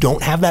 And if you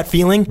don't have that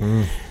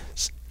feeling,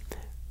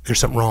 there's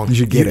something wrong. You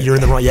should get it. You're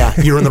in the wrong. Yeah,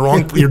 you're in the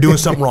wrong. You're doing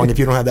something wrong if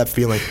you don't have that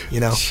feeling.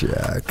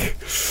 Check.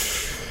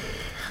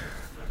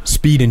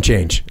 Speed and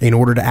change. In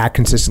order to act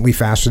consistently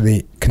faster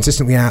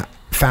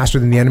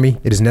than the enemy,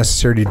 it is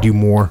necessary to do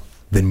more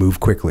than move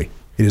quickly.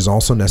 It is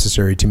also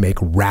necessary to make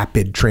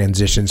rapid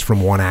transitions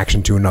from one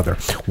action to another.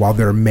 While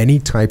there are many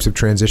types of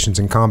transitions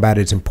in combat,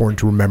 it's important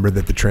to remember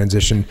that the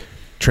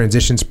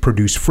transitions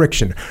produce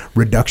friction.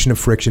 Reduction of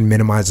friction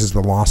minimizes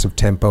the loss of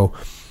tempo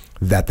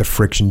that the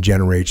friction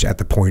generates at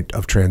the point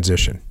of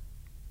transition.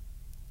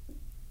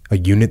 A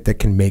unit that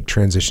can make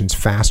transitions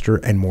faster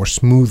and more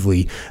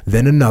smoothly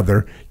than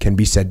another can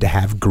be said to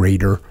have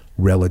greater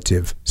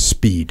relative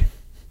speed.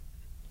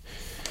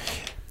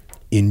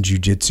 In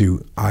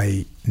jiu-jitsu,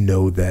 I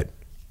know that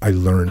I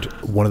learned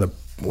one of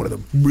the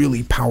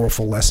really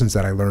powerful lessons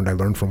that I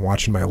learned from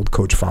watching my old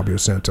coach Fabio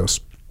Santos.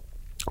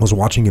 I was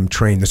watching him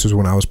train. This was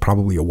when I was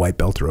probably a white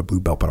belt or a blue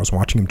belt, but I was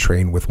watching him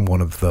train with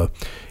one of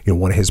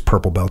his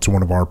purple belts, or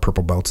one of our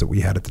purple belts that we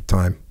had at the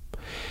time.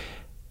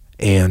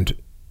 And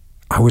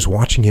I was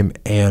watching him,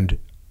 and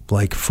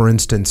like, for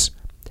instance,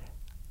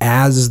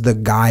 as the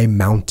guy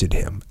mounted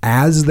him,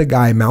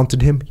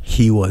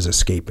 he was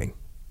escaping.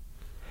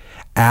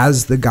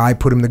 As the guy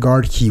put him the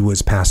guard, he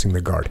was passing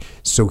the guard.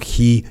 So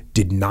he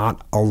did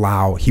not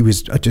allow, he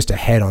was just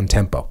ahead on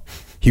tempo.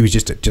 He was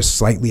just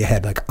slightly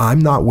ahead. Like, I'm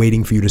not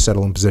waiting for you to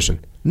settle in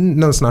position.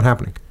 No, it's not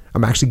happening.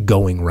 I'm actually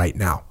going right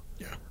now.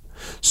 Yeah.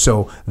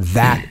 So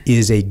that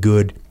is a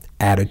good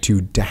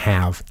attitude to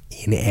have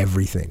in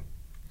everything.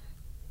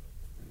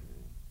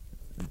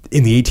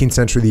 In the 18th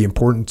century, the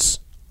importance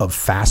of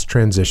fast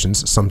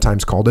transitions,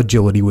 sometimes called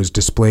agility, was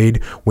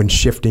displayed when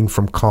shifting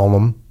from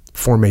column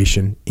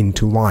formation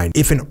into line.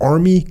 If an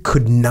army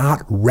could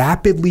not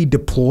rapidly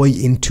deploy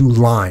into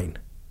line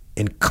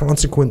and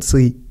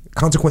consequently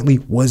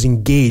was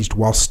engaged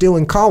while still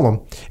in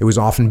column, it was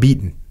often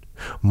beaten.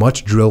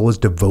 Much drill was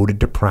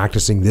devoted to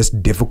practicing this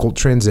difficult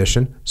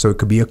transition so it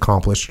could be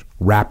accomplished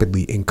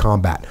rapidly in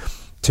combat.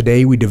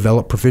 Today, we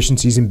develop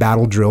proficiencies in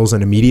battle drills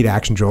and immediate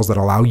action drills that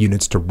allow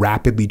units to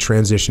rapidly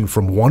transition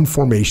from one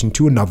formation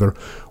to another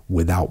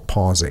without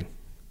pausing.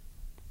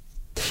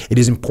 It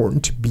is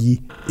important to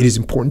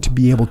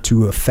be able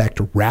to effect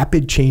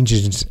rapid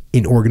changes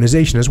in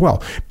organization as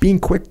well. Being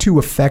quick to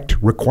effect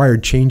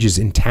required changes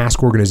in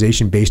task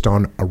organization based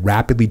on a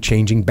rapidly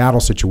changing battle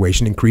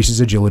situation increases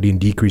agility and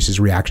decreases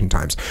reaction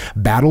times.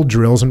 Battle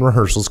drills and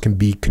rehearsals can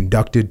be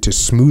conducted to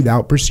smooth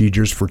out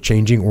procedures for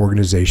changing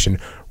organization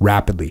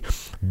rapidly.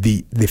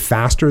 The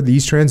faster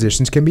these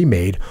transitions can be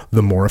made,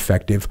 the more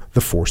effective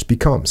the force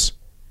becomes.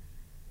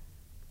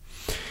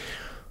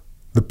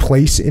 The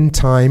place in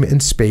time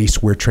and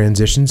space where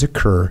transitions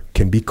occur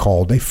can be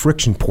called a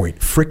friction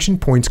point. Friction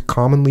points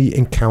commonly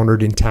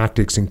encountered in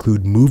tactics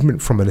include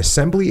movement from an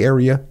assembly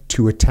area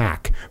to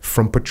attack,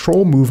 from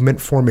patrol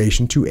movement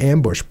formation to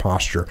ambush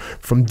posture,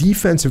 from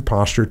defensive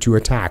posture to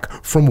attack,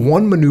 from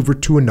one maneuver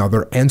to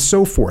another, and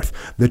so forth.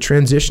 The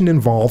transition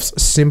involves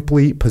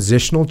simply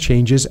positional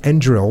changes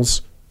and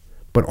drills,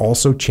 but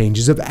also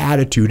changes of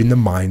attitude in the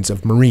minds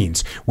of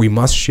Marines. We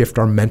must shift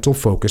our mental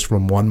focus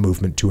from one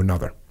movement to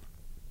another.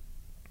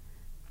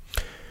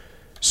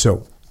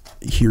 So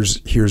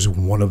here's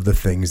one of the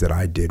things that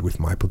I did with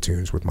my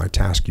platoons, with my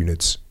task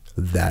units,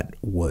 that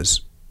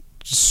was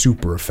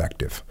super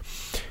effective.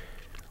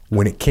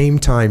 When it came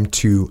time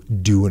to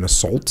do an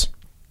assault,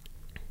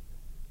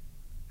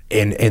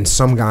 and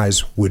some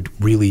guys would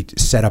really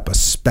set up a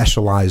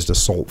specialized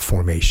assault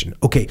formation.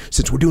 Okay,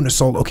 since we're doing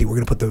assault, okay,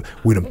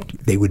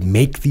 they would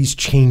make these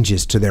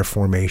changes to their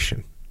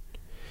formation,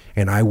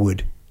 and I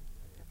would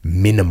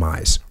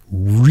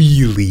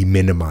really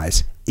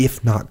minimize,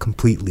 if not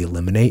completely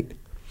eliminate,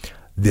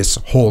 this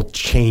whole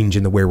change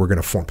in the way we're going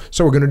to form.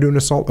 So we're going to do an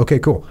assault. Okay,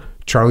 cool.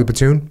 Charlie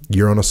platoon,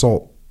 you're on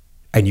assault.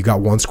 And you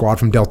got one squad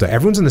from Delta.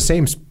 Everyone's in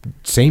the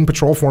same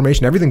patrol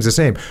formation. Everything's the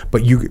same.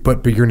 But you're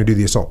going to do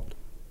the assault.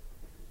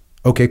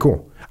 Okay,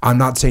 cool. I'm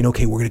not saying,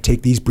 okay, we're going to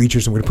take these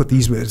breachers and we're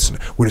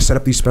going to set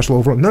up these special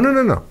overall.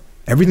 No.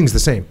 Everything's the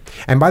same.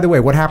 And by the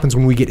way, what happens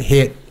when we get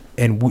hit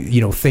and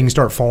things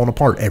start falling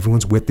apart?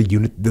 Everyone's with the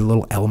unit, the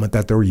little element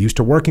that they're used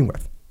to working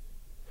with.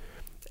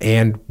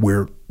 And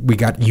we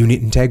got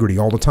unit integrity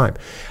all the time.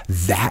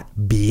 That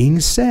being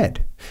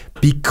said,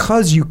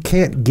 because you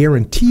can't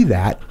guarantee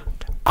that,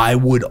 I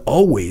would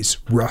always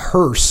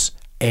rehearse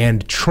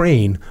and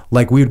train.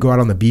 Like, we would go out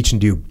on the beach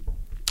and do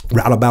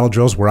rattle battle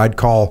drills where I'd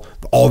call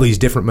all these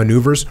different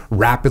maneuvers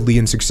rapidly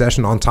in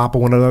succession on top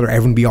of one another.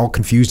 Everyone be all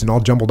confused and all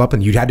jumbled up,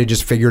 and you had to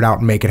just figure it out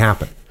and make it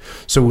happen.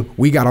 So when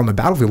we got on the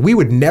battlefield, we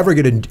would never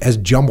get as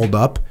jumbled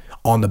up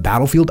on the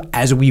battlefield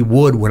as we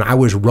would when I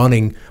was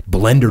running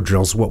blender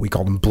drills, what we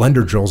call them,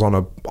 blender drills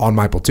on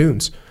my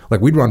platoons. Like,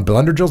 we'd run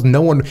blender drills.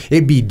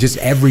 It'd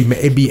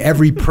be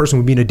every person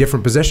would be in a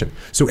different position.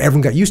 So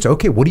everyone got used to,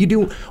 okay, what do you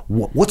do?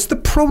 What's the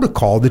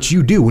protocol that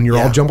you do when you're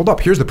all jumbled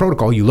up? Here's the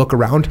protocol. You look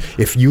around.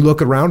 If you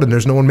look around and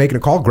there's no one making a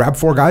call, grab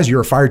 4 guys.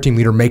 You're a fire team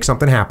leader. Make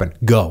something happen.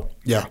 Go.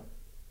 Yeah.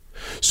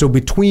 So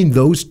between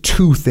those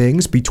two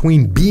things,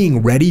 between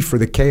being ready for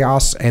the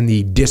chaos and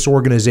the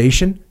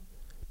disorganization,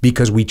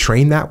 because we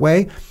train that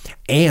way,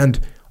 and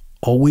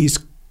always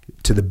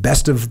to the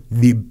best of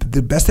the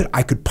best that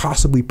I could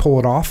possibly pull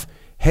it off,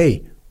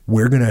 hey,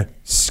 we're going to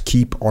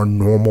keep our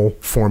normal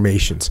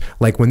formations.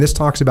 Like when this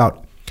talks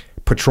about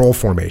patrol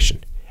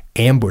formation,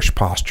 ambush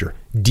posture,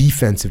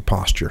 defensive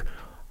posture,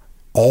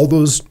 all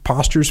those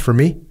postures for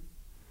me,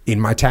 in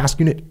my task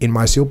unit, in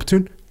my SEAL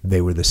platoon,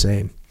 they were the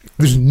same.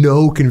 There's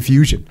no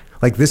confusion.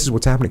 Like, this is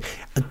what's happening.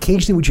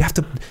 Occasionally, would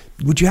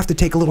you have to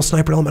take a little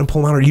sniper element and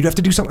pull them out, or you'd have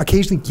to do something?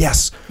 Occasionally,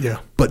 yes. Yeah.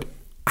 But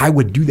I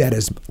would do that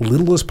as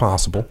little as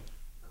possible,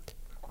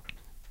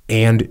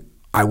 and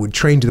I would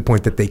train to the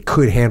point that they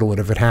could handle it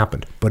if it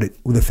happened. But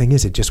the thing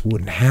is, it just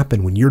wouldn't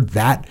happen when you're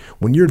that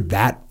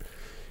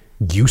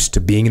used to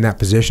being in that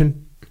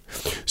position.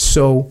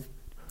 So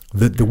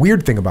the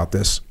weird thing about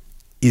this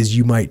is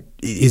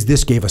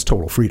this gave us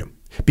total freedom,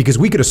 because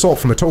we could assault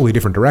from a totally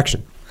different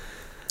direction.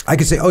 I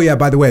could say, oh yeah,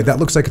 by the way, that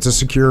looks like it's a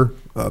secure,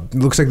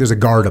 looks like there's a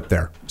guard up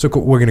there. So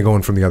cool, we're going to go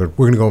in from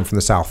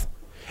the south.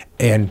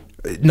 And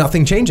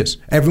nothing changes.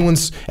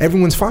 Everyone's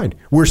fine.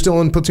 We're still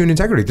in platoon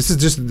integrity. This is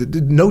just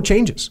no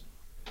changes.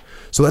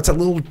 So that's a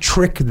little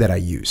trick that I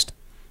used.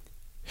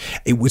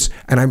 It was,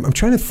 and I'm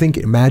trying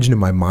to imagine in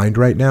my mind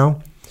right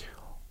now,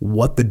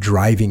 what the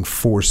driving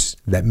force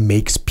that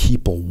makes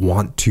people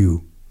want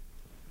to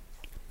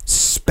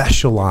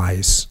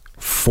specialize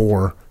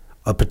for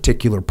a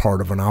particular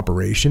part of an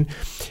operation.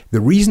 The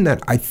reason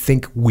that I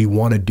think we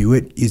want to do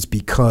it is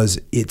because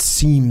it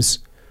seems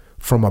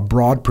from a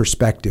broad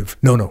perspective,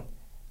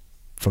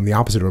 from the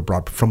opposite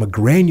of from a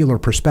granular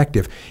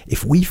perspective,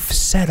 if we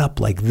set up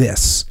like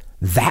this,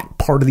 that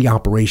part of the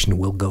operation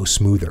will go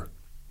smoother.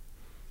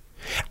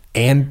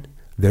 And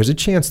there's a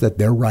chance that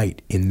they're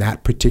right in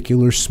that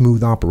particular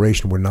smooth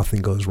operation where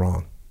nothing goes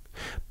wrong.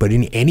 But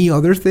in any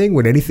other thing,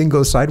 when anything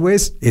goes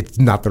sideways, it's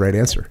not the right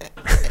answer.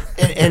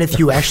 And if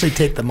you actually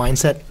take the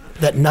mindset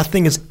that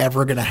nothing is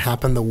ever going to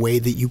happen the way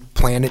that you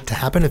plan it to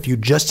happen, if you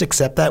just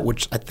accept that,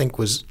 which I think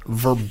was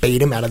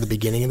verbatim out of the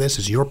beginning of this,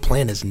 is your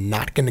plan is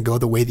not going to go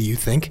the way that you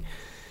think,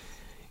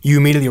 you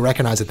immediately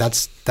recognize that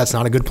that's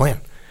not a good plan.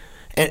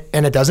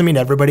 And it doesn't mean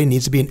everybody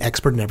needs to be an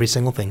expert in every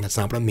single thing. That's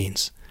not what it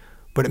means.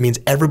 But it means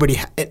everybody,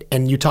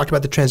 and you talked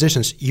about the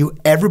transitions,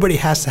 everybody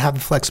has to have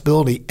the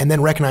flexibility and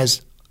then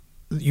recognize,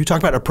 you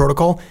talked about a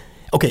protocol.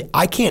 Okay,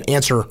 I can't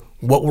answer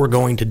what we're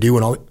going to do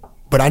and all,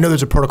 but I know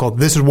there's a protocol.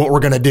 This is what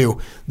we're going to do.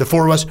 The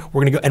four of us,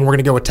 we're going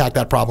to go attack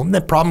that problem.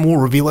 That problem will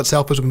reveal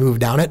itself as we move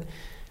down it.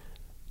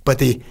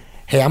 But hey,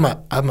 I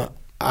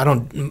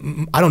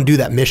don't do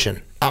that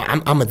mission.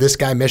 I'm a this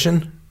guy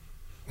mission.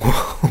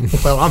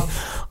 Well,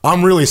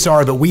 I'm really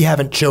sorry, but we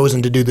haven't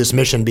chosen to do this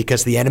mission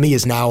because the enemy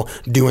is now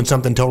doing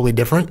something totally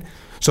different.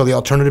 So the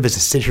alternative is to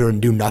sit here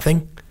and do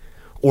nothing,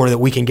 or that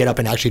we can get up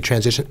and actually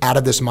transition out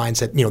of this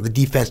mindset, the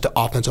defense to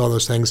offense, all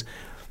those things.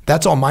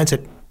 That's all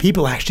mindset.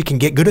 People actually can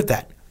get good at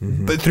that.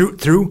 Mm-hmm. But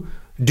through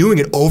doing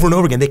it over and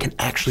over again, they can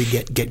actually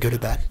get good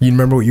at that. You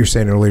remember what you were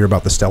saying earlier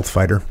about the stealth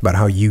fighter, about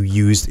how you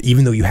used,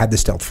 even though you had the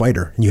stealth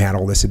fighter and you had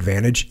all this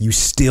advantage, you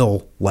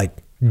still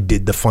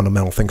did the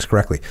fundamental things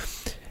correctly.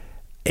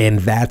 And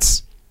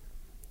that's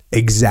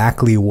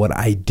exactly what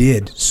I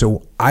did.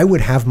 So I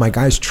would have my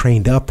guys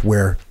trained up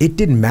where it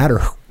didn't matter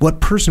what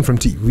person from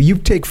TU. You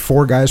take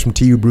 4 guys from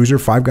TU Bruiser,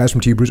 5 guys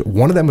from TU Bruiser,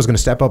 one of them was going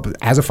to step up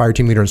as a fire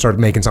team leader and start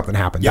making something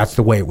happen. Yep. That's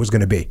the way it was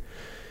going to be.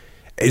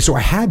 So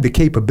I had the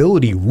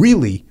capability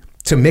really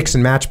to mix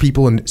and match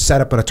people and set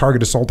up a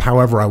target assault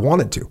however I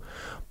wanted to.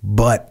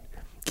 But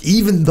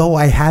even though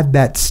I had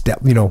that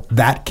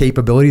that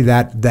capability,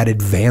 that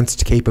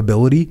advanced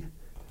capability,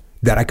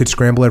 that I could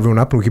scramble everyone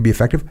up and we could be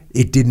effective,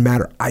 it didn't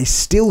matter. I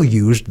still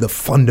used the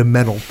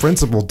fundamental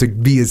principle to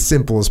be as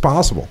simple as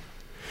possible,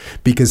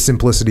 because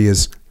simplicity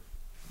is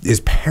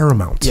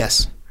paramount.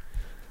 Yes.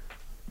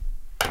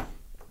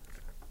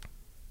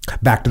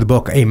 Back to the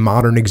book. A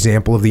modern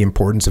example of the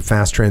importance of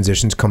fast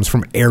transitions comes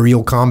from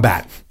aerial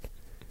combat.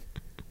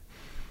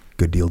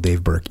 Good deal,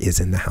 Dave Burke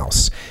is in the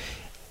house.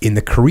 In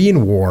the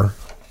Korean War,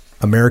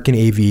 American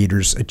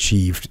aviators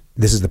achieved,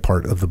 this is the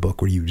part of the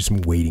book where you've just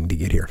been waiting to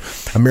get here.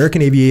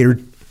 American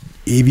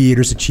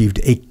aviators achieved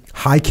a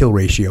high kill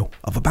ratio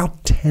of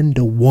about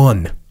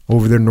 10-1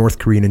 over their North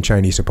Korean and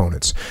Chinese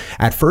opponents.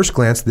 At first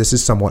glance, this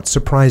is somewhat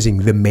surprising.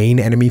 The main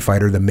enemy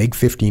fighter, the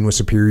MiG-15, was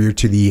superior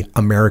to the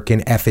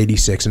American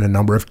F-86 in a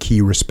number of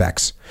key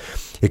respects.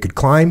 It could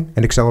climb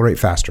and accelerate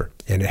faster,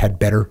 and it had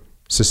better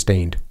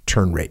sustained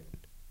turn rate.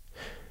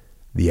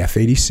 The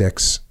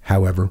F-86,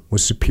 however,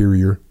 was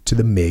superior to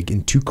the MiG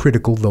in 2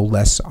 critical, though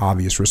less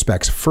obvious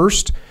respects.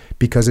 First,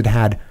 because it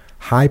had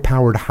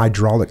high-powered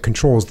hydraulic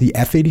controls, the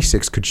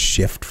F-86 could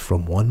shift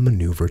from one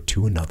maneuver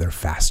to another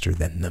faster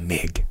than the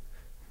MiG.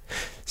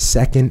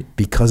 Second,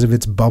 because of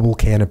its bubble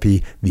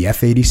canopy, the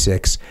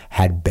F-86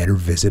 had better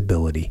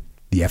visibility.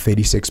 The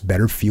F-86's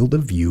better field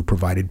of view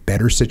provided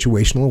better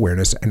situational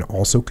awareness and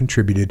also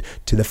contributed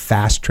to the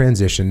fast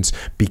transitions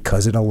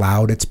because it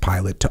allowed its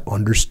pilot to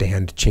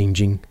understand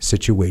changing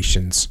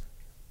situations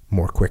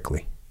more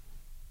quickly.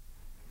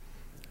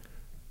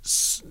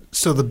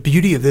 So the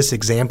beauty of this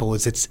example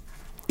is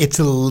it's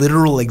a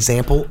literal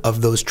example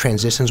of those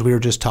transitions we were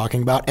just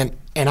talking about. And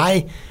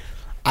I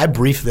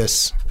briefed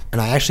this, and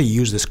I actually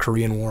used this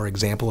Korean War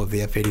example of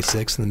the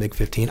F-86 and the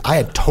MiG-15. I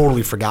had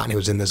totally forgotten it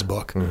was in this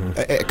book. Mm-hmm.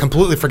 I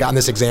completely forgotten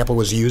this example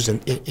was used in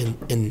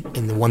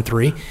the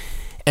 1-3.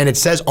 And it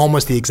says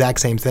almost the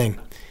exact same thing.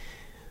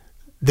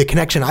 The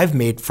connection I've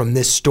made from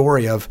this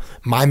story of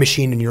my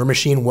machine and your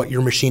machine, what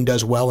your machine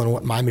does well and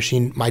what my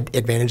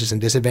advantages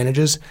and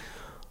disadvantages,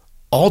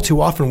 all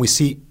too often we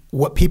see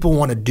what people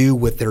want to do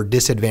with their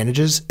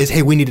disadvantages is,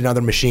 hey, we need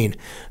another machine.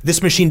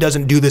 This machine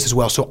doesn't do this as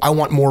well, so I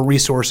want more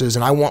resources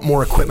and I want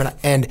more equipment.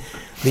 And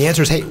the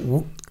answer is, hey,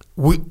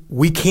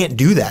 we can't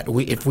do that.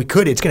 If we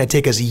could, it's going to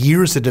take us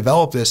years to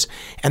develop this.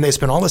 And they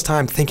spend all this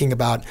time thinking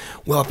about,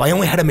 well, if I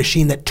only had a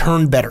machine that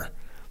turned better,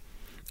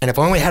 and if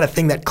I only had a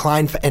thing that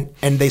climbed, and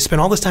they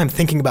spend all this time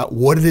thinking about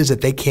what it is that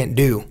they can't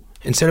do,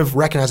 instead of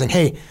recognizing,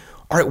 hey,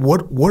 all right,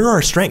 what are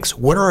our strengths?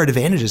 What are our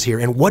advantages here?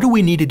 And what do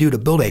we need to do to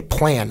build a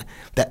plan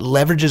that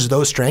leverages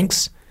those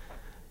strengths?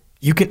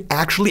 You can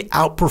actually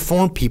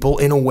outperform people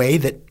in a way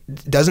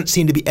that doesn't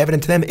seem to be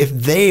evident to them if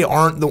they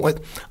aren't the one.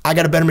 I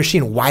got a better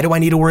machine. Why do I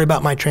need to worry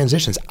about my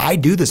transitions? I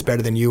do this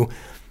better than you.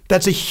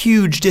 That's a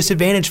huge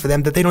disadvantage for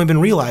them that they don't even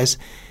realize.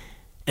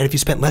 And if you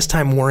spent less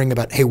time worrying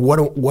about, hey,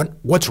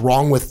 what's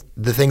wrong with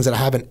the things that I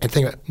have, and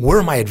think about, where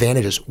are my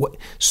advantages?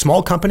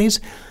 Small companies,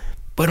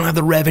 but we don't have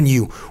the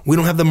revenue. We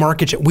don't have the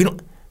market share.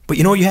 But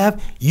you know what you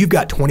have? You've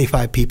got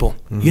 25 people.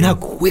 Mm-hmm. You know how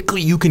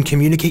quickly you can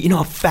communicate. You know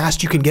how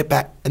fast you can get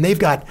back. And they've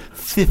got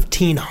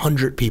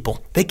 1,500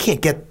 people. They can't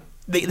get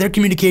their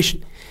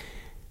communication.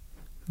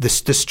 The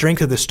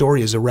strength of the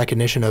story is a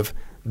recognition of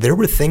there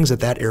were things at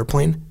that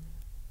airplane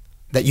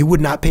that you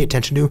would not pay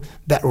attention to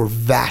that were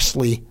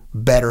vastly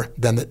better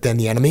than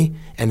the enemy.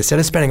 And instead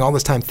of spending all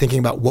this time thinking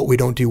about what we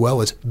don't do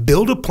well, is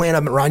build a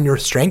plan around your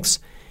strengths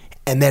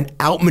and then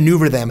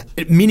outmaneuver them,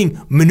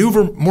 meaning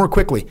maneuver more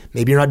quickly.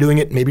 Maybe you're not doing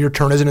it. Maybe your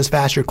turn isn't as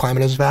fast, your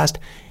climbing isn't as fast,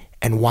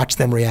 and watch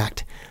them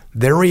react.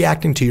 They're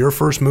reacting to your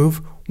first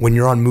move when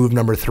you're on move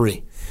number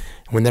 3.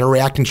 When they're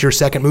reacting to your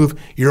second move,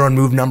 you're on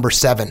move number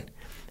 7.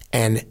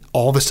 And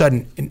all of a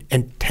sudden,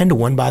 and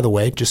 10-1, by the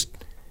way, just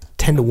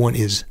 10-1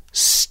 is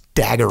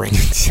staggering.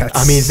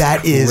 I mean,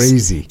 that is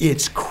crazy.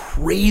 It's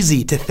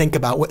crazy to think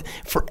about what,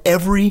 for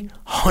every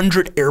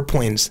 100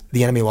 airplanes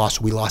the enemy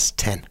lost, we lost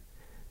 10.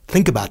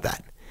 Think about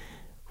that.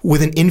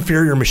 With an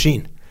inferior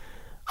machine.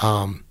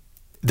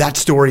 That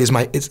story is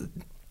my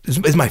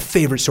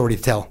favorite story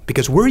to tell,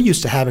 because we're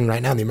used to having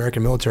right now in the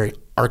American military,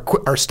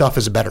 our stuff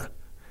is better.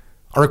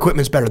 Our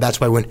equipment's better. That's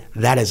why we win.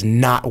 That is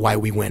not why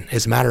we win.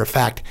 As a matter of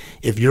fact,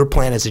 if your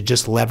plan is to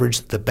just leverage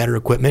the better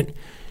equipment,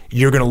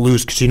 you're going to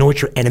lose, because you know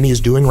what your enemy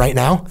is doing right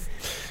now?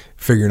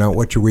 Figuring out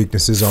what your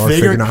weaknesses are,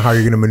 figuring out how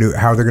you're going to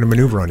how they're going to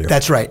maneuver on you.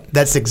 That's right.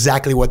 That's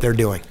exactly what they're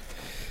doing.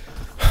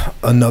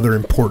 Another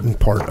important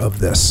part of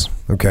this,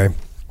 okay?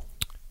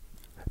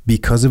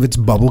 Because of its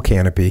bubble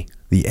canopy,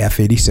 the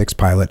F-86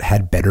 pilot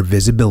had better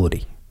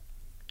visibility.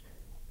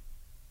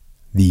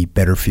 The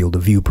better field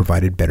of view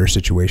provided better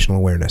situational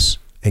awareness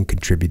and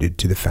contributed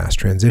to the fast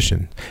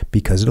transition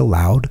because it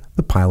allowed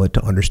the pilot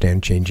to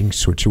understand changing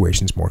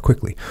situations more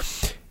quickly.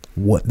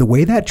 The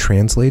way that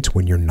translates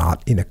when you're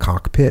not in a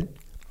cockpit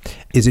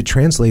is it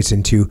translates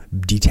into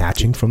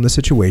detaching from the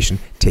situation,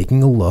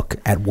 taking a look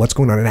at what's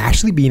going on, and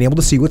actually being able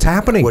to see what's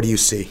happening. What do you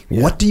see?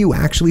 Yeah. What do you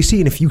actually see?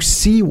 And if you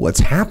see what's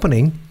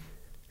happening,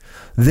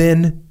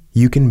 then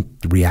you can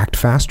react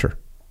faster.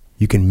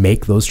 You can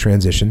make those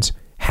transitions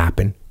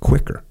happen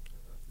quicker.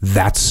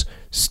 That's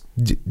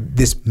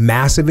this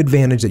massive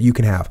advantage that you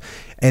can have.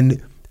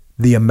 And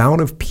the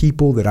amount of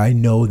people that I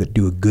know that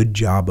do a good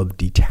job of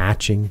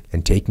detaching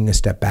and taking a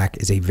step back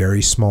is a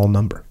very small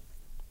number.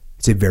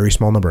 It's a very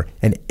small number.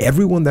 And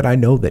everyone that I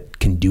know that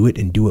can do it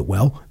and do it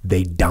well,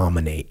 they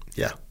dominate.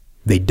 Yeah.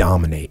 They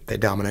dominate. They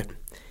dominate.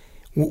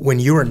 When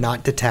you are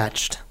not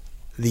detached,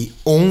 the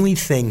only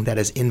thing that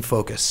is in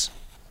focus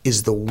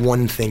is the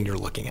one thing you're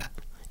looking at.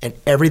 And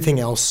everything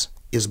else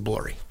is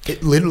blurry.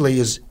 It literally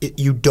is,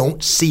 you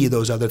don't see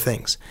those other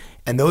things.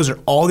 And those are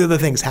all the other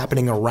things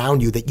happening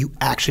around you that you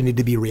actually need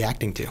to be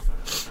reacting to.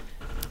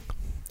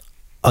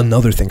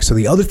 Another thing. So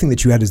the other thing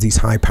that you had is these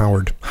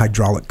high-powered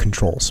hydraulic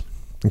controls,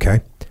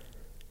 okay,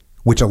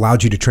 which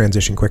allowed you to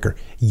transition quicker.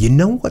 You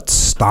know what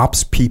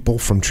stops people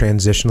from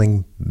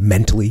transitioning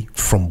mentally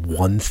from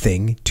one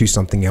thing to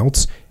something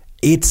else?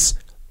 It's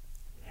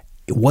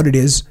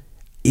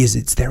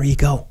their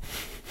ego.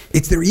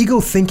 It's their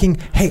ego thinking,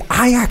 hey,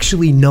 I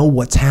actually know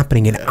what's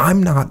happening and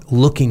I'm not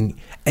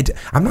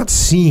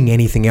seeing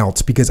anything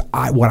else because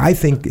what I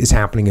think is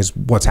happening is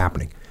what's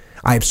happening.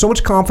 I have so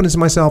much confidence in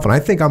myself and I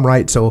think I'm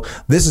right. So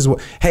this is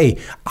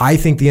I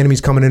think the enemy's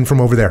coming in from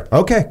over there.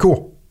 Okay,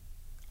 cool.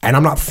 And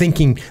I'm not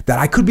thinking that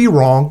I could be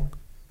wrong.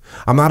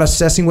 I'm not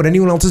assessing what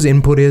anyone else's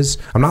input is.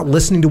 I'm not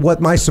listening to what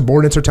my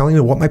subordinates are telling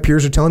me, what my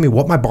peers are telling me,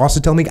 what my boss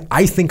is telling me.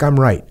 I think I'm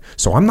right.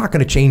 So I'm not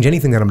going to change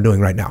anything that I'm doing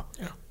right now.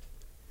 Yeah.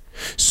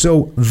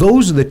 So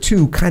those are the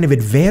two kind of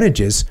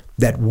advantages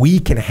that we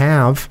can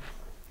have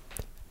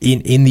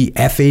in the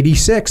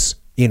F-86.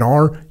 In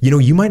our,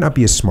 you might not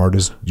be as smart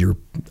as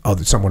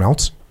someone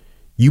else.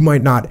 You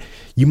might not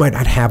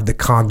have the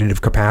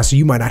cognitive capacity.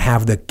 You might not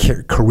have the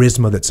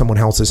charisma that someone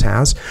else's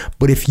has.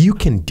 But if you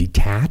can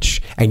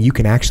detach and you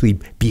can actually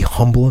be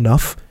humble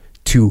enough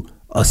to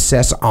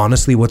assess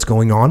honestly what's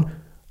going on,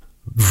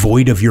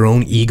 void of your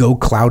own ego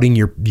clouding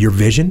your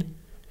vision,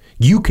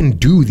 you can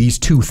do these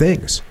two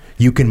things.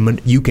 You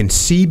can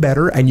see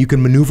better and you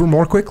can maneuver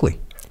more quickly.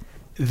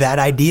 that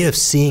idea of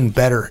seeing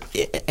better,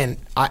 and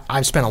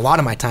I've spent a lot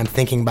of my time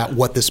thinking about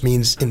what this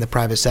means in the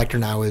private sector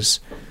now, is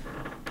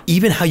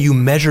even how you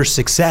measure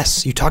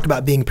success. You talked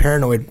about being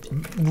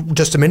paranoid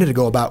just a minute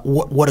ago about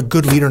what a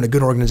good leader in a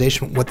good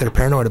organization, what they're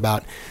paranoid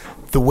about.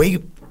 The way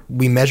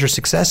we measure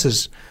success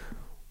is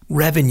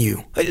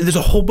revenue. There's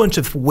a whole bunch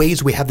of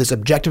ways we have this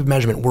objective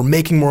measurement. We're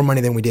making more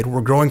money than we did.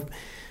 We're growing.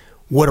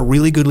 What a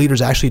really good leader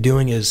is actually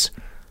doing is,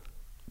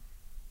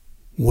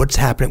 what's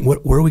happening? Where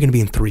are we going to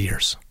be in 3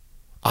 years?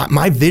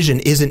 My vision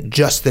isn't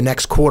just the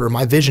next quarter.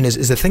 My vision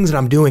is the things that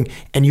I'm doing,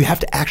 and you have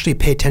to actually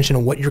pay attention to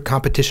what your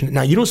competition.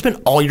 Now, you don't spend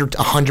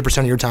 100%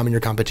 of your time in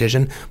your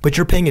competition, but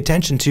you're paying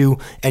attention to,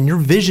 and your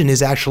vision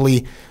is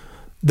actually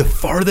the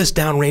farthest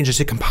down range as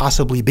it can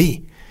possibly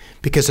be.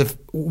 Because if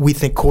we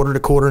think quarter to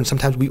quarter, and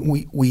sometimes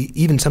we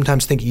even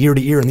sometimes think year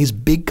to year, and these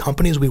big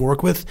companies we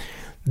work with,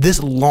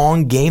 this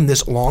long game,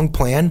 this long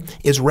plan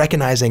is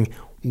recognizing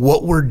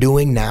what we're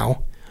doing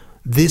now.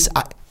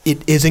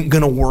 It isn't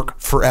going to work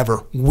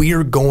forever.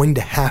 We're going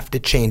to have to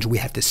change. We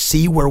have to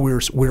see where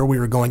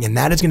we're going, and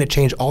that is going to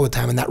change all the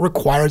time. And that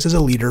requires, as a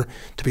leader,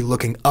 to be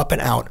looking up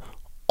and out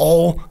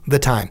all the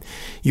time.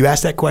 You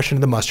asked that question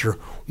to the muster: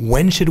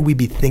 when should we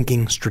be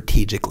thinking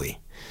strategically?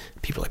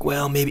 People are like,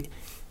 well, maybe.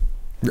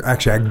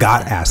 Actually, I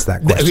got asked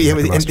that question.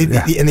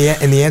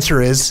 And the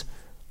answer is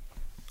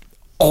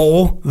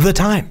all the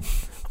time.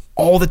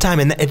 All the time.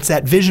 And it's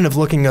that vision of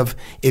looking of,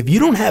 if you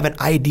don't have an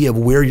idea of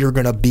where you're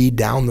going to be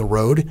down the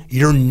road,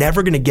 you're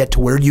never going to get to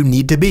where you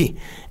need to be.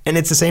 And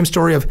it's the same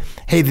story of,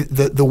 hey,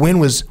 the win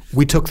was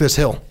we took this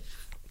hill.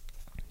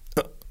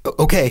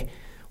 Okay,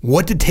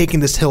 what did taking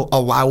this hill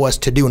allow us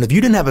to do? And if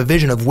you didn't have a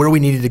vision of where we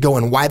needed to go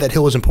and why that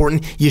hill was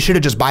important, you should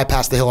have just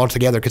bypassed the hill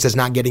altogether, because it's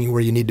not getting you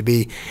where you need to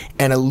be.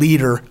 And a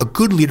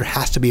good leader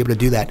has to be able to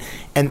do that.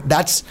 And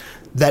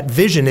that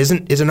vision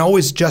isn't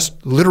always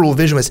just literal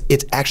vision.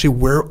 It's actually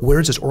where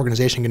is this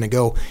organization going to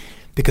go?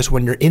 Because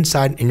when you're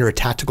inside and you're a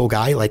tactical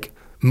guy, like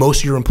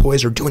most of your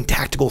employees are doing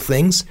tactical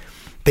things,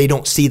 they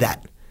don't see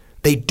that.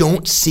 They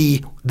don't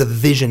see the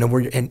vision of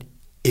where you're, and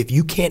if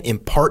you can't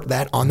impart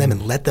that on them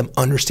and let them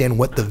understand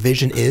what the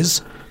vision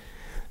is,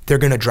 they're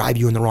going to drive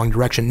you in the wrong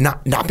direction.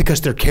 Not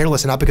because they're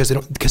careless, and not because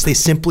because they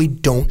simply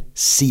don't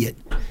see it.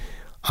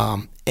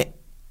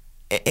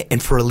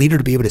 And for a leader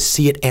to be able to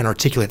see it and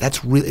articulate,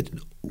 that's really,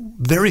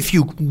 very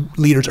few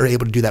leaders are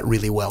able to do that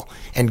really well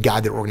and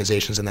guide their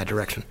organizations in that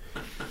direction.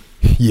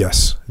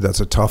 Yes, that's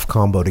a tough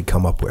combo to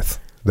come up with.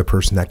 The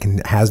person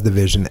that has the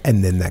vision,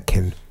 and then that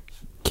can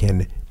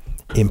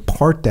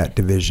impart that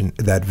vision,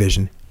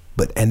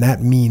 and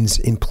that means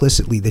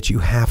implicitly that you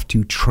have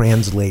to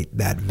translate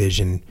that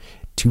vision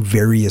to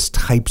various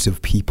types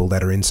of people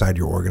that are inside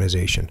your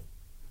organization.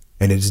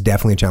 And it is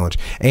definitely a challenge.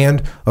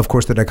 And of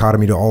course, the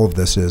dichotomy to all of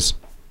this is,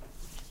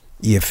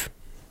 if,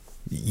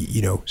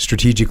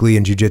 strategically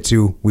in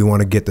jiu-jitsu, we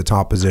want to get the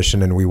top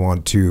position and we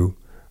want to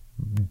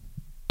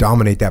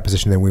dominate that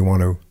position, then we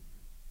want to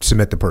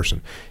submit the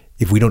person.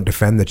 If we don't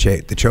defend the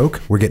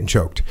choke, we're getting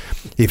choked.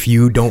 If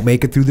you don't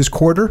make it through this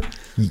quarter,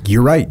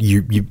 you're right.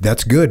 You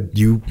that's good.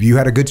 You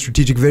had a good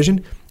strategic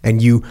vision,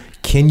 and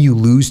can you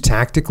lose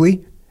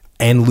tactically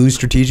and lose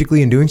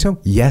strategically in doing so?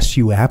 Yes,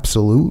 you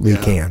absolutely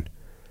can.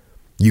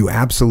 You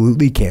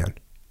absolutely can.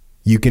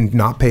 You can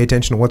not pay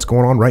attention to what's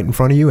going on right in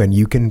front of you, and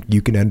you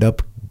can end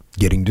up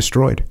getting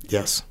destroyed.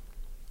 Yes.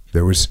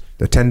 There was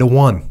a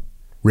 10-to-1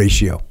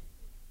 ratio.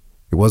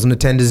 It wasn't a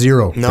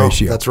 10-to-0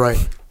 ratio. No, that's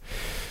right.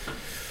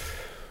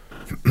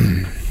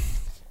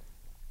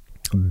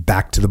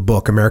 Back to the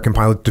book. American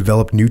pilots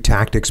developed new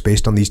tactics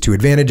based on these two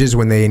advantages.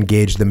 When they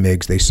engaged the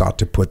MiGs, they sought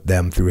to put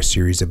them through a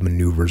series of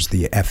maneuvers.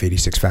 The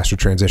F-86 faster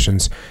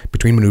transitions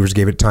between maneuvers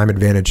gave it time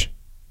advantage.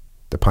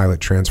 The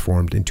pilot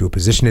transformed into a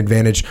position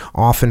advantage.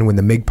 Often when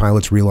the MiG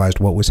pilots realized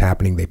what was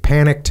happening, they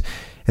panicked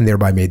and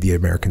thereby made the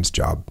Americans'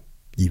 job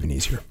even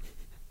easier.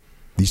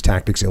 These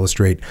tactics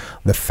illustrate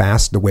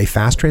the way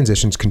fast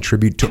transitions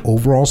contribute to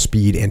overall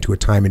speed and to a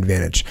time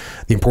advantage.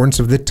 The importance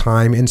of the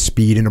time and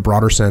speed in a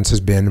broader sense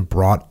has been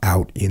brought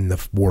out in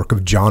the work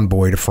of John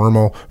Boyd, a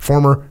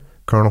former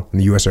colonel in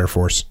the U.S. Air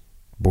Force.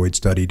 Boyd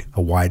studied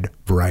a wide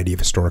variety of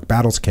historic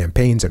battles,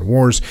 campaigns, and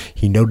wars.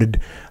 He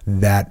noted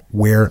that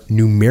where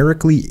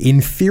numerically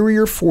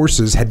inferior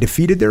forces had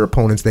defeated their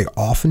opponents, they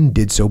often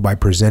did so by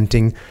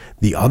presenting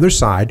the other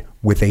side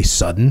with a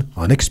sudden,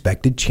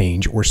 unexpected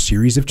change or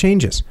series of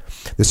changes.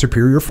 The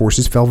superior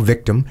forces fell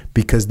victim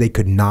because they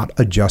could not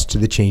adjust to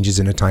the changes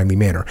in a timely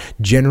manner.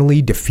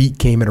 Generally, defeat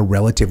came at a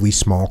relatively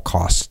small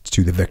cost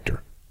to the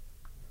victor.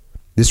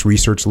 This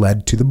research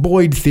led to the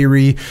Boyd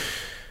theory,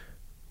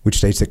 which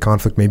states that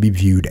conflict may be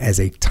viewed as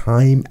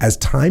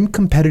time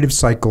competitive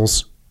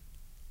cycles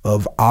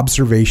of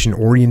observation,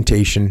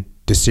 orientation,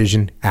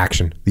 decision,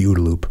 action, the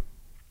OODA loop.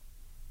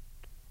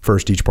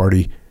 First, each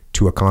party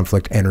to a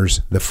conflict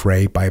enters the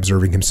fray by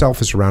observing himself,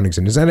 his surroundings,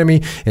 and his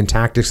enemy. In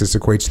tactics, this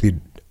equates to the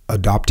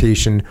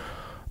adoption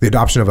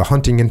of a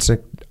hunting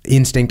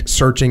instinct,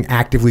 searching,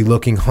 actively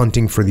looking,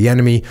 hunting for the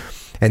enemy,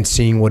 and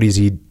seeing what he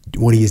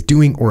is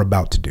doing or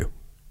about to do.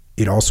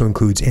 It also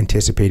includes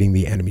anticipating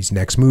the enemy's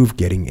next move,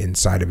 getting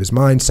inside of his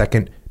mind.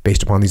 Second,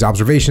 based upon these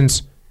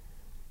observations,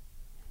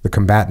 the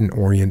combatant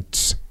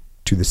orients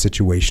to the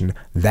situation.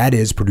 That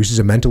is, produces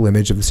a mental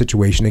image of the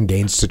situation and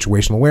gains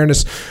situational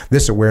awareness.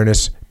 This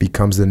awareness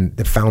becomes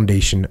the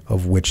foundation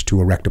of which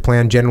to erect a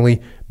plan.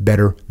 Generally,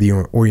 better the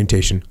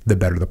orientation, the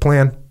better the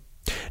plan.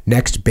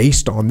 Next,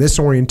 based on this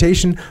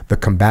orientation, the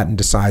combatant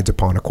decides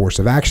upon a course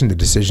of action. The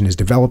decision is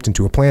developed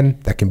into a plan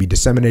that can be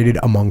disseminated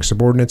among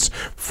subordinates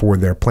for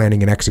their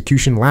planning and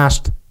execution.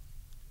 Last,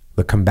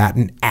 the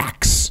combatant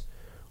acts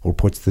or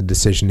puts the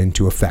decision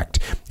into effect.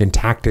 In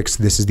tactics,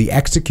 this is the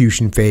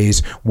execution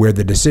phase where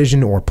the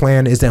decision or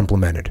plan is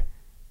implemented.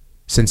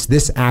 Since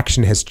this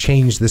action has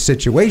changed the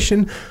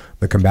situation,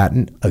 the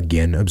combatant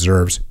again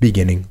observes,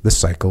 beginning the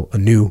cycle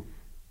anew.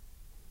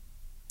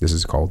 This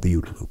is called the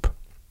OODA loop.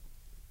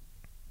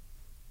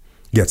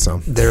 Get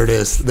some. There it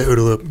is. The OODA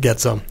loop. Get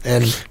some.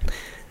 And,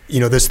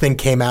 this thing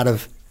came out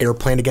of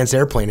airplane against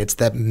airplane. It's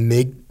that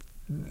MiG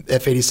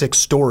F-86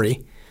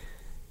 story.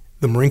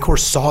 The Marine Corps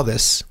saw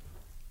this,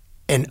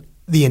 and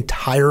the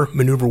entire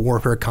maneuver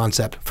warfare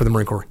concept for the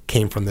Marine Corps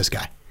came from this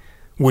guy,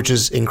 which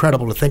is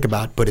incredible to think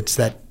about, but it's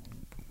that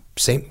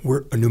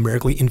we're a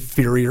numerically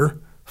inferior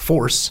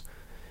force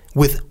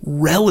with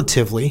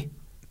relatively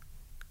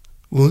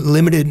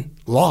limited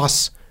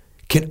loss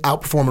can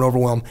outperform and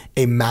overwhelm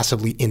a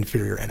massively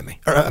inferior enemy,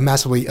 or a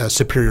massively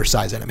superior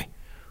size enemy,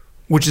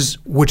 which is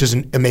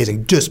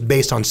amazing just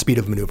based on speed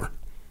of maneuver.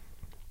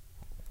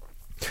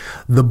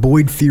 The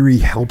Boyd theory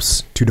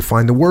helps to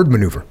define the word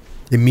maneuver.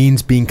 It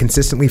means being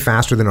consistently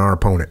faster than our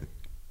opponent.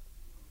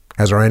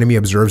 As our enemy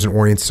observes and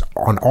orients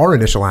on our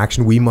initial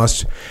action, we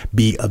must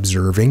be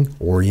observing,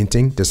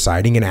 orienting,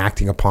 deciding, and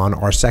acting upon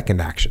our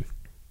second action.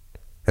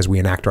 As we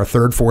enact our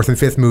third, fourth, and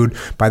fifth mood,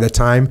 by the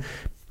time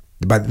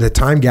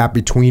gap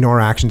between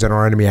our actions and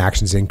our enemy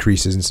actions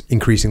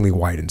increasingly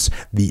widens.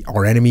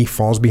 Our enemy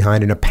falls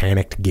behind in a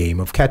panicked game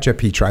of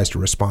catch-up. He tries to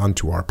respond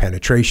to our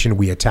penetration.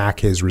 We attack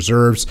his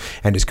reserves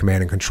and his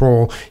command and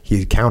control.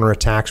 He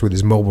counterattacks with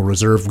his mobile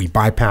reserve. We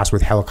bypass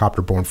with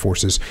helicopter-borne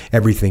forces.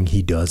 Everything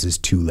he does is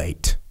too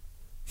late.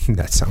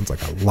 That sounds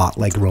like a lot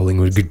like rolling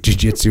with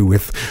jiu-jitsu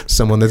with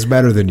someone that's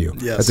better than you.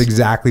 Yes. That's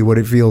exactly what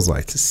it feels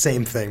like. It's the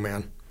same thing,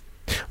 man.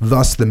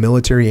 Thus, the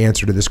military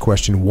answer to this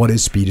question, what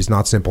is speed, is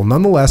not simple.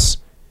 Nonetheless,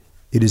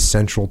 it is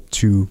central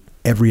to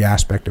every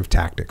aspect of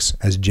tactics.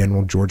 As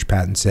General George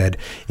Patton said,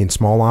 in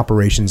small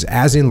operations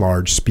as in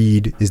large,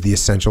 speed is the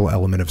essential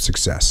element of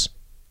success.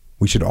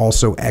 We should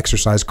also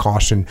exercise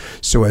caution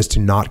so as to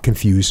not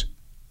confuse.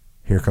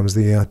 Here comes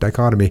the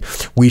dichotomy.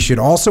 We should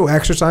also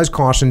exercise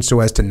caution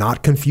so as to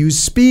not confuse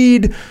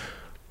speed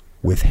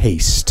with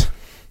haste.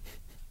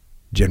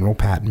 General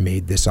Patton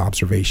made this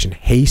observation.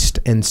 Haste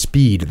and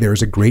speed. There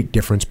is a great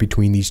difference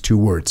between these two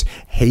words.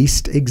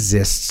 Haste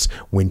exists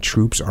when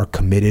troops are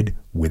committed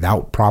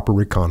without proper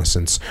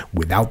reconnaissance,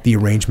 without the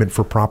arrangement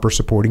for proper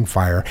supporting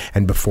fire,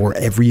 and before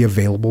every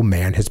available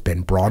man has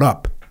been brought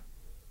up.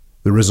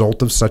 The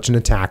result of such an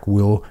attack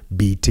will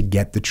be to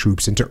get the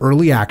troops into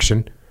early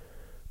action,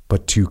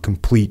 but to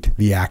complete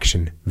the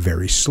action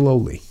very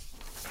slowly.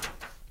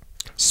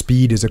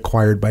 Speed is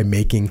acquired by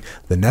making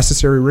the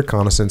necessary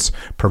reconnaissance,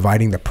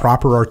 providing the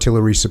proper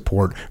artillery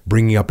support,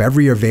 bringing up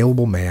every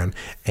available man,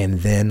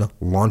 and then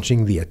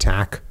launching the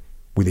attack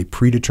with a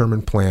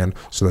predetermined plan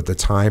so that the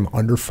time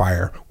under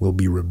fire will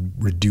be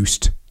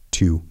reduced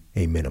to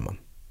a minimum.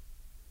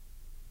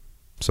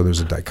 So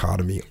there's a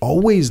dichotomy.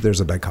 Always there's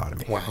a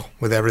dichotomy. Wow,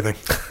 with everything.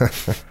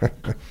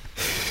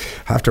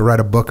 I have to write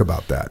a book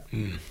about that.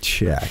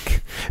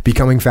 Check.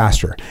 Becoming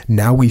faster.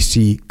 Now we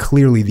see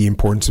clearly the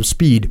importance of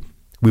speed.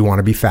 We want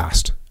to be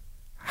fast.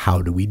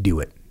 How do we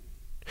do it?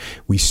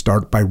 We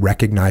start by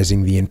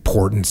recognizing the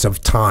importance of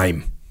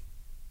time.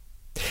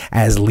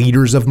 As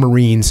leaders of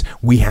Marines,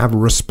 we have a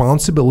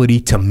responsibility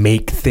to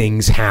make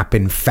things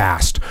happen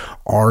fast.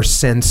 Our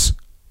sense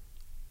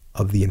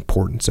of the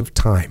importance of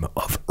time,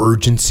 of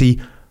urgency,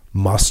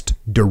 must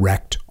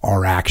direct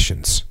our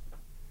actions.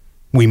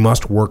 We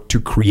must work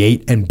to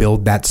create and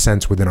build that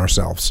sense within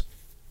ourselves.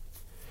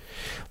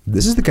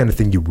 This is the kind of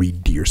thing you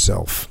read to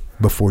yourself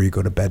before you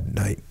go to bed at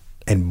night.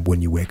 And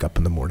when you wake up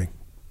in the morning,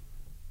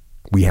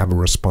 we have a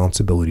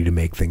responsibility to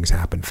make things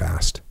happen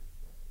fast.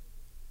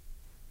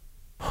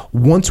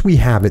 Once we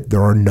have it,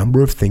 there are a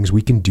number of things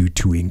we can do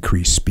to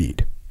increase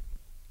speed.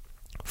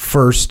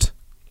 First,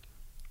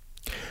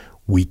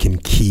 we can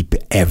keep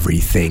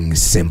everything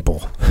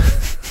simple.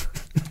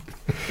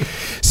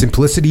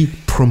 Simplicity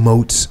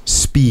promotes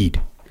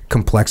speed.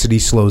 Complexity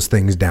slows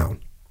things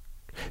down.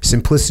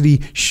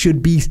 Simplicity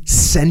should be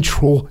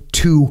central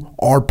to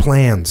our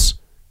plans.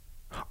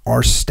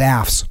 Our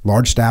staffs,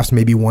 large staffs,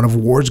 may be one of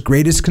war's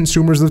greatest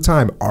consumers of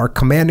time, our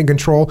command and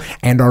control,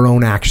 and our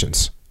own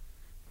actions.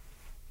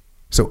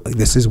 So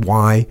this is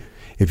why,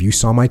 if you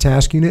saw my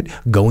task unit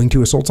going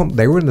to assault something,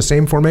 they were in the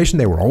same formation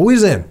they were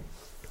always in,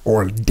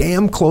 or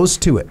damn close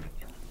to it.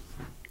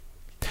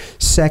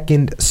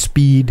 Second,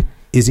 speed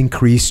is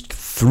increased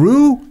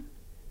through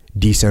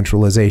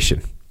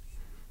decentralization.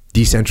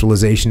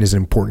 Decentralization is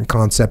an important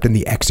concept in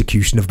the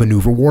execution of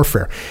maneuver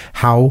warfare.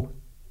 How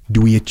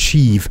do we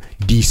achieve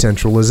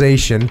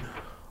decentralization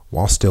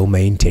while still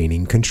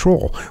maintaining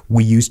control?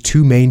 We use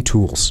two main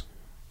tools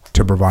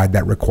to provide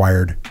the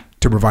required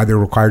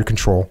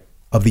control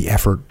of the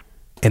effort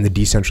and the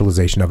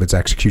decentralization of its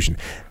execution.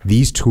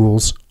 These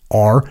tools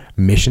are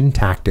mission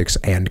tactics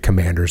and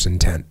commander's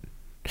intent.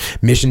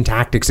 Mission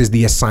tactics is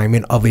the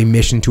assignment of a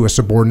mission to a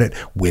subordinate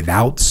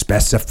without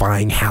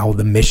specifying how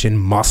the mission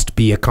must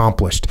be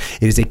accomplished.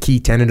 It is a key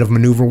tenet of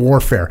maneuver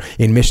warfare.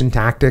 In mission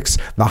tactics,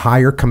 the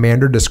higher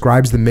commander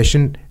describes the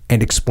mission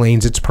and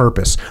explains its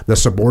purpose. The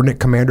subordinate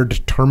commander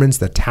determines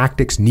the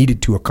tactics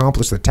needed to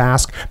accomplish the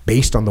task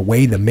based on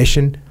the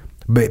mission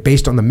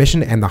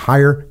and the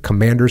higher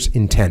commander's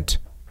intent.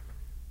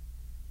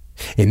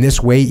 In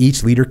this way,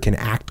 each leader can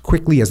act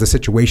quickly as the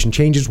situation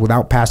changes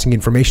without passing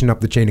information up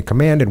the chain of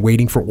command and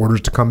waiting for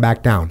orders to come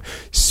back down.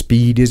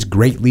 Speed is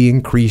greatly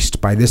increased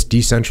by this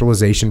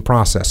decentralization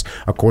process.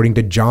 According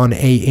to John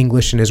A.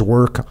 English in his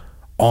work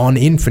on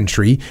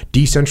infantry,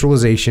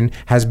 decentralization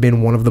has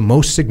been one of the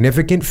most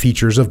significant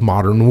features of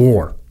modern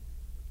war.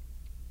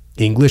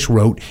 English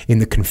wrote, "In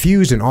the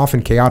confused and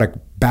often chaotic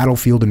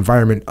battlefield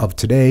environment of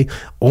today,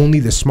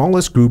 only the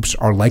smallest groups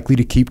are likely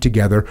to keep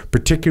together,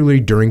 particularly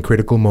during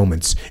critical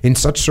moments. In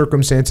such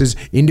circumstances,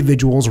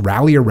 individuals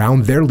rally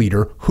around their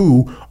leader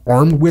who,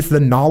 armed with the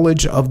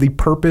knowledge of the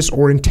purpose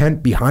or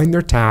intent behind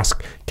their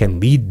task, can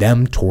lead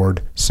them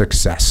toward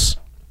success."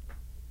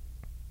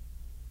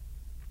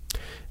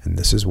 And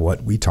this is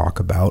what we talk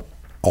about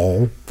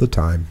all the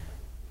time.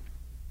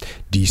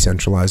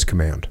 Decentralized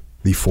command,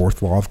 the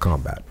fourth law of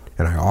combat.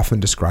 And I often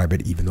describe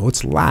it, even though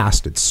it's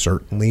last, it's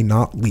certainly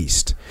not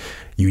least.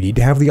 You need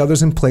to have the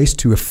others in place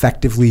to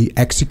effectively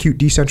execute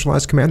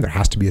decentralized command. There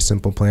has to be a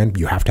simple plan.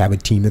 You have to have a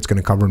team that's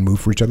going to cover and move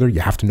for each other.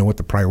 You have to know what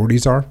the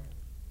priorities are.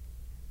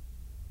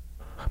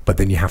 But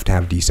then you have to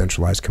have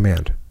decentralized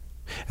command.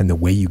 And the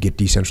way you get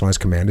decentralized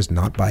command is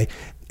not by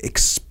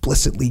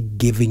explicitly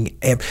giving.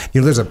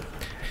 There's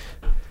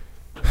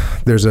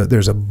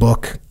a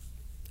book,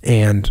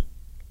 and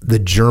the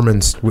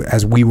Germans,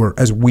 as we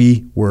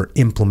were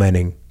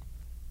implementing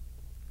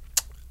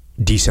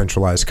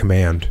decentralized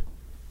command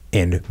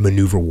and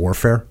maneuver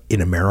warfare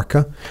in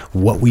America,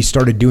 what we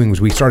started doing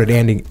was we started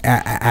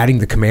adding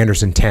the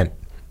commander's intent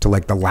to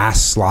like the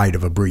last slide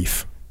of a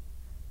brief.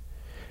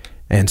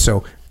 And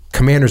so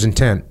commander's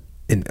intent,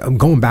 and I'm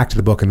going back to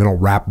the book and then I'll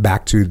wrap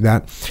back to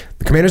that.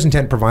 The commander's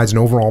intent provides an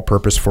overall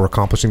purpose for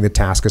accomplishing the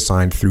task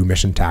assigned through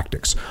mission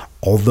tactics.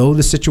 Although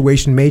the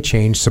situation may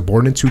change,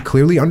 subordinates who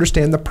clearly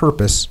understand the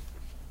purpose,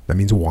 that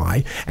means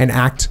why, and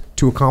act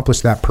to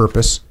accomplish that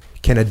purpose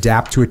can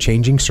adapt to a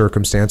changing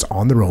circumstance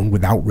on their own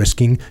without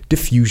risking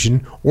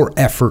diffusion or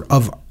effort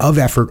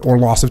or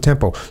loss of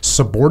tempo.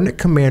 Subordinate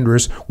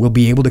commanders will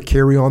be able to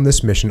carry on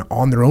this mission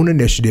on their own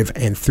initiative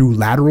and through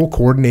lateral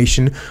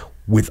coordination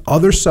with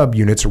other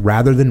subunits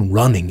rather than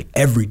running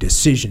every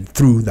decision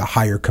through the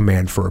higher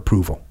command for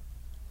approval.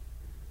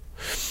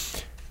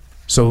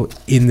 So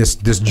in this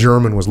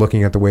German was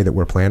looking at the way that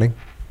we're planning,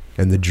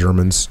 and the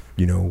Germans,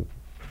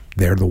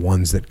 they're the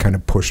ones that kind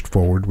of pushed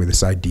forward with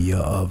this idea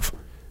of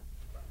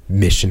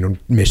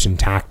mission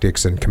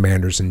tactics and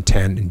commander's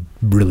intent and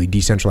really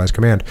decentralized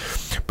command.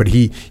 But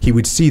he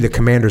would see the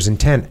commander's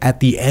intent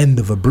at the end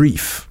of a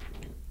brief.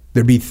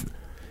 There'd be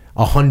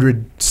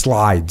 100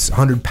 slides,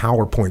 100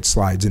 PowerPoint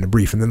slides in a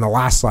brief, and then the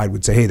last slide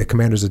would say, hey, the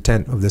commander's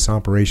intent of this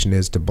operation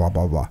is to blah,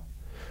 blah, blah.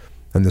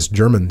 And this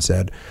German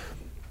said,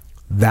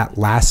 that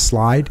last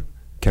slide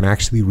can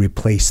actually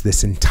replace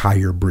this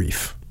entire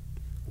brief.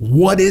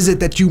 What is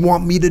it that you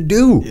want me to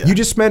do? Yeah. You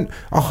just spent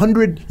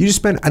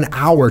an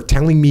hour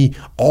telling me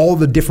all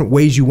the different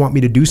ways you want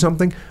me to do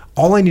something.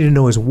 All I need to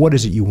know is, what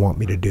is it you want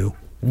me to do?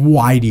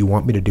 Why do you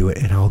want me to do it?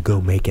 And I'll go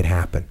make it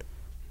happen.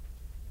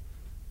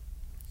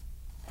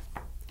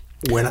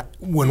 When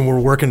we're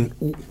working,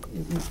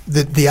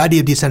 the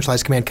idea of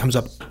decentralized command comes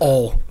up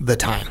all the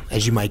time,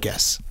 as you might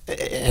guess.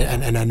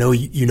 And I know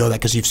you know that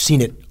because you've seen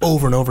it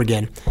over and over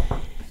again.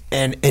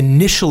 And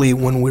initially,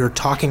 when we were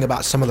talking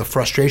about some of the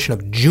frustration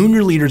of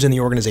junior leaders in the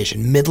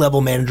organization,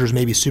 mid-level managers,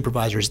 maybe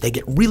supervisors, they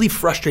get really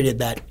frustrated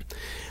that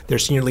their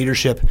senior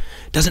leadership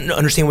doesn't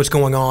understand what's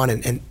going on,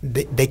 and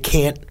they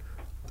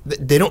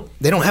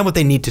don't have what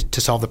they need to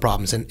solve the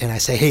problems. And I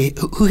say, hey,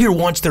 who here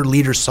wants their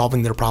leaders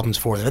solving their problems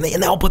for them? And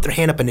they all put their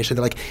hand up initially.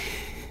 They're like,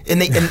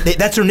 and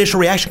that's their initial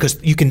reaction because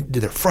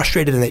they're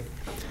frustrated and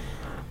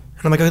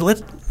I'm like, okay,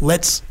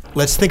 let's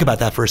think about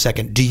that for a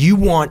second. Do you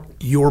want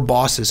your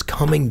bosses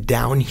coming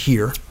down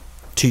here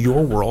to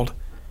your world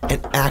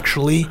and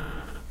actually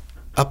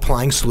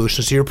applying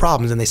solutions to your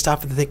problems? And they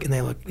stop and think and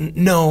they look,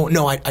 no,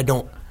 I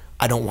don't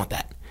want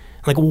that.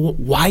 I'm like, well,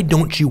 why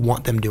don't you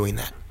want them doing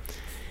that?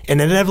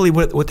 And inevitably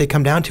what they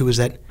come down to is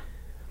that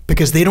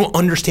because they don't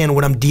understand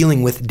what I'm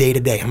dealing with day to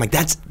day. I'm like,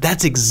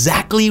 that's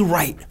exactly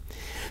right.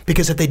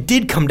 Because if they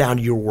did come down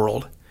to your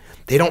world,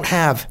 they don't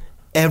have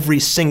every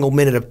single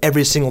minute of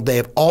every single day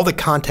of all the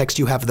context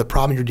you have of the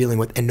problem you're dealing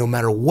with, and no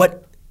matter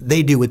what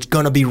they do, it's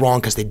going to be wrong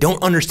because they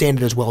don't understand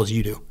it as well as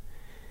you do.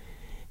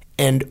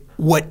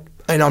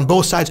 And on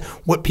both sides,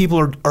 what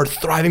people are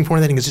thriving for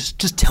and everything is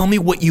just tell me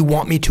what you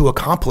want me to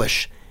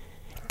accomplish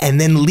and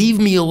then leave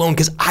me alone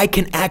because I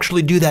can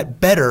actually do that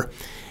better.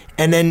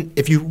 And then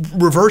if you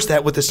reverse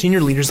that with the senior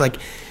leaders, like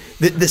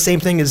the same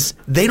thing is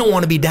they don't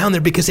want to be down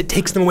there because it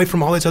takes them away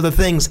from all these other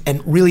things.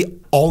 And really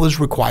all is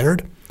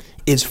required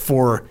is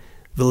for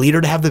the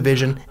leader to have the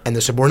vision and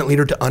the subordinate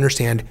leader to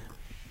understand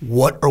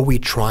what are we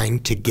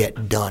trying to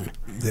get done.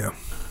 Yeah.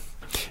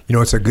 You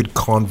know, it's a good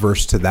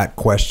converse to that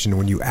question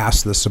when you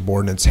ask the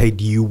subordinates, hey,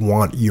 do you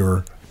want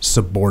your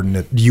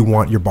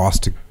boss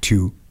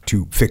to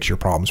fix your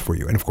problems for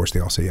you? And of course they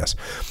all say yes.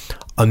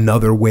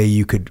 Another way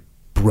you could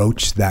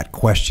broach that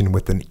question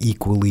with an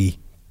equally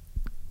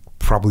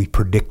probably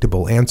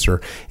predictable answer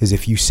is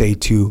if you say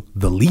to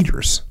the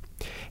leaders,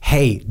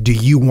 hey, do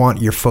you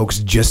want your folks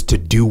just to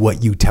do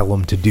what you tell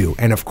them to do?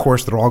 And of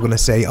course, they're all going to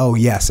say, oh,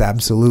 yes,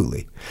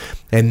 absolutely.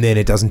 And then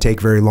it doesn't take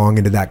very long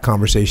into that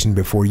conversation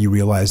before you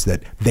realize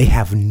that they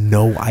have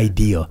no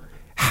idea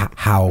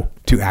how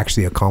to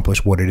actually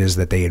accomplish what it is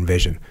that they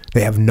envision.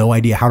 They have no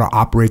idea how to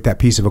operate that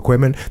piece of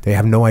equipment. They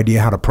have no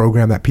idea how to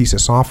program that piece of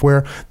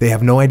software. They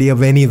have no idea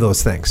of any of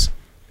those things.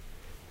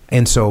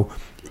 And so,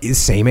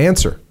 same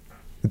answer.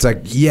 It's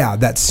like, yeah,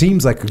 that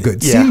seems like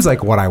seems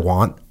like what I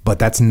want, but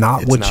that's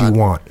not what you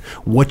want.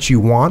 What you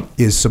want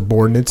is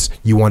subordinates.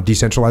 You want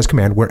decentralized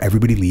command where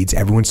everybody leads,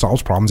 everyone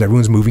solves problems,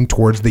 everyone's moving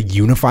towards the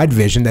unified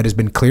vision that has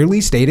been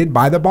clearly stated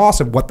by the boss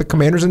of what the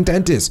commander's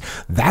intent is.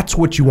 That's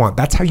what you want.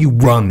 That's how you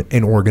run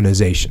an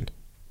organization.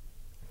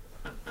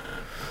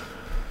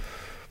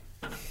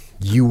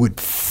 You would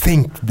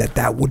think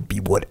that would be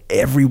what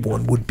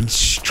everyone would be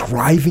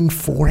striving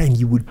for, and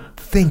you would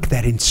think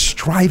that in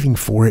striving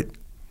for it,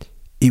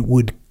 it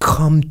would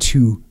come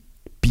to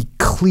be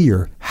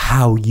clear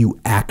how you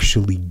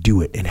actually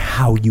do it and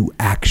how you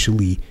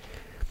actually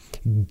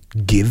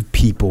give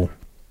people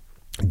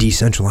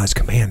decentralized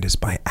command is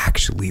by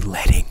actually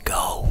letting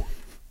go.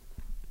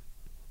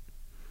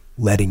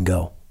 Letting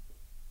go.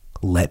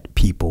 Let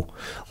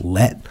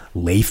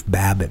Leif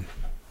Babin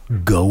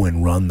go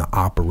and run the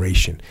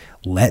operation.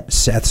 Let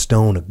Seth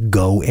Stone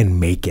go and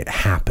make it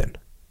happen.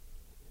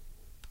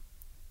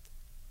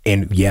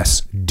 And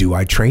yes, do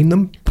I train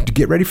them to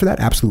get ready for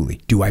that?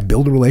 Absolutely. Do I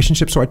build a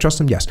relationship so I trust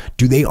them? Yes.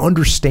 Do they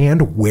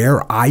understand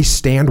where I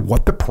stand,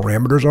 what the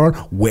parameters are?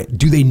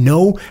 Do they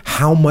know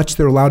how much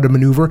they're allowed to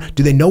maneuver?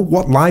 Do they know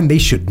what line they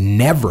should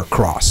never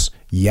cross?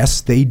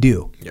 Yes, they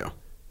do. Yeah.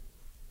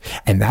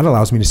 And that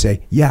allows me to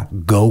say, yeah,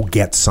 go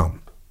get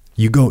some.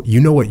 You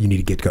know what you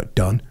need to get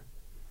done.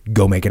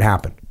 Go make it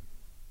happen.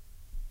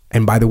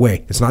 And by the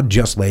way, it's not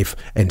just Leif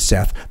and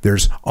Seth.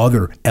 There's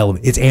other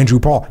elements. It's Andrew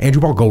Paul. Andrew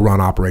Paul, go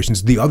run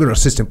operations. The other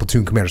assistant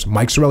platoon commanders,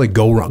 Mike Sorelli,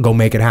 go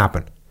make it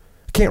happen.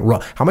 I can't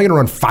run. How am I going to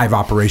run 5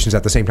 operations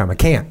at the same time? I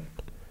can't.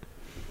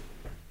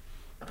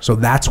 So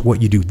that's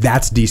what you do.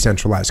 That's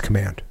decentralized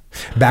command.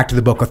 Back to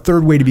the book. A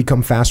third way to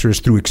become faster is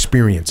through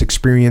experience.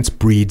 Experience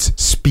breeds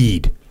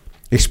speed.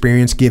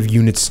 Experience gives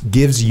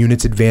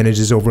units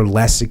advantages over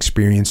less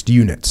experienced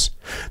units.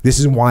 This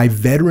is why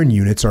veteran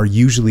units are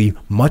usually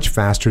much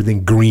faster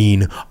than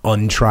green,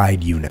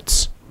 untried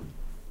units.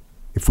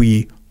 If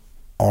we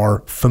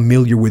are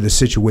familiar with a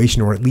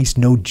situation or at least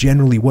know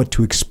generally what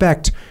to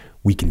expect,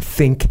 we can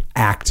think,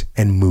 act,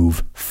 and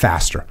move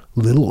faster.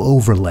 Little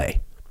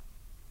overlay.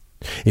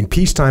 In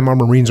peacetime, our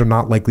Marines are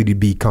not likely to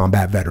be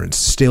combat veterans.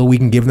 Still, we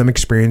can give them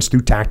experience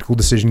through tactical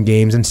decision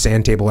games and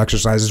sand table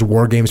exercises,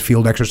 war games,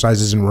 field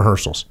exercises, and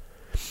rehearsals.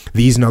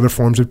 These and other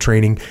forms of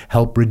training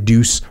help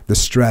reduce the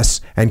stress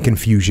and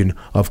confusion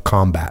of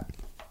combat.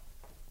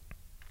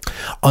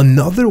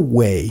 Another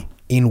way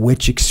in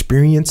which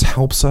experience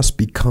helps us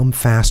become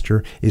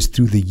faster is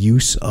through the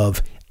use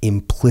of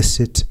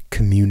implicit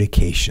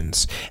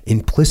communications.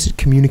 Implicit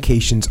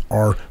communications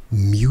are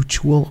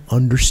mutual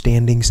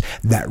understandings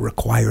that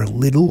require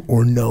little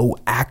or no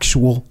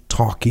actual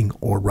talking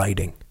or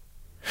writing.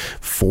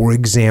 For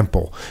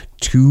example,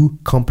 2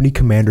 company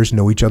commanders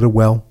know each other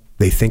well.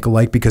 They think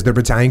alike because their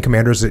battalion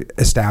commanders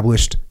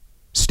established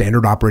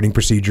standard operating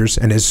procedures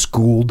and has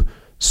schooled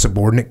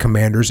subordinate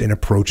commanders in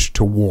approach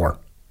to war.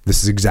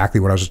 This is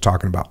exactly what I was just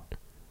talking about.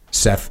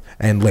 Seth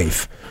and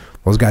Leif.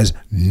 Those guys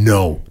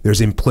know.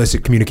 There's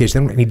implicit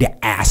communication. They don't need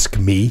to ask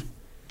me.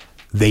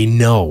 They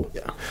know.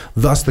 Yeah.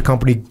 Thus, the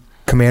company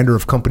commander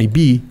of Company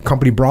B,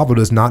 Company Bravo,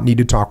 does not need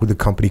to talk with the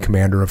company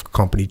commander of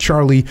Company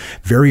Charlie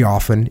very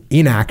often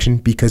in action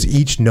because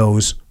each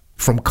knows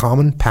from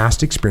common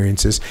past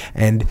experiences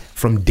and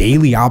from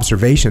daily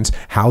observations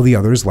how the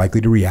other is likely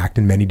to react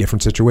in many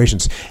different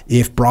situations.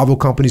 If Bravo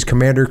Company's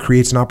commander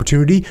creates an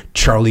opportunity,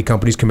 Charlie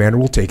Company's commander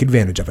will take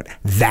advantage of it.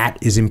 That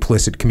is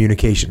implicit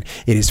communication.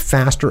 It is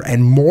faster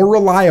and more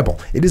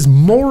reliable. It is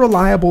more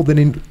reliable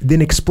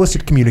than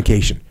explicit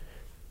communication,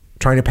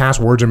 trying to pass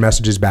words or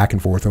messages back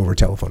and forth over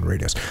telephone and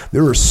radios.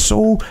 There are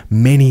so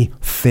many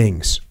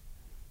things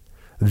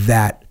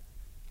that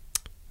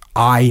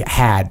I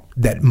had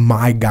that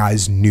my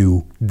guys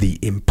knew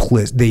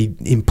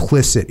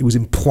it was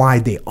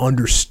implied they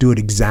understood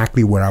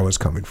exactly where I was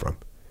coming from.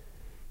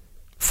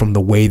 from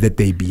the way that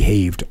they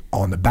behaved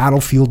on the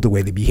battlefield, the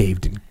way they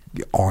behaved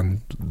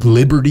on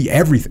liberty,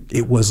 everything.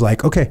 It was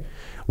like, okay,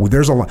 well,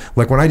 there's a line.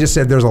 Like when I just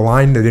said there's a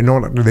line, they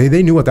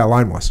knew what that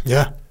line was.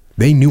 Yeah.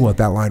 They knew what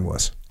that line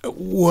was.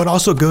 What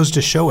also goes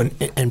to show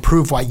and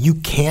prove why you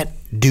can't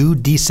do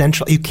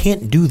you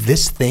can't do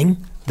this thing,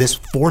 this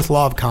fourth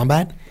law of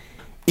combat,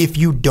 if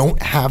you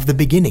don't have the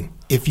beginning.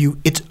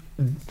 It's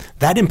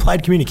that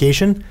implied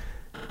communication,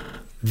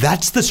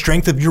 that's the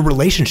strength of your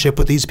relationship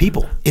with these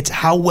people. It's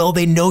how well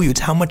they know you. It's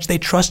how much they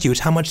trust you. It's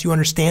how much you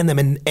understand them.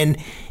 And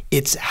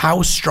it's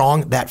how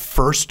strong that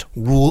first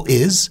rule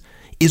is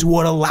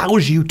what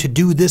allows you to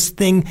do this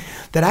thing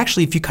that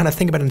actually, if you kind of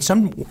think about it in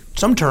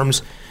some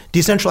terms,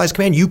 decentralized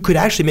command, you could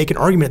actually make an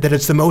argument that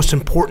it's the most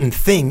important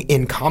thing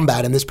in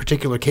combat in this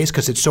particular case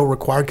because it's so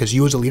required because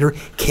you as a leader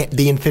can't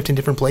be in 15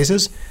 different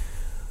places.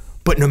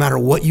 But no matter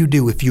what you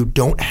do, if you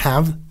don't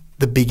have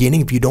the beginning,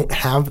 if you don't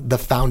have the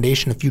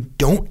foundation, if you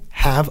don't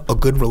have a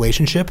good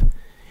relationship,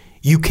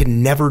 you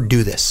can never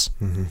do this.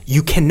 Mm-hmm.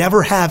 You can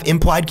never have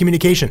implied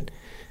communication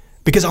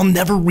because I'll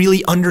never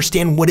really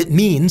understand what it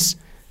means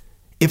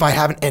if I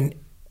haven't. And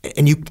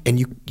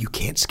you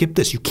can't skip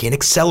this. You can't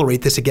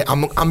accelerate this again.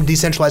 I'm a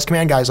decentralized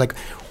command guy. It's like,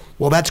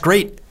 well, that's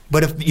great,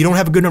 but if you don't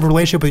have a good enough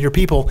relationship with your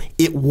people,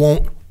 it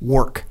won't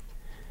work.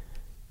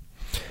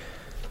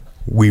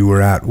 We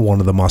were at one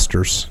of the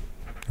musters.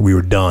 We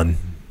were done.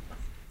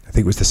 I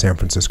think it was the San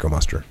Francisco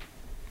muster.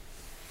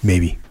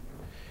 Maybe.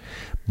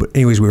 But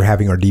anyways, we were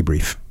having our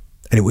debrief.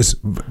 And it was,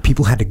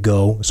 people had to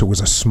go, so it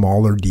was a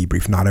smaller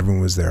debrief. Not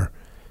everyone was there.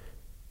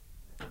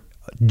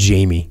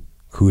 Jamie,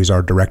 who is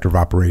our director of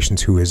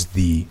operations, who is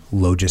the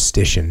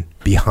logistician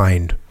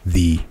behind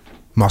the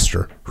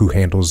muster, who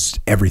handles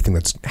everything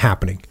that's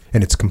happening.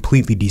 And it's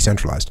completely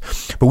decentralized.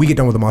 But we get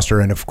done with the muster,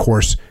 and of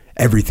course,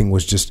 everything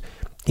was just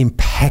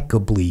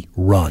impeccably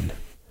run.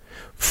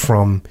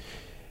 From,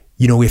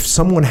 if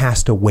someone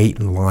has to wait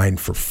in line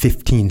for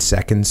 15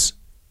 seconds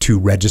to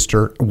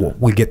register,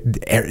 we get,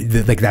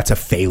 like, that's a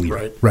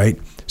failure, right?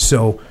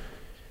 So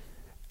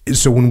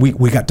when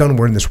we got done,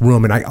 we're in this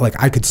room, and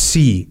I could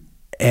see.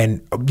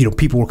 And,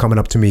 people were coming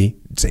up to me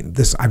saying,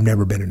 I've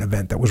never been in an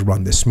event that was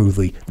run this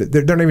smoothly.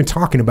 They're not even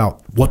talking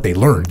about what they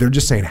learned. They're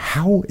just saying,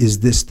 how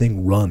is this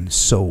thing run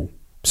so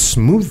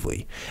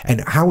smoothly?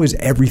 And how is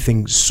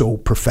everything so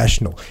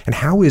professional? And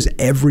how is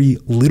every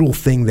little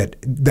thing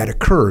that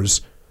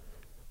occurs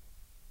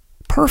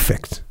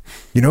perfect?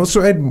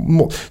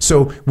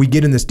 So we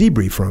get in this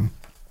debrief room.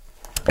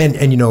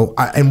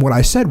 And what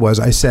I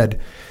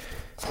said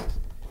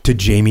to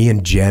Jamie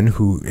and Jen,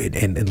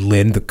 and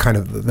Lynn, the kind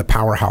of the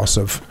powerhouse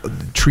of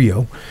the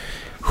trio,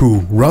 who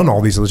run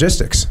all these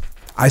logistics.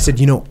 I said,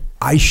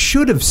 I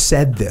should have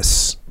said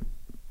this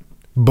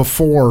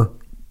before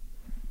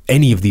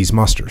any of these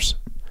musters,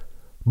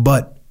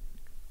 but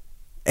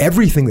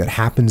everything that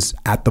happens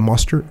at the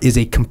muster is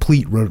a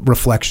complete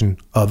reflection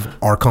of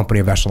our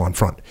company of Echelon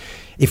Front.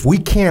 If we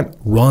can't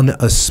run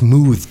a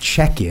smooth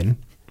check-in,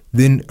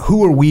 then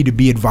who are we to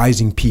be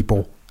advising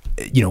people,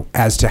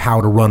 as to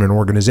how to run an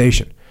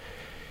organization?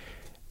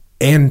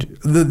 And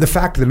the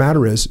fact of the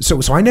matter is,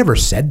 so I never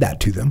said that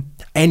to them.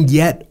 And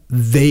yet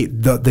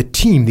the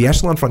team, the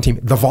Echelon Front team,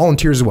 the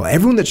volunteers as well,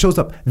 everyone that shows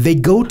up, they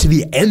go to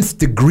the nth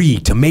degree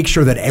to make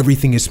sure that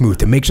everything is smooth,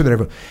 to make sure that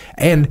everyone,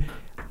 and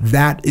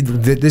that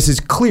this is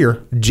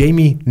clear.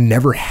 Jamie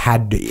never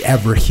had to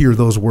ever hear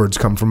those words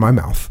come from my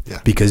mouth,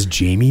 because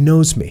Jamie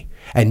knows me,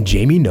 and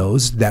Jamie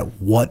knows that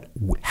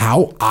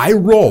how I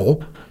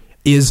roll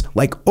is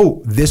like, oh,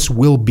 this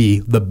will be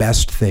the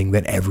best thing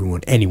that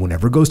anyone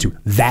ever goes to.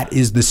 That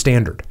is the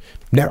standard.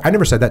 I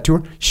never said that to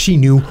her. She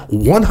knew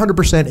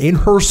 100% in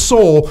her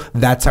soul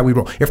that's how we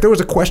roll. If there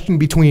was a question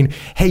between,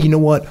 hey, you know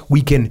what,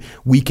 we can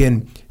make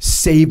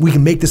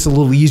this a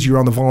little easier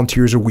on the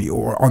volunteers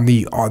or on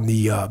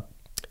the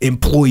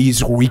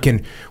employees, or we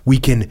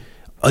can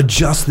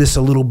adjust this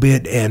a little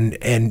bit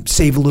and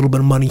save a little bit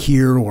of money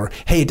here, or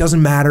hey, it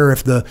doesn't matter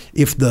if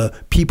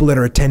the people that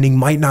are attending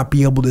might not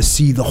be able to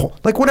see the whole,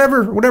 like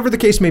whatever the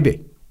case may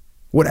be,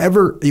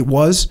 whatever it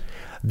was,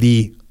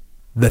 the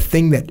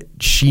thing that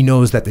she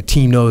knows, that the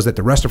team knows, that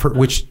the rest of her,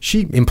 which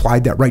she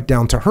implied that right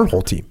down to her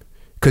whole team,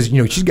 because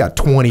she's got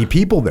 20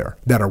 people there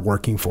that are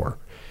working for her,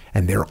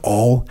 and they're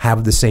all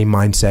have the same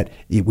mindset,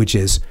 which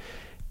is,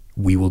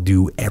 we will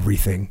do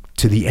everything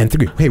to the nth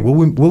degree. Hey, will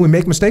we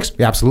make mistakes?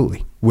 Yeah,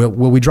 absolutely. Will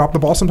we drop the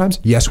ball sometimes?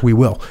 Yes, we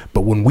will.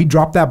 But when we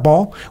drop that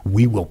ball,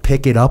 we will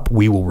pick it up,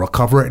 we will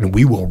recover it, and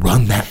we will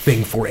run that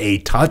thing for a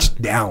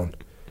touchdown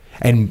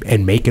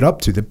and make it up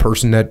to the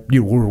person that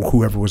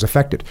whoever was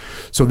affected.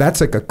 So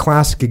that's like a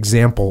classic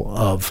example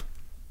of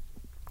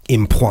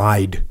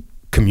implied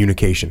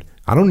communication.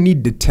 I don't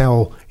need to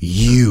tell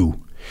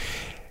you,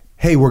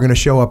 hey, we're going to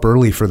show up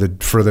early for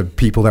the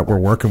people that we're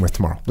working with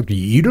tomorrow. Look,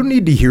 you don't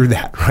need to hear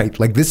that, right?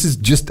 Like, this is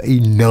just a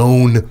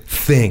known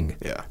thing.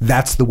 Yeah.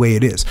 That's the way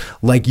it is.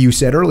 Like you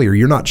said earlier,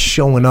 you're not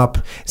showing up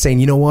saying,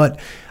 you know what,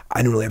 I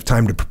didn't really have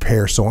time to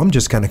prepare, so I'm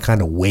just going to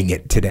kind of wing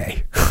it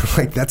today.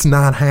 Like, that's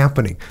not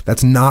happening.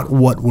 That's not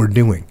what we're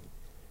doing.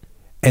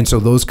 And so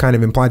those kind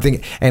of implied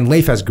things, and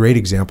Leif has great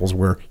examples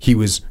where he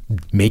was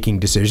making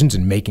decisions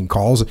and making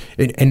calls,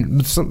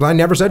 and I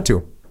never said to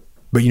him,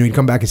 but he'd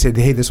come back and say,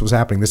 hey, this was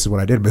happening, this is what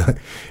I did. But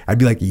I'd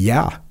be like,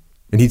 yeah.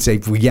 And he'd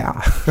say, well,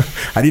 yeah.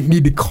 I didn't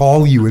need to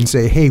call you and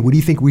say, hey, what do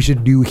you think we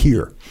should do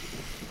here?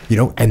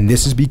 And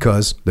this is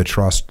because the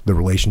trust, the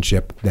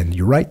relationship, then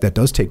you're right, that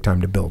does take time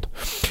to build.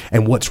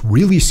 And what's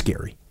really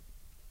scary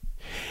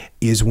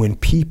is when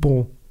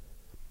the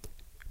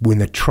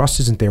trust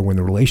isn't there, when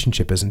the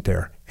relationship isn't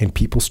there, and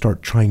people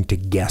start trying to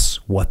guess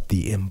what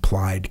the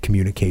implied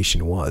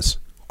communication was.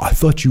 I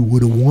thought you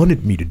would have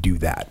wanted me to do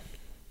that.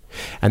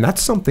 And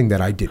that's something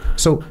that I did.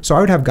 So I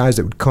would have guys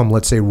that would come,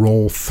 let's say,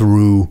 roll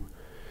through.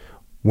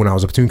 When I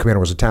was a platoon commander, I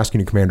was a task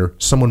unit commander,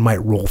 someone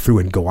might roll through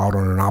and go out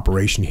on an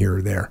operation here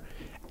or there.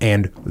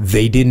 And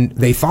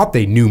they thought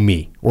they knew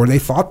me, or they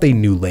thought they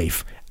knew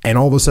Leif. And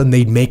all of a sudden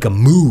they'd make a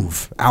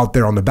move out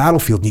there on the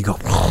battlefield, and you go,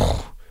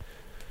 oh,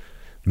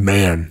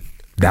 man,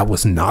 that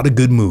was not a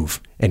good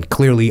move. And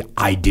clearly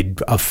I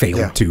did a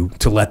fail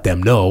to let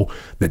them know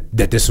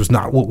that this was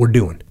not what we're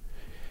doing.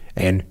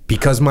 And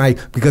because my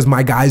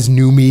guys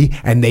knew me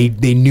and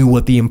they knew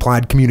what the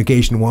implied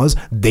communication was,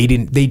 they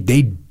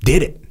did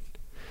it.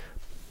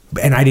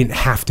 And I didn't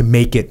have to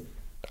make it,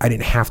 I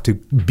didn't have to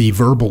be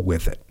verbal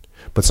with it.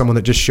 But someone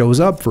that just shows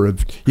up for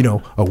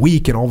a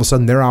week and all of a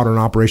sudden they're out on an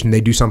operation,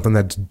 they do something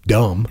that's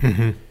dumb.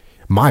 Mm-hmm.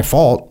 My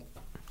fault,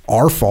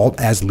 our fault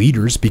as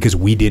leaders, because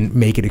we didn't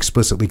make it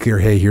explicitly clear,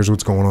 hey, here's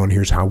what's going on,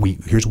 here's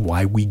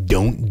why we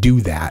don't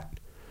do that.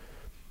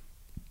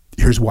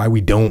 Here's why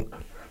we don't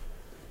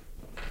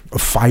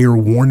fire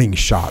warning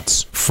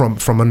shots from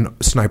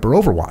a sniper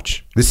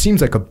overwatch. This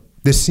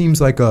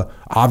seems like a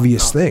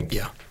obvious thing.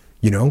 Yeah.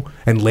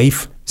 And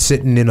Leif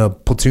sitting in a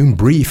platoon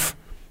brief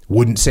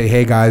wouldn't say,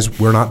 hey guys,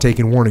 we're not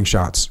taking warning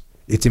shots.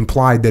 It's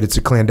implied that it's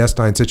a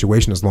clandestine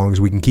situation as long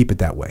as we can keep it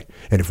that way.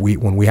 And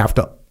when we have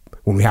to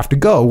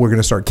go, we're going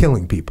to start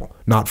killing people,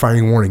 not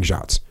firing warning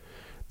shots.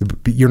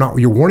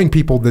 You're warning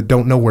people that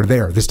don't know we're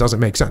there. This doesn't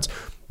make sense.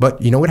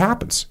 But it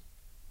happens.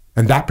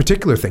 And that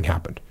particular thing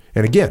happened.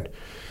 And again,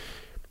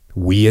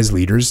 we as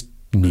leaders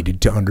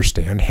needed to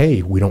understand,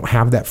 hey, we don't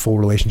have that full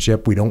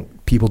relationship.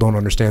 People don't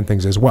understand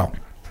things as well.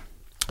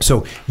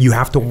 So you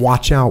have to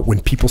watch out when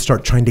people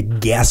start trying to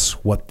guess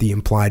what the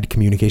implied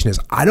communication is.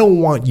 I don't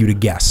want you to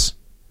guess.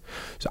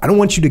 So I don't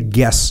want you to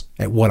guess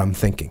at what I'm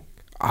thinking.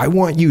 I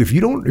want you, if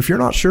you're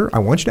not sure, I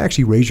want you to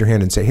actually raise your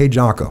hand and say, hey,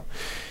 Jocko,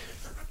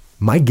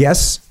 my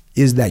guess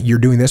is that you're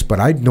doing this, but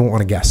I don't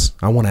want to guess.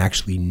 I want to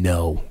actually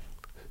know.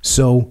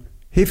 So,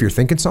 hey, if you're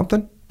thinking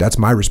something, that's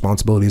my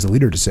responsibility as a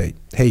leader to say,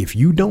 hey, if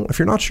you're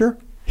not sure,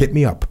 hit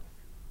me up.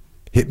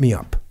 Hit me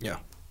up. Yeah.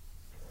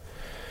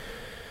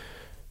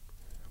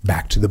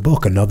 Back to the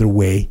book. Another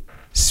way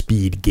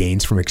speed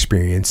gains from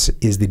experience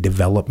is the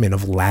development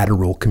of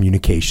lateral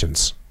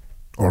communications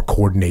or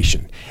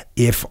coordination.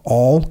 If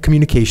all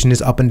communication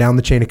is up and down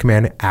the chain of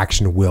command,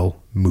 action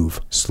will move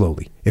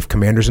slowly. If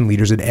commanders and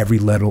leaders at every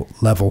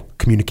level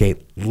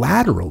communicate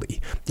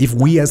laterally, if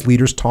we as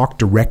leaders talk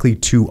directly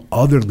to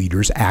other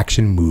leaders,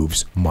 action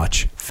moves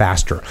much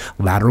faster.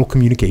 Lateral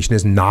communication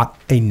is not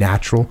a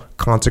natural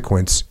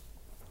consequence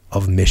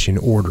of mission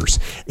orders.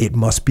 It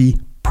must be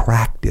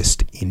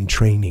practiced in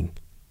training.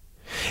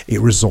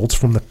 It results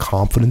from the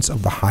confidence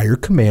of the higher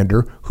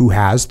commander who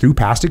has, through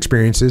past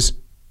experiences,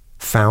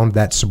 found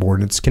that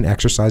subordinates can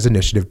exercise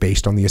initiative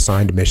based on the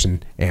assigned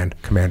mission and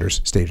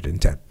commander's stated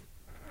intent,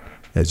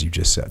 as you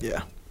just said.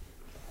 Yeah.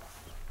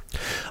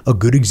 A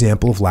good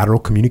example of lateral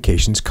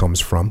communications comes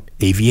from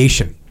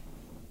aviation.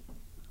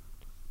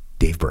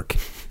 Dave Burke.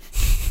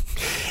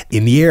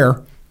 In the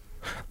air,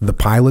 the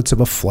pilots of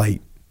a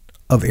flight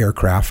of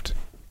aircraft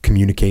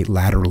communicate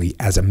laterally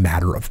as a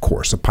matter of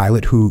course. A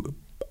pilot who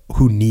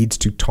needs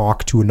to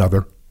talk to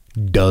another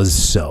does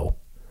so.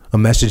 A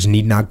message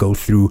need not go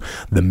through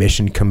the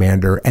mission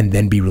commander and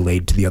then be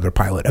relayed to the other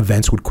pilot.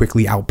 Events would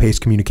quickly outpace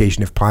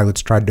communication if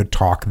pilots tried to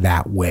talk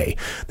that way.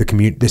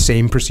 The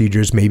same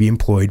procedures may be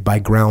employed by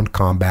ground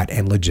combat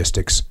and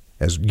logistics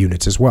as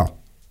units as well.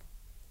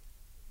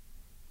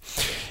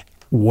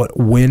 What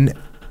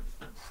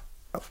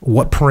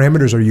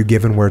parameters are you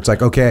given where it's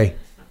like, okay,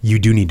 you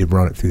do need to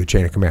run it through the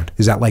chain of command?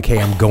 Is that like, hey,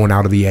 I'm going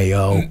out of the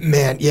AO?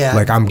 Man, yeah.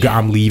 Like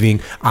I'm leaving.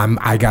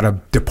 I got to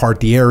depart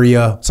the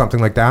area, something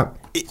like that?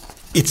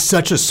 It's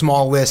such a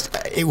small list.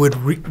 It would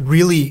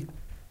really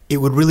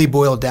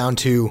boil down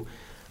to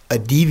a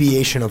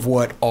deviation of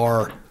what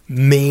our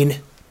main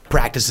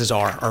practices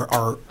are,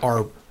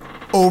 our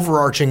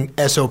overarching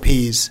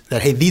SOPs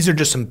that, hey, these are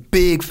just some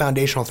big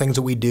foundational things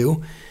that we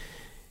do.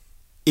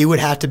 It would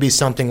have to be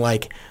something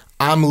like,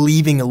 I'm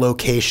leaving a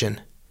location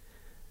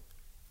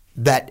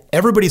that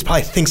everybody's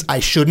probably thinks I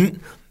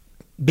shouldn't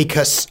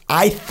because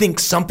I think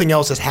something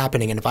else is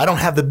happening. And if I don't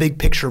have the big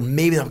picture,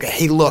 maybe I'm going,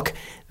 hey, look,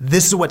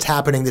 this is what's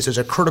happening. This is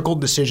a critical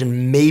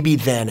decision, maybe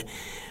then.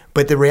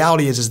 But the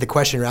reality is the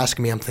question you're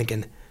asking me, I'm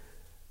thinking,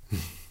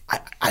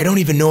 I don't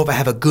even know if I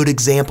have a good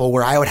example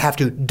where I would have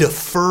to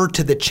defer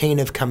to the chain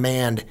of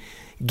command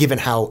given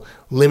how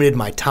limited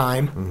my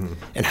time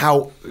and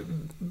how,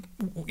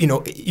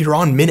 you're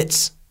on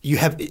minutes.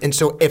 And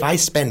so if I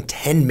spend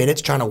 10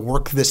 minutes trying to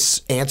work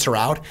this answer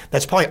out,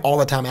 that's probably all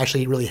the time I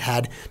actually really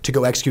had to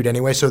go execute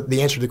anyway. So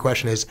the answer to the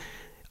question is,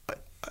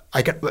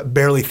 I can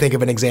barely think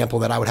of an example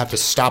that I would have to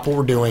stop what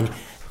we're doing,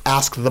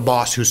 ask the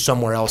boss who's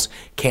somewhere else,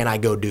 can I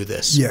go do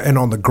this? Yeah, and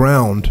on the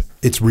ground,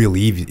 it's real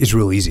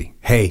easy.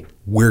 Hey,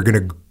 we're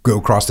going to go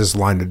across this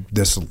line,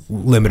 this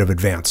limit of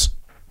advance.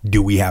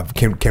 Do we have,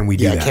 can we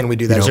do that? Yeah, can we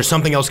do that? Is there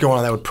something else going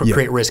on that would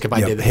create risk if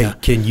I did that? Hey,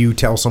 can you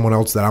tell someone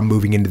else that I'm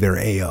moving into their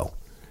AO?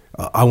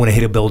 I want to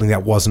hit a building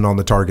that wasn't on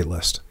the target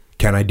list.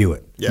 Can I do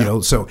it? Yeah.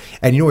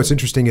 What's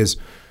interesting is,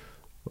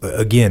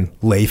 again,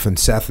 Leif and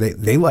Seth,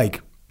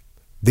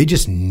 they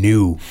just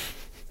knew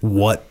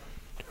what.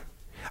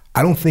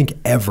 I don't think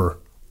ever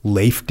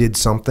Leif did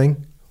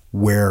something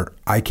where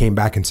I came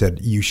back and said,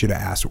 you should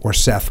have asked, or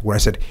Seth, where I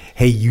said,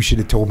 hey, you should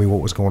have told me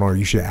what was going on, or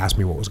you should have asked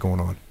me what was going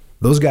on.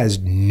 Those guys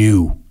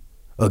knew.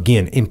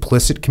 Again,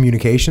 implicit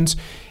communications.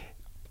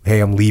 Hey,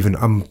 I'm leaving.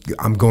 I'm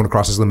going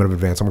across this limit of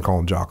advance. I'm going to call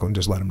him Jocko and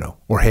just let him know.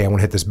 Or, hey, I want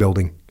to hit this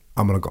building.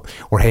 I'm going to go.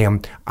 Or, hey,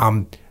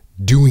 I'm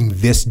doing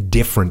this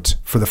different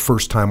for the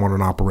first time on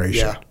an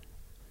operation. Yeah.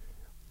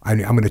 I'm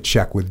going to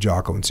check with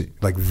Jocko and see.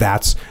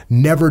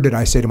 Never did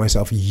I say to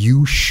myself,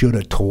 you should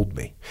have told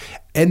me.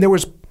 And there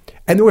was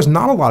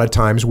not a lot of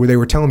times where they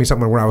were telling me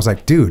something where I was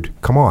like, dude,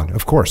 come on,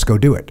 of course, go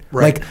do it.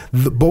 Right.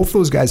 Both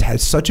those guys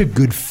had such a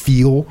good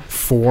feel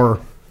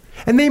for,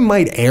 and they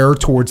might err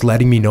towards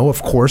letting me know,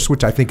 of course,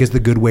 which I think is the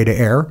good way to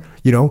err.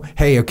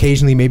 Hey,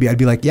 occasionally maybe I'd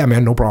be like, yeah,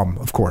 man, no problem,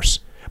 of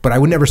course. But I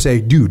would never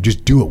say, dude,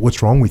 just do it.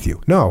 What's wrong with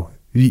you? No,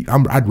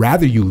 I'd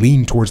rather you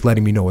lean towards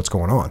letting me know what's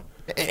going on.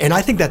 And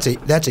I think that's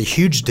a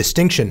huge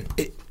distinction.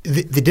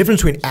 The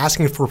difference between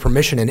asking for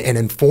permission and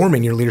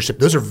informing your leadership,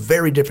 those are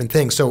very different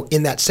things. So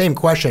in that same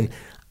question,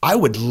 I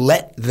would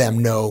let them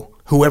know,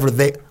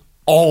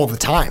 all the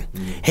time.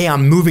 Hey,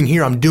 I'm moving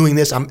here. I'm doing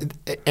this.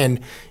 And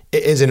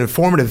as an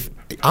informative,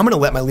 I'm going to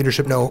let my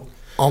leadership know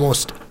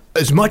almost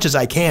as much as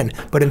I can.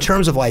 But in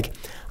terms of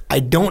I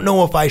don't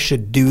know if I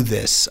should do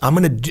this.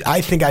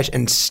 I think I should,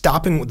 and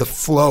stopping the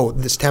flow,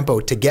 this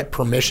tempo to get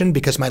permission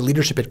because my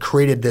leadership had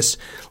created this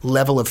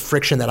level of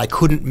friction that I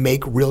couldn't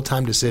make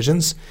real-time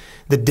decisions.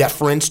 The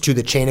deference to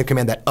the chain of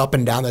command, that up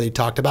and down that he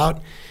talked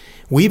about.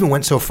 We even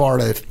went so far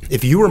to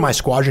if you were my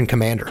squadron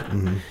commander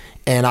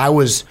and I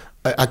was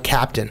a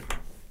captain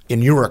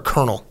and you were a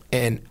colonel,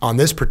 and on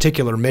this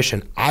particular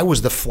mission, I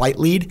was the flight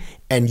lead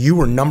and you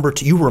were number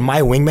 2, you were my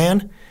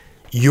wingman,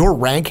 your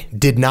rank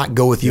did not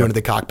go with you into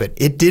the cockpit.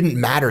 It didn't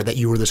matter that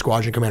you were the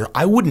squadron commander.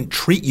 I wouldn't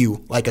treat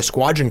you like a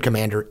squadron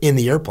commander in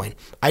the airplane.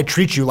 I'd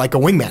treat you like a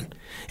wingman.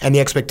 And the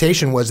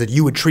expectation was that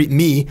you would treat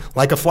me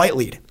like a flight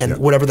lead and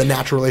whatever the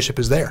natural relationship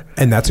is there.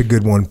 And that's a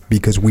good one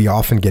because we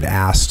often get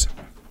asked,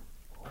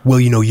 well,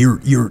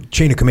 your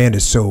chain of command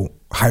is so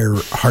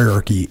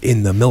hierarchy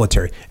in the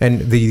military.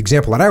 And the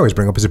example that I always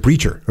bring up is a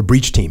breach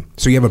team.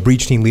 So you have a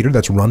breach team leader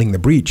that's running the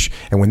breach.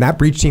 And when that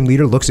breach team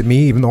leader looks at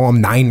me, even though I'm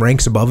 9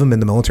 ranks above him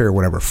in the military or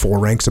whatever, 4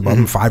 ranks above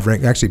him, 5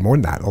 ranks, actually more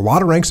than that, a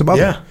lot of ranks above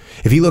him.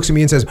 If he looks at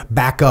me and says,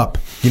 back up,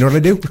 you know what I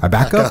do? I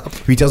back up.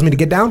 If he tells me to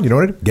get down, you know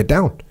what I do? Get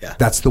down. Yeah.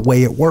 That's the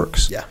way it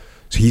works. Yeah.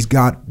 So he's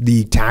got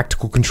the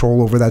tactical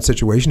control over that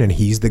situation and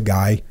he's the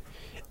guy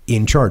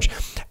in charge.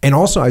 And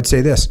also I'd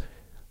say this,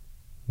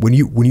 when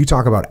you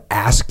talk about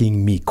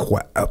asking me,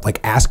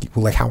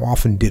 how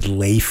often did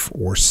Leif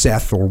or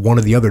Seth or one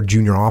of the other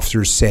junior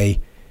officers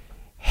say,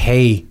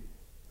 hey,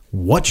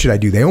 what should I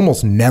do? They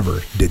almost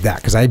never did that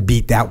because I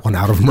beat that one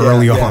out of them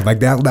early on. Like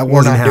that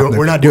wasn't happening.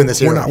 We're not doing this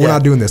here. We're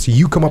not doing this.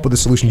 You come up with a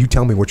solution. You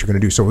tell me what you're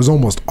going to do. So it was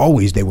almost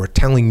always they were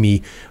telling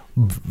me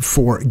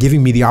for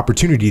giving me the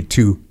opportunity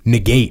to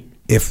negate.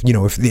 If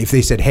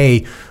they said,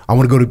 hey, I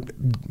want to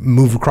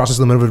move across this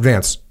limit of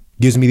advance,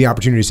 gives me the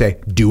opportunity to say,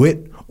 do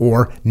it.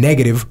 Or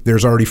negative,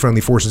 there's already friendly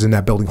forces in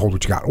that building, hold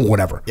what you got, or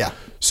whatever. Yeah.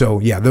 So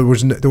there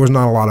was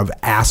not a lot of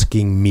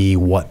asking me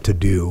what to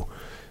do.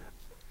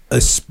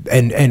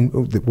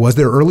 And was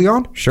there early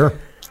on? Sure.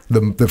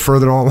 The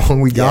further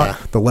along we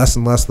got, the less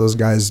and less those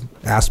guys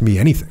asked me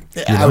anything.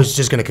 I was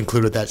just going to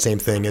conclude with that same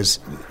thing. Is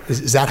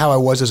that how I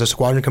was as a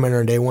squadron commander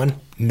on day one?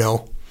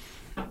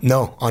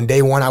 No, on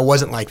day one I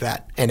wasn't like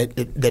that, and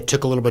that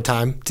took a little bit of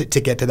time to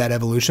get to that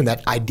evolution.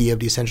 That idea of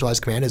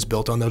decentralized command is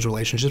built on those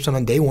relationships, and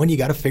on day one you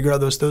got to figure out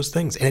those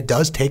things, and it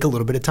does take a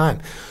little bit of time.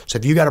 So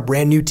if you got a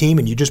brand new team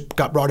and you just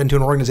got brought into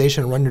an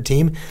organization and run your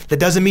team, that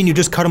doesn't mean you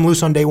just cut them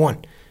loose on day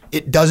one.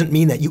 It doesn't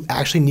mean that you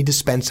actually need to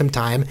spend some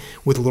time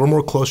with a little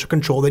more closer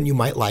control than you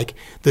might like.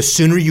 The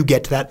sooner you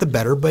get to that, the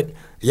better. But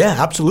yeah,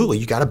 absolutely.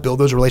 You got to build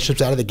those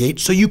relationships out of the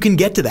gate so you can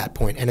get to that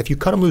point. And if you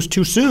cut them loose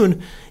too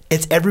soon,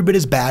 it's every bit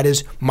as bad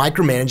as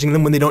micromanaging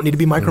them when they don't need to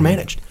be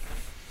micromanaged.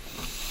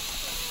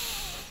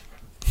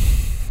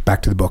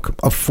 Back to the book.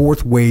 A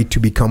fourth way to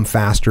become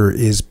faster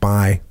is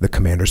by the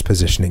commander's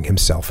positioning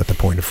himself at the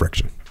point of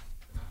friction.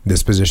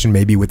 This position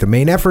may be with the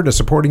main effort, a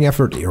supporting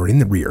effort, or in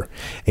the rear.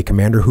 A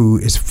commander who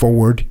is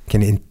forward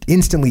can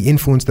instantly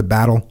influence the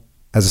battle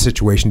as a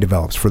situation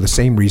develops. For the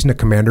same reason, a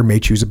commander may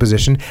choose a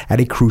position at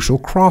a crucial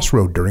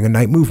crossroad during a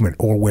night movement,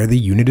 or where the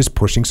unit is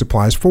pushing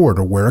supplies forward,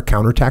 or where a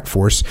counterattack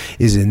force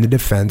is in the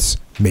defense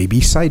may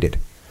be sighted.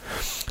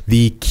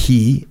 The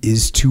key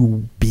is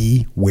to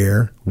be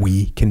where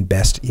we can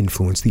best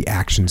influence the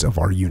actions of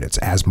our units.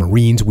 As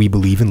Marines, we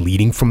believe in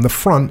leading from the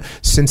front,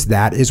 since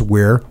that is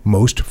where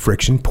most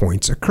friction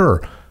points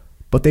occur,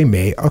 but they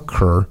may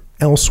occur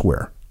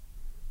elsewhere.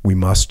 We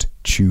must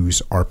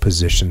choose our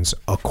positions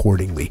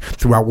accordingly.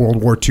 Throughout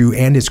World War II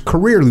and his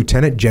career,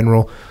 Lieutenant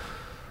General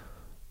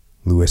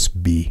Louis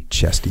B.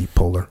 Chesty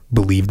Puller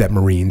believed that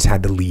Marines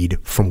had to lead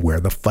from where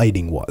the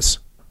fighting was.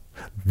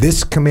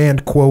 This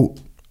command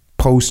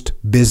post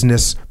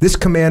business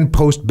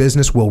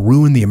will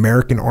ruin the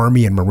American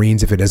Army and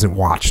Marines if it isn't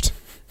watched,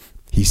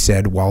 he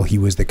said while he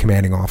was the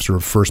commanding officer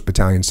of 1st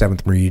Battalion,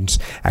 7th Marines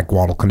at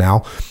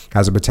Guadalcanal.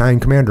 As a battalion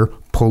commander,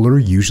 Puller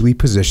usually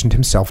positioned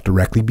himself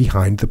directly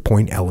behind the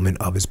point element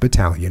of his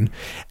battalion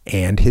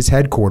and his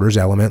headquarters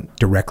element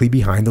directly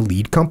behind the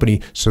lead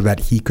company so that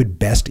he could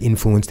best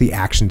influence the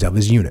actions of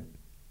his unit.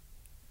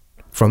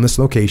 From this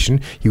location,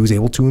 he was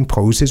able to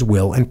impose his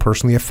will and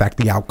personally affect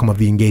the outcome of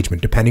the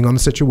engagement. Depending on the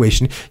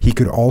situation, he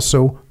could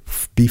also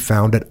be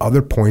found at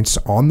other points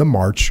on the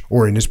march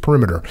or in his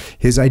perimeter.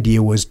 His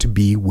idea was to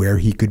be where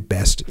he could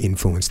best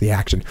influence the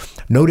action.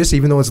 Notice,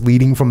 even though it's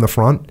leading from the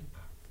front,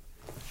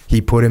 he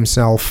put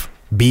himself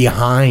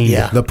behind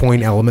the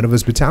point element of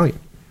his battalion.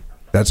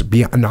 That's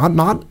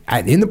not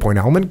in the point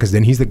element, because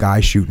then he's the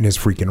guy shooting his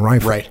freaking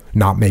rifle,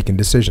 not making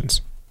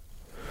decisions.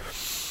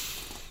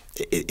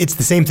 It's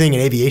the same thing in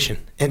aviation.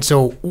 And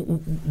so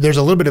there's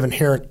a little bit of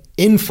inherent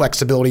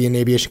inflexibility in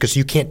aviation, because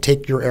you can't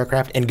take your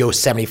aircraft and go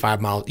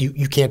 75 miles.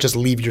 You can't just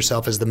leave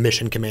yourself as the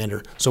mission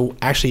commander. So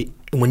actually,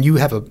 when you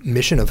have a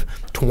mission of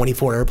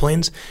 24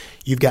 airplanes,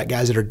 you've got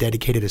guys that are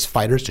dedicated as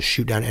fighters to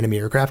shoot down enemy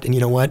aircraft. And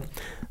you know what?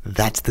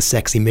 That's the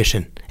sexy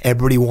mission.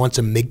 Everybody wants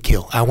a MiG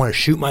kill. I want to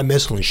shoot my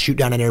missile and shoot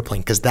down an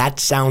airplane, because that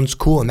sounds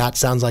cool and that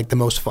sounds like the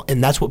most fun.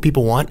 And that's what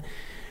people want.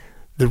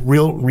 The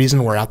real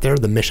reason we're out there,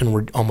 the mission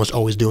we're almost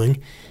always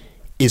doing,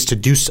 is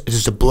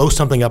to blow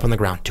something up on the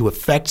ground, to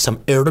affect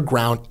some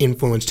air-to-ground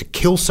influence, to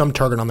kill some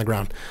target on the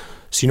ground.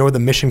 So you know where the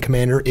mission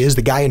commander is,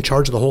 the guy in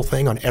charge of the whole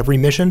thing on every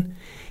mission?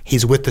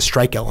 He's with the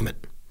strike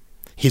element.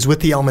 He's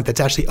with the element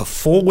that's actually a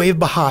full wave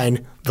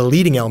behind the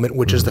leading element,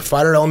 which is the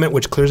fighter element,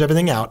 which clears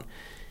everything out.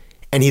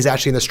 And he's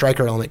actually in the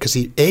striker element, because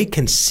he,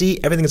 can see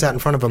everything that's out in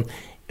front of him, and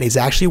he's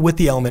actually with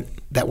the element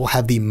that will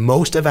have the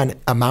most of an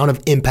amount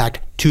of impact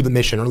to the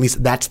mission, or at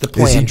least that's the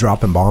plan. Is he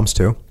dropping bombs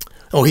too?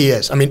 Oh, he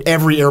is. I mean,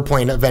 every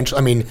airplane eventually,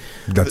 I mean,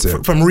 that's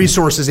it. From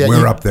resources.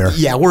 We're up there.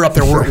 Yeah, we're up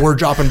there. We're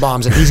dropping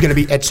bombs. And he's going to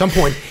be, at some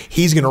point,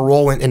 he's going to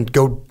roll in and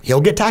go, he'll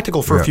get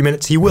tactical for a few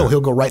minutes. He will.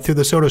 He'll go right through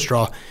the soda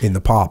straw. In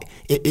the pop.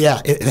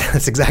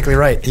 That's exactly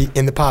right.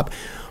 In the pop.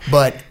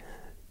 But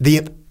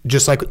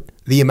just like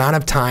the amount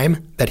of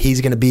time that he's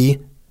going to be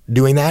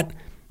doing that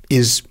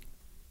is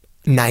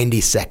 90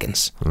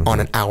 seconds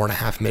on an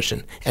hour-and-a-half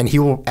mission. And he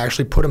will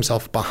actually put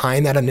himself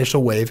behind that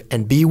initial wave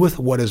and be with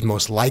what is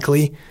most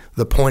likely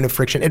the point of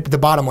friction. The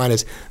bottom line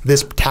is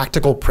this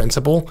tactical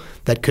principle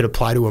that could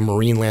apply to a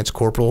Marine Lance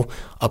Corporal,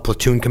 a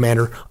platoon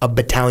commander, a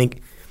battalion.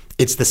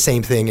 It's the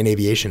same thing in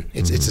aviation.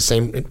 It's the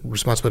same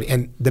responsibility.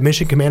 And the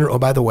mission commander, oh,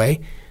 by the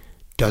way,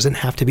 doesn't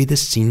have to be the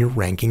senior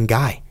ranking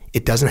guy.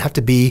 It doesn't have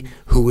to be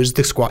who is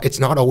the squad. It's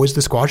not always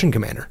the squadron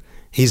commander.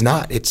 He's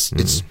not. It's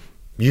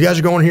you guys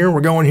are going here,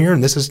 we're going here,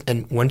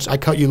 and once I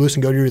cut you loose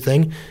and go do your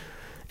thing.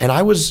 And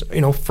I was,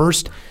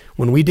 first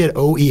when we did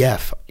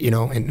OEF,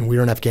 and we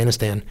were in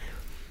Afghanistan,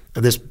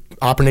 this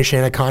Operation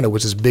Anaconda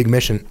was this big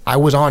mission. I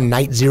was on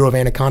night 0 of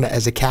Anaconda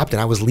as a captain.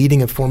 I was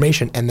leading a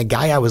formation, and the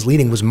guy I was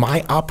leading was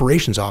my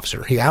operations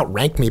officer. He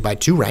outranked me by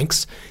 2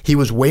 ranks. He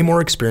was way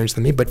more experienced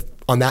than me, but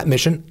on that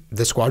mission,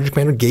 the squadron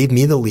commander gave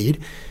me the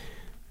lead,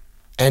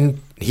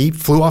 and he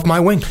flew off my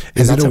wing.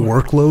 Is it a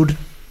workload?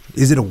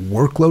 Is it a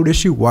workload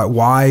issue?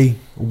 Why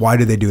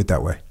do they do it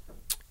that way?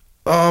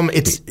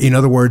 It's in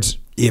other words,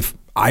 if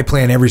I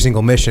plan every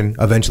single mission,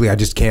 eventually I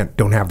just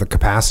don't have the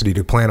capacity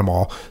to plan them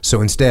all.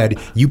 So instead,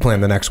 you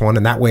plan the next one,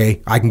 and that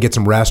way I can get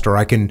some rest, or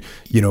I can,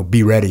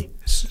 be ready.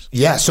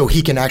 Yeah, so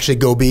he can actually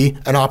go be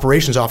an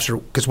operations officer,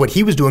 because what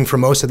he was doing for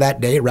most of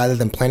that day, rather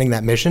than planning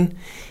that mission,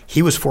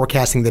 he was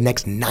forecasting the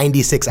next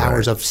 96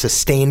 hours of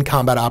sustained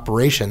combat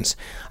operations.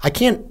 The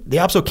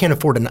OPSO can't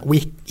afford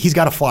he's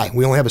got to fly.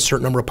 We only have a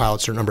certain number of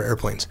pilots, certain number of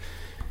airplanes.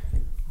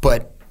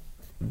 But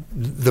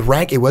the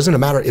rank, it wasn't a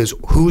matter, is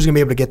who's going to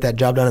be able to get that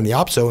job done in the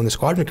OPSO and the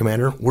squadron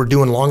commander. We're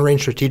doing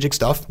long-range strategic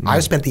stuff.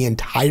 I spent the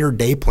entire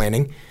day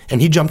planning,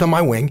 and he jumped on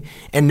my wing,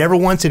 and never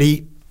once did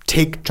he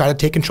try to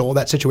take control of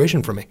that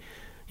situation from me,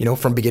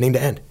 from beginning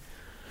to end.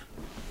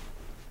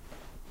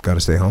 Got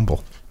to stay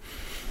humble.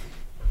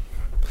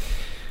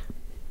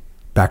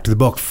 Back to the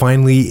book.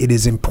 Finally, it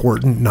is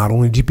important not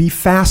only to be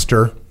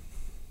faster,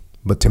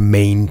 but to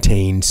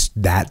maintain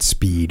that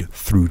speed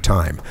through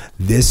time.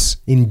 This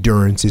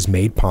endurance is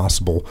made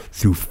possible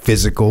through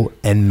physical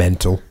and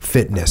mental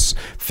fitness.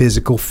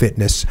 Physical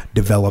fitness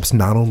develops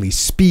not only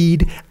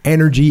speed,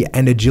 energy,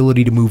 and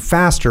agility to move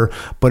faster,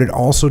 but it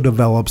also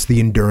develops the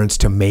endurance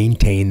to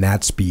maintain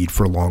that speed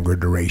for longer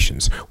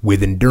durations.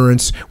 With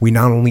endurance, we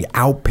not only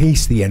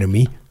outpace the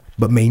enemy,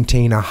 but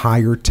maintain a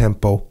higher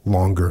tempo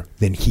longer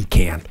than he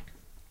can.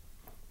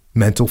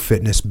 Mental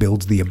fitness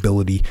builds the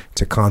ability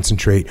to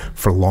concentrate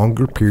for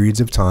longer periods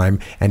of time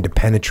and to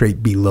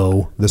penetrate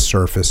below the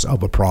surface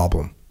of a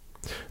problem.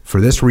 For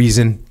this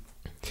reason,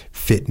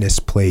 fitness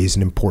plays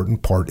an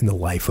important part in the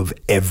life of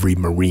every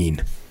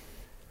Marine.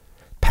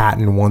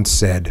 Patton once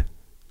said,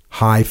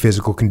 "High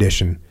physical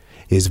condition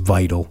is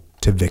vital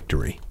to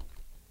victory."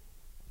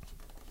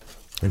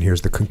 And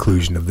here's the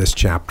conclusion of this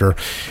chapter.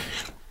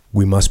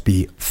 We must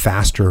be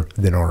faster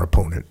than our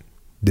opponent.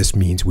 This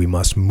means we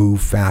must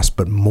move fast,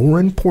 but more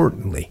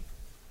importantly,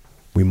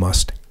 we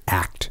must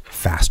act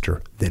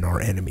faster than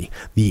our enemy.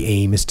 The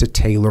aim is to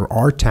tailor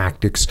our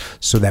tactics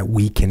so that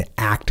we can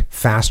act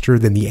faster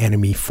than the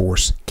enemy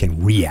force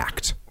can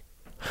react.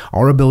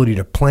 Our ability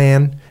to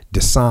plan,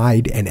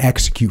 decide, and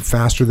execute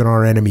faster than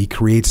our enemy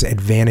creates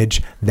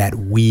advantage that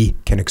we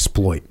can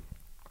exploit.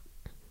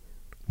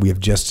 We have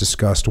just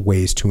discussed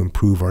ways to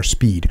improve our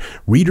speed.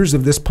 Readers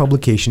of this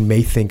publication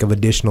may think of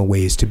additional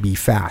ways to be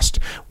fast.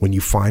 When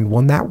you find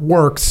one that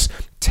works,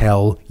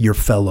 tell your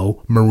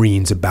fellow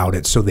Marines about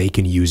it so they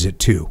can use it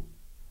too.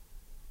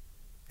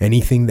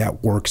 Anything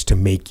that works to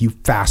make you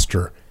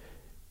faster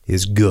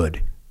is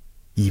good,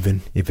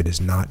 even if it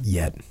is not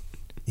yet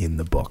in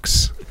the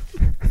books.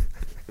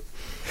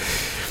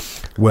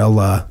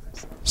 Well,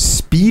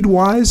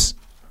 speed-wise,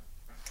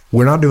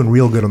 we're not doing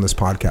real good on this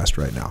podcast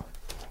right now,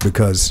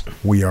 because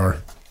we are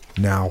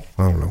now,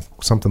 I don't know,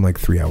 something like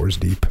 3 hours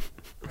deep.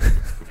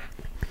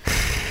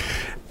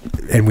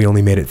 And we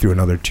only made it through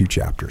another 2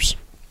 chapters.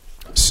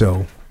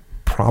 So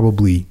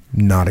probably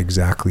not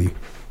exactly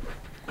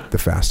the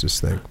fastest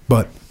thing.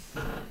 But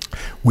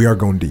we are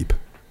going deep,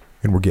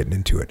 and we're getting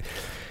into it.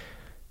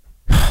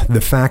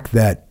 The fact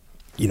that,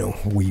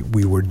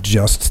 we were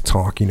just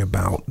talking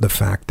about the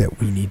fact that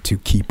we need to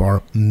keep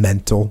our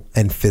mental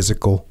and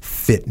physical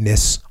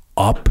fitness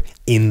up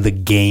in the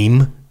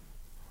game.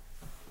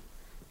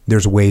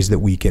 There's ways that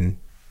we can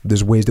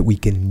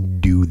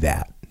do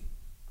that.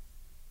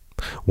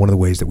 One of the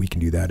ways that we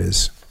can do that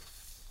is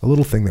a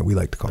little thing that we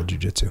like to call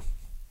jiu-jitsu.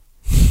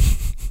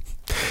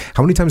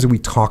 How many times did we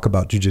talk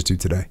about jiu-jitsu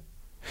today?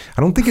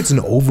 I don't think it's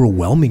an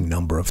overwhelming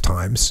number of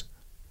times,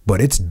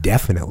 but it's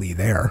definitely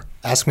there.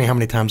 Ask me how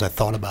many times I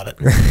thought about it.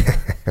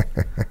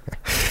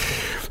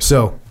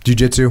 So,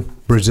 jiu-jitsu,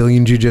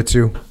 Brazilian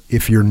jiu-jitsu,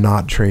 if you're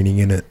not training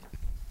in it,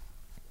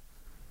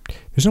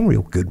 there's no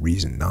real good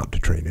reason not to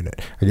train in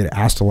it. I get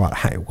asked a lot,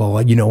 hey, well,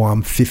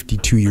 I'm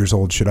 52 years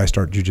old. Should I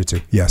start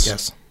jiu-jitsu?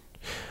 Yes.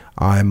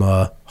 I'm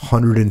a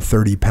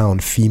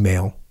 130-pound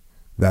female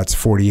that's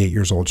 48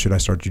 years old. Should I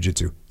start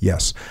jiu-jitsu?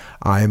 Yes.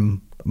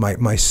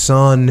 My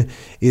son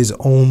is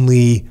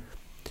only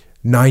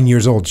 9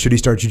 years old. Should he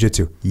start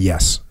jiu-jitsu?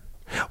 Yes.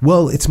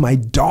 Well, it's my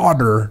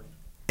daughter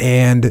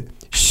and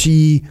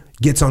she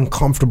gets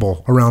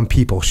uncomfortable around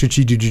people. Should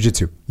she do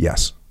jiu-jitsu?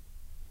 Yes.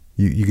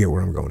 You get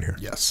where I'm going here.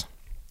 Yes.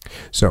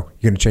 So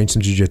you're going to train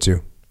some jiu-jitsu.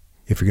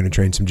 If you're going to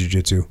train some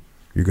jiu-jitsu,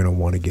 you're going to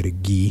want to get a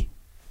gi,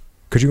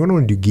 because you're going to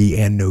want to do gi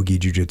and no gi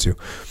jiu-jitsu.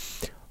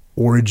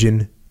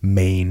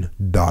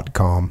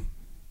 OriginMain.com.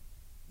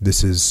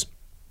 This is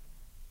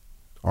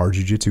our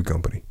jiu-jitsu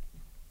company.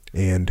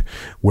 And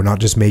we're not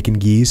just making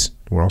gis.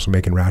 We're also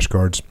making rash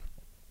guards.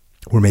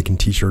 We're making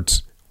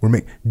t-shirts.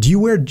 Do you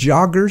wear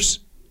joggers?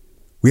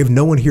 We have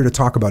no one here to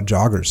talk about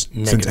joggers.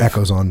 Negative. Since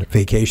Echo's on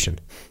vacation.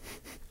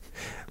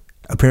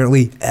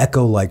 Apparently,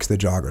 Echo likes the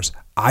joggers.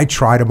 I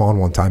tried them on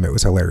one time. It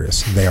was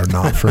hilarious. They are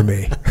not for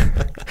me.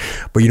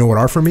 But you know what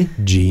are for me?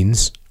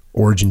 Jeans.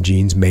 Origin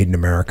jeans, made in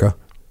America.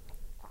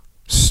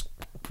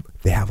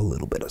 They have a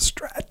little bit of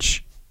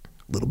stretch,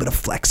 a little bit of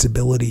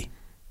flexibility.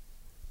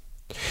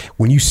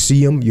 When you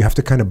see them, you have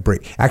to kind of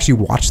break.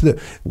 Actually, watch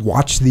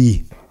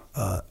the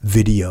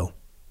video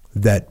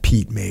that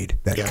Pete made.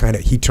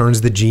 He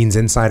turns the jeans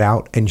inside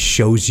out and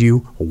shows you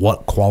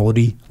what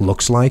quality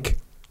looks like.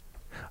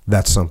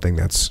 That's something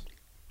that's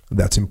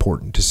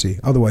important to see.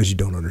 Otherwise, you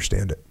don't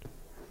understand it.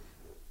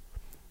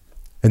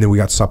 And then we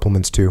got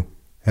supplements too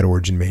at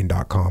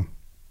OriginMain.com.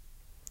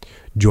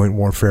 Joint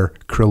Warfare,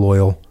 Krill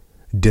Oil,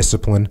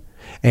 Discipline,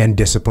 and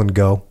Discipline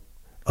Go,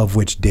 of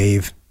which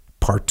Dave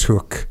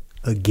partook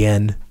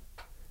again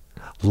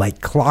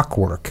like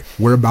clockwork.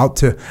 I'm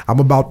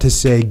about to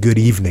say good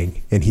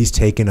evening, and he's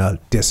taking a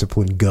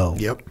Discipline Go.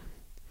 Yep.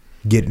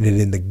 Getting it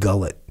in the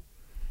gullet.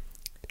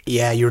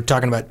 Yeah, you were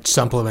talking about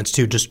supplements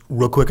too. Just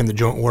real quick in the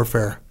Joint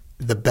Warfare,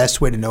 the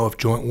best way to know if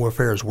Joint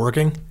Warfare is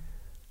working,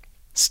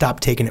 stop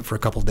taking it for a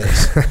couple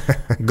days.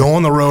 Go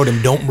on the road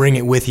and don't bring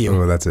it with you.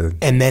 Oh,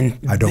 and then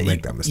I don't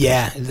make that mistake.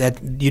 Yeah,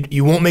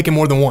 you won't make it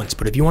more than once.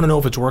 But if you want to know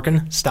if it's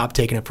working, stop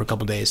taking it for a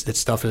couple days. That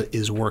stuff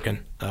is working.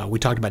 We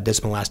talked about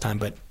Discipline last time,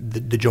 but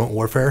the Joint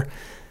Warfare,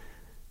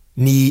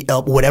 knee,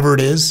 elbow, whatever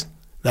it is,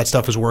 that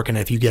stuff is working.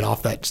 And if you get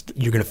off that,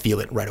 you're going to feel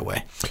it right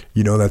away.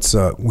 You know, that's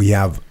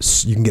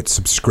you can get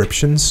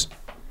subscriptions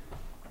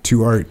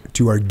to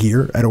our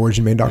gear at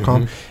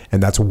originmain.com,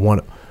 and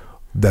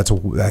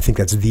I think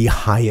that's the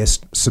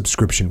highest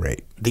subscription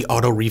rate. The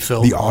auto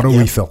refill. The auto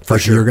refill. For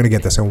sure. You're going to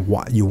get this. And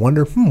why, you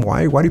wonder,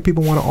 why do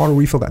people want to auto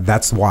refill that?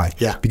 That's why.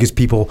 Yeah. Because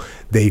people,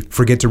 they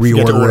forget to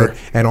reorder it,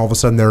 and all of a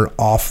sudden they're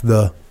off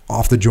the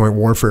joint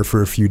warfare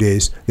for a few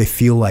days. They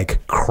feel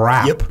like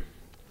crap. Yep.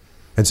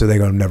 And so they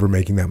go, I'm never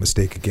making that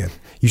mistake again.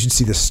 You should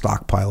see the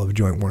stockpile of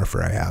joint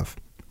warfare I have.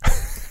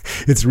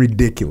 It's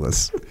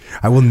ridiculous.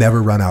 I will never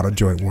run out of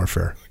joint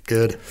warfare.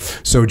 Good.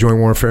 So joint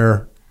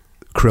warfare,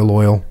 krill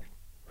oil.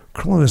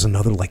 Krill oil is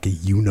another like a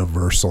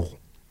universal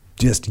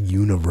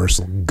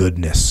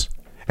goodness.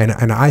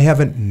 And I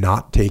haven't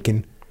not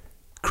taken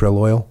krill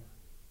oil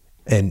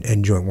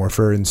and joint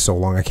warfare in so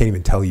long. I can't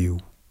even tell you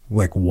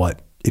like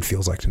what it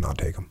feels like to not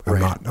take them.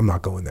 I'm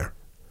not going there.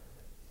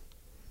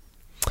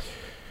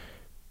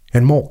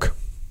 And Molk,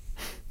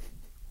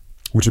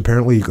 which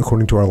apparently,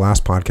 according to our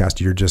last podcast,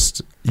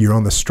 you're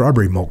on the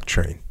strawberry Molk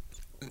train.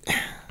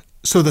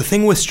 So the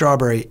thing with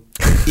strawberry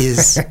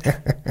is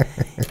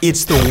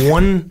it's the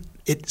one.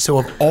 So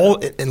of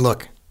all, and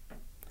look,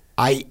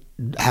 I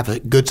have a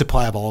good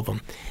supply of all of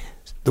them.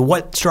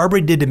 What strawberry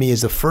did to me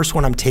is the first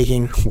one I'm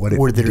taking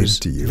where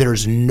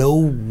there's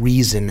no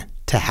reason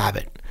to have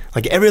it.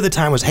 Like every other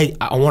time was, hey,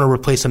 I want to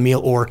replace a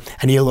meal, or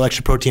I need a little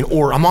extra protein,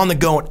 or I'm on the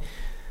go.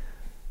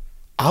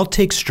 I'll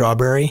take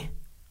strawberry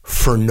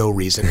for no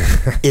reason.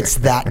 It's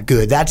that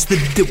good. That's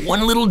the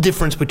one little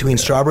difference between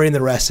strawberry and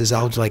the rest is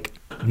I'll like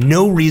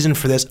no reason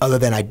for this other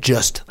than I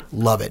just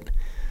love it.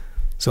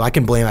 So I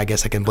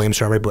guess I can blame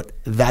strawberry, but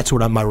that's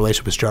what my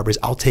relationship with strawberries.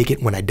 I'll take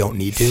it when I don't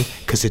need to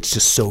because it's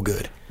just so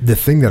good. The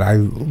thing that I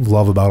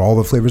love about all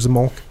the flavors of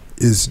Molk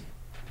is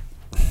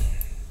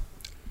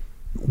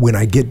when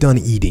I get done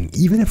eating,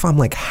 even if I'm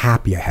like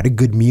happy, I had a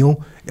good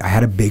meal, I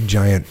had a big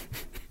giant,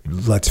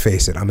 let's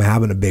face it, I'm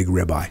having a big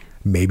ribeye.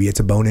 Maybe it's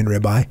a bone-in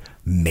ribeye.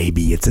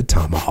 Maybe it's a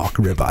tomahawk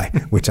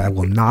ribeye, which I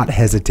will not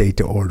hesitate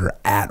to order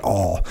at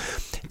all.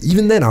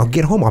 Even then, I'll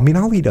get home. I mean,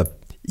 I'll eat a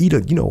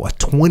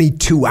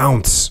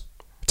 22-ounce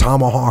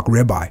tomahawk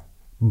ribeye.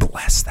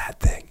 Bless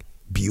that thing.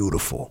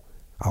 Beautiful.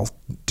 I'll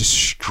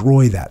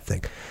destroy that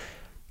thing.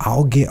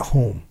 I'll get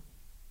home,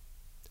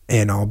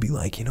 and I'll be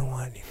like, you know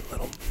what?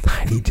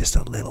 I need just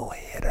a little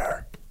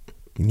hitter.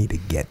 You need to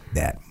get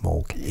that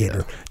Molk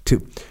hitter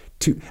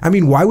I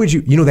mean, why would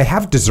you? They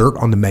have dessert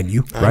on the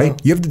menu, right?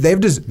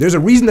 There's a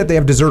reason that they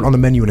have dessert on the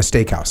menu in a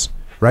steakhouse,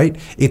 right?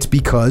 It's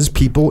because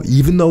people,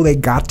 even though they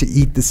got to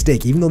eat the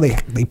steak, even though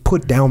they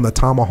put down the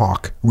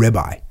tomahawk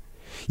ribeye,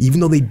 even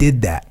though they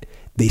did that,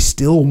 they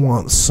still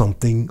want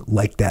something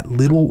like that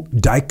little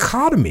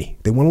dichotomy.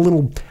 They want a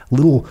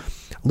little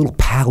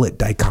palate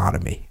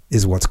dichotomy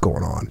is what's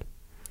going on.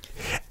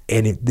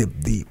 And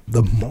the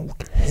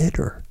Molk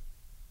hitter,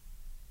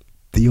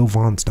 Theo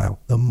Von style,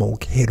 the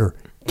Molk hitter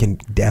can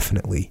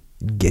definitely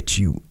get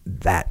you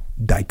that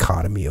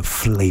dichotomy of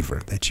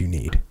flavor that you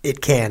need. It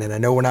can, and I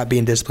know we're not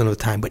being disciplined with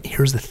time, but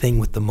here's the thing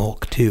with the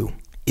Molk too,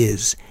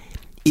 is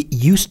it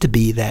used to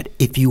be that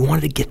if you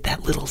wanted to get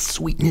that little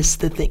sweetness,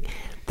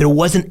 there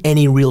wasn't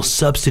any real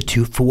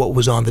substitute for what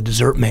was on the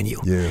dessert menu.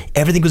 Yeah.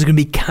 Everything was going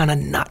to be kind of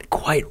not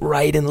quite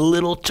right and a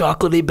little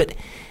chocolatey,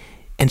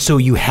 and so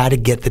you had to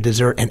get the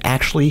dessert. And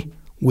actually,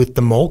 with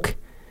the Molk,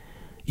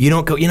 you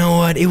don't go, you know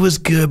what, it was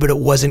good, but it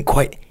wasn't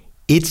quite.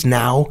 It's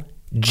now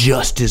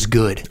just as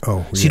good.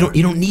 Oh, so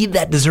you don't need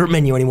that dessert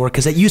menu anymore,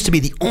 because that used to be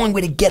the only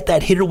way to get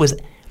that hitter was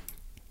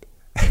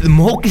the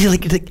Molk.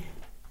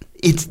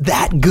 It's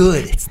that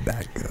good. It's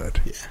that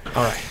good. Yeah.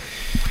 All right.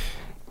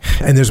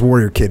 And there's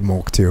Warrior Kid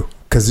Molk too,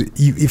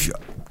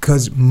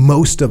 because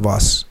most of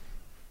us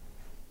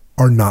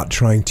are not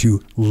trying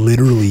to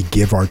literally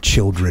give our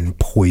children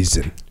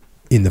poison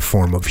in the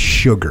form of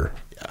sugar.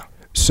 Yeah.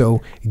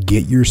 So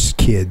get your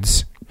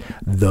kids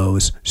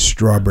those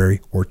strawberry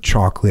or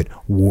chocolate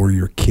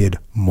Warrior Kid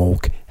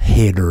Molk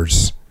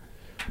hitters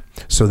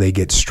so they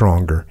get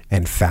stronger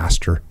and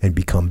faster and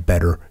become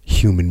better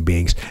human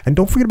beings. And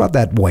don't forget about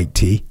that white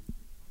tea,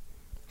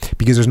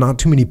 because there's not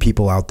too many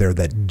people out there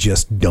that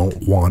just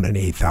don't want an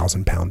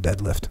 8,000-pound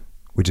deadlift,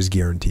 which is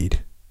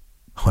guaranteed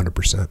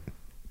 100%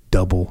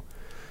 double.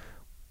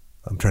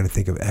 I'm trying to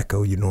think of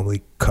Echo. You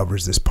normally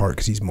covers this part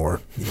because he's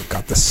more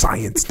got the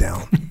science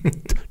down.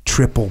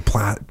 Triple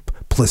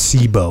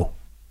placebo,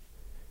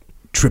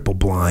 triple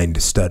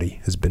blind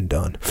study has been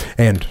done.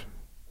 And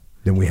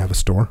then we have a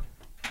store.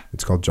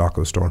 It's called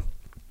Jocko Store,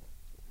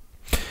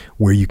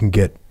 where you can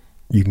get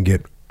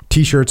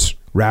t-shirts,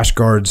 rash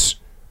guards,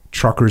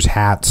 truckers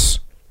hats,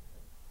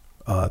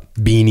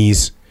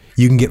 beanies.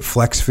 You can get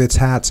Flex Fits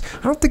hats.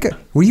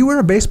 Will you wear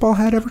a baseball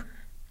hat ever?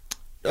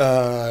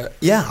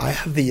 Yeah, I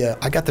have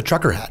I got the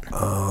trucker hat.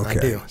 Oh, okay.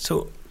 I do.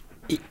 So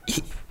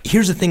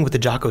here's the thing with the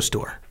Jocko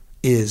Store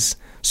is,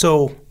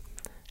 so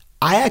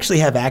I actually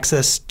have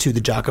access to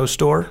the Jocko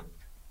Store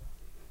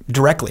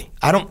directly.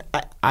 I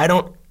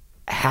don't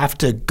have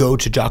to go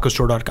to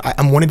jockostore.com.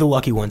 I'm one of the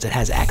lucky ones that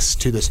has access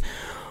to this.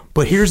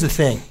 But here's the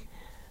thing.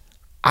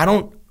 I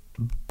don't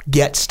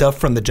get stuff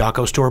from the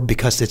Jocko store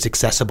because it's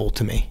accessible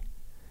to me.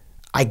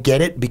 I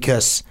get it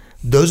because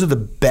those are the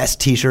best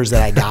T-shirts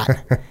that I got.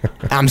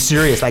 I'm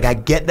serious. Like, I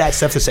get that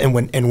stuff. And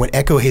when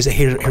Echo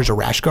here's a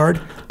rash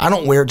guard, I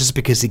don't wear it just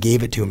because he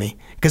gave it to me.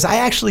 Because I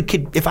actually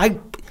could, if I'd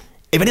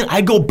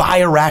go buy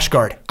a rash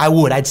guard. I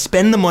would. I'd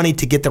spend the money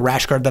to get the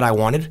rash guard that I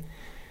wanted.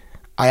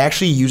 I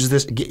actually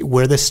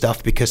wear this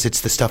stuff because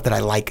it's the stuff that I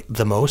like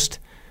the most.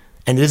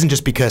 And it isn't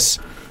just because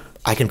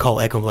I can call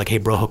Echo and be like, hey,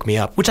 bro, hook me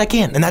up. Which I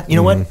can. And that, you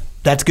know what?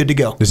 That's good to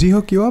go. Does he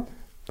hook you up?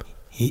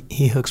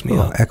 He hooks me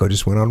up. Echo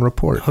just went on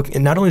report.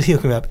 And not only does he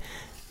hook me up,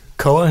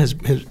 Koa,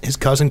 his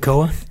cousin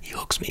Koa, he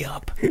hooks me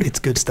up. It's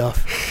good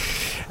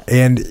stuff.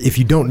 And if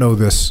you don't know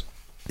this,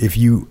 if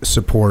you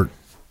support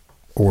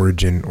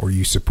Origin or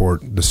you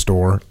support the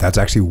store, that's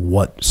actually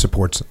what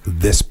supports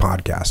this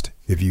podcast.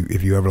 If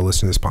you ever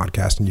listen to this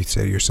podcast and you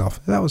say to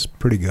yourself, that was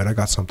pretty good, I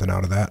got something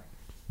out of that,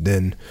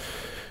 then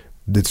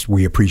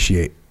we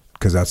appreciate,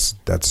 because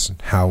that's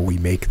how we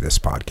make this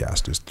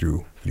podcast, is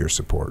through your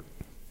support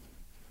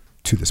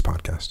to this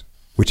podcast.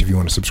 Which, if you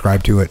want to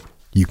subscribe to it,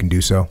 you can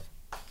do so,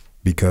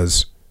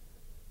 because,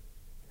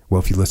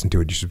 well, if you listen to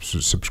it, you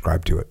should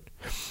subscribe to it.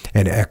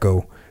 And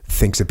Echo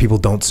thinks that people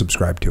don't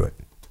subscribe to it.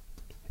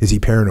 Is he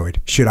paranoid?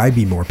 Should I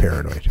be more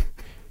paranoid?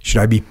 Should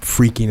I be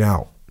freaking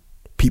out?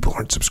 People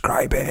aren't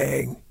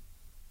subscribing.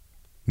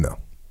 No,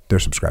 they're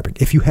subscribing.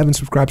 If you haven't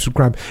subscribed,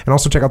 subscribe. And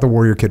also check out the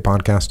Warrior Kid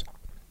podcast.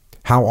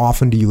 How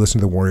often do you listen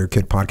to the Warrior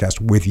Kid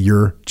podcast with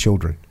your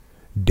children?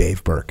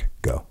 Dave Burke,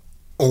 go.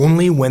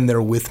 Only when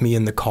they're with me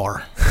in the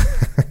car,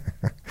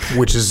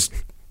 which is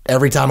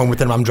every time I'm with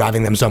them, I'm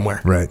driving them somewhere.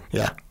 Right.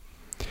 Yeah.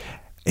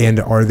 And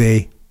are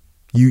they,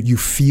 you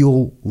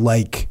feel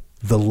like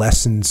the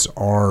lessons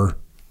are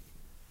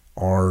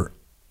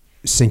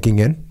sinking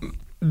in?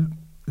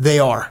 They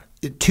are.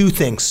 Two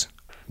things.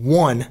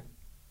 One,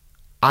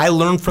 I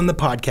learned from the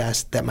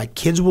podcast that my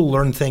kids will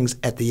learn things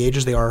at the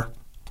ages they are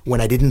when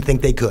I didn't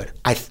think they could.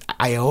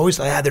 I always,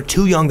 they're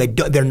too young.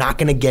 They're not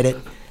going to get it.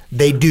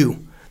 They do,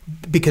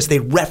 because they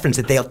reference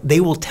it. They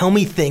will tell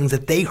me things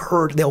that they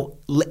heard.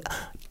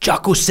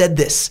 Jocko said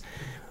this,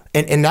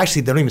 and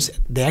actually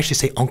they actually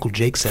say Uncle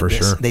Jake said this.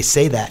 Sure. They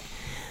say that.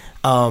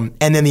 And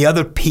then the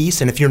other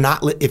piece, and if you're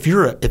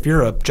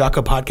a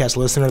Jocko podcast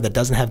listener that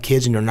doesn't have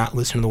kids and you're not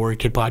listening to the Warrior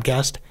Kid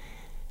podcast,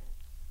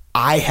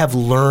 I have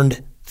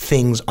learned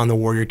things on the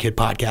Warrior Kid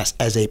podcast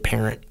as a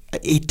parent,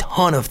 a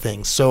ton of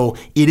things. So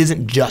it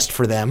isn't just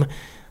for them.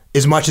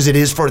 As much as it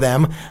is for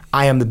them,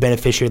 I am the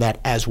beneficiary of that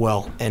as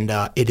well. And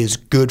it is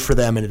good for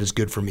them, and it is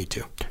good for me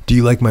too. Do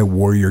you like my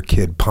Warrior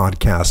Kid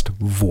podcast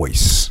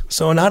voice?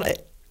 So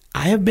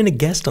I have been a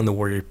guest on the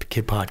Warrior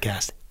Kid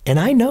podcast, and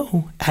I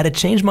know how to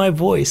change my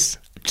voice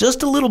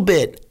just a little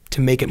bit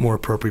to make it more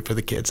appropriate for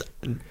the kids.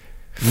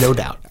 No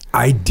doubt.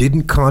 I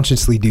didn't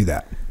consciously do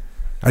that.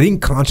 I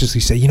didn't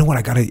consciously say, you know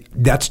what,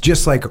 that's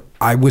just like,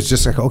 I was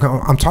just like, okay,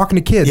 I'm talking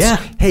to kids. Yeah.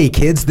 Hey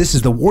kids, this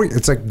is the Warrior.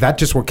 It's like, that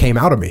just what came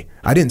out of me.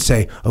 I didn't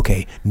say,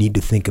 okay, need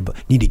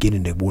to get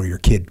into Warrior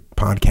Kid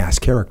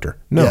podcast character.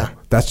 No, yeah.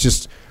 That's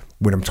just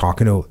when I'm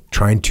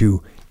trying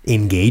to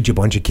engage a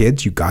bunch of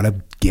kids, you got to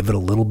give it a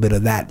little bit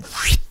of that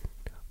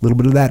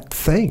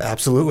thing.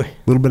 Absolutely. A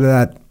little bit of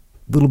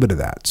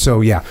that. So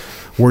yeah,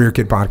 Warrior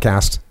Kid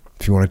podcast,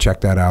 if you want to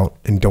check that out.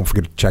 And don't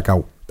forget to check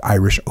out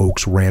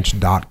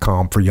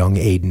IrishOaksRanch.com for young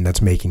Aiden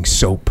that's making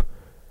soap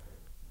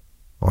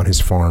on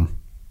his farm.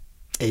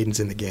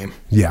 Aiden's in the game.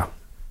 Yeah,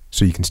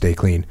 so you can stay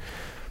clean.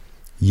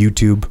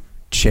 YouTube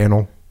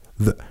channel.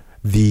 The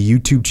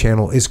YouTube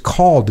channel is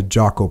called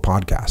Jocko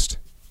Podcast,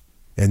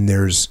 and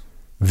there's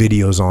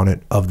videos on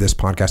it of this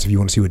podcast. If you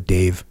want to see what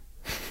Dave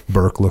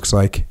Burke looks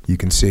like, you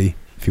can see.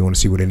 If you want to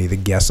see what any of the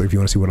guests, if you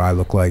want to see what I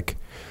look like,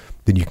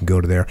 then you can go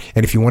to there.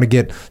 And if you want to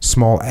get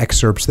small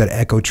excerpts that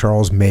Echo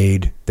Charles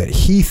made that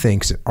he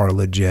thinks are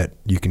legit,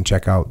 you can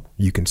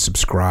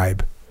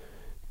subscribe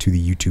to the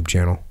YouTube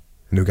channel.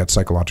 And we've got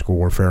Psychological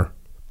Warfare,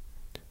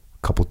 a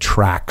couple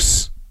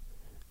tracks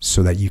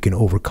so that you can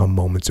overcome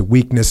moments of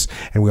weakness.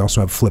 And we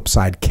also have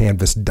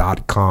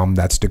flipsidecanvas.com.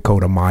 That's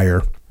Dakota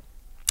Meyer.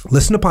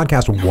 Listen to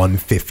podcast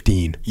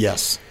 115.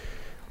 Yes.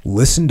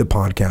 Listen to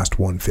podcast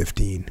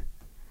 115.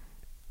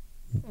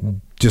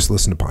 Just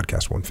listen to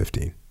podcast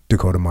 115.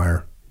 Dakota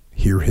Meyer,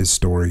 hear his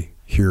story,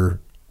 hear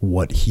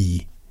what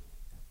he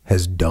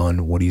has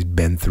done, what he's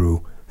been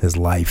through, his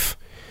life.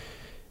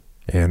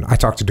 And I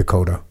talk to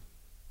Dakota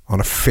on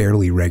a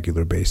fairly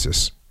regular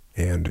basis.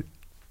 And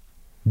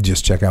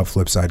just check out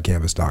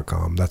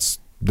flipsidecanvas.com. That's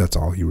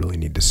all you really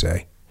need to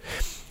say.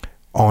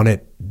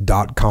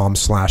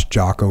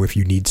 Onit.com/Jocko if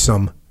you need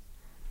some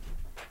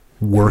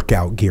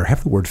workout gear. I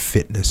have the word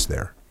fitness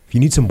there. If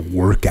you need some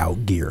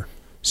workout gear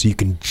so you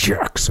can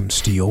jack some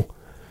steel,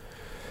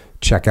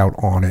 check out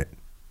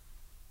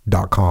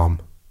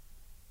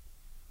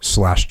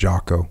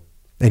onit.com/Jocko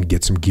and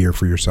get some gear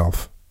for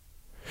yourself.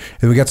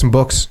 And we got some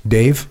books.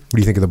 Dave, what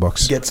do you think of the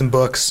books? Get some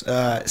books.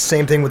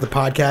 Same thing with the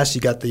podcast.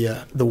 You got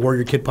the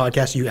Warrior Kid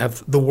podcast. You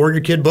have the Warrior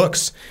Kid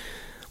books,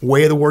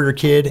 Way of the Warrior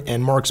Kid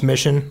and Mark's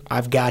Mission.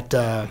 I've got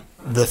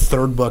the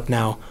third book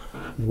now,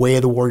 Way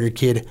of the Warrior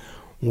Kid,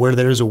 Where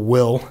There's a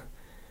Will.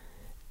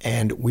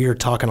 And we are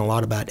talking a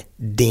lot about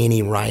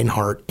Danny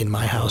Reinhardt in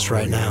my house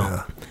right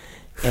now.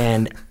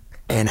 And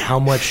how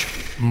much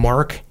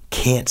Mark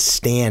can't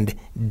stand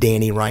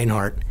Danny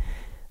Reinhardt.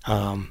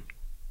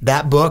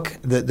 That book,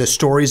 the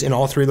stories in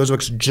all three of those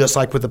books, just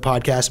like with the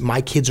podcast, my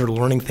kids are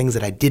learning things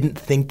that I didn't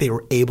think they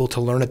were able to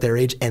learn at their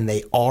age, and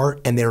they are,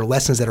 and there are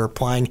lessons that are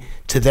applying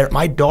to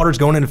my daughter's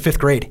going into 5th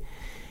grade.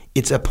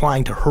 It's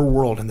applying to her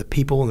world and the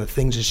people and the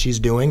things that she's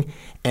doing.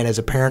 And as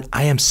a parent,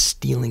 I am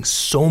stealing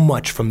so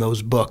much from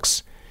those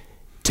books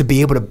to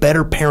be able to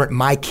better parent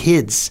my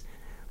kids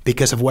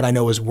because of what I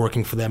know is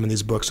working for them in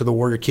these books. So the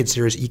Warrior Kid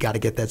series, you got to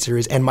get that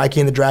series. And Mikey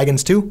and the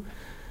Dragons too.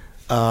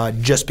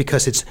 Just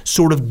because it's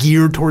sort of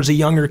geared towards a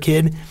younger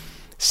kid.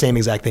 Same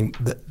exact thing.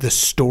 The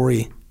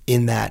story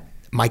in that,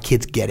 my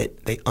kids get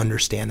it. They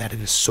understand that. It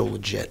is so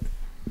legit.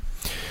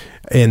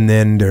 And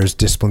then there's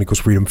Discipline Equals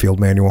Freedom Field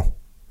Manual,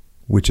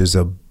 which is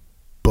a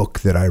book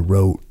that I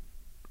wrote,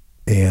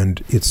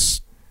 and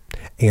it's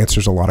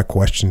answers a lot of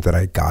questions that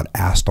I got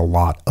asked a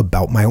lot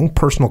about my own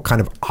personal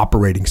kind of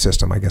operating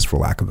system, I guess, for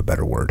lack of a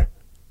better word.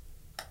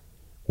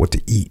 What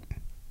to eat,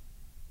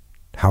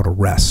 how to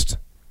rest,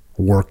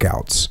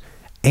 workouts.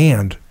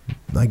 And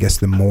I guess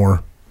the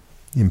more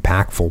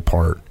impactful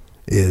part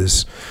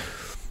is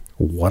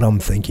what I'm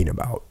thinking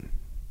about.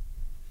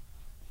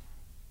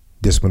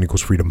 Discipline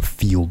Equals Freedom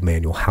Field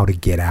Manual, how to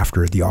get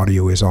after it. The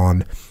audio is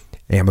on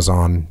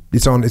Amazon.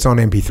 It's on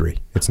MP3.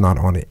 It's not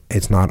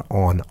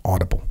on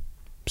Audible.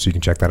 So you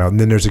can check that out. And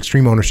then there's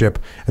Extreme Ownership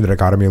and the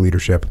Dichotomy of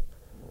Leadership,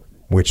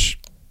 which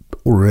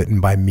were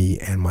written by me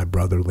and my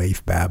brother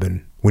Leif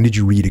Babin. When did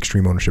you read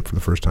Extreme Ownership for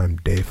the first time,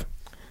 Dave?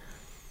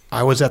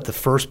 I was at the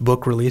first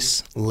book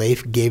release.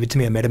 Leif gave it to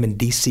me. I met him in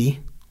DC,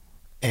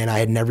 and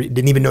I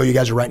didn't even know you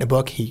guys were writing a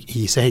book.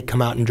 He said, "Hey,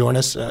 come out and join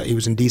us." He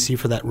was in DC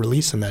for that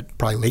release, and that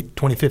probably late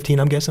 2015,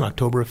 I'm guessing,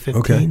 October of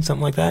 15,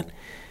 something like that.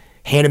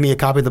 Handed me a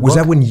copy of the book. Was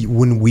that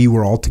when we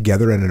were all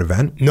together at an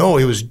event? No,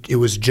 it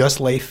was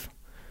just Leif.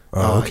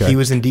 Okay. He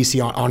was in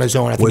DC on his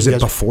own. I think was it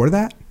before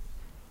that?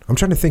 I'm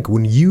trying to think.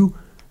 When you...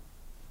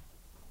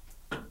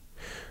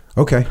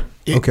 Okay.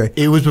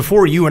 It was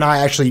before you and I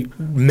actually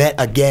met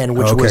again,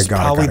 which was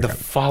probably the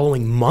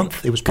following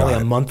month. It was probably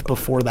a month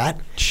before that.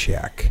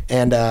 Check.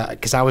 And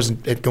because I was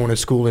going to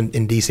school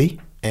in DC,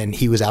 and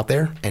he was out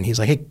there, and he's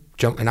like, "Hey,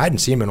 jump!" And I hadn't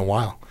seen him in a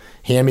while.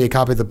 He handed me a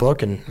copy of the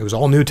book, and it was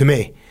all new to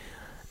me.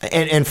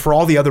 And for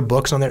all the other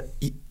books on there,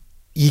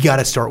 you got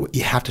to start.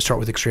 You have to start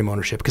with Extreme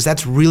Ownership, because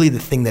that's really the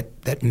thing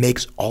that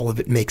makes all of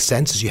it make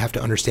sense. Is you have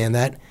to understand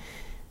that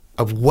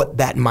of what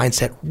that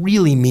mindset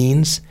really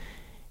means,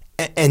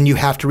 and you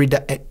have to read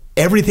that.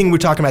 Everything we're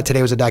talking about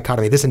today was a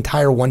dichotomy. This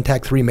entire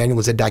 1TAC3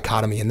 manual is a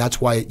dichotomy, and that's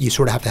why you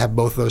sort of have to have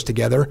both of those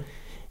together.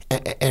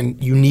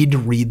 And you need to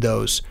read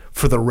those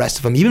for the rest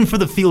of them, even for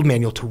the field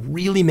manual, to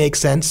really make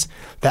sense.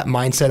 That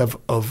mindset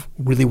of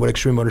really what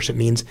Extreme Ownership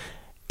means.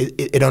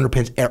 It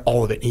underpins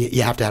all of it.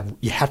 You have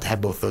to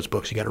have both those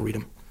books. You got to read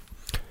them.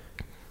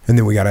 And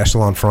then we got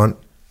Echelon Front,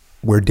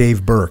 where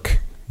Dave Burke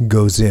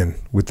goes in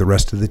with the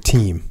rest of the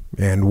team,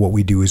 and what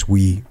we do is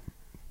we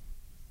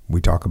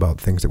talk about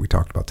things that we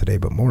talked about today,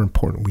 but more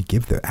important, we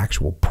give the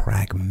actual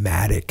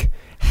pragmatic,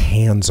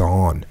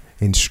 hands-on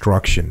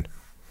instruction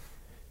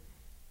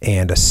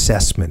and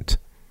assessment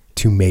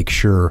to make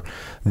sure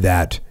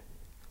that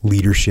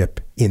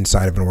leadership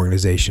inside of an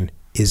organization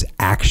is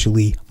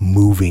actually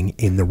moving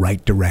in the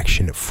right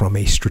direction from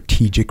a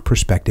strategic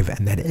perspective,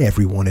 and that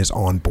everyone is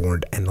on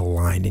board and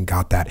aligned and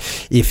got that.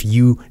 If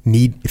you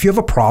have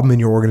a problem in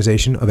your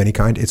organization of any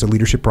kind, it's a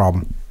leadership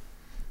problem.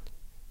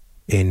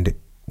 And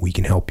we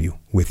can help you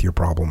with your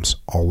problems,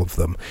 all of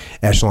them.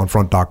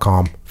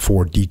 EchelonFront.com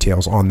for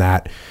details on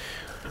that.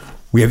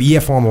 We have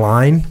EF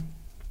Online,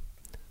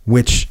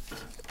 which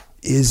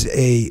is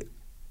it's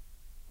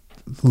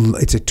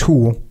a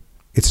tool.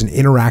 It's an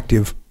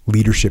interactive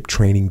leadership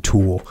training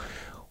tool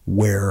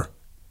where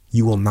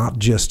you will not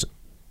just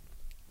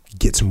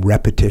get some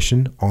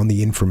repetition on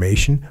the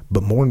information,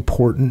 but more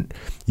important,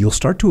 you'll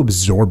start to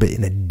absorb it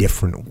in a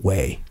different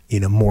way,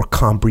 in a more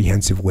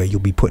comprehensive way. You'll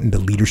be put into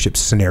leadership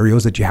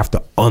scenarios that you have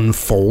to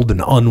unfold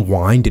and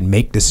unwind and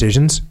make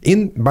decisions.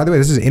 By the way,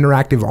 this is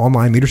interactive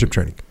online leadership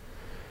training.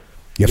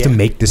 You have to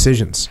make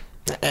decisions.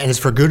 And as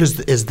for good as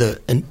the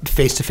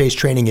face-to-face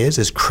training is,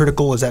 as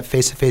critical as that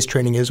face-to-face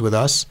training is with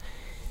us,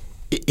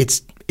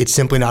 it's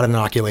simply not an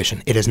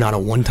inoculation. It is not a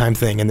one-time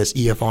thing in this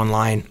EF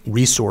Online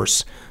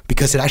resource,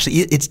 because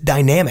it's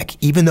dynamic.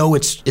 Even though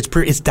it's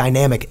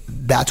dynamic,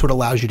 that's what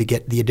allows you to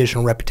get the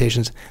additional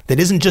repetitions. That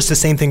isn't just the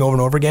same thing over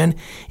and over again.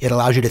 It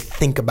allows you to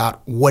think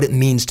about what it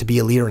means to be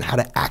a leader and how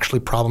to actually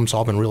problem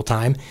solve in real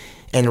time,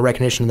 and a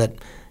recognition that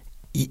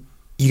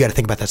you got to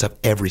think about that stuff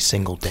every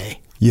single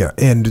day. Yeah,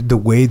 and the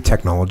way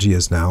technology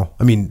is now,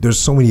 I mean, there's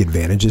so many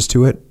advantages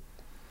to it.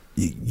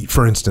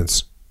 For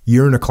instance,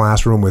 you're in a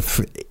classroom with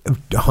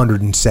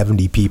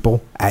 170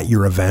 people at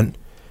your event,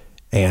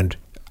 and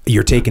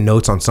you're taking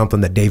notes on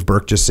something that Dave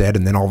Burke just said,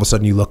 and then all of a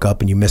sudden you look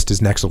up and you missed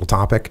his next little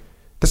topic.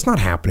 That's not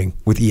happening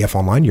with EF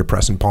Online. You're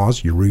pressing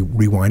pause, you're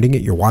rewinding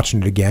it, you're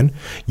watching it again,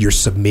 you're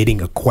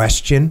submitting a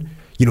question.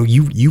 You know,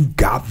 you've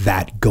got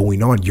that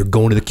going on. You're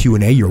going to the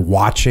Q&A, you're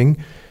watching,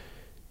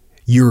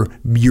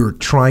 you're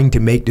trying to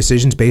make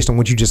decisions based on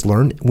what you just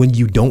learned. When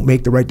you don't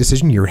make the right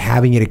decision, you're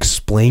having it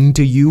explained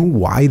to you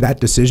why that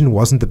decision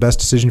wasn't the best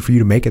decision for you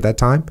to make at that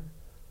time.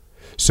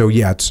 So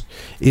yeah,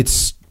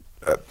 it's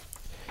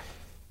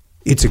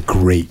a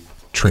great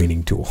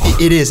training tool.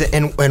 It is.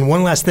 And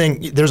one last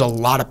thing, there's a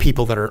lot of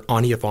people that are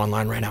on EF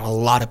Online right now, a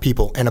lot of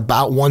people. And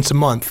about once a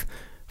month,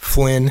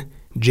 Flynn,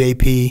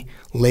 JP,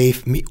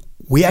 Leif, me,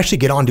 we actually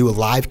get on to a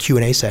live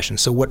Q&A session.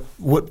 So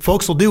what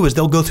folks will do is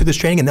they'll go through this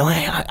training and they'll,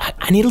 hey,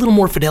 I need a little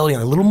more fidelity,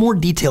 a little more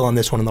detail on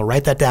this one, and they'll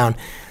write that down.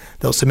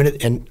 They'll submit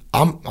it, and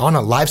I'm on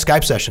a live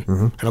Skype session.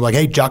 And I'm like,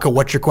 hey, Jocko,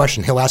 what's your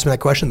question? He'll ask me that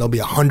question. There'll be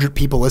 100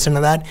 people listening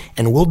to that,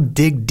 and we'll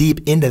dig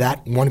deep into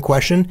that one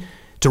question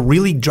to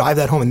really drive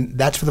that home. And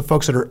that's for the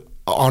folks that are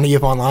on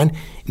EF Online.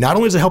 Not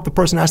only does it help the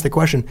person ask the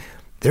question,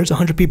 there's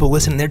 100 people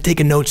listening. They're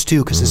taking notes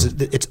too, because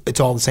it's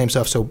all the same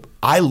stuff. So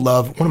I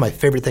love, one of my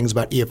favorite things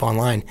about EF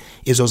Online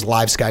is those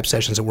live Skype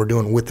sessions that we're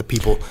doing with the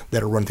people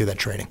that are running through that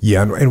training.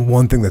 Yeah, and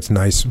one thing that's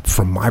nice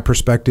from my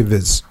perspective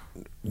is,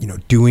 you know,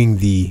 doing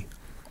the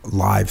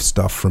live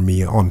stuff for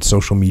me on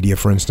social media,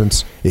 for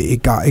instance.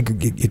 It got.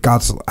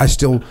 I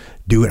still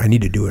do it. I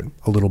need to do it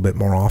a little bit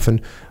more often,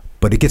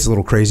 but it gets a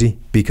little crazy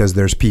because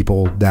there's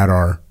people that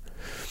are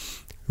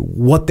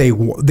what they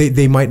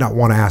might not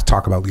want to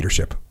talk about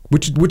leadership,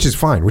 which is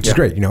fine, which is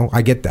great. You know,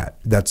 I get that.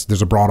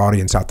 There's a broad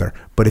audience out there.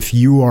 But if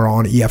you are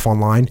on EF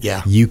Online,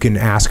 you can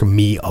ask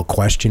me a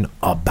question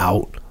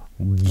about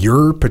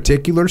your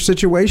particular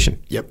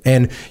situation. Yep.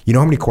 And you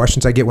know how many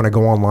questions I get when I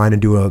go online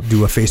and do a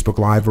Facebook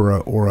Live or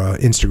a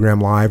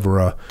Instagram Live or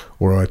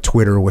a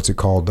Twitter, what's it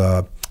called,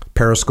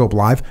 Periscope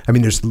Live? I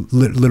mean, there's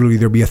literally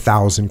there'll be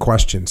 1,000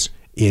 questions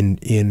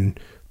in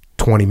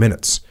 20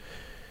 minutes.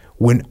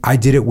 When I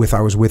did it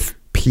I was with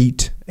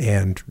Pete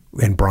and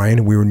Brian,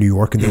 and we were in New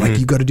York, and they're like,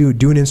 you got to do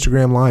an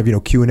Instagram Live, you know,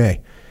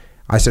 Q&A.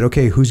 I said,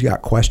 okay, who's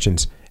got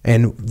questions?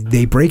 And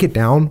they break it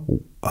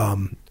down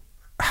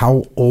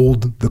how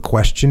old the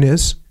question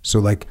is. So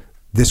like,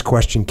 this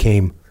question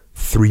came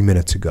 3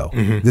 minutes ago.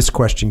 This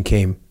question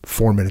came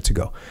 4 minutes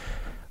ago.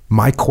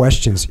 My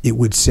questions, it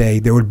would say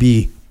there would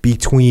be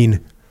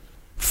between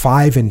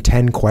 5 and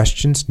 10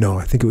 questions. No,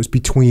 I think it was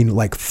between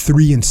like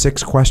 3 and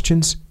 6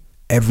 questions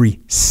every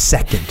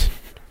second.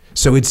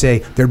 So it'd say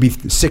there'd be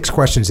 6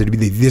 questions. It'd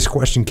be this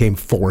question came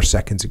 4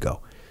 seconds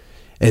ago.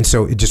 And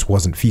so it just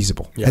wasn't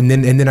feasible. Yeah. And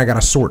then I got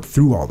to sort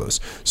through all those.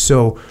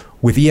 So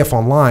with EF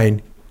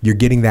Online, you're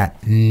getting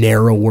that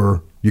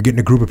narrower, you're getting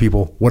a group of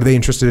people. What are they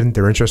interested in?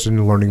 They're interested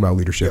in learning about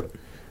leadership.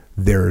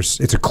 Yep.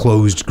 It's a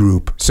closed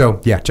group. So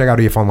yeah, check out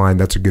EF Online.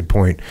 That's a good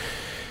point.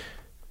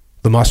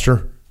 The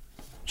muster,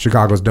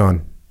 Chicago's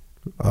done.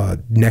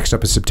 Next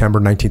up is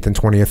September 19th and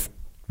 20th,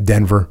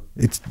 Denver.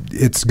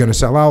 It's going to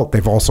sell out.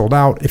 They've all sold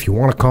out. If you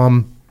want to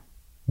come,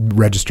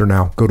 register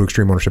now. Go to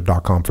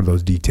extremeownership.com for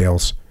those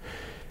details.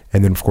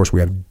 And then, of course,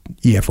 we have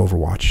EF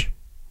Overwatch,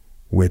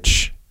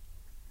 which...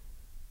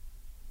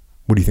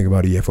 What do you think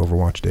about EF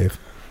Overwatch, Dave?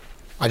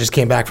 I just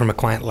came back from a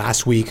client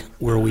last week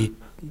where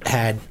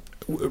I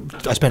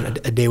spent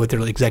a day with their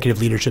executive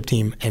leadership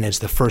team, and it's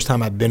the first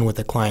time I've been with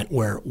a client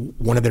where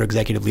one of their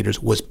executive leaders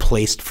was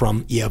placed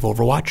from EF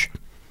Overwatch.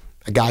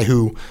 A guy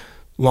who,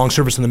 long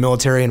service in the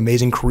military, an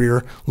amazing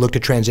career, looked to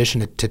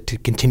transition to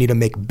continue to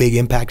make big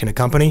impact in a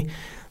company.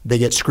 They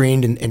get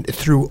screened, and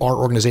through our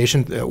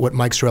organization, what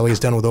Mike Sorelli has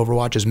done with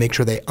Overwatch is make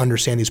sure they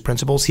understand these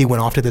principles. He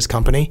went off to this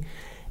company,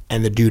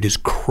 and the dude is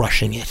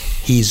crushing it.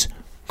 He's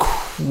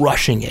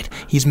crushing it.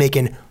 He's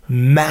making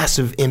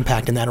massive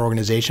impact in that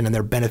organization, and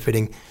they're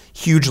benefiting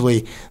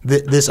hugely.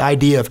 This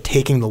idea of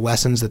taking the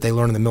lessons that they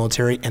learn in the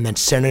military and then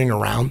centering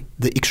around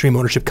the extreme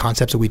ownership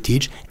concepts that we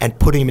teach and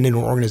putting them into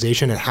an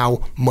organization and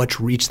how much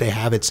reach they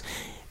have.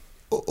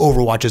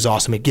 Overwatch is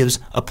awesome. It gives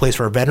a place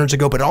for our veterans to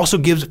go, but it also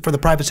gives for the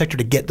private sector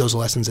to get those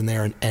lessons in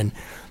there. And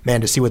man,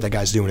 to see what that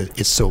guy's doing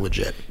is so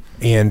legit.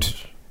 And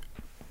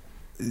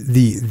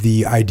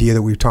the idea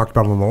that we've talked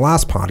about on the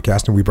last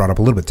podcast, and we brought up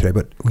a little bit today,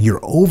 but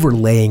you're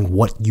overlaying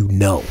what you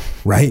know,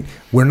 right?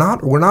 We're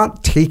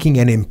not taking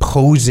and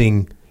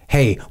imposing,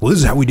 hey, well, this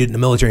is how we did in the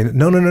military.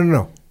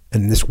 No.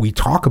 And we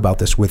talk about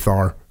this with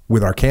our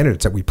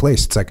candidates that we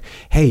place. It's like,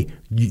 hey,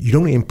 you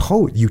don't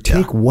impose. You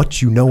take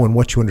what you know and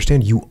what you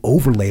understand, you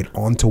overlay it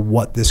onto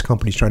what this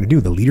company's trying to do.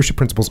 The leadership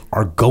principles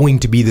are going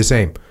to be the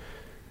same.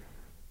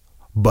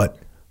 But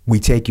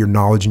we take your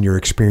knowledge and your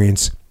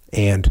experience,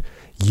 and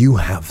you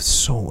have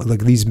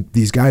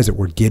these guys that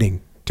we're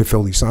getting to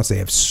fill these slots, they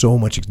have so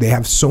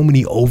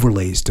many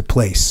overlays to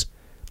place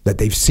that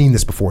they've seen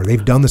this before.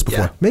 They've done this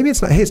before. Yeah. Maybe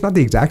it's not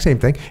the exact same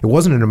thing. It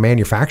wasn't in a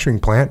manufacturing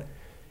plant.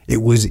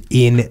 It was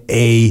in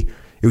a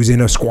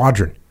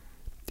squadron.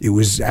 It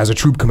was as a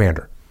troop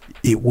commander.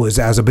 It was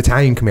as a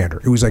battalion commander.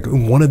 It was like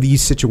one of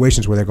these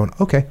situations where they're going,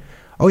 okay,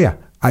 oh yeah,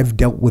 I've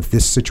dealt with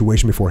this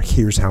situation before.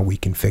 Here's how we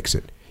can fix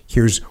it.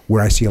 Here's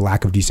where I see a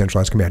lack of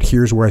decentralized command.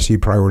 Here's where I see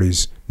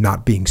priorities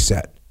not being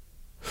set.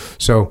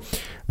 So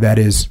That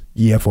is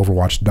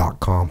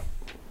efoverwatch.com.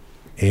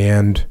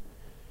 And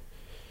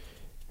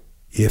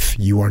if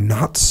you are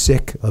not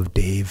sick of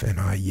Dave and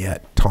I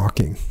yet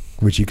talking,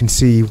 which you can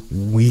see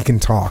we can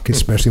talk,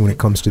 especially when it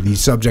comes to these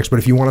subjects. But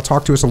if you want to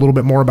talk to us a little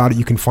bit more about it,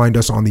 you can find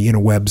us on the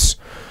interwebs,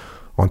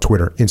 on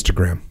Twitter,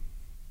 Instagram,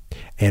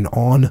 and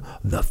on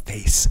the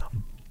Facebook.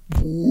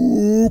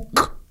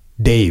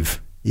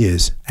 Dave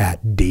is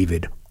at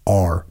David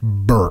R.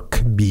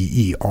 Burke,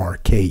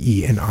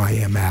 Berke, and I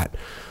am at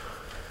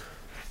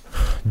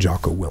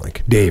Jocko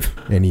Willink. Dave,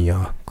 any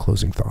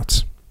closing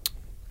thoughts?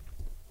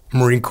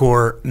 Marine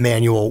Corps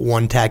Manual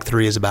 1 Tag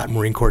 3 is about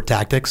Marine Corps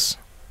tactics.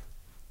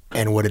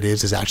 And what it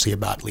is actually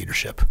about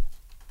leadership.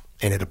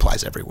 And it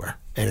applies everywhere.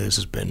 And this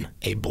has been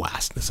a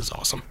blast. This is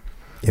awesome.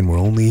 And we're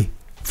only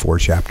 4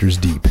 chapters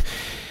deep.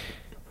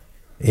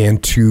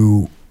 And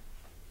to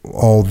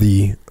all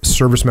the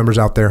service members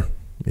out there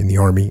in the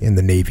Army, in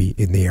the Navy,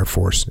 in the Air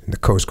Force, in the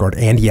Coast Guard,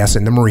 and yes,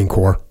 in the Marine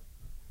Corps.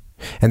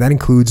 And that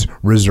includes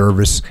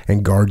reservists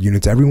and guard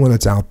units, everyone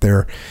that's out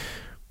there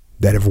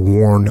that have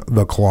worn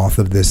the cloth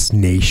of this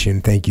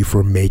nation. Thank you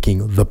for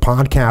making the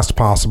podcast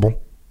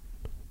possible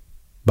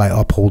by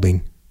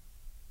upholding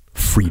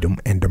freedom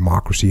and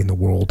democracy in the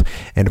world.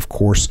 And of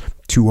course,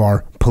 to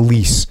our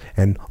police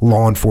and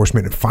law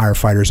enforcement and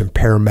firefighters and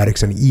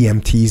paramedics and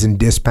EMTs and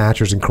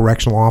dispatchers and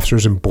correctional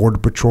officers and border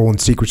patrol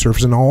and Secret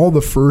Service and all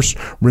the first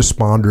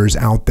responders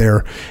out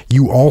there,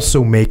 you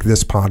also make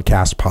this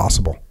podcast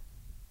possible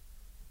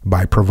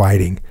by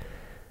providing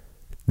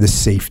the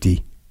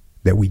safety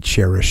that we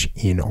cherish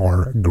in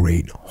our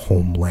great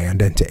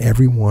homeland. And to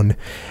everyone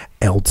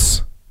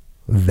else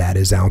that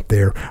is out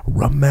there,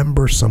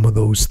 remember some of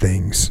those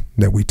things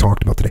that we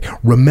talked about today.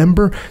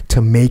 Remember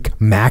to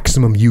make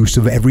maximum use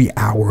of every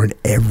hour and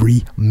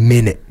every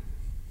minute.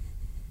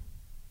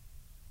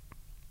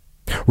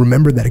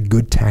 Remember that a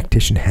good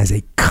tactician has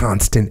a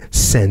constant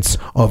sense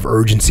of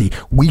urgency.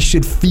 We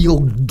should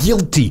feel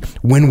guilty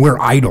when we're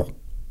idle.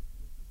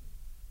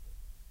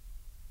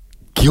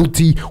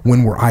 Guilty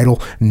when we're idle.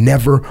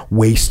 Never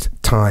waste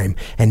time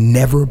and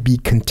never be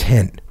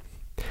content.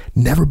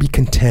 Never be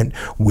content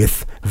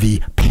with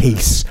the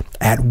pace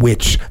at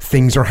which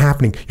things are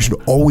happening. You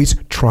should always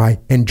try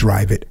and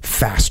drive it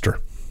faster.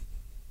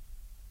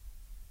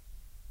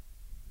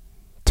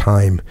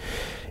 Time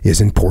is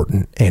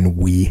important, and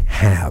we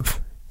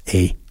have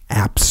an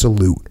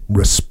absolute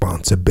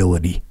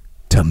responsibility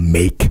to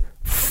make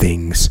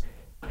things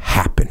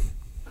happen.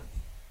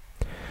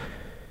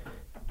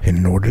 And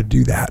in order to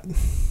do that,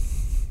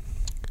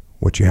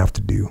 what you have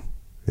to do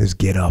is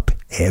get up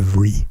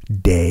every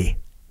day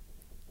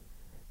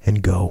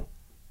and go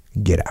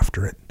get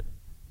after it.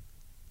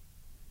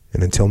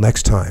 And until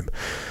next time,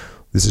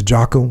 this is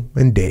Jocko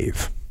and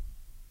Dave,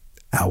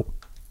 out.